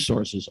and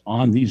resources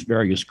on these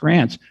various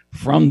grants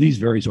from these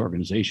various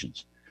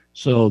organizations.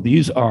 So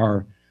these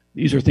are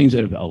things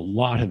that a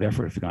lot of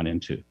effort have gone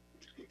into.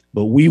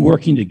 But we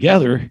working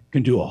together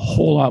can do a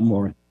whole lot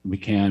more than we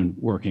can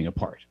working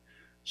apart.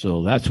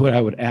 So that's what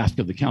I would ask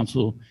of the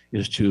council,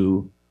 is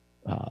to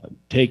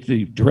take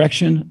the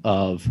direction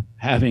of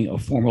having a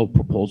formal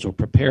proposal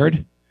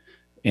prepared,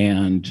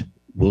 and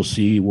we'll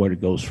see where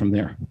it goes from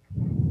there.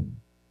 And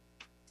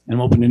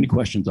I'm open to any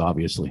questions,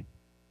 obviously.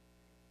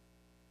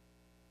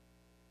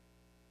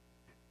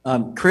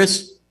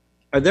 Chris,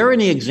 are there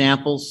any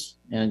examples,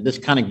 and this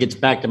kind of gets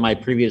back to my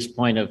previous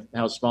point of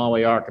how small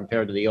we are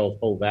compared to the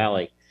whole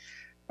valley.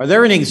 Are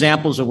there any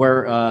examples of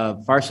where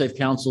fire safe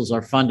councils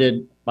are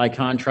funded by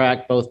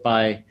contract, both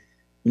by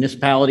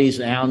municipalities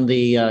and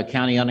the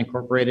county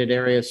unincorporated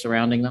areas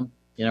surrounding them?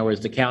 You know, whereas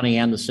the county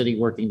and the city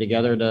working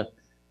together to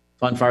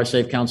fund fire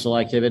safe council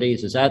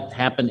activities? Does that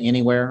happen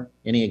anywhere?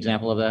 Any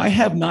example of that? I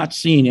have not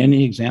seen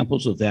any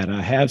examples of that.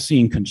 I have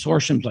seen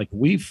consortiums like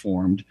we've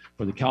formed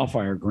for the CAL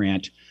FIRE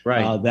grant,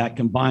 right, that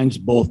combines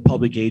both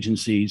public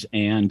agencies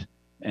and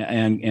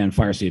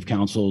fire safe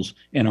councils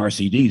and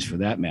RCDs for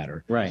that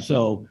matter. Right.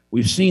 So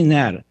we've seen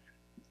that.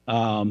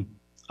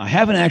 I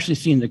haven't actually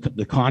seen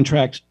the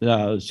contract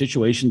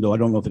situation, though. I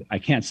don't know if I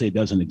can't say it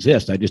doesn't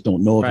exist. I just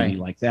don't know of any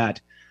like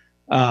that.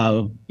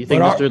 You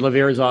think Mr.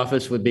 Laviere's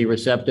office would be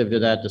receptive to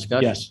that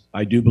discussion? Yes,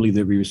 I do believe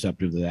they'd be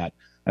receptive to that.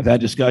 I've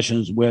had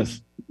discussions with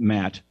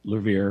Matt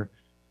Laviere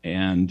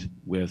and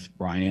with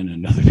Brian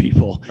and other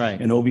people,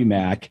 and Obi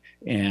Mack,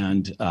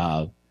 and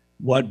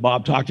what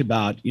Bob talked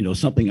about, you know,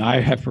 something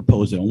I have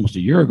proposed almost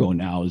 1 year ago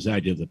now, is the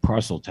idea of the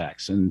parcel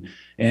tax.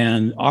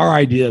 And our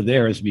idea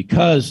there is,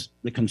 because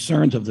the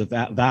concerns of the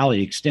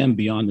valley extend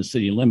beyond the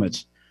city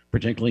limits,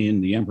 particularly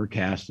in the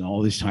Embercast and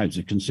all these types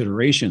of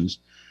considerations,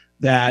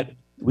 that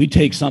we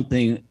take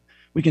something,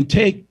 we can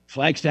take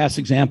Flagstaff's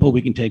example,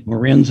 we can take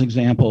Marin's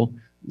example.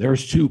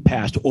 There's two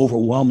passed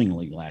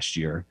overwhelmingly last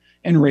year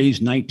and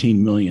raised $19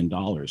 million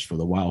for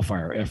the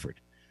wildfire effort.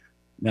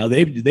 Now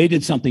they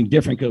did something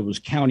different because it was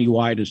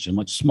countywide. It's a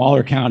much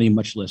smaller county,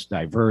 much less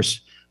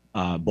diverse,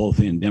 both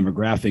in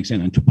demographics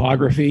and in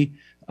topography.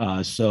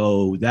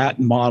 So that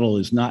model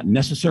is not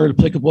necessarily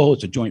applicable.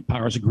 It's a joint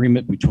powers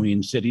agreement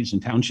between cities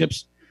and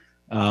townships.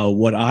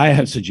 What I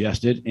have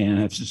suggested and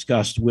have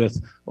discussed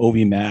with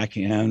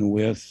OVMAC and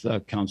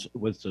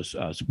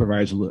with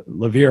Supervisor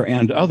Levere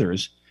and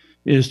others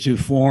is to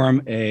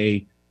form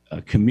a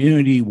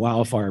community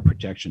wildfire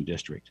protection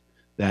district.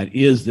 That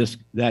is the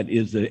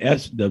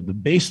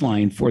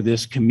baseline for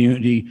this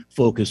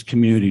community-focused,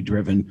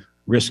 community-driven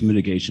risk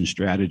mitigation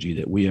strategy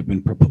that we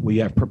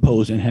have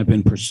proposed and have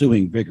been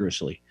pursuing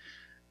vigorously.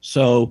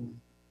 So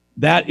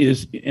that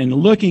is, in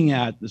looking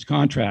at this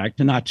contract,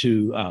 and not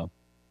to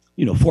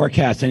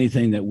forecast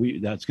anything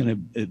that's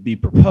going to be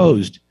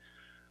proposed,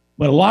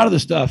 but a lot of the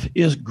stuff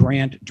is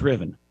grant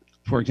driven.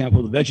 For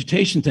example, the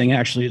vegetation thing,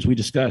 actually, as we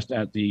discussed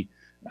at the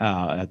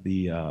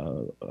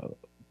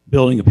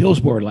Building Appeals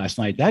Board last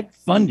night, that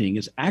funding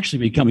is actually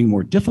becoming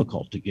more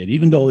difficult to get,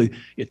 even though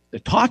the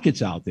talk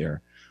is out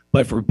there.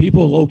 But for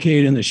people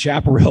located in the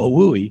Chaparral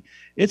Wooey,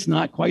 it's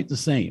not quite the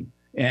same.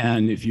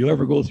 And if you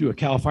ever go through a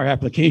CAL FIRE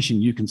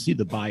application, you can see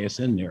the bias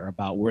in there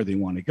about where they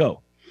want to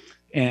go.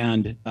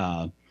 And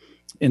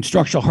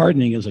structural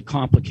hardening is a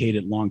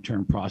complicated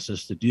long-term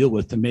process to deal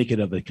with, to make it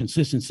of a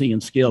consistency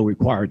and scale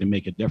required to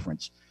make a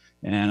difference.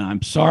 And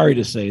I'm sorry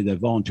to say that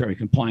voluntary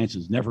compliance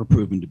has never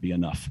proven to be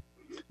enough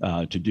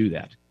to do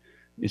that.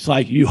 It's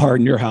like you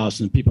harden your house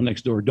and people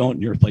next door don't,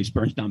 and your place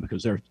burns down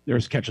because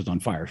theirs catches on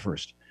fire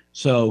first.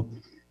 So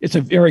it's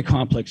a very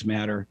complex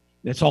matter.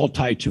 It's all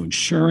tied to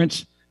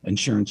insurance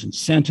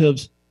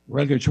incentives,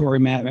 regulatory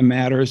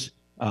matters.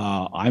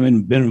 I've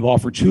been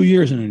involved for 2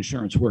 years in an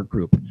insurance work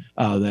group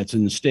that's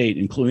in the state,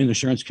 including the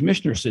insurance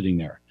commissioner sitting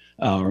there,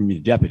 or the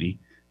deputy.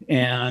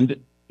 And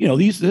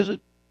it's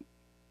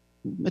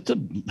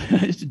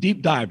a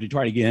deep dive to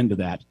try to get into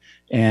that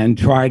and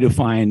try to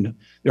find.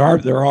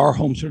 There are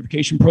home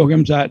certification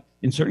programs that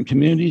in certain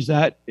communities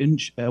that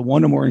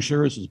one or more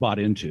insurers is bought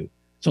into.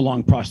 It's a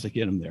long process to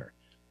get them there.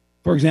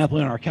 For example,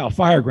 in our CAL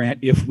FIRE grant,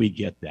 if we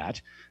get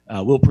that,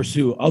 we'll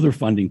pursue other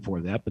funding for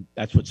that, but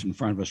that's what's in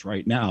front of us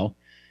right now.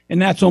 And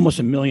that's almost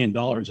 $1 million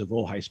of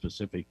Ojai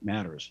specific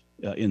matters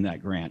in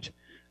that grant.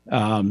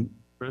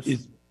 Chris,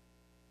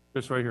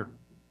 right here.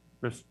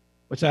 Chris.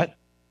 What's that?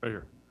 Right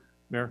here.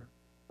 Mayor,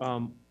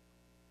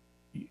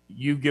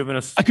 you've given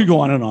us. I could go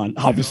on and on,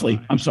 obviously.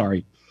 I'm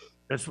sorry.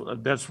 That's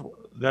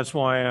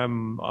why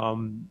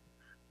I'm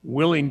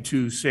willing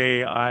to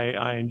say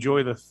I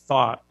enjoy the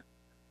thought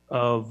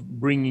of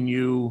bringing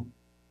you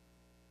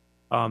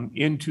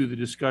into the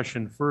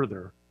discussion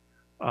further.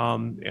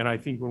 And I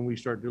think when we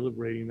start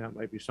deliberating, that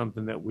might be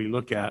something that we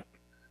look at,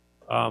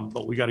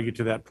 but we got to get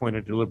to that point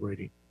of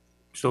deliberating.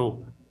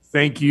 So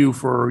thank you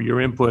for your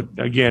input.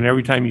 Again,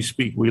 every time you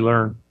speak, we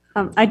learn.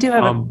 I do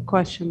have a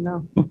question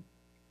though.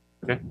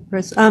 Okay.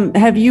 Chris,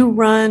 have you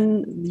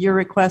run your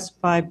request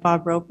by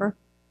Bob Roper?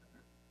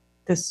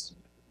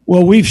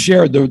 Well, we've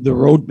shared the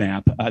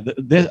roadmap.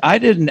 I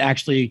didn't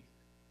actually,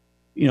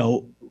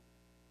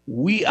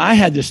 I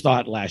had this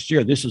thought last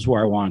year. This is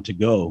where I wanted to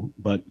go,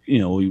 but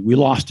we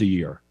lost a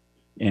year,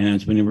 and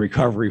it's been a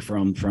recovery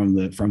from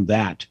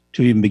that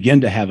to even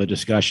begin to have a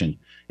discussion.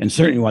 And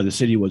certainly, while the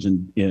city was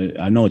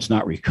I know it's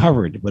not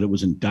recovered, but it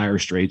was in dire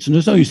straits, and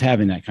there's no use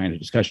having that kind of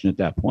discussion at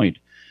that point.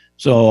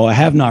 So I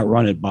have not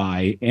run it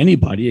by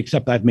anybody,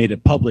 except I've made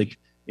it public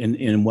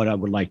in what I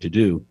would like to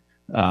do,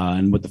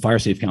 and what the Fire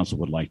Safe Council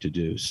would like to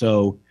do.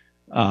 So,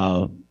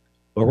 but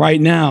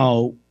right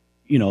now,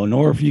 in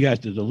order for you guys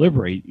to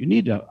deliberate,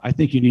 I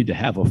think you need to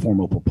have a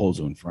formal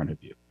proposal in front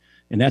of you.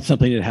 And that's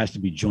something that has to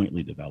be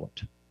jointly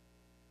developed,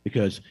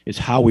 because it's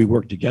how we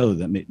work together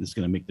that's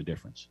going to make the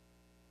difference.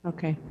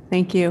 Okay,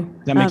 thank you.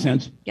 Does that make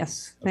sense?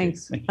 Yes, Okay,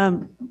 thanks. thank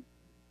you.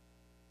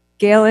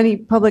 Gail, any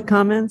public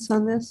comments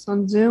on this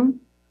on Zoom?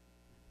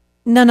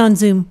 None on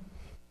Zoom.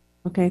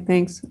 Okay,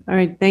 thanks. All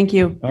right, thank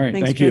you. All right,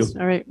 Thanks, thank Chris. you.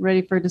 All right,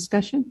 ready for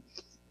discussion?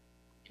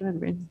 Go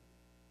ahead, Brandon.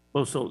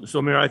 Well, so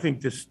Mayor, I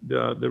think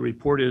the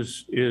report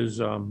is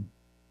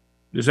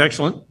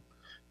excellent.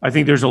 I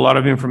think there's a lot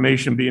of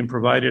information being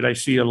provided. I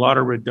see a lot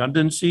of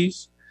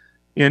redundancies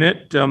in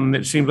it.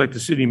 It seems like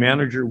the city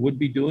manager would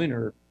be doing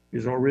or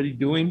is already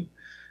doing.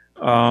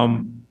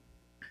 I'm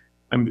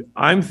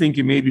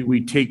thinking maybe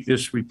we take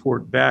this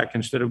report back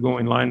instead of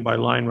going line by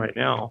line right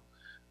now.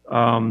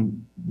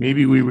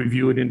 Maybe we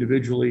review it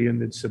individually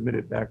and then submit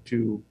it back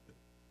to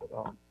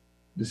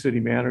the city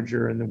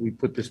manager, and then we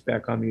put this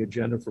back on the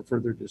agenda for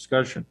further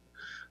discussion.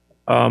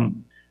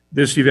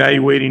 This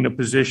evaluating a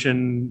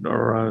position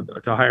or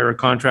to hire a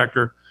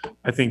contractor,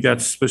 I think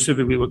that's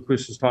specifically what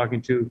Chris is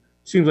talking to.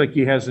 Seems like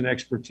he has an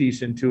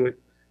expertise into it.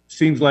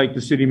 Seems like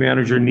the city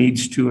manager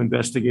needs to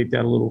investigate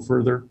that a little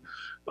further.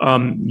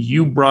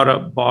 You brought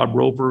up Bob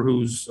Roper,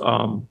 who's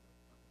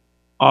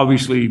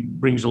obviously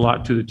brings a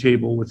lot to the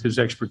table with his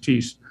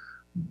expertise.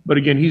 But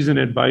again, he's an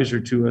advisor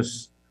to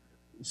us.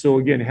 So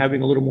again,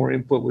 having a little more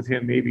input with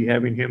him, maybe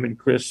having him and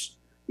Chris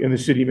and the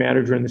city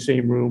manager in the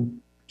same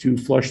room to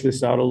flush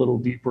this out a little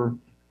deeper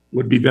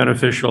would be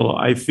beneficial.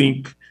 I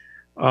think,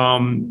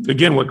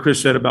 again, what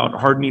Chris said about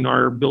hardening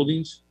our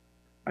buildings,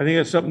 I think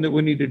that's something that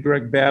we need to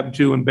direct BAB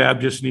to, and BAB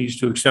just needs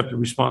to accept the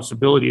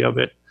responsibility of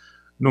it.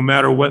 No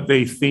matter what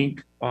they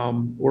think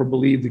or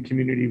believe the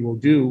community will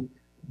do,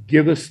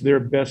 give us their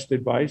best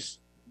advice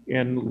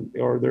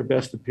or their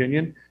best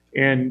opinion,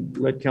 and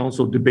let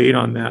council debate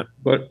on that.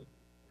 But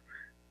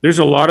there's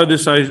a lot of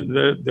this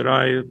that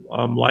I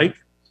like,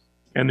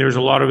 and there's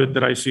a lot of it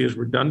that I see as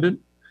redundant.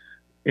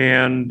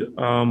 And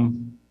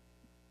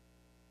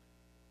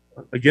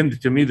again,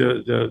 to me,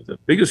 the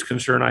biggest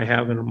concern I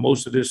have in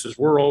most of this is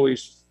we're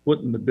always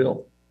footing the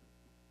bill,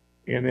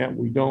 and that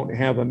we don't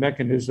have a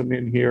mechanism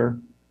in here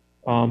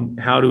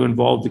how to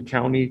involve the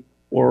county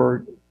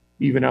or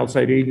even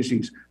outside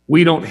agencies.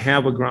 We don't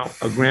have a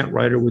grant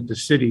writer with the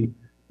city,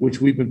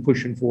 which we've been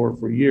pushing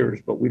for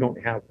years, but we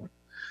don't have one.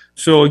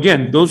 So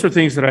again, those are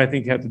things that I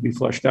think have to be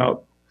fleshed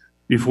out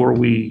before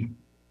we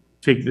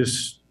take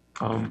this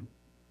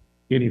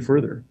any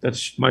further.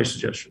 That's my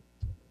suggestion.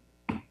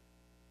 I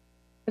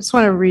just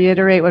want to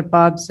reiterate what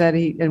Bob said.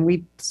 And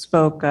we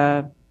spoke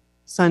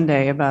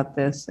Sunday about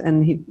this,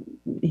 and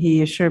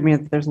he assured me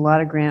that there's a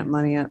lot of grant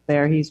money out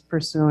there. He's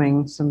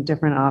pursuing some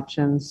different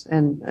options.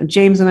 And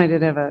James and I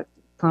did have a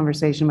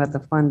conversation about the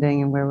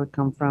funding and where it would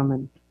come from.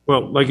 And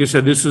well, like I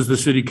said, this is the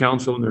city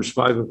council, and there's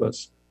 5 of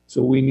us.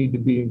 So we need to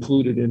be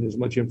included in as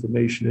much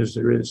information as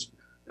there is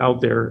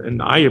out there.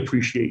 And I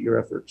appreciate your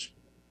efforts,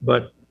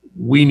 but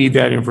we need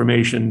that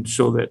information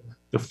so that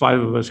the 5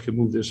 of us can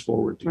move this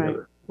forward together.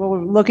 Right. Well,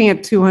 we're looking at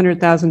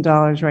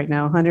 $200,000 right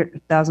now,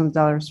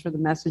 $100,000 for the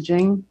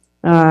messaging,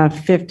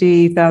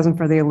 $50,000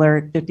 for the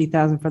alert,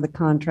 $50,000 for the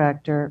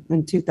contractor,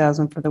 and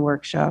 $2,000 for the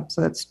workshop.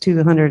 So that's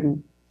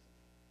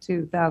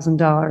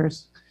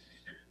 $202,000.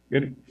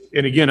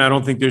 And again, I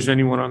don't think there's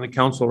anyone on the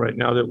council right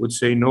now that would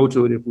say no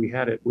to it. If we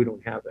had it, we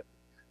don't have it.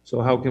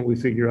 So how can we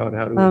figure out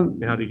how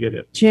to get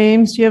it?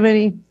 James, do you have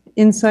any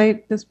insight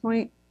at this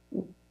point?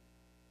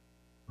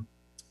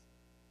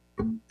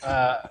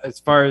 As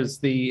far as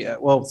the,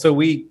 so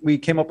we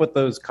came up with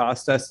those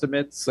cost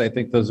estimates. I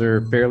think those are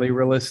fairly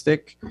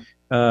realistic.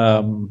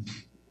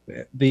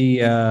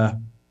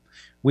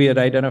 We had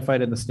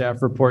identified in the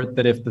staff report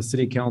that if the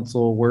city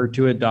council were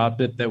to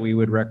adopt it, that we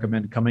would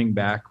recommend coming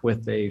back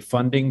with a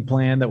funding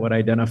plan that would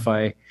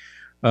identify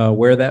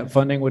where that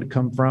funding would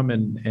come from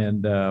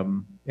and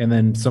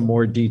then some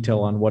more detail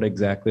on what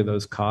exactly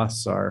those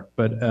costs are.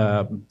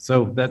 But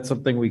so that's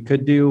something we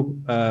could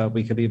do.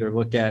 We could either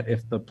look at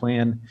if the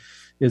plan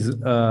is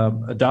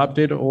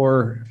adopted,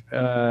 or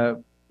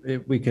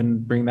if we can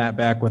bring that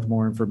back with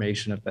more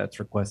information if that's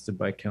requested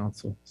by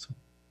council. So.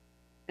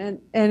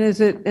 And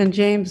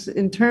James,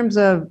 in terms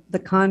of the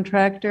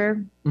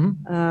contractor,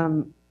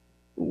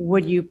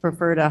 would you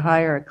prefer to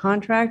hire a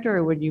contractor,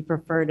 or would you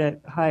prefer to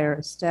hire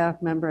a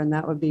staff member, and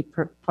that would be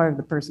part of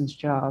the person's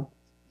job?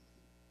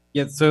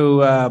 Yeah,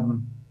 so I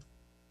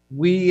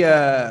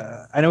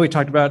know we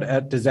talked about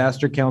at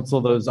Disaster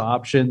Council those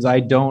options. I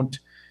don't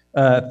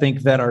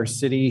think that our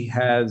city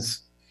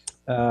has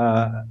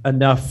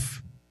enough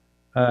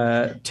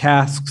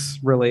tasks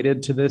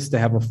related to this to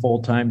have a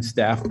full-time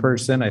staff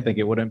person. I think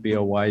it wouldn't be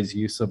a wise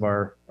use of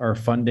our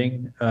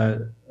funding,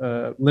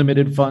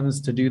 limited funds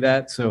to do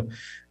that. So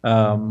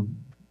I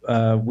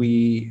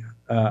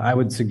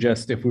would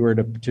suggest if we were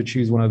to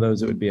choose one of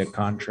those, it would be a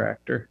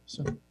contractor.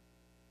 So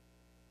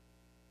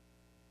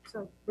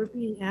we're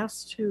being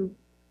asked to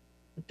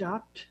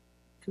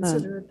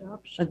consider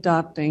adoption.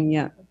 Adopting,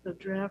 yeah. The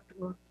draft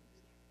or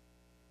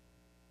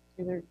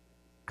other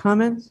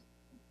comments?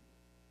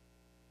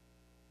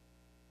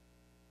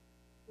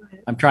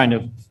 I'm trying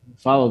to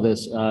follow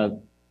this.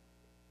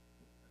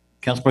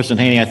 Councilperson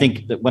Haney, I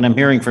think that what I'm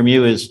hearing from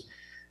you is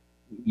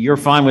you're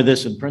fine with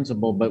this in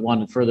principle, but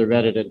want to further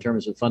vet it in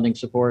terms of funding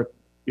support?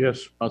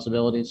 Yes.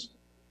 Possibilities?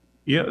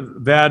 Yeah,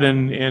 that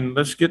and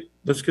let's get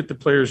the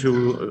players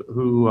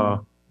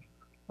who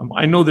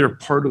I know they're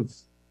part of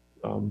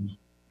the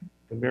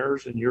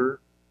mayors and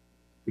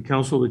the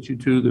council that you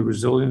two, the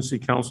resiliency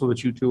council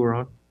that you two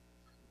are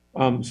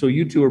on. So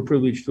you two are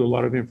privileged to a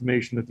lot of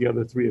information that the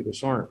other 3 of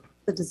us aren't.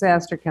 The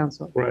disaster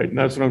council. Right, and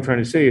that's what I'm trying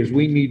to say is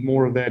we need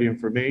more of that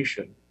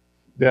information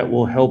that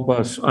will help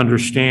us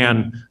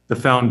understand the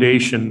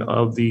foundation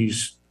of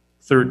these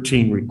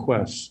 13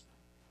 requests.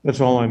 That's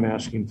all I'm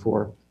asking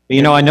for.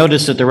 You know, I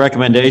noticed that the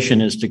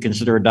recommendation is to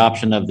consider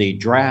adoption of the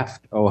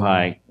draft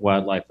Ojai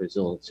Wildlife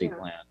Resiliency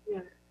Plan,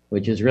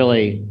 which is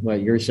really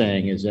what you're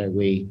saying is that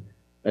we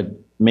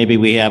maybe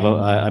we have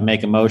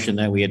make a motion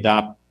that we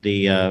adopt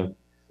the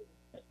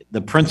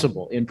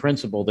principle,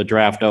 the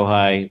draft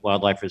Ojai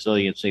Wildlife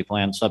Resiliency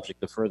Plan, subject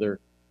to further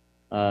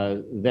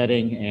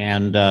vetting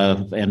and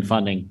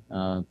funding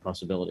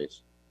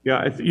possibilities. Yeah,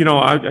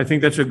 I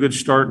think that's a good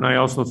start, and I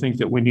also think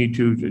that we need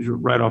to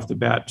right off the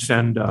bat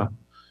send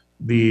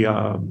the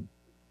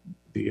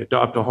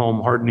Adopt a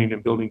Home hardening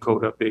and building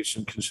code updates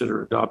and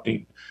consider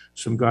adopting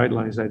some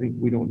guidelines. I think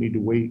we don't need to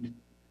wait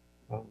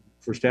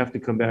for staff to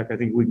come back. I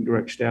think we can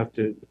direct staff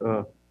to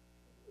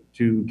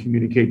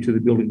communicate to the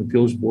Building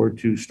Appeals Board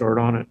to start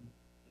on it.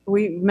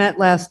 We met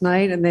last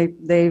night, and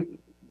they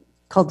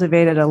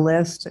cultivated a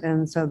list,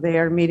 and so they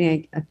are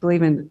meeting, I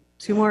believe, in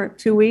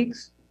 2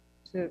 weeks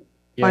to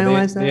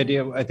finalize that. The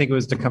idea, I think, it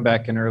was to come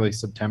back in early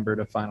September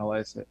to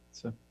finalize it.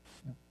 So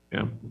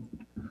yeah.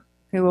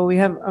 Okay, well, we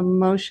have a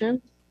motion.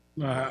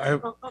 I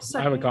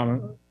have a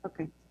comment.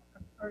 Okay.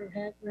 Already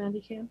had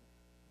Randy Kim.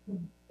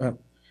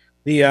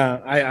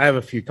 I have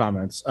a few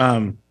comments.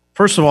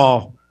 First of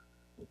all,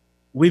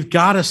 we've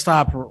got to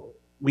stop.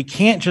 We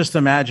can't just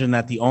imagine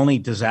that the only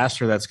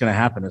disaster that's going to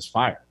happen is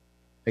fire.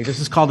 Like, this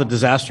is called the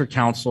disaster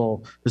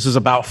council. This is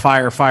about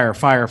fire, fire,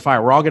 fire,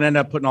 fire. We're all going to end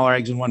up putting all our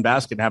eggs in one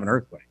basket and have an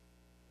earthquake.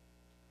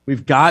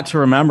 We've got to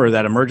remember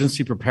that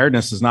emergency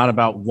preparedness is not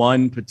about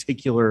one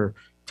particular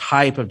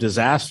type of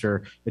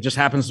disaster. It just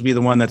happens to be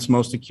the one that's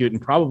most acute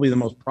and probably the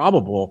most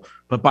probable,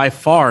 but by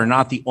far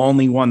not the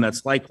only one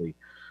that's likely.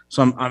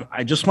 So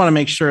I just want to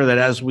make sure that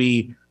as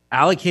we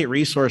allocate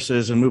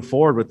resources and move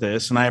forward with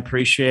this, and I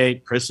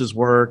appreciate Chris's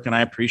work and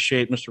I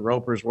appreciate Mr.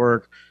 Roper's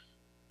work,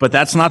 but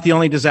that's not the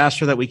only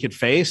disaster that we could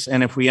face.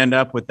 And if we end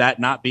up with that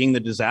not being the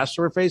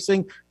disaster we're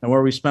facing and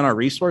where we spend our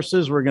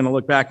resources, we're going to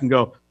look back and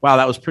go, wow,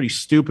 that was pretty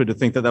stupid to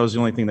think that that was the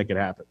only thing that could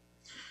happen.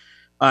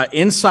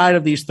 Inside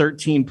of these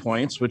 13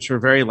 points, which are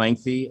very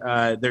lengthy,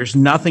 there's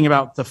nothing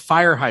about the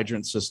fire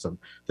hydrant system.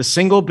 The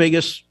single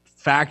biggest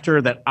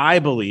factor that I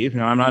believe,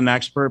 I'm not an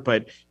expert,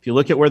 but if you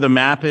look at where the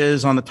map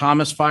is on the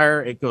Thomas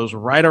fire, it goes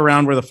right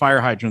around where the fire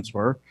hydrants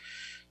were.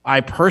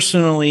 I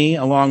personally,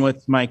 along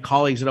with my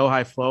colleagues at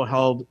Ojai Flow,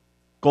 held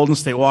Golden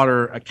State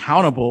Water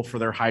accountable for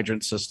their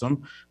hydrant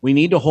system. We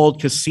need to hold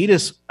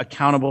Casitas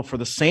accountable for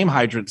the same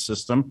hydrant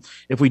system.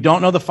 If we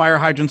don't know the fire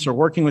hydrants are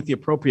working with the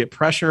appropriate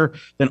pressure,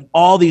 then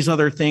all these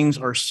other things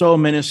are so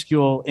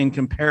minuscule in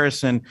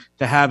comparison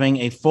to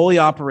having a fully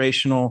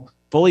operational,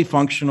 fully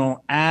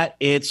functional, at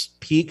its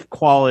peak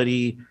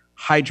quality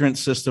hydrant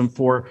system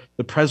for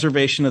the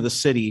preservation of the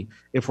city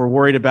if we're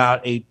worried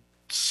about a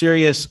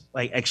serious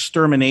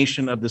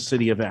extermination of the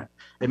city event.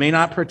 It may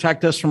not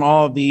protect us from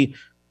all of the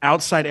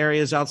outside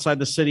areas outside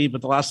the city, but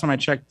the last time I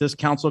checked, this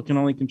council can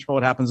only control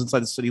what happens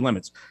inside the city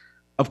limits.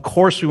 Of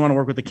course, we want to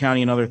work with the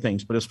county and other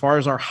things, but as far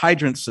as our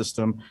hydrant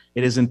system,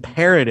 it is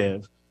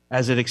imperative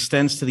as it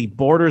extends to the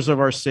borders of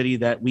our city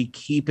that we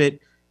keep it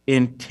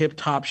in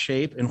tip-top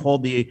shape and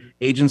hold the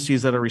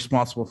agencies that are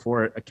responsible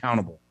for it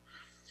accountable.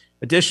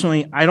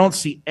 Additionally, I don't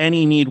see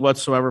any need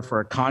whatsoever for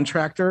a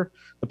contractor.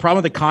 The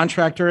problem with the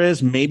contractor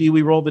is maybe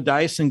we roll the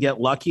dice and get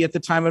lucky at the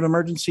time of an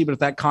emergency, but if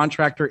that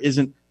contractor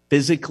isn't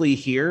physically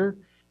here,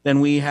 then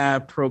we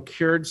have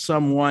procured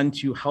someone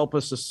to help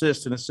us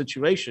assist in a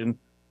situation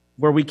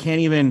where we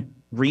can't even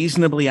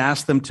reasonably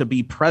ask them to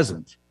be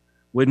present.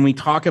 When we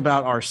talk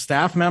about our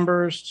staff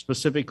members,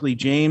 specifically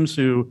James,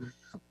 who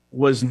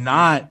was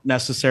not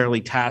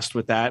necessarily tasked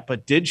with that,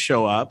 but did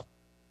show up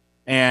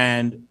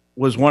and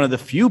was one of the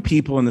few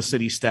people in the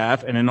city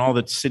staff and in all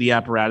the city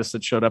apparatus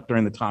that showed up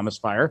during the Thomas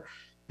fire,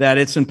 that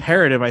it's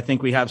imperative, I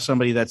think, we have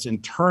somebody that's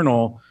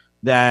internal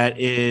that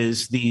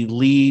is the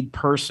lead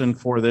person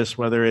for this,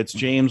 whether it's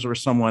James or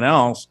someone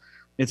else.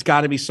 It's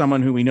got to be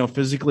someone who we know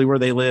physically where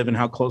they live and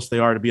how close they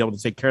are to be able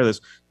to take care of this,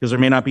 because there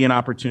may not be an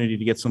opportunity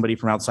to get somebody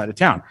from outside of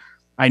town.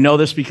 I know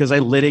this because I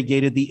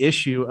litigated the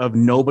issue of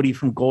nobody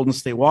from Golden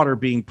State Water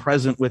being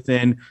present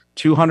within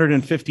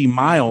 250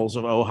 miles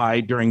of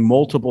Ojai during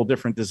multiple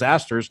different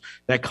disasters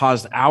that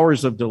caused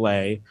hours of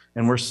delay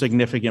and were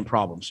significant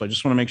problems. So I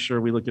just want to make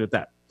sure we look at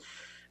that.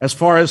 As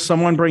far as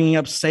someone bringing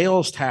up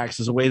sales tax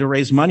as a way to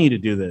raise money to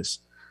do this,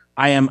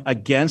 I am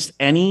against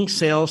any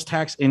sales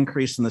tax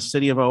increase in the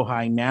city of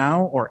Ojai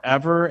now or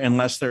ever,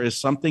 unless there is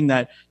something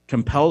that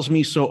compels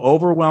me so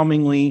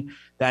overwhelmingly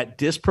that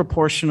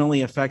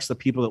disproportionately affects the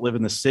people that live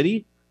in the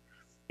city.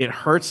 It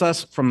hurts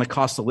us from the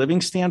cost of living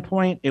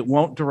standpoint. It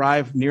won't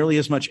derive nearly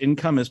as much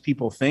income as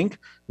people think.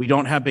 We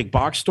don't have big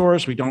box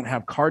stores. We don't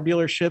have car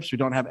dealerships. We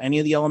don't have any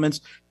of the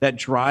elements that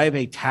drive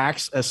a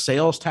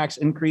sales tax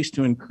increase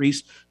to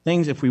increase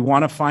things. If we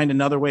want to find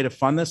another way to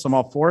fund this, I'm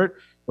all for it,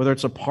 whether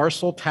it's a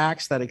parcel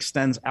tax that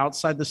extends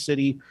outside the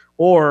city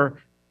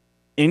or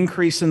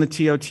increase in the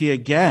TOT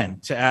again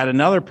to add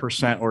another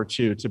 % or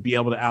two to be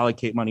able to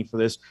allocate money for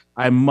this.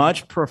 I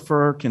much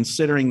prefer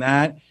considering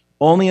that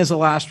only as a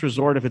last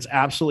resort if it's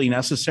absolutely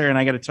necessary. And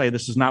I got to tell you,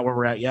 this is not where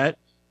we're at yet.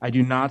 I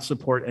do not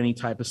support any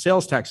type of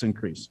sales tax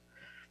increase.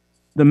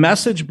 The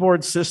message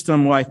board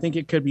system, well, I think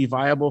it could be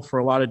viable for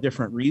a lot of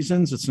different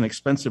reasons. It's an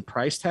expensive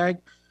price tag,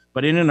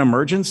 but in an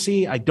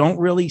emergency, I don't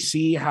really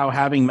see how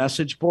having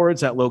message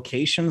boards at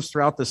locations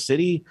throughout the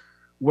city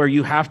where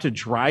you have to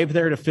drive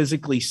there to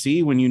physically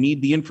see when you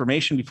need the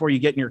information before you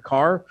get in your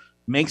car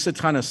makes a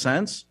ton of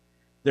sense.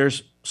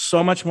 There's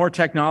so much more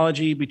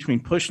technology between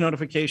push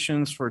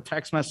notifications for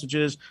text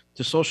messages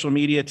to social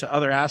media to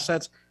other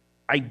assets.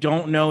 I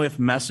don't know if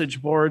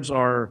message boards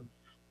are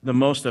the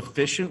most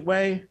efficient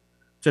way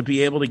to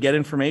be able to get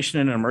information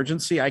in an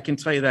emergency. I can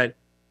tell you that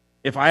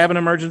if I have an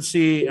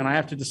emergency and I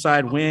have to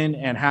decide when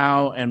and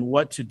how and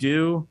what to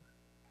do,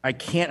 I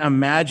can't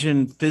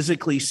imagine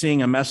physically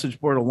seeing a message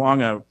board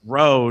along a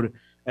road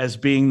as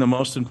being the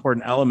most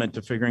important element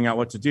to figuring out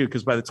what to do,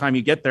 because by the time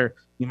you get there,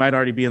 you might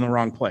already be in the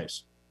wrong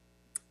place.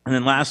 And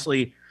then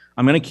lastly,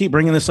 I'm going to keep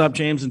bringing this up,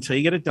 James, until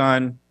you get it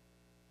done.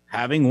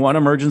 Having one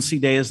emergency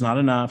day is not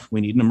enough.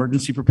 We need an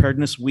emergency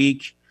preparedness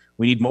week.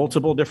 We need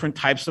multiple different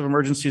types of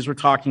emergencies we're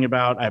talking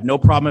about. I have no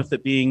problem with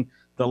it being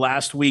the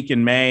last week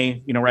in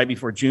May, right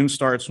before June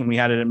starts, when we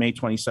had it at May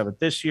 27th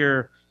this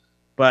year.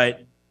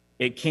 But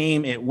it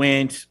came, it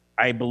went.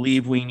 I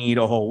believe we need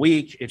a whole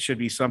week. It should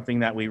be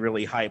something that we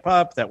really hype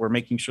up, that we're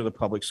making sure the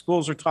public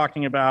schools are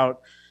talking about.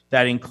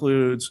 That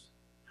includes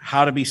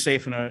how to be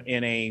safe in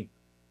an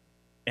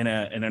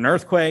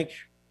earthquake.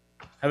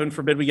 Heaven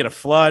forbid we get a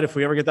flood. If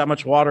we ever get that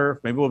much water,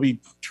 maybe we'll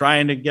be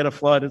trying to get a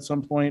flood at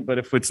some point. But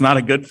if it's not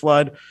a good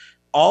flood,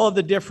 all of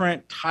the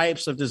different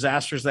types of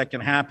disasters that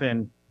can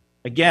happen,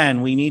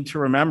 again, we need to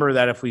remember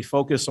that if we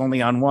focus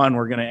only on one,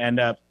 we're going to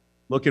end up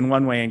looking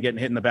one way and getting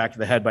hit in the back of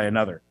the head by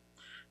another.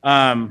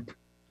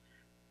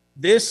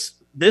 This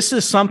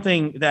is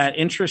something that,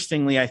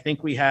 interestingly, I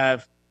think we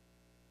have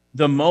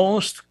the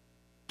most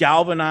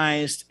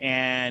galvanized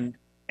and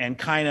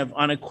kind of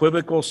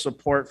unequivocal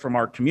support from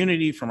our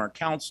community, from our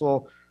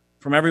council,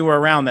 from everywhere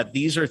around, that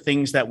these are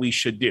things that we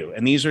should do.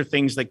 And these are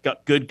things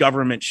that good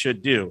government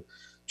should do,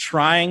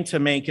 trying to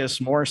make us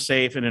more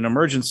safe in an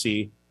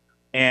emergency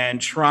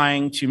and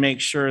trying to make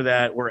sure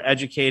that we're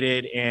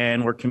educated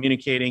and we're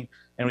communicating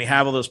and we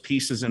have all those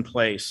pieces in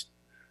place.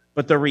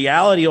 But the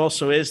reality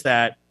also is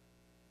that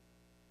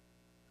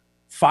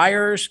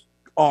fires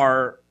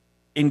are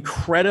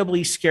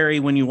incredibly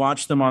scary when you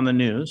watch them on the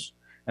news,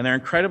 and they're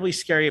incredibly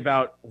scary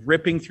about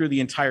ripping through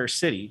the entire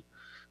city,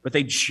 but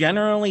they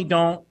generally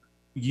don't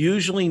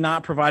usually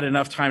not provide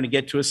enough time to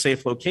get to a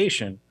safe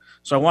location.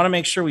 So I want to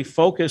make sure we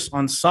focus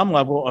on some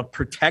level of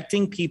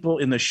protecting people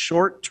in the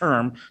short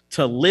term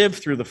to live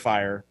through the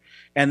fire.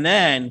 And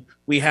then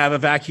we have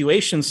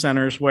evacuation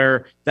centers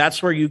where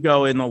that's where you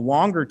go in the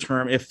longer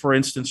term if, for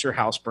instance, your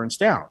house burns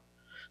down.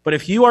 But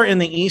if you are in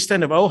the east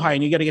end of Ojai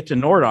and you got to get to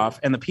Nordhoff,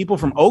 and the people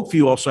from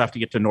Oakview also have to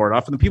get to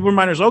Nordhoff, and the people from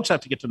Miners Oaks have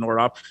to get to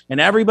Nordhoff,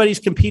 and everybody's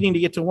competing to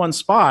get to one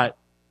spot,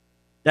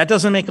 that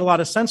doesn't make a lot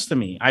of sense to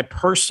me. I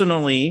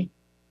personally,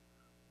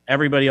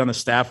 everybody on the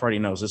staff already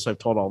knows this, I've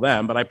told all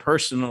them, but I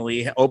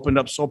personally opened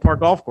up Soul Park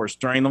Golf Course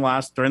during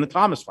the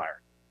Thomas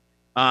fire.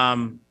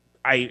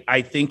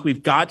 I think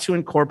we've got to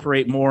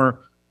incorporate more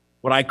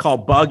what I call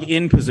bug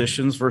in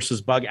positions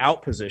versus bug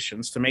out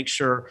positions to make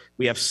sure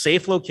we have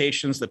safe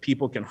locations that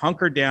people can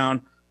hunker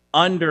down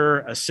under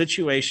a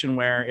situation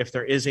where if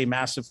there is a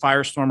massive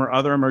firestorm or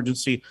other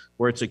emergency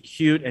where it's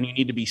acute and you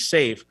need to be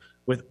safe,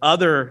 with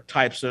other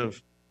types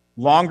of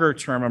longer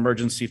term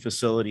emergency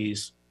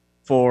facilities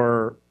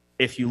for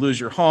if you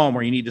lose your home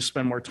or you need to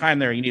spend more time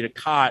there, you need a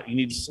cot, you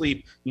need to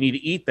sleep, you need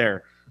to eat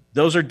there.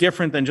 Those are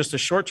different than just a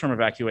short-term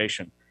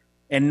evacuation.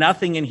 And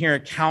nothing in here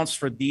accounts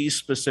for these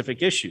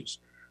specific issues.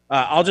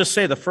 I'll just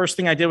say the first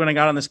thing I did when I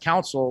got on this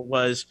council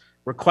was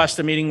request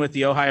a meeting with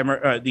the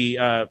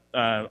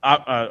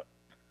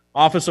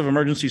Office of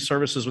Emergency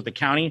Services with the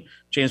county.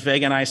 James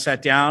Vega and I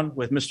sat down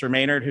with Mr.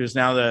 Maynard, who's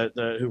now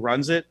who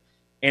runs it.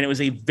 And it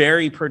was a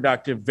very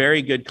productive,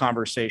 very good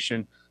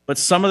conversation. But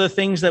some of the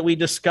things that we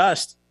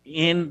discussed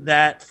in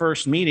that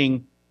first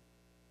meeting,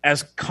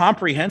 as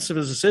comprehensive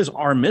as this is,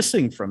 are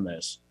missing from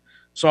this.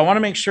 So I want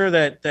to make sure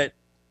that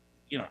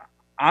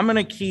I'm going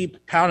to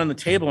keep pounding the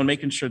table and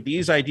making sure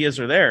these ideas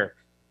are there.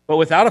 But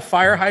without a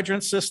fire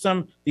hydrant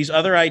system, these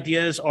other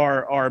ideas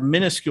are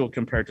minuscule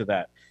compared to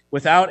that.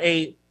 Without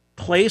a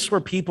place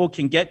where people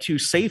can get to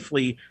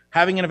safely,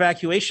 having an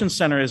evacuation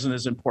center isn't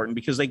as important,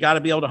 because they got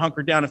to be able to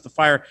hunker down if the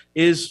fire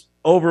is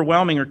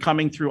overwhelming or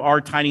coming through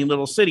our tiny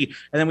little city.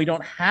 And then we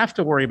don't have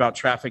to worry about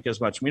traffic as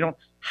much. We don't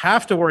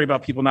have to worry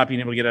about people not being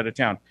able to get out of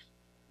town.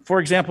 For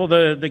example,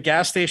 the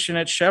gas station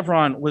at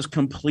Chevron was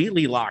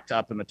completely locked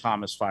up in the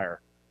Thomas fire.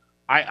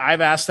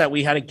 I've asked that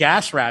we had a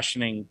gas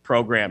rationing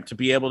program to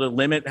be able to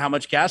limit how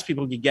much gas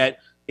people could get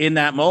in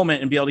that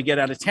moment and be able to get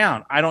out of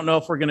town. I don't know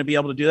if we're going to be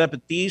able to do that,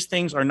 but these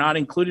things are not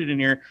included in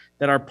here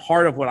that are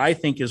part of what I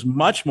think is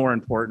much more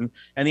important.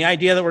 And the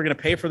idea that we're going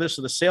to pay for this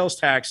with a sales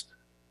tax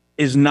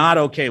is not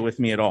okay with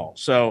me at all.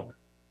 So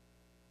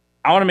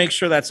I want to make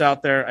sure that's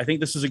out there. I think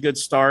this is a good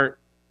start.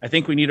 I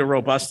think we need a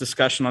robust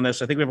discussion on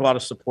this. I think we have a lot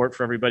of support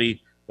for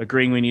everybody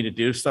agreeing we need to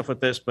do stuff with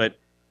this, but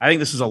I think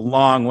this is a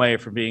long way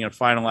from being a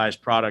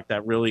finalized product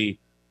that really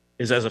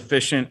is as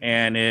efficient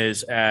and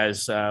is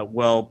as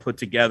well put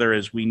together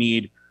as we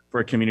need for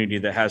a community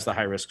that has the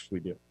high risks we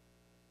do.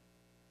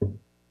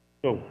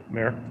 So,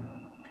 Mayor,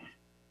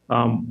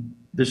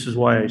 this is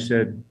why I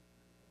said,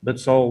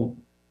 let's all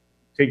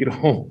take it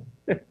home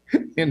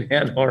and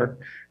add our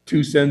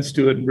 2 cents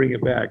to it and bring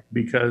it back,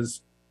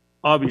 because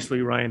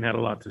obviously Ryan had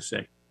a lot to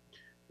say.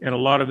 And a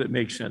lot of it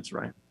makes sense,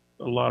 Ryan.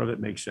 A lot of it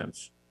makes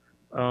sense.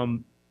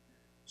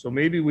 So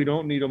maybe we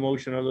don't need a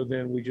motion other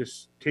than we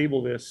just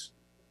table this.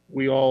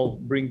 We all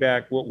bring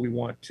back what we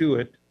want to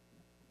it.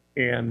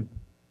 And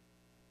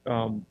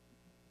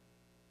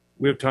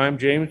we have time,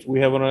 James?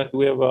 We have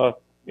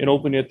an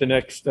opening at the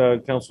next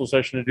council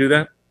session to do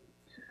that?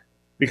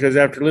 Because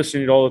after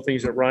listening to all the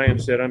things that Ryan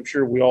said, I'm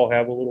sure we all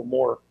have a little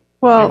more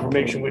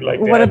information we'd like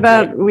to add. What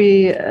about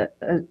we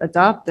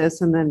adopt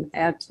this and then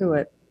add to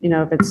it?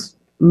 If it's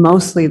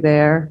mostly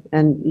there,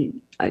 and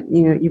you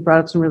brought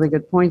up some really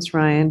good points,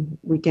 Ryan,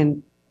 we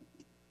can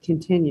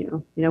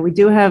continue. We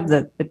do have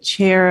the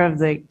chair of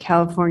the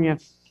California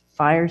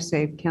Fire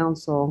Safe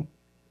Council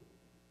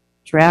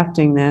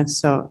drafting this.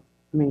 So,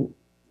 I mean,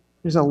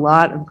 there's a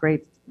lot of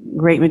great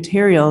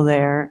material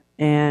there,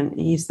 and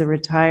he's the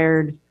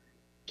retired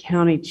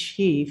county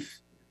chief.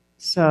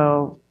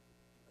 So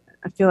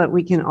I feel that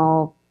we can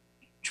all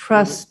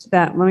trust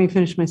that. Let me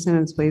finish my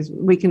sentence, please.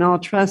 We can all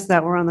trust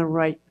that we're on the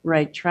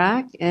right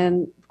track.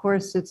 And of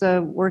course, it's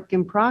a work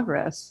in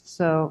progress.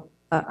 So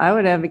I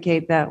would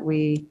advocate that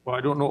we. Well,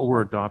 I don't know what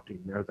we're adopting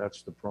there.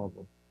 That's the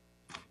problem.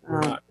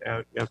 We're not,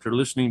 after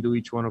listening to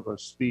each one of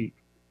us speak,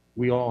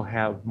 we all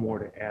have more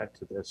to add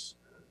to this.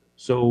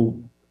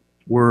 So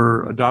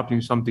we're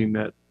adopting something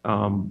that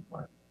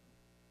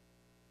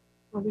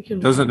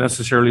doesn't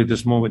necessarily at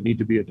this moment need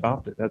to be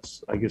adopted.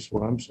 That's, I guess,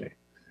 what I'm saying.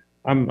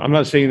 I'm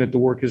not saying that the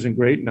work isn't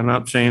great, and I'm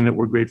not saying that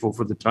we're grateful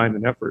for the time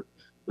and effort,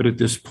 but at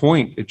this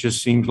point, it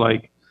just seems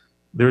like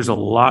there's a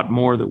lot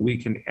more that we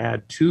can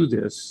add to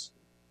this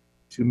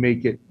to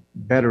make it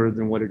better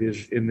than what it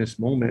is in this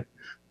moment.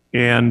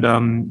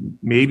 And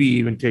maybe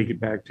even take it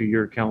back to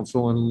your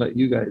council and let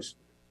you guys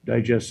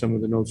digest some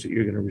of the notes that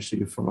you're going to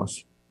receive from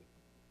us.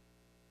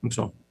 And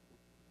so.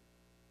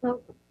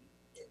 Well,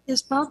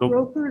 is Bob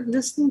Roper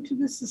listening to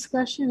this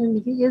discussion? And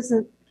if he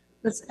isn't,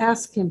 let's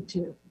ask him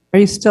to. Are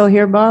you still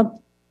here, Bob?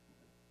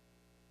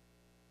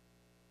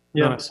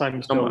 Yes,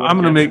 I'm still. I'm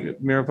going to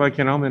make, Mayor, if I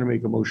can, I'm going to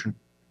make a motion.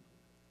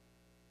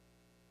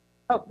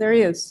 Oh, there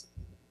he is.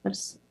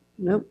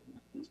 Nope.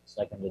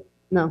 Seconded.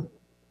 No.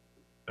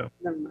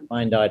 Never mind.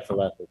 Mine died for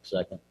lack of a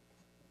second.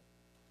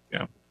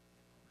 Yeah.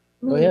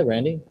 Go ahead,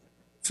 Randy.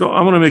 So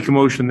I'm going to make a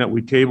motion that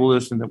we table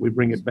this and that we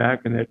bring it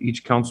back and that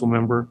each council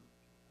member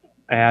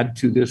add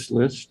to this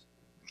list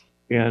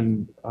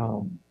and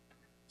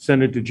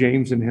send it to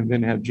James and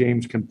then have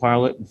James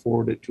compile it and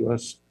forward it to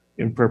us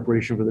in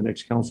preparation for the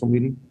next council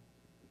meeting.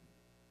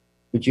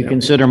 Would you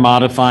consider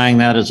modifying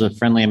that as a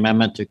friendly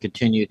amendment to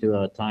continue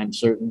to a time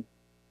certain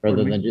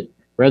rather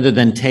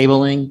than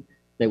tabling,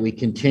 that we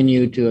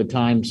continue to a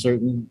time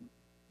certain?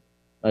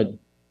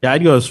 Yeah,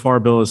 I'd go as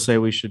far, Bill, as say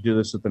we should do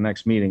this at the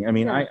next meeting. I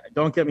mean, Yeah.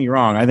 don't get me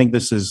wrong. I think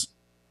this is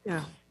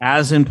Yeah.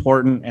 as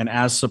important and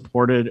as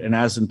supported and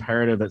as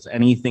imperative as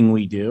anything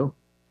we do.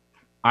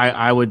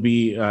 I would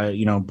be,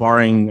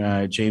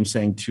 barring James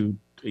saying a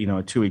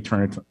 2-week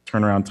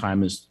turnaround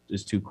time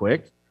is too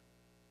quick,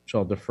 which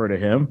I'll defer to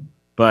him.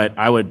 But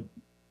I would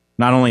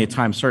not only a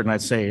time certain,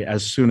 I'd say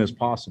as soon as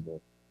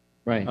possible.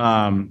 Right.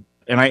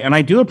 And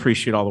I do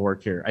appreciate all the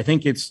work here. I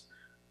think it's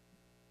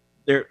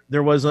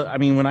there was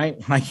when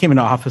I came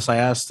into office, I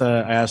asked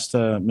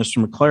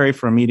Mr. McClary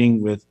for a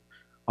meeting with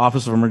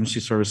Office of Emergency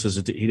Services.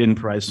 He didn't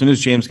provide. As soon as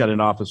James got in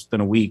office,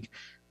 within a week,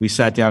 we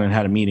sat down and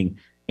had a meeting.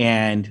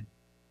 And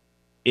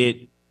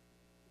it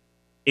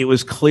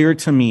was clear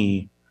to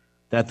me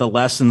that the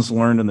lessons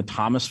learned in the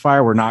Thomas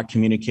fire were not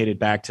communicated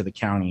back to the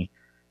county.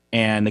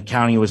 And the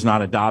county was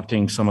not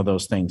adopting some of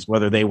those things,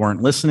 whether they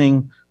weren't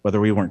listening, whether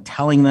we weren't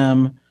telling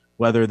them,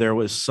 whether there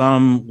was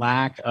some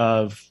lack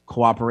of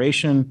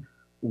cooperation,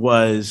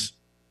 was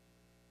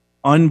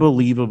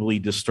unbelievably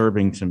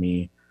disturbing to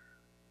me.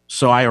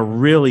 So I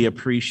really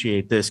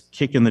appreciate this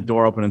kicking the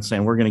door open and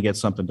saying, we're going to get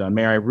something done.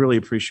 Mayor, I really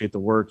appreciate the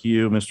work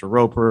you, Mr.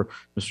 Roper,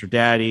 Mr.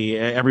 Daddy,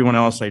 everyone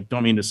else. I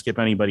don't mean to skip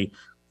anybody.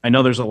 I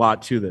know there's a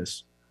lot to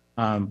this,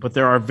 but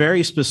there are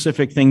very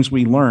specific things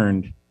we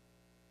learned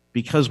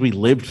because we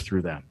lived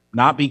through them,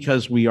 not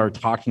because we are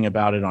talking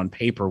about it on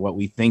paper, what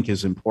we think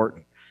is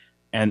important.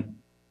 And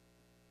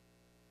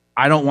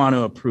I don't want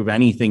to approve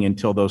anything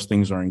until those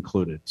things are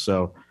included.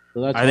 So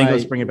that's I think why-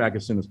 let's bring it back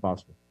as soon as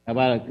possible. How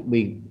about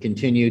we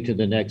continue to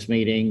the next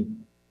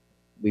meeting?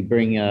 We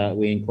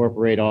we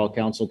incorporate all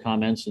council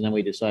comments and then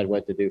we decide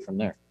what to do from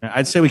there.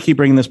 I'd say we keep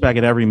bringing this back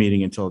at every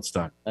meeting until it's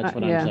done. That's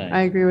what I'm Yeah, saying.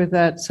 I agree with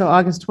that. So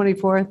August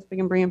 24th, we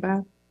can bring it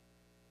back.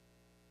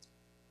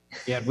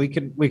 Yeah, we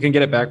can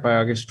get it back by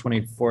August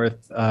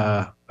 24th.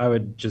 I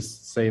would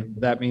just say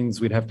that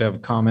means we'd have to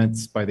have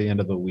comments by the end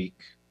of the week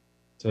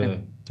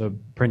to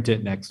print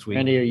it next week.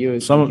 Randy, are you?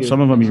 Some of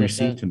them you accept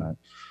received that? tonight.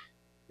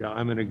 Yeah,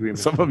 I'm in agreement.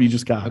 Some of them you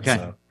just got. Okay.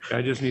 so.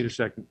 I just need a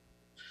second.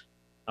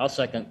 I'll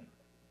second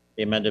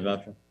the amended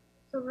motion.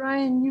 So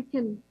Ryan, you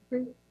can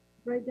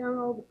write down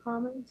all the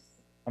comments.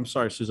 I'm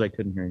sorry, Suze, I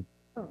couldn't hear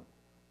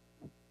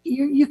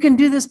you. You can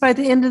do this by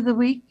the end of the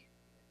week?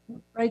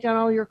 Write down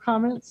all your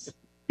comments?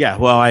 Yeah,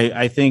 well,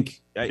 I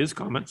think his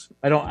comments.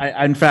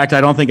 In fact,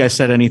 I don't think I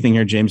said anything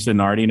here James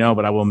didn't already know,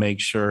 but I will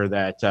make sure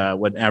that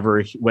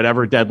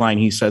whatever deadline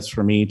he sets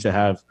for me to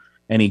have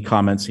any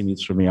comments he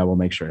needs from me, I will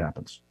make sure it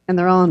happens. And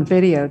they're all on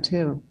video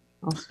too.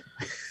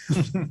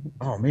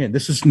 Oh man,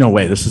 this is no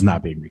way. This is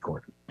not being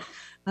recorded.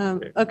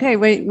 Okay,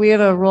 wait, we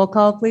have a roll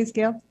call, please,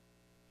 Gail.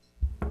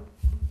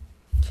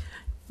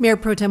 Mayor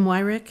Pro Tem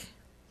Wyrick,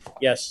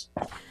 Yes.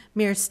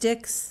 Mayor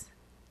Sticks,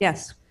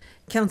 Yes.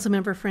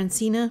 Councilmember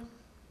Francina,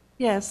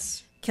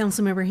 Yes.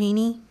 Councilmember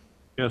Haney,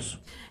 Yes.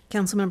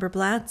 Councilmember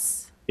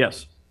Blatz.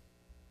 Yes.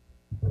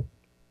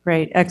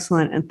 Great,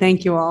 excellent, and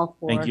thank you all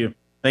for. Thank you.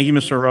 Thank you,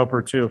 Mr.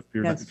 Roper, too,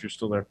 if Yes. you're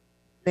still there.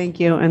 Thank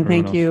you, and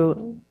Everyone thank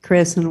you,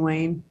 Chris and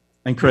Wayne.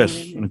 And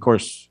Chris, and of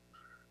course,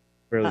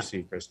 rarely see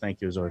you, Chris.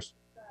 Thank you as always.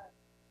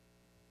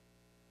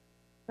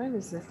 What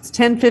is it? It's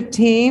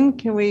 10:15.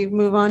 Can we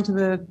move on to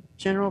the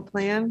general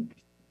plan?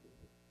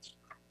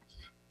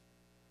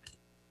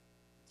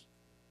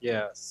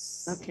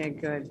 Yes. Okay,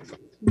 good.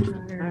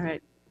 All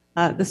right.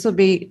 This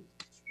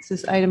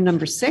is item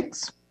number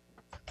 6.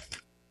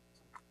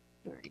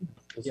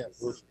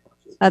 Yes.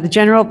 The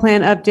general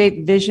plan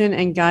update, vision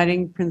and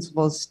guiding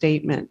principles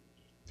statement.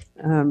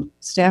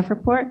 Staff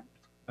report?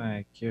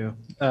 Thank you.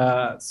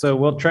 So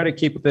we'll try to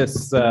keep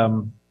this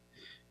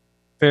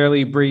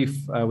fairly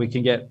brief. We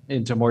can get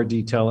into more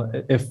detail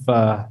if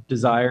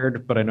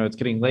desired, but I know it's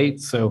getting late.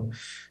 So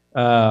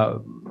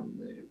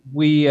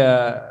we,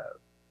 as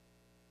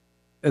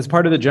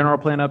part of the general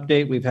plan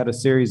update, we've had a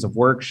series of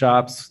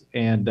workshops,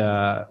 and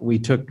we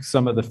took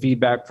some of the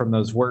feedback from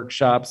those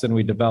workshops and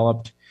we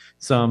developed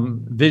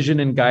some vision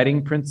and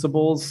guiding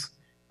principles.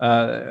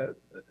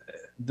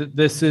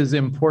 This is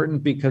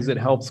important because it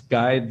helps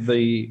guide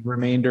the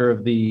remainder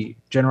of the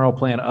general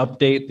plan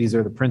update. These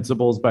are the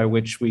principles by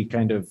which we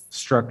kind of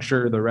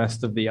structure the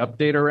rest of the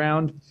update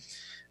around.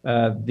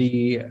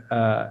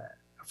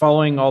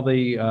 Following all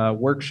the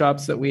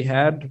workshops that we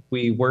had,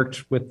 we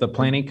worked with the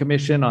Planning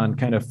Commission on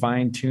kind of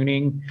fine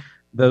tuning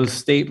those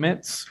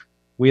statements.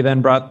 We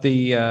then brought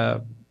the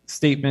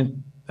statement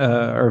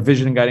or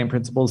vision and guiding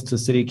principles to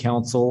City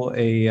Council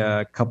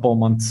a couple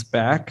months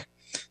back.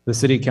 The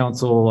City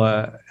Council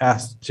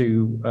asked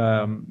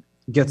to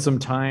get some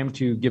time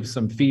to give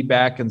some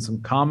feedback and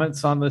some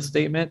comments on the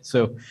statement.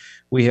 So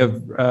we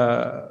have,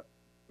 over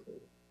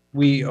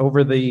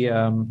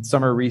the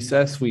summer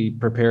recess, we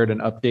prepared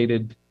an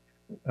updated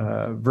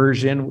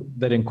version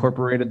that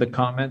incorporated the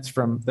comments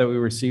that we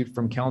received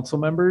from council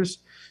members.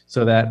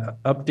 So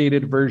that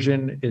updated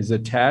version is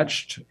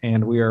attached,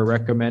 and we are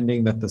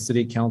recommending that the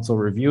City Council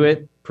review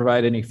it,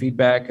 provide any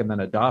feedback, and then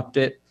adopt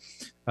it.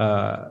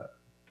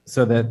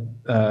 So that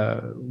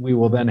we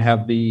will then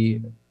have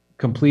the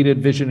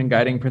completed vision and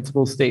guiding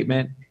principles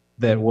statement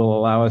that will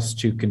allow us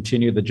to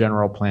continue the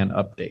general plan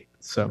update.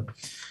 So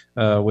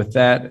with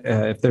that,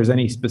 if there's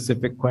any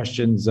specific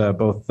questions,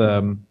 both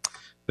the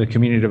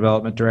community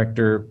development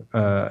director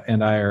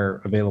and I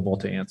are available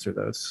to answer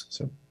those.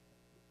 So.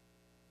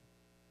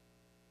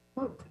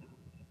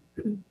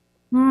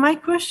 My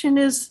question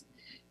is,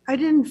 I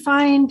didn't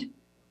find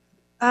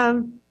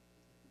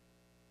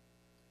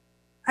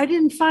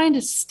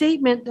a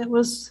statement that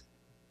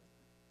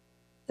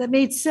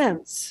made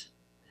sense.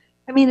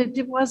 I mean,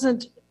 it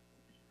wasn't,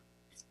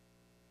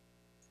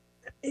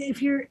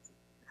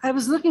 I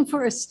was looking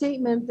for a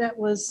statement that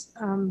was,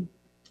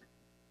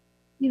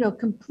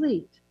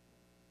 complete.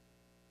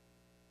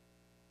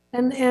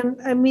 And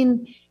I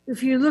mean,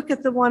 if you look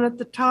at the one at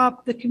the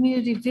top, the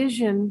community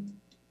vision,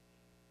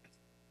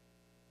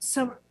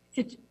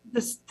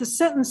 the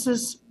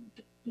sentences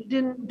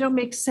don't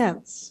make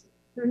sense.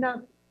 They're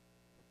not.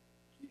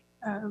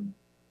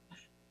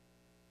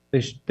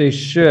 They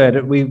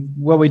should.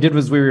 What we did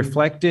was we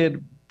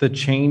reflected the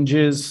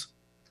changes.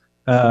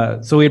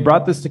 So we had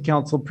brought this to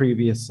council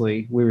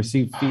previously. We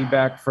received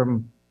feedback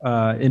from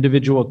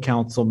individual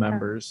council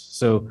members.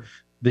 So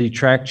the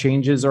track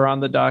changes are on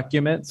the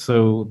document.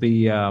 So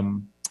the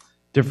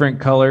different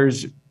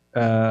colors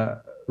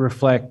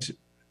reflect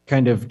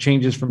kind of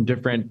changes from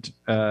different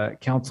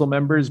council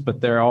members, but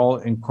they're all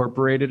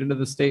incorporated into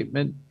the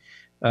statement.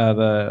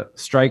 The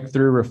strike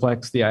through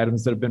reflects the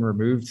items that have been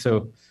removed.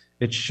 So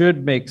it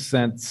should make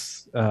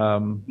sense.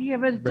 Yeah,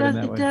 but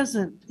it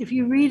doesn't. If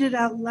you read it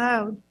out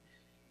loud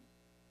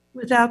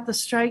without the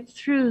strike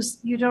throughs,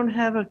 you don't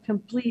have a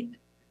complete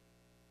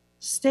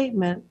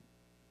statement.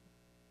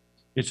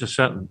 It's a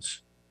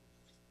sentence.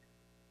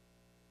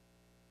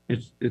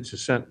 It's a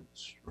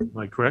sentence. Am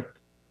I correct?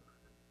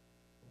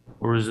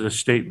 Or is it a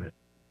statement?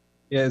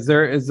 Yeah, is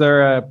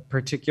there a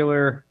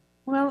particular?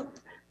 Well,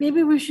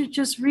 maybe we should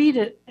just read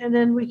it and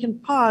then we can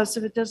pause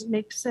if it doesn't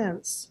make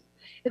sense.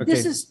 If Okay.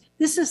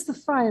 This is the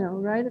final,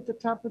 right, at the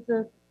top of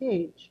the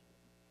page,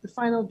 the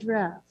final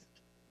draft.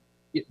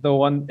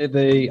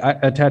 The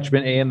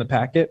attachment A in the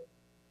packet.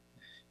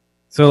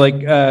 So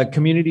like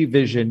community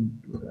vision,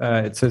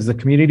 it says the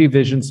community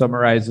vision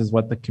summarizes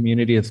what the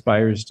community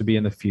aspires to be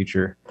in the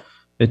future.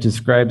 It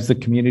describes the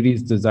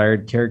community's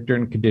desired character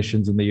and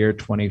conditions in the year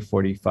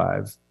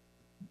 2045.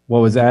 What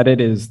was added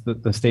is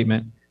the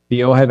statement, the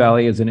Ojai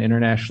Valley is an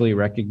internationally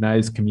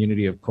recognized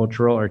community of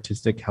cultural,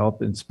 artistic,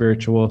 health, and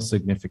spiritual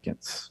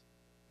significance.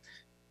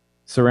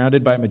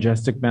 Surrounded by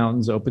majestic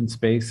mountains, open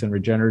space, and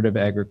regenerative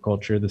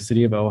agriculture, the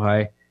city of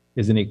Ojai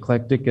is an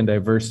eclectic and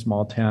diverse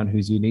small town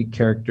whose unique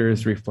character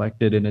is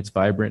reflected in its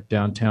vibrant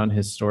downtown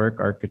historic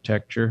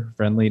architecture,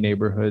 friendly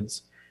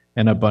neighborhoods,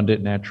 and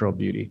abundant natural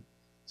beauty.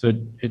 So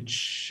it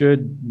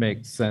should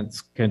make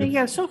sense, kind of.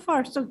 Yeah, so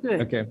far, so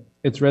good. Okay.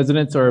 Its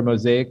residents are a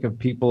mosaic of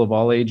people of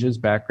all ages,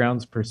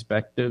 backgrounds,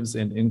 perspectives,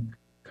 and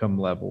income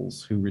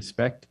levels who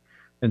respect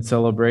and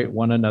celebrate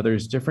one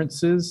another's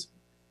differences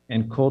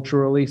and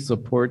culturally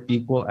support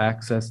equal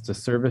access to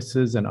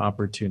services and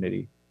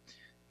opportunity.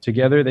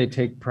 Together, they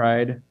take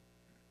pride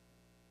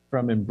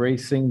from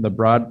embracing the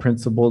broad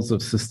principles of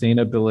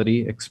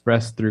sustainability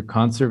expressed through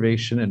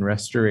conservation and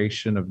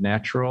restoration of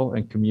natural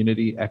and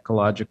community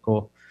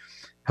ecological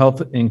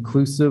health,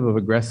 inclusive of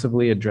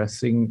aggressively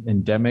addressing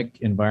endemic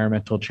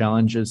environmental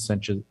challenges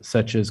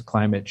such as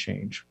climate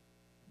change.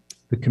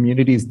 The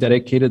community's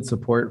dedicated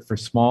support for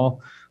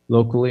small,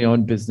 locally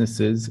owned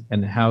businesses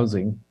and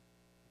housing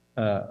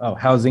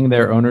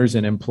their owners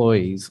and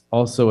employees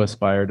also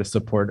aspire to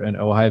support an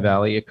Ojai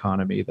Valley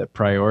economy that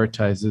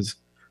prioritizes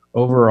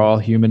overall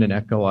human and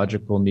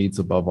ecological needs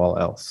above all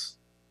else.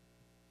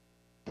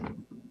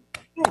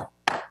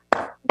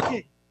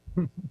 Okay.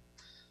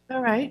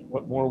 All right.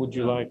 What more would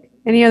you like?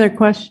 Any other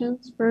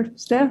questions for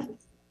Steph?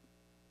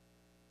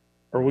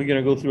 Are we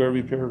going to go through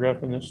every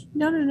paragraph in this?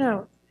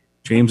 No.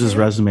 James's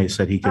resume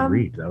said he could Um,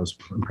 read. That was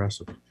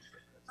impressive.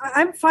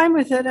 I'm fine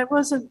with it. I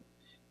wasn't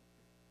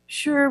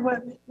sure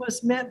what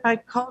was meant by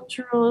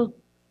culturally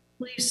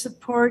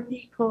support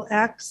equal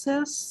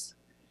access,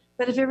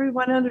 but if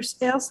everyone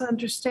else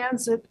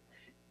understands it,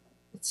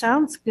 it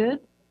sounds good.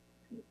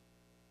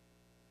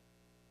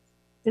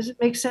 Does it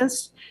make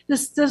sense?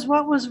 Does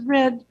what was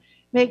read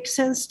make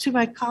sense to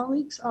my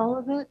colleagues, all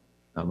of it?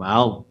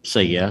 I'll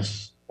say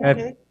yes.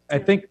 Okay. I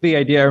think the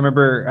idea, I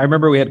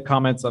remember we had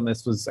comments on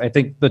this was, I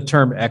think the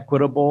term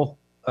equitable,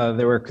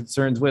 there were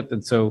concerns with.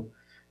 And so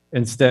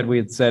instead we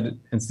had said,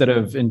 instead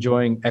of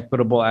enjoying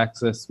equitable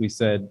access, we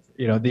said,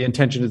 the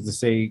intention is to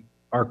say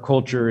our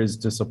culture is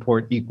to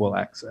support equal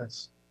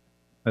access.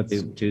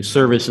 That's To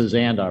services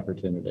and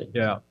opportunity.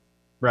 Yeah,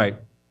 right.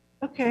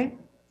 Okay.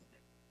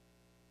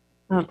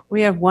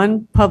 We have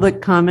one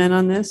public comment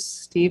on this,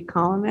 Steve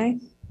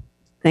Colomay.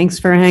 Thanks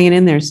for hanging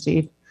in there,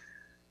 Steve.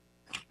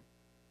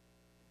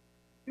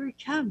 Here he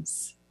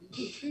comes.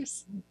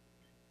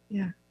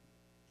 Yeah.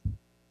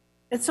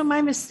 And so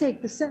my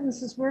mistake, the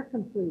sentences were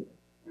complete.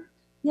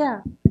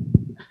 Yeah.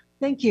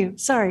 Thank you.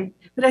 Sorry,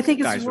 but I think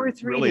it's Guys are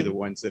worth reading. really the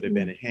ones that have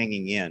been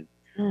hanging in.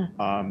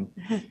 Yeah.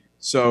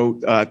 So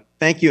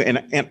thank you.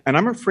 And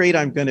I'm afraid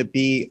I'm going to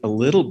be a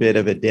little bit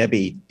of a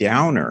Debbie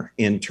Downer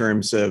in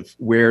terms of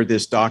where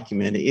this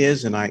document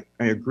is. And I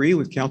agree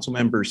with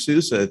Councilmember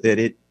Sousa that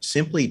it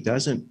simply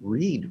doesn't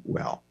read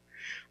well.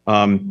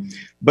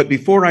 But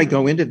before I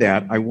go into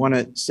that, I want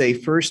to say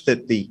first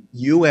that the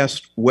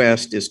U.S.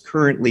 West is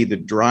currently the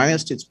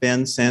driest it's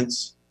been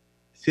since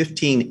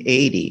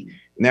 1580.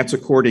 And that's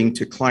according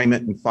to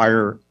climate and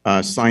fire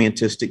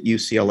scientist at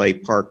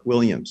UCLA, Park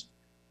Williams.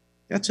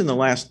 That's in the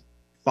last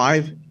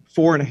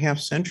 4.5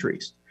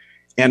 centuries.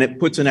 And it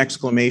puts an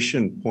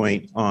exclamation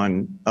point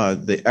on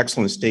the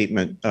excellent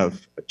statement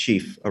of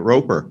Chief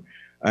Roper.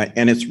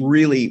 And it's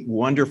really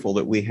wonderful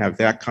that we have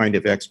that kind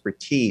of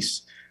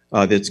expertise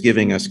that's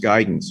giving us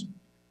guidance.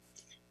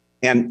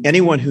 And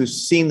anyone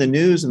who's seen the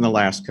news in the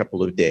last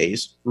couple of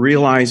days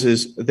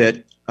realizes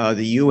that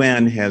the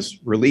UN has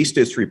released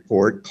its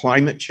report,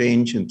 Climate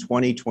Change in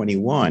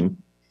 2021,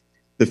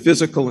 the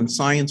physical and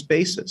science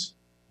basis.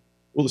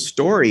 Well, the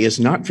story is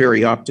not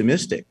very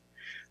optimistic.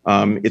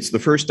 It's the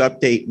first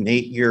update in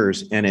 8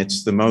 years, and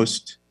it's the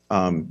most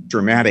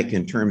dramatic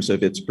in terms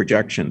of its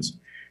projections.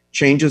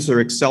 Changes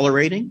are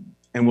accelerating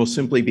and will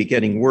simply be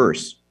getting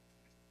worse.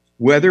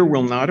 Weather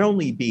will not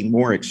only be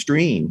more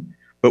extreme,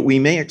 but we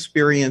may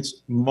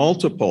experience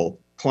multiple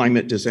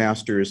climate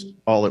disasters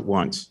all at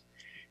once.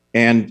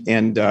 And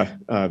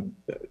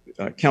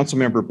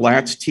Councilmember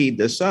Blatz teed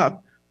this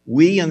up.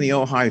 We in the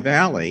Ojai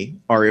Valley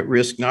are at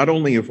risk not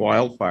only of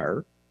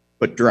wildfire,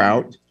 but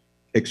drought,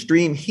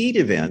 extreme heat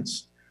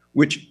events,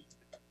 which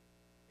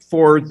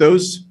for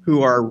those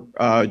who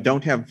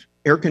don't have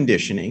air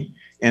conditioning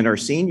and are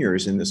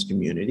seniors in this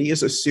community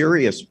is a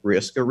serious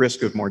risk, a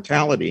risk of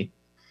mortality.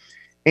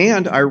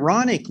 And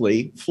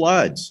ironically,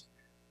 floods.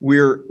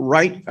 We're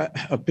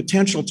a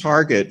potential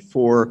target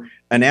for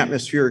an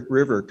atmospheric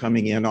river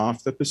coming in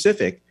off the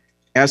Pacific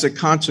as a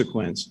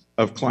consequence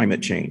of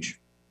climate change.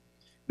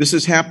 This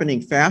is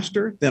happening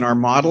faster than our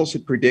models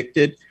had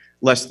predicted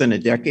less than a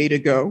decade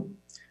ago.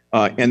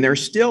 And there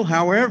still,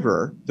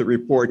 however, the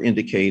report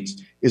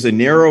indicates, is a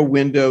narrow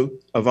window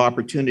of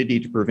opportunity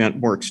to prevent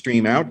more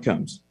extreme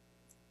outcomes.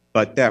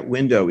 But that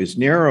window is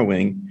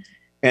narrowing,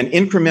 and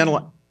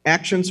incremental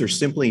actions are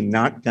simply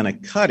not going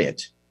to cut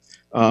it.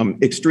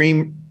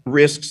 Extreme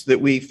risks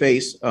that we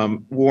face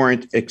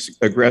warrant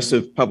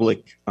aggressive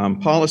public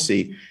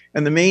policy.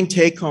 And the main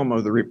take home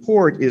of the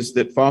report is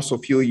that fossil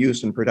fuel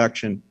use and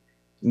production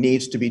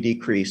needs to be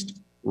decreased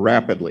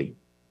rapidly.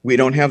 We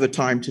don't have the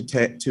time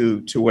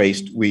to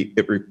waste.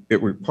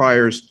 It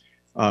requires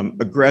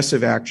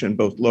aggressive action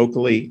both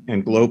locally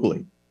and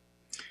globally.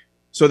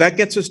 So that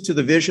gets us to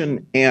the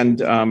vision and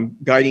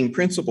guiding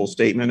principle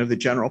statement of the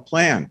general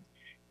plan.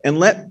 And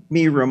let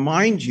me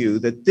remind you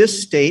that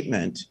this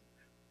statement,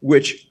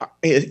 which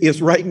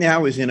is right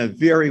now is in a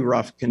very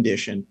rough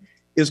condition,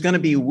 is going to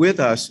be with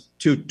us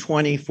to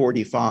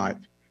 2045.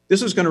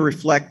 This is going to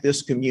reflect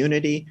this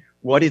community,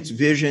 what its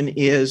vision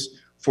is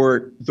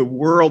for the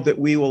world that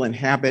we will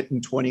inhabit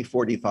in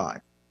 2045.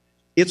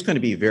 It's going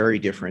to be very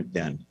different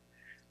then.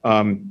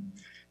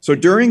 So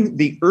during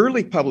the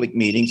early public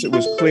meetings, it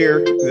was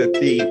clear that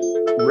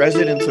the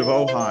residents of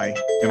Ojai,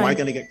 am I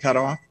going to get cut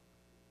off?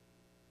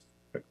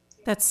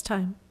 That's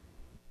time.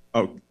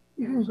 Oh,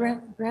 You can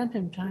grant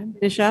him time.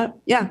 Finish up?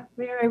 Yeah.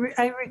 Mayor,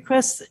 I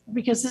request,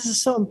 because this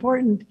is so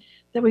important,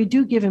 that we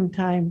do give him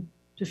time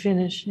to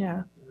finish,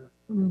 yeah.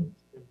 Can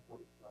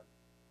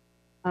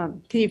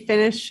you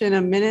finish in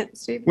a minute,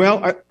 Steve?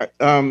 well,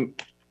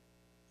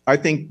 I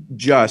think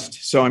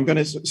just, so I'm going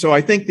to, so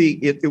I think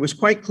it was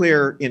quite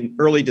clear in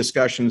early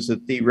discussions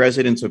that the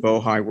residents of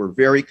Ojai were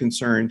very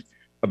concerned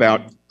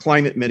about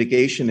climate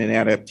mitigation and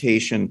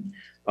adaptation,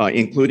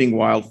 including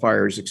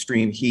wildfires,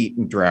 extreme heat,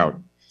 and drought.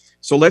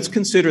 So let's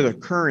consider the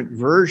current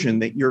version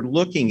that you're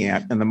looking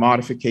at and the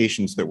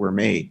modifications that were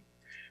made.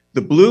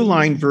 The blue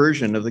line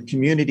version of the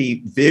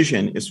community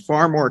vision is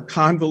far more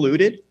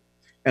convoluted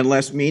and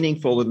less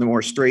meaningful than the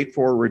more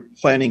straightforward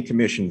Planning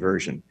Commission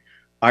version.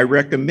 I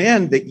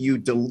recommend that you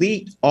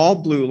delete all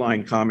blue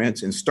line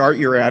comments and start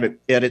your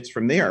edits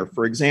from there.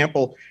 For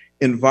example,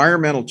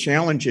 environmental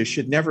challenges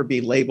should never be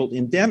labeled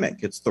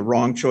endemic. It's the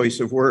wrong choice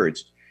of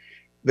words.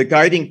 The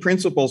guiding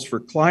principles for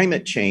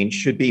climate change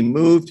should be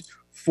moved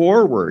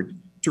forward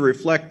to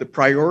reflect the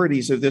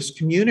priorities of this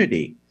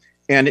community.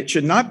 And it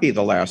should not be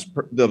the last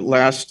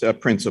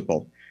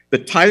principle. The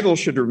title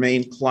should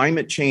remain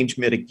climate change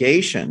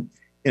mitigation.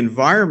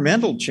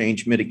 Environmental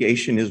change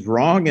mitigation is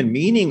wrong and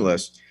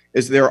meaningless,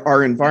 as there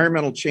are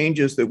environmental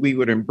changes that we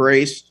would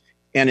embrace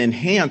and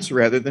enhance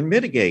rather than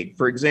mitigate.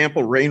 For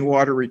example,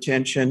 rainwater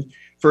retention,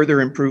 further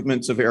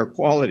improvements of air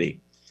quality.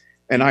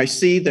 And I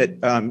see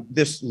that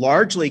this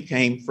largely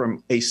came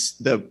from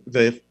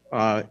the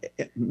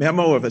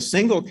memo of a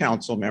single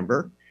council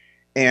member,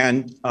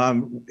 and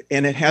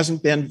it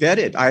hasn't been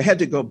vetted. I had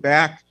to go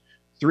back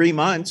 3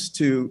 months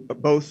to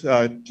both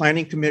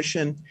Planning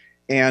Commission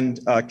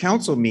and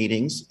council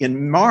meetings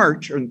in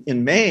March or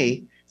in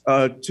May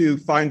to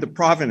find the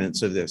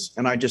provenance of this.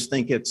 And I just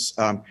think it's,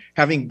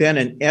 having been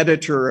an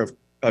editor of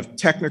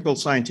technical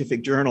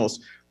scientific journals,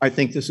 I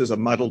think this is a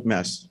muddled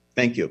mess.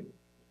 Thank you.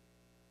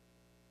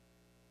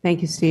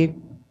 Thank you, Steve.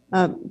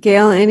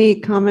 Gail, any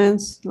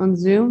comments on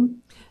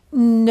Zoom?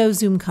 No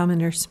Zoom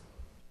commenters.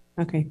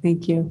 Okay,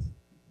 thank you.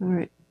 All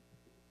right.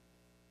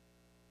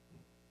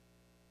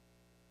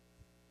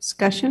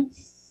 Discussion?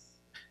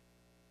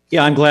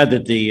 Yeah, I'm glad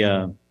that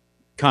the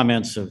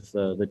comments of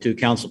the two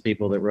council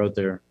people that wrote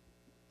their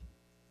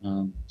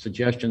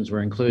suggestions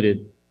were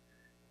included.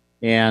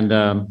 And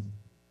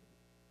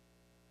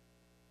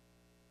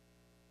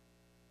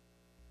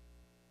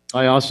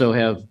I also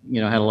have,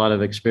 had a lot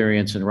of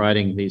experience in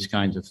writing these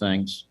kinds of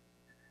things.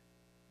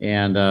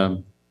 And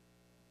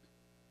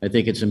I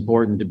think it's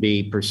important to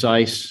be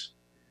precise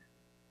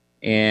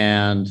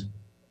and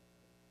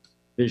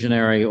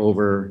visionary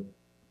over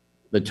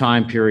the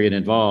time period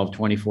involved,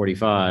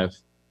 2045.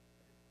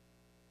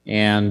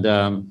 And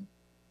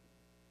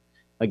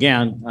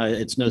again,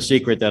 it's no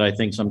secret that I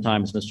think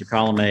sometimes Mr.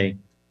 Colomay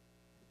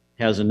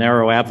has a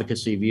narrow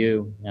advocacy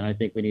view, and I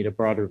think we need a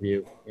broader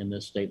view in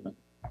this statement.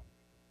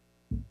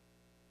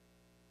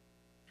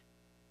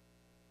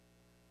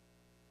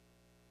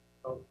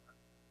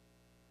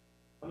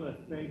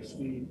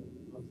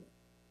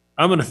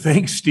 I'm going to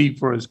thank Steve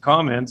for his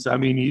comments. I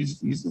mean,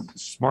 he's a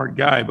smart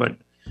guy, but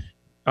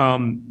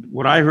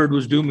what I heard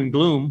was doom and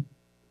gloom,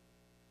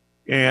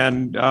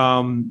 and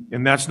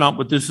that's not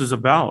what this is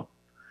about.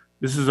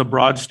 This is a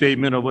broad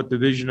statement of what the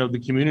vision of the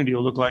community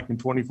will look like in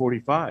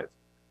 2045.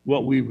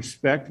 What we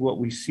respect, what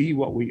we see,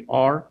 what we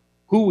are,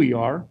 who we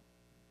are.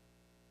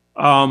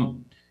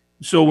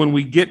 So when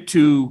we get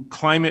to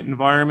climate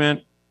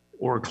environment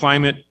or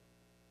climate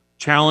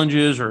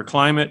challenges or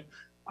climate,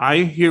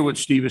 I hear what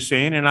Steve is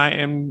saying,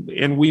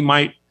 and we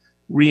might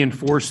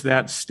reinforce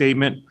that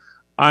statement.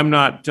 I'm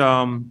not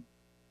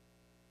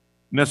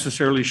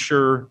necessarily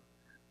sure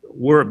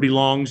where it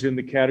belongs in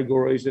the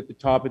categories at the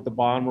top, at the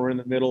bottom, or in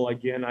the middle.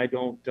 Again, I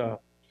don't,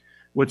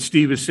 what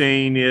Steve is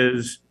saying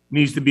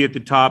needs to be at the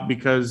top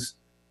because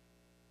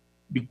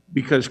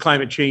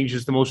climate change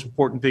is the most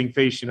important thing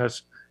facing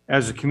us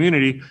as a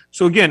community.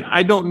 So again,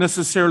 I don't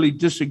necessarily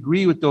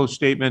disagree with those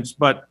statements,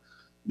 but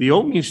the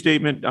opening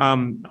statement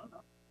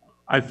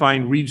I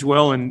find reads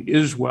well and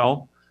is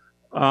well.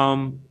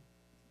 And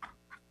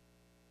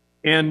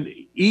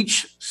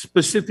each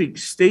specific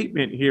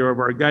statement here of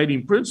our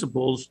guiding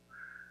principles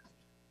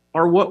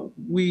are what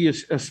we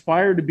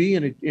aspire to be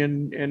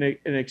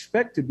and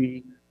expect to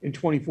be in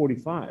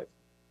 2045.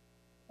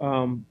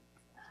 And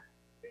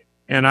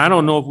I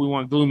don't know if we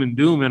want gloom and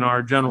doom in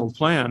our general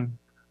plan.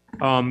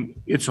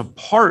 It's a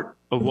part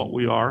of what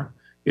we are.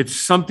 It's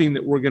something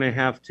that we're going to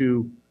have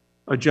to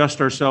adjust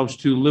ourselves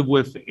to, live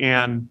with,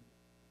 and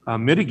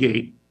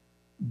mitigate.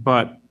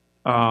 But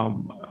I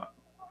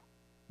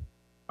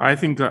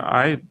think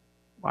that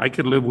I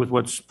could live with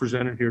what's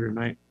presented here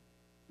tonight.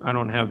 I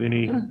don't have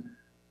any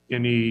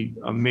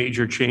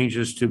major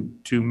changes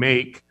to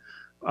make.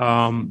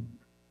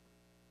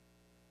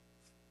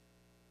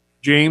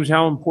 James,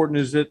 how important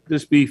is it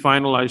this be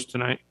finalized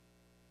tonight?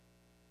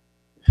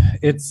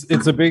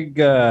 It's a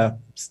big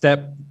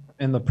step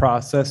in the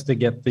process to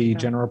get the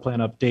general plan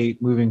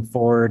update moving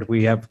forward.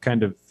 We have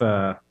kind of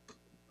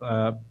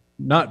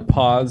not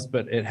paused,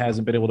 but it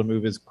hasn't been able to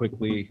move as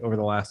quickly over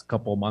the last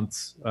couple of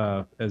months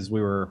as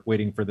we were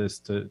waiting for this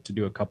to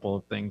do a couple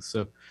of things.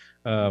 So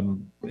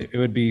it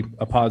would be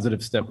a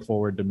positive step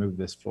forward to move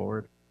this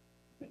forward.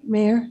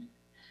 Mayor,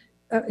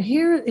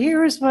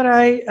 here is what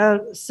I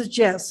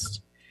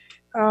suggest.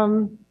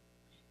 I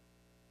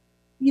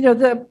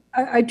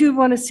do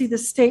want to see the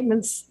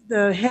statements,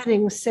 the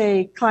headings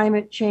say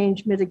climate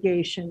change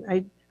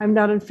mitigation. I'm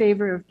not in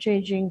favor of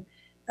changing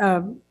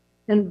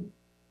and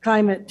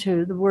climate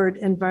to the word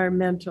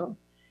environmental.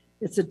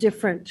 It's a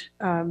different,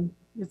 it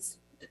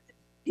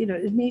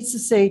needs to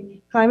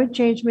say climate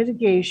change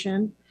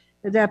mitigation,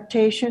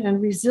 adaptation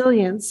and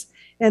resilience.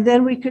 And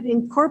then we could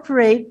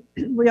incorporate,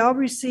 we all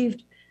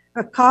received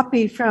a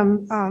copy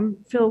from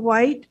Phil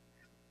White.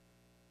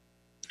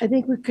 I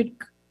think we could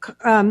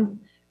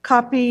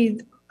copy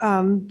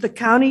the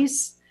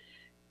county's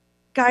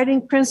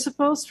guiding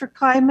principles for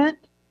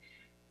climate.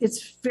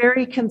 It's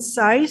very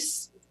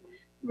concise.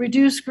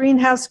 Reduce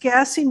greenhouse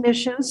gas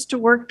emissions to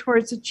work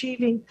towards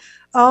achieving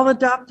all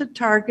adopted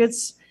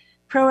targets,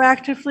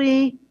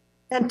 proactively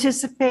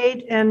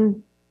anticipate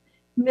and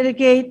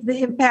mitigate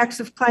the impacts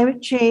of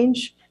climate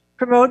change,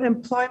 promote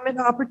employment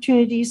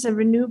opportunities and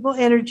renewable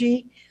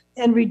energy,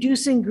 and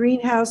reducing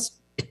greenhouse,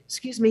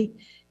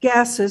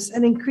 gases,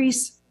 and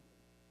increase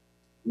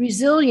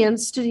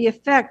resilience to the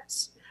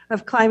effects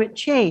of climate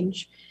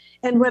change.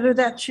 And whether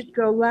that should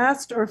go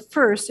last or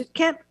first, it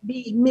can't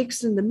be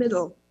mixed in the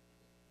middle.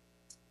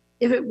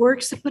 If it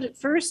works to put it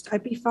first,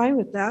 I'd be fine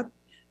with that.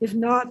 If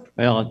not,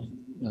 Well,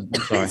 I'm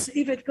sorry.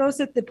 if it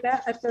goes at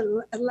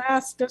the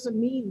last, doesn't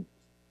mean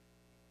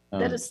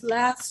that Uh, it's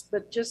last,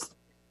 but just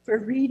for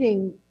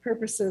reading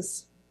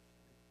purposes.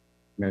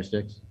 Mayor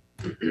Sticks,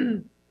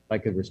 if I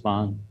could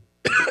respond.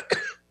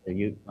 I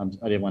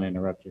didn't want to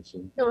interrupt you,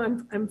 so. No,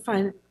 I'm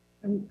fine.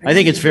 I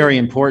think it's very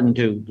important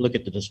to look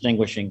at the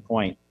distinguishing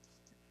point.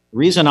 The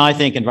reason I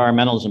think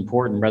environmental is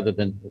important rather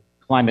than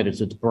climate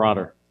is it's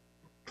broader.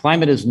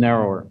 Climate is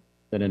narrower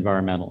than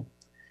environmental.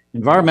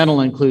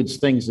 Environmental includes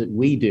things that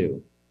we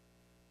do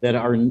that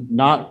are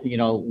not,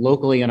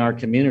 locally in our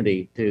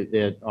community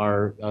that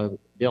are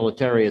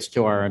deleterious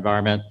to our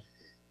environment.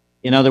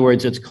 In other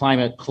words, it's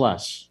climate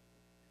plus.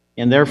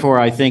 And therefore,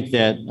 I think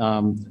that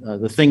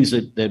the things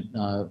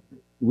that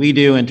we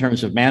do in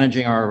terms of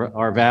managing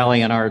our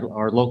valley and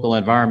our local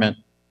environment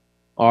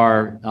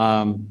are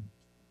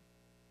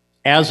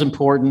as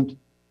important,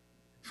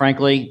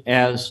 frankly,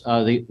 as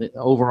the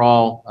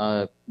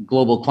overall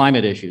global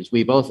climate issues.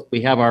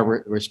 We have our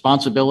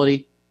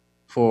responsibility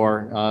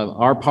for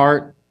our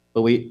part,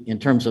 but in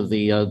terms of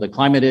the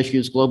climate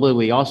issues globally,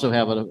 we also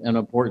have an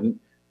important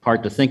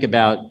part to think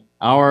about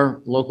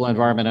our local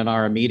environment and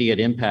our immediate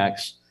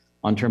impacts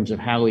on terms of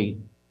how we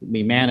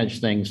manage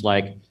things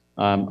like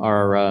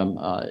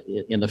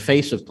in the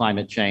face of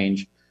climate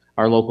change,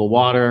 our local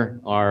water,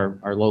 our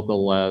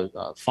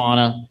local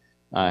fauna,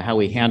 how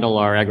we handle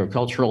our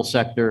agricultural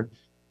sector,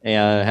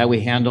 how we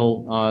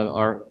handle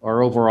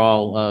our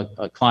overall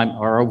climate,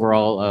 our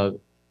overall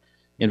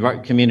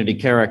community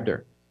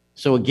character.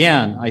 So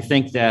again, I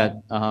think that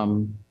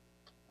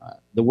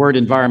the word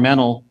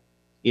environmental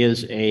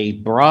is a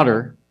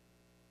broader,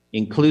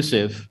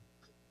 inclusive,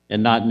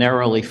 and not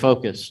narrowly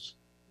focused.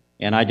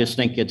 And I just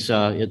think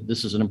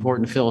this is an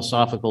important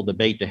philosophical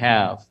debate to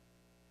have.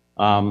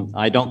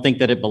 I don't think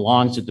that it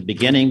belongs at the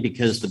beginning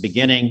because the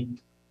beginning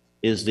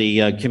is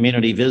the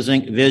community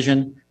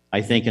vision.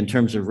 I think in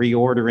terms of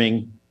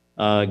reordering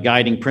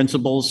guiding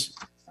principles,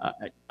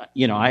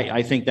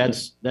 I think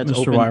that's Mr.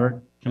 open.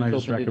 Wyrick, can I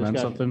that's just open to recommend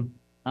discussion. something?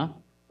 Huh?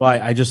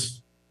 Well, I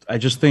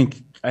just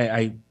think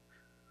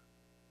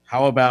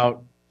how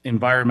about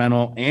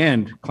environmental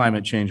and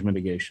climate change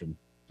mitigation?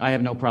 I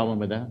have no problem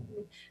with that.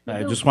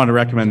 I just want to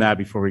recommend that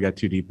before we got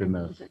too deep in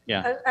the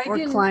Yeah. Or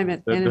didn't-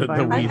 climate and the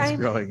environment. weeds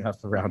growing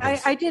up around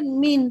us. I didn't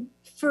mean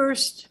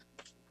first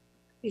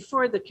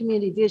before the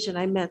community vision.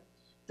 I meant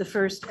the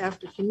first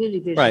after community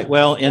vision. Right.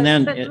 Well, and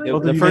then But- the Well,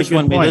 then you first make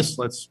one good we points. list.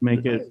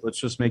 Let's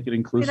just make it And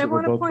inclusive I of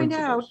want to both point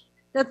out principles.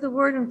 that the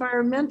word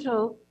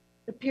environmental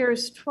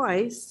appears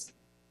twice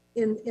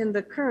in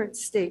the current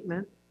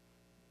statement.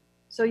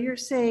 So you're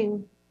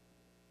saying,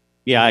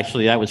 Yeah,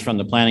 actually, that was from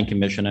the Planning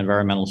Commission,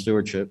 Environmental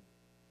Stewardship.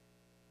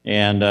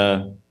 And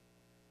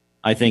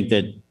I think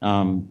that,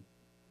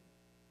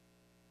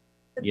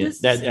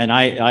 and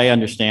I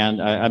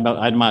understand. I'm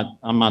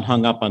not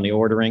hung up on the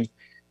ordering.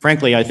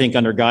 Frankly, I think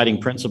under guiding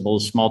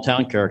principles, small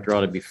town character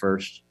ought to be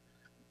first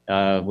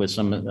with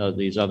some of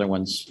these other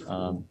ones.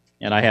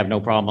 And I have no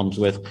problems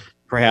with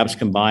perhaps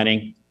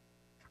combining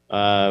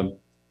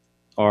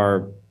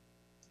or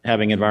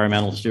having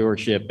environmental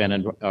stewardship and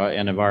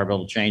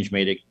environmental change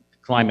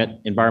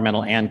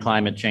environmental and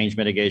climate change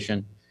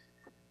mitigation.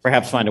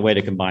 Perhaps find a way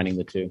to combining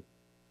the two.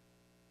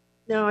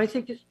 no, I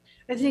think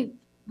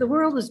the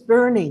world is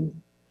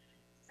burning.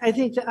 I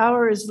think the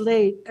hour is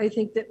late. I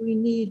think that we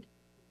need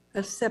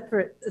the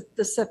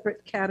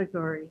separate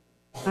category.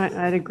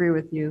 I'd agree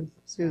with you,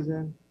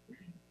 Susan.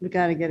 We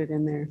got to get it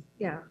in there.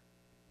 Yeah.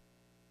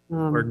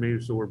 Pardon me,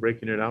 so we're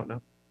breaking it out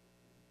now?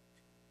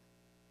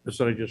 That's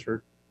what I just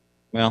heard.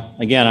 Well,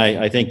 again,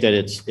 I think that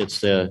it's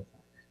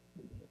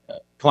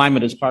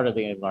climate is part of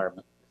the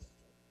environment.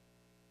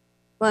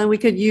 Well, and we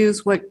could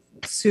use what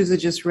Souza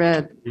just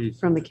read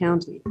from the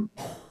county.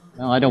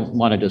 No, I don't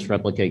want to just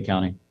replicate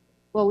county.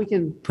 Well, we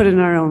can put it in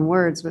our own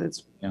words, but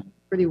it's Yeah.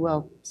 pretty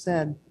well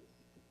said.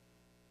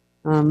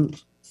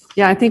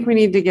 Yeah, I think we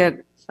need to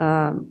get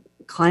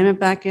climate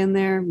back in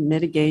there,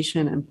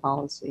 mitigation and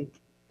policy.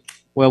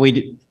 Well,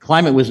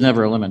 climate was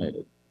never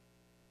eliminated.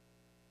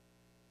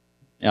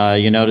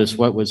 You notice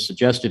what was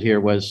suggested here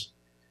was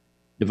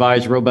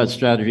devise robust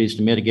strategies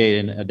to mitigate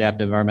and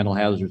adapt environmental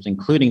hazards,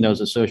 including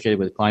those associated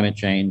with climate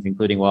change,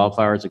 including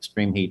wildfires,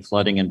 extreme heat,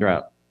 flooding, and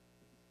drought.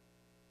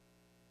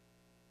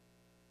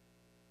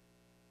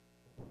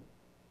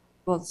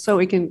 Well, so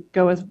we can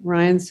go with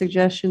Ryan's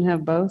suggestion,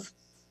 have both?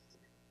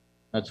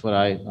 That's what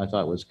I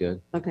thought was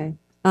good. Okay.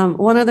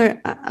 One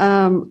other,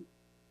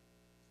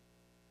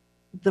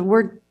 the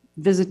word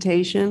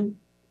visitation.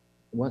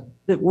 What?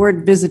 The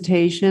word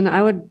visitation,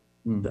 I would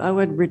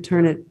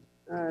return it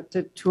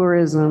to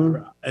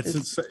tourism.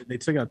 They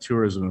took out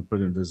tourism and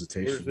put in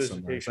visitation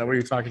somewhere. Is that what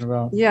you're talking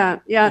about? Yeah.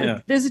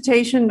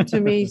 Visitation to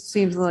me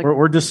seems like.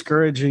 We're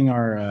discouraging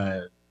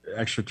our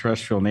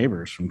extraterrestrial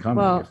neighbors from coming.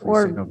 Well, if we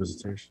say no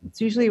visitation.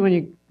 It's usually when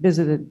you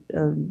visit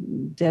a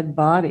dead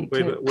body.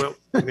 Wait, too. well,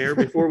 Mayor,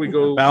 before we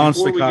go. Balanced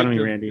before we get economy,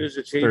 to Randy.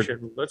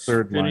 Visitation, let's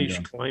third line finish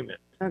down. climate.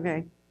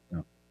 Okay.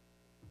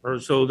 Or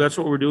so that's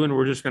what we're doing.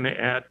 We're just going to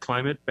add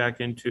climate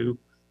back into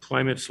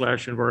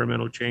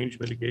climate/environmental change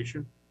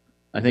mitigation.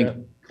 I think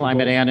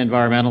climate and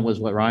environmental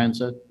was what Ryan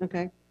said.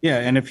 Okay. Yeah,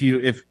 and if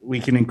we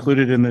can include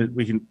it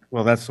in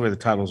well, that's the way the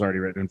title's already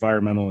written,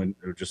 environmental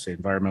or just say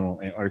environmental,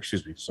 or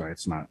excuse me, sorry,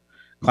 it's not.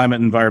 Climate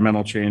and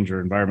environmental change or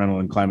environmental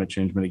and climate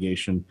change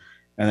mitigation.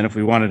 And then if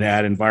we wanted to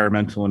add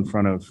environmental in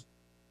front of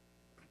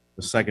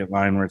the second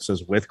line where it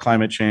says with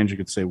climate change, you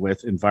could say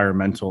with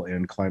environmental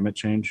and climate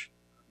change.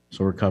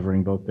 So we're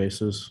covering both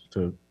bases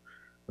to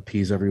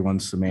appease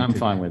everyone's semantic. I'm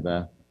fine with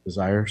that.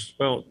 Desires.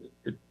 Well,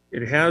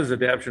 it has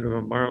adaptation of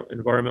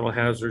environmental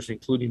hazards,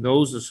 including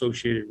those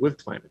associated with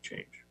climate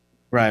change.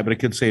 Right, but it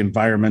could say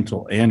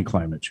environmental and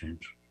climate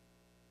change,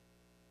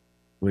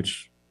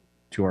 which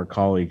to our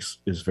colleagues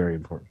is very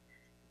important.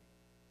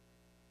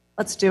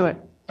 Let's do it.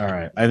 All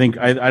right.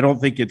 I don't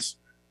think it's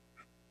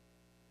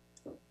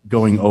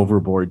going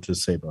overboard to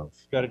say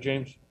both. Got it,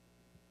 James?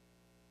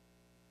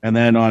 And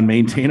then on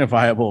maintain a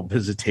viable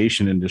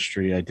visitation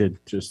industry, I did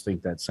just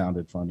think that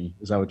sounded funny.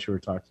 Is that what you were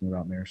talking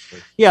about, Mayor?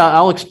 Yeah,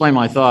 I'll explain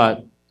my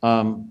thought.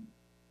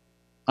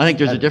 I think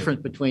there's a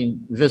difference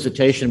between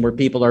visitation where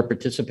people are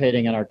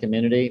participating in our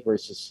community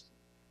versus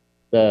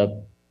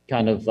the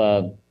kind of,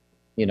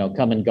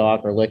 come and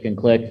gawk or lick and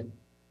click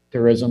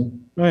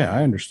tourism. Oh, yeah,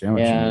 I understand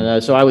what you mean.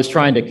 And so I was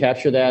trying to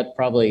capture that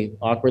probably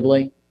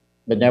awkwardly,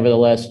 but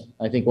nevertheless,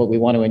 I think what we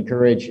want to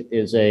encourage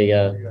is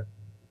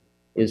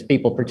is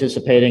people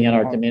participating in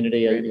our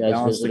community as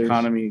Balanced visitors.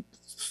 economy,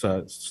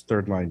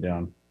 third line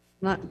down.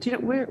 Do you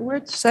know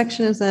which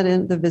section is that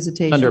in the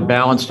visitation? Under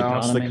balanced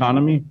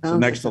economy. So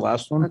next to the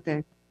last one.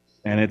 Okay.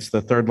 And it's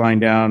the third line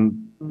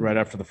down, right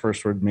after the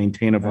first word,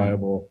 maintain a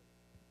viable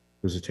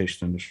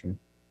visitation industry.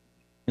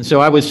 And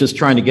so I was just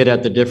trying to get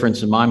at the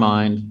difference in my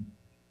mind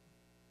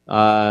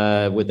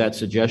with that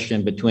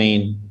suggestion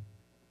between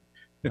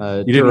You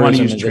didn't want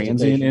to tourism use and transient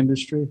visitation.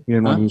 industry? You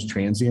didn't want Huh? to use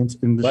transient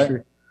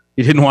industry?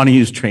 You didn't want to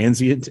use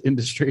transient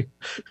industry?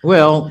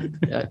 Well,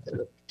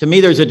 to me,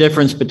 there's a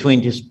difference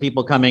between just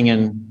people coming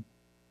in.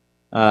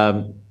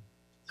 I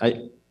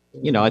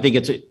think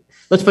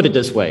let's put it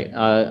this way.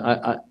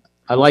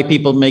 I like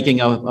people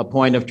making a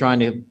point of trying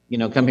to,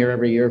 come here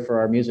every year for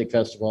our music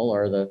festival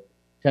or the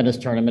tennis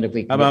tournament. If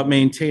we How about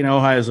maintain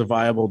Ojai as a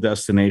viable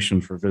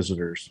destination for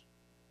visitors?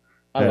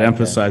 I That like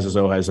emphasizes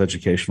Ojai's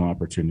educational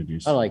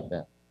opportunities. I like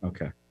that.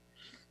 Okay.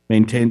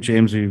 Maintain,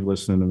 James, are you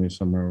listening to me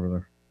somewhere over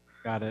there?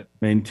 Got it.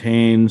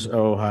 Maintains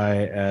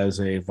Ojai as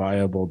a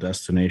viable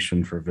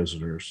destination for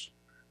visitors.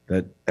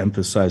 That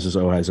emphasizes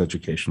Ojai's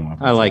educational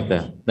opportunities. I like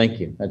that. Thank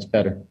you. That's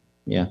better.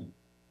 Yeah.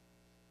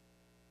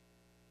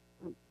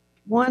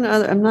 One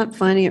other, I'm not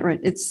finding it right.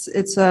 It's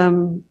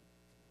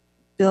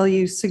Bill,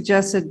 you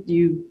suggested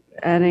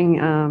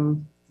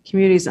adding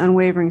communities'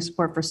 unwavering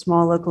support for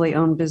small locally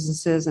owned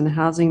businesses and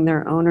housing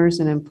their owners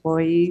and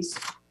employees.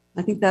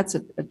 I think that's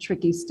a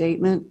tricky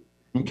statement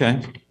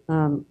Okay.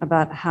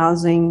 about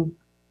housing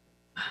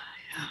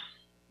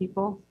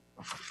people.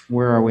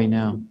 Where are we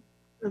now?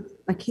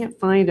 I can't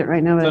find it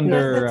right now. It's but-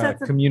 under That's at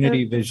the-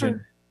 community the-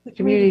 vision. the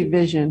Community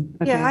vision.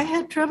 Okay. Yeah, I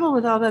had trouble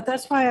with all that.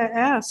 That's why I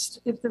asked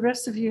if the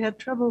rest of you had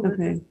trouble with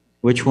it. Okay.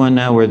 Which one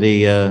now? Where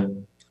the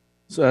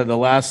So the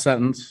last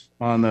sentence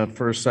on the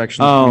first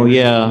section. Oh,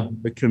 yeah.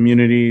 The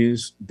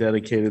communities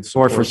dedicated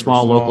support for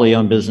small locally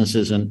owned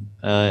businesses and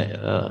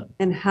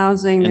And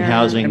housing. And their-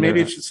 housing. And maybe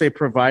it should say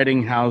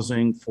providing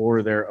housing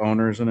for their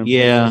owners and employees.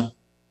 Yeah.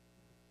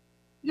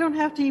 You don't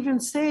have to even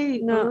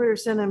say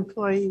owners and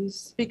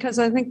employees. Because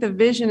I think the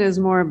vision is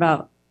more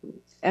about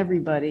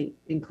everybody,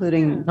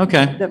 including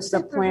Okay.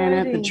 the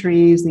planet, the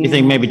trees. You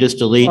think maybe just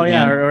delete? Oh,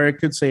 yeah, and- or it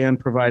could say, and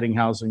providing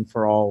housing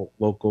for all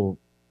local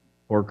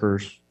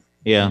workers.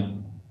 Yeah.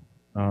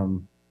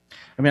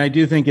 I mean, I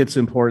do think it's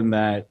important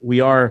that we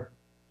are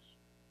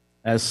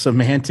as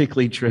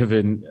semantically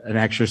driven an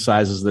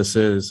exercise as this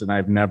is, and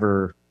I've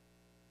never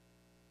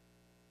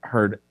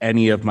heard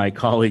any of my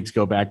colleagues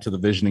go back to the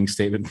visioning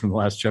statement from the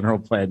last general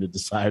plan to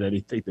decide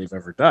anything they've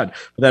ever done.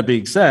 But that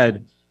being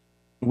said,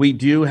 we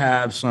do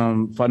have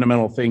some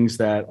fundamental things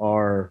that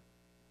are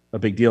a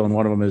big deal, and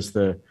one of them is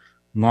the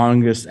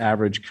longest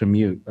average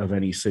commute of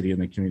any city in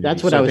the community.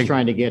 That's what So I was think-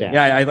 trying to get at.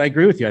 Yeah, I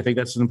agree with you. I think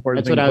that's an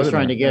important That's thing. what I was put in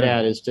trying to there. get Yeah.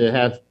 at, is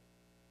to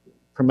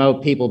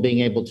promote people being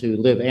able to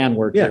live and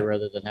work Yeah. here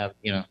rather than have,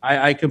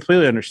 I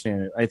completely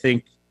understand it. I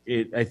think,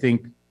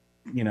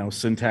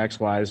 syntax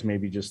wise,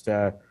 maybe just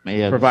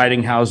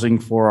providing housing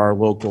for our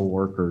local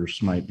workers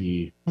might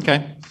be.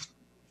 Okay.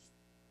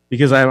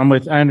 Because I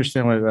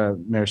understand what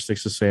Mayor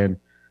Sticks is saying.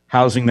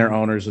 Housing their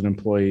owners and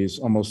employees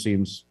almost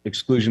seems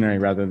exclusionary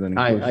rather than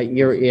inclusive.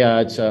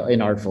 It's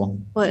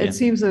inartful. Well, Yeah. it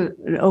seems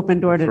an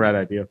open door It's to the right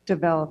idea.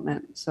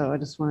 development, so I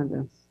just wanted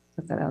to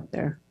put that out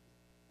there.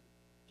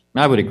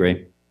 I would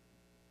agree.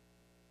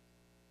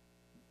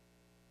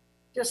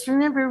 Just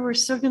remember, we're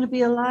still going to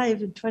be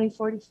alive in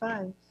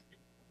 2045.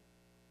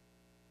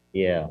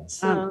 Yeah.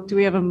 Do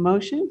we have a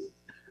motion?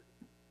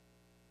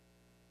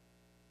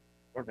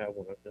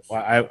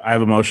 Well, I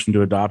have a motion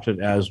to adopt it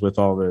as with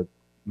all the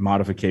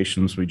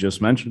modifications we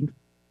just mentioned.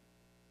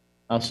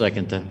 I'll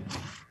second that.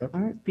 All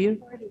right,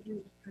 beautiful.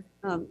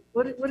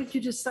 What did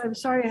you just say? I'm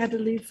sorry I had to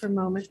leave for a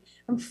moment.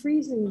 I'm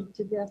freezing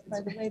to death,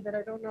 by the way, but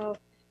I don't know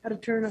how to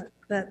turn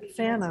that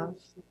fan off.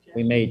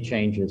 We made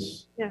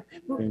changes. Yeah.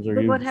 James,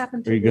 But what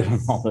happened Are to you good on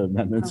this? all the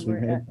amendments we we're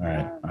made? at, All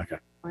right, okay.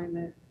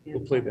 Climate We'll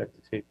and- play back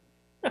the tape.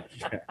 All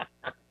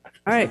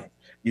right.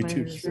 You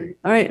too, Steve.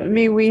 All right,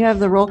 may we have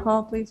the roll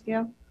call, please,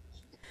 Gail?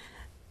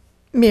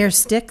 Mayor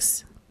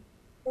Sticks,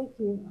 Thank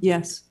you.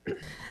 Yes.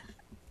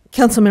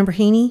 Councilmember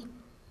Haney,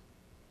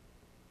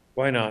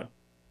 Why not?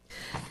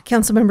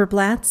 Councilmember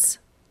Blatz,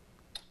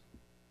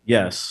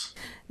 Yes.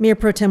 Mayor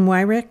Pro Tem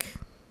Wyrick,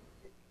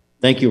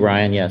 Thank you,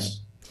 Ryan.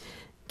 Yes.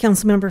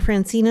 Councilmember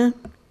Francina,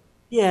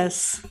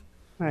 Yes.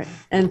 All right,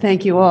 and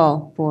thank you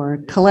all for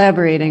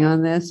collaborating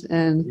on this,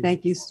 and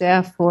thank you,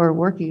 staff, for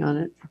working on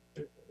it.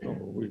 Oh,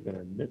 we're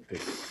gonna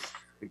nitpick,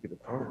 pick it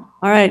apart.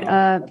 All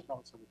right,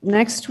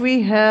 next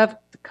we have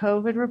the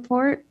COVID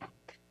report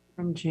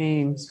from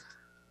James.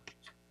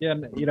 Yeah,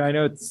 I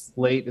know it's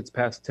late, it's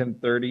past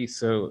 10:30,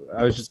 so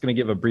I was just going to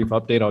give a brief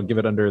update. I'll give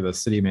it under the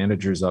city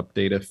manager's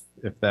update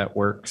if that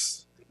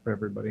works for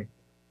everybody.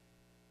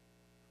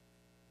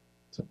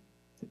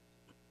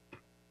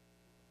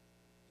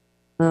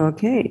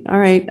 Okay, all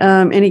right,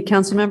 any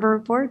council member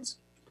reports?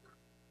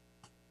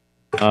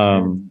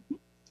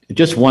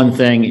 Just one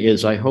thing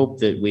is, I hope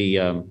that we,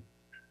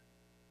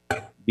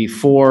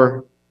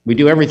 before we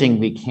do everything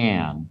we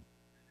can,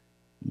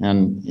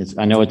 and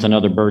I know it's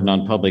another burden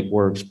on Public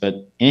Works,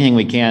 but anything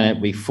we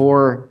can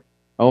before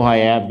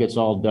Ojai Ave gets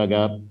all dug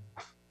up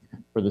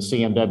for the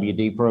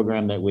CMWD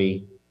program, that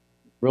we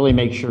really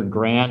make sure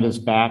Grand is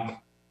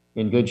back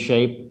in good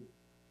shape,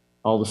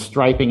 all the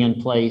striping in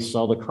place,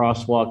 all the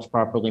crosswalks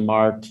properly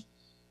marked,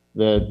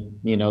 the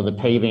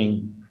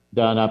paving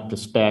done up to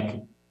spec,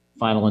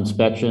 final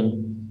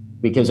inspection,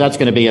 because that's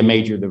going to be a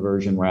major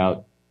diversion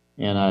route.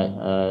 And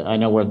I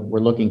know we're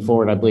looking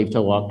forward, I believe,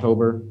 till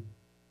October,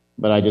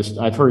 but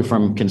I've heard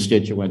from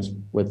constituents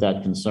with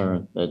that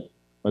concern that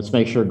let's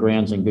make sure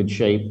Grand's in good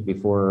shape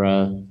before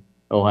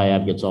Ojai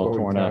Ave gets all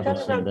torn up.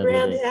 Talking about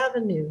Grand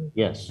Avenue.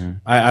 Yes.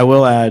 I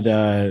will add,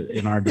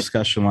 in our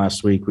discussion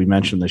last week, we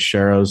mentioned the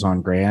Sharrows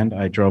on Grand.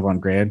 I drove on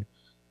Grand.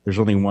 There's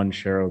only one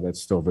Sharrow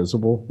that's still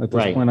visible at this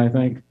Right. point, I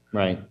think.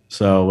 Right.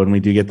 So when we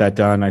do get that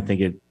done, I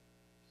think it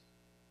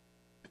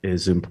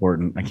is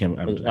important.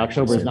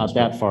 October is not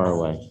that far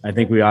away. I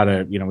think we ought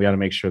to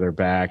make sure they're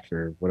back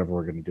or whatever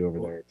we're going to do over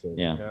there.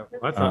 Yeah.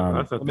 I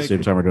thought At the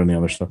same time, we're doing the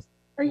other stuff.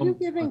 Are you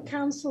giving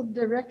council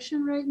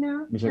direction right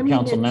now? These are I mean,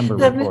 council member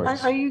the-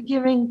 reports. Are you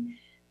giving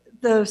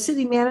the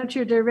city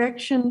manager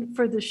direction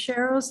for the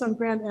Sharrows on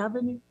Grand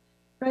Avenue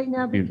right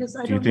now? Do Because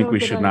I you don't think know we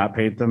that should I- not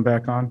paint them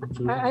back on?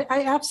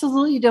 I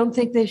absolutely don't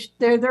think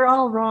they're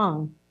all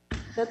wrong.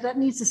 That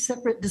needs a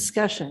separate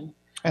discussion.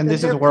 And That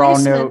this is their where I'll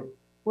placement-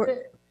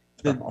 note,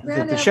 the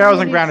Grand Sharrows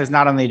Avenue and Ground is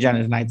not on the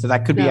agenda tonight, so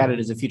that could be No. added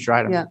as a future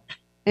item. Yeah.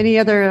 Any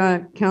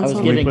other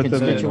council? giving Put them in,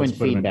 constituent let's put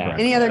them in feedback. correct.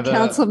 Any other Yeah,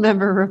 council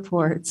member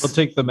reports? We'll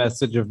take the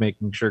message of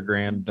making sure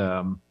Grand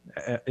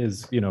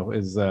is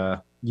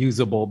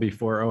usable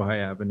before Ojai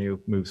Avenue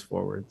moves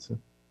forward. So.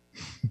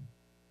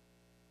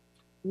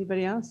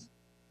 Anybody else?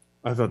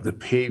 I thought the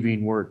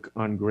paving work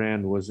on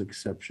Grand was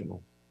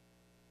exceptional.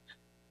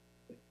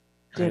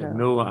 Ditto.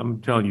 No, I'm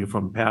telling you,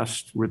 from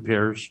past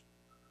repairs,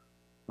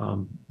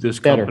 this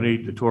Better. company,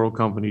 the Toro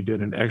Company,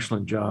 did an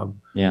excellent job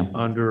Yeah.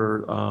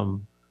 under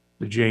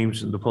the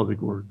James and the Public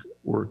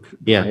Work.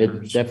 Yeah, it's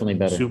Director's definitely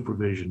better.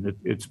 Supervision.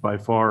 It's by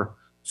far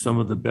some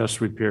of the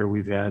best repair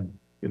we've had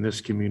in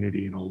this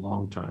community in a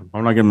long time.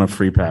 I'm not giving them a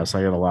free pass.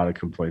 I had a lot of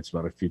complaints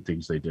about a few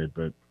things they did,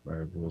 but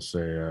I will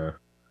say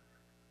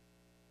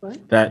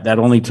that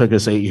only took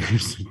us 8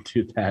 years to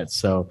do that.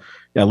 So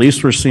yeah, at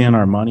least we're seeing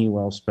our money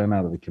well spent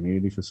out of the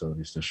community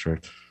facilities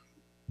district.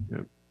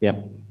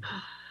 Yep.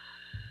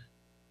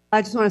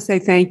 I just want to say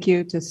thank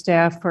you to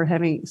staff for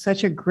having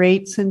such a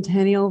great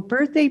centennial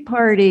birthday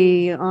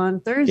party on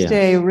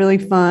Thursday. Yes. Really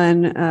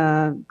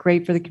fun,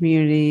 great for the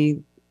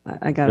community.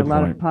 I got Good a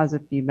lot point. of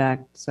positive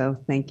feedback, so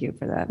thank you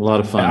for that. A lot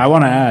of fun. I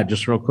want to add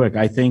just real quick.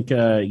 I think,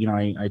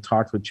 I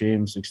talked with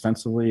James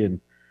extensively, and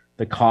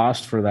the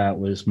cost for that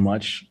was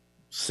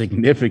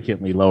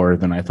significantly lower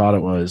than I thought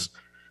it was.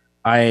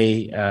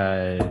 I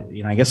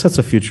guess that's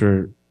a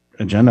future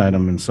agenda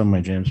item in some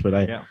way, James, but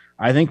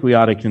I think we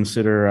ought to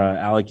consider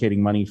allocating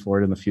money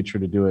for it in the future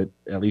to do it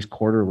at least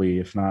quarterly,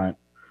 if not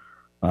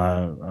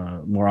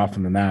more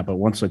often than that. But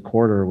once a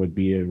quarter would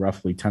be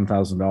roughly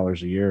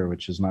 $10,000 a year,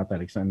 which is not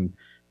that expensive.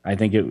 I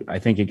think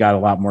it got a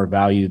lot more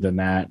value than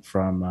that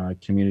from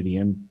community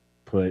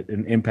input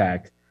and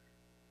impact.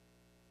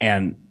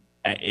 And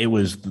it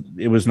was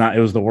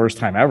the worst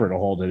time ever to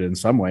hold it in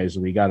some ways.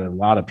 We got a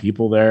lot of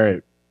people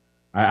there.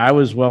 I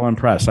was well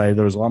impressed. There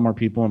was a lot more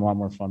people and a lot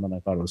more fun than I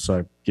thought it was.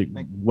 So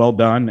well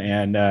done.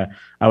 And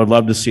I would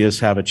love to see us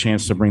have a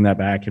chance to bring that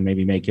back and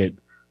maybe make it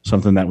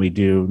something that we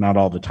do, not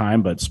all the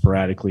time, but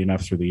sporadically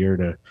enough through the year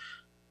to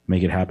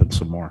make it happen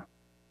some more.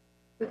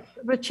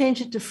 But change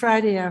it to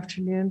Friday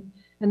afternoon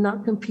and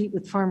not compete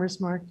with farmer's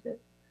market.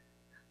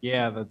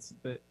 Yeah,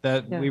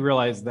 we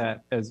realized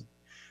that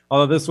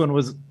although this one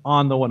was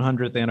on the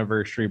 100th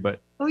anniversary,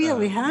 but Oh yeah,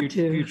 we had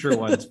to. future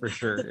ones for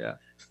sure. Yeah.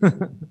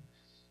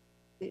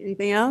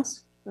 Anything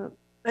else?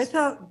 I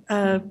thought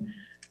Bill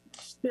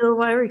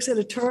Wyrick's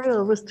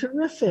editorial was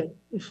terrific.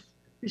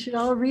 We should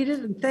all read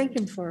it and thank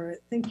him for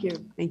it. Thank you.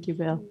 Thank you,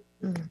 Bill.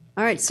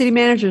 All right, city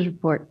manager's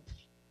report.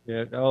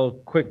 Yeah, I'll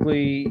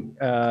quickly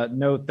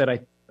note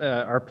that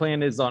our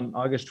plan is on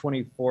August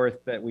 24th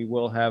that we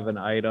will have an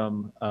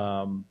item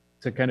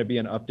to kind of be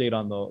an update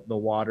on the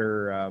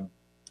water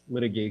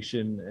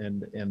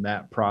litigation and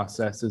that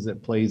process as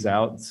it plays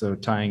out. So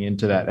tying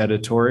into that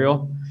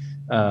editorial.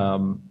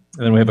 And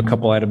then we have a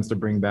couple items to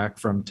bring back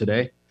from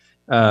today.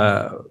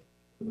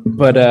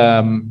 But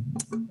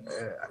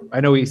I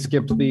know we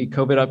skipped the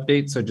COVID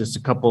update, so just a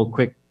couple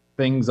quick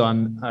things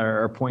on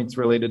our points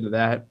related to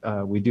that.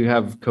 We do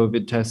have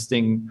COVID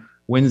testing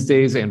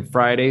Wednesdays and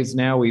Fridays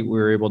now. We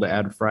were able to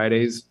add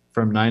Fridays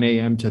from 9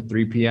 a.m. to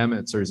 3 p.m.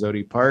 at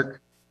Sarzodi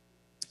Park.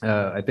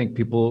 I think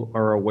people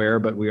are aware,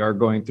 but we are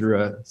going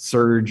through a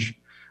surge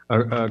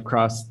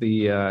across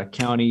the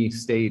county,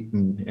 state,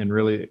 and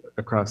really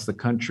across the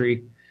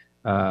country.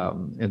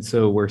 And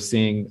so we're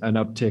seeing an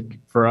uptick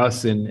for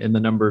us in the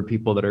number of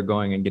people that are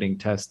going and getting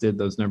tested.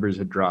 Those numbers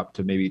had dropped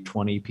to maybe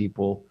 20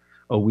 people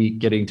a week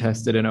getting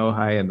tested in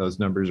Ojai, and those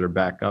numbers are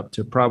back up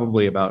to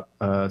probably about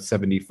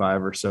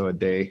 75 or so a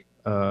day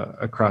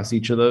across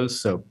each of those.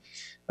 So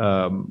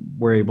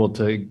we're able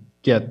to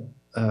get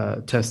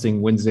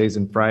testing Wednesdays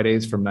and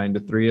Fridays from 9 to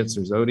 3 at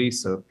Sarzodi.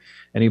 So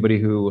anybody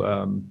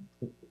who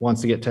wants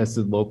to get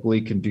tested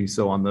locally can do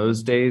so on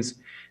those days.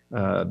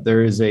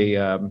 There is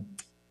a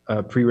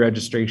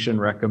pre-registration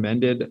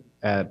recommended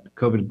at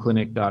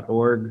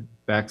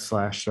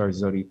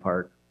covidclinic.org/Sarzodi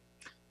Park.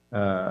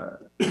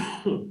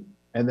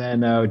 And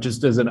then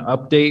just as an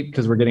update,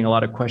 because we're getting a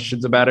lot of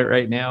questions about it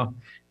right now,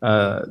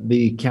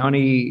 the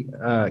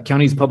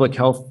county's public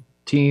health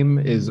team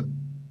is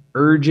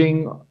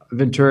urging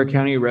Ventura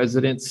County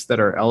residents that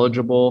are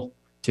eligible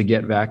to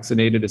get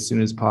vaccinated as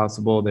soon as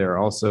possible. They're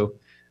also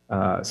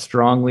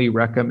strongly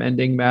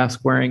recommending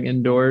mask wearing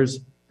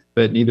indoors.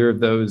 But neither of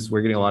those,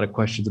 we're getting a lot of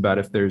questions about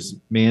if there's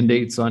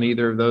mandates on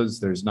either of those.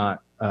 There's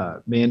not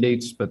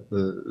mandates, but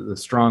the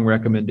strong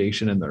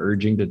recommendation and the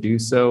urging to do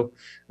so.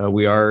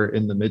 We are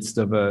in the midst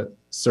of a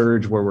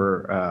surge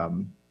where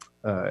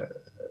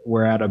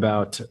we're at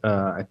about,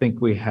 I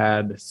think we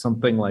had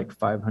something like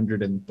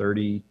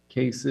 530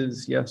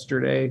 cases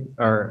yesterday,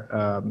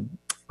 or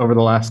over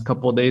the last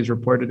couple of days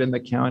reported in the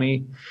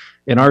county.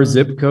 In our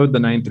zip code, the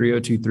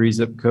 93023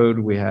 zip code,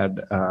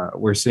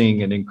 we're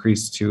seeing an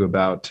increase to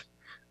about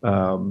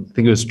I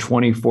think it was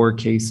 24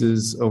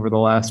 cases over the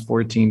last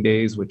 14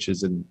 days, which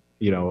is a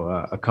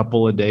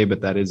couple a day,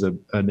 but that is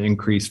an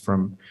increase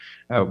from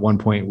at one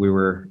point we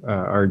were,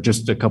 or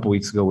just a couple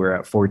weeks ago, we were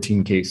at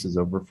 14 cases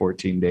over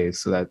 14 days.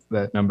 So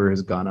that number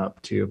has gone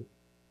up too.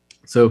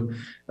 So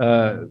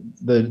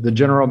the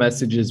general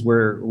message is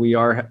we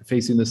are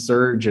facing the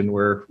surge, and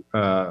we're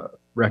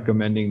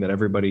recommending that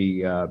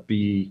everybody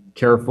be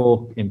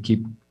careful and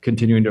keep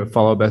continuing to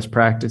follow best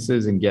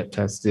practices and get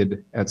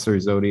tested at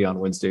Sarzodi on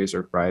Wednesdays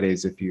or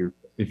Fridays if you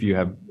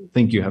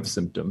think you have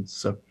symptoms.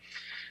 So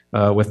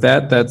with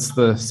that, that's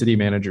the city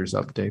manager's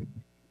update.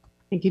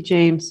 Thank you,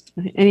 James.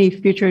 Any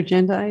future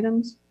agenda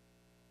items?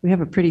 We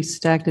have a pretty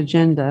stacked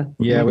agenda.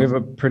 Yeah, we have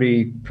a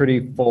pretty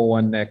full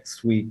one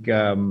next week.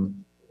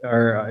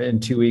 Or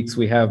in 2 weeks,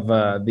 we have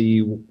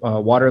the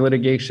water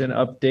litigation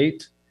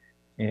update,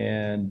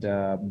 and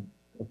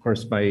of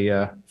course,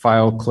 my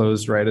file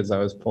closed right as I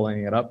was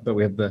pulling it up, but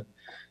we have the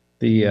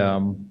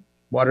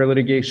water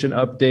litigation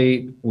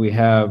update. We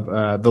have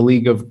the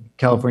League of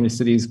California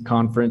Cities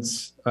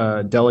Conference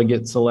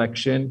delegate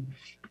selection.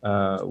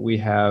 We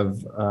are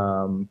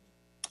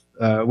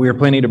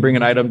planning to bring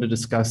an item to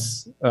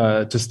discuss,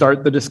 to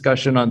start the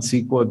discussion on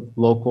CEQA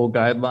local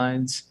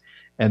guidelines.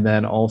 And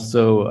then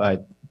also, I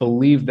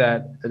believe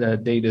that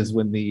date is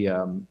when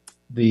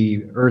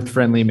the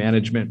earth-friendly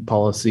management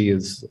policy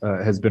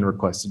has been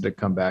requested to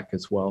come back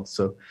as well.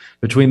 So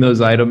between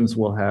those items,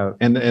 we'll have,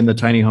 and the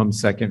tiny home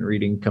second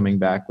reading coming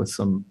back with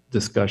some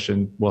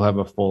discussion, we'll have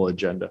a full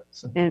agenda.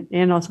 So.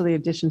 And also the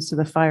additions to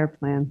the fire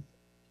plan.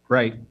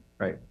 Right.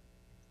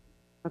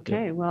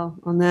 Okay, well,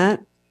 on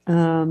that,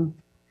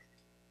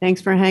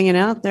 thanks for hanging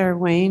out there,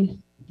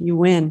 Wayne. You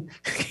win.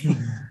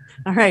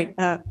 All right,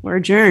 we're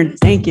adjourned.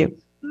 Thank you.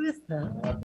 Who is that?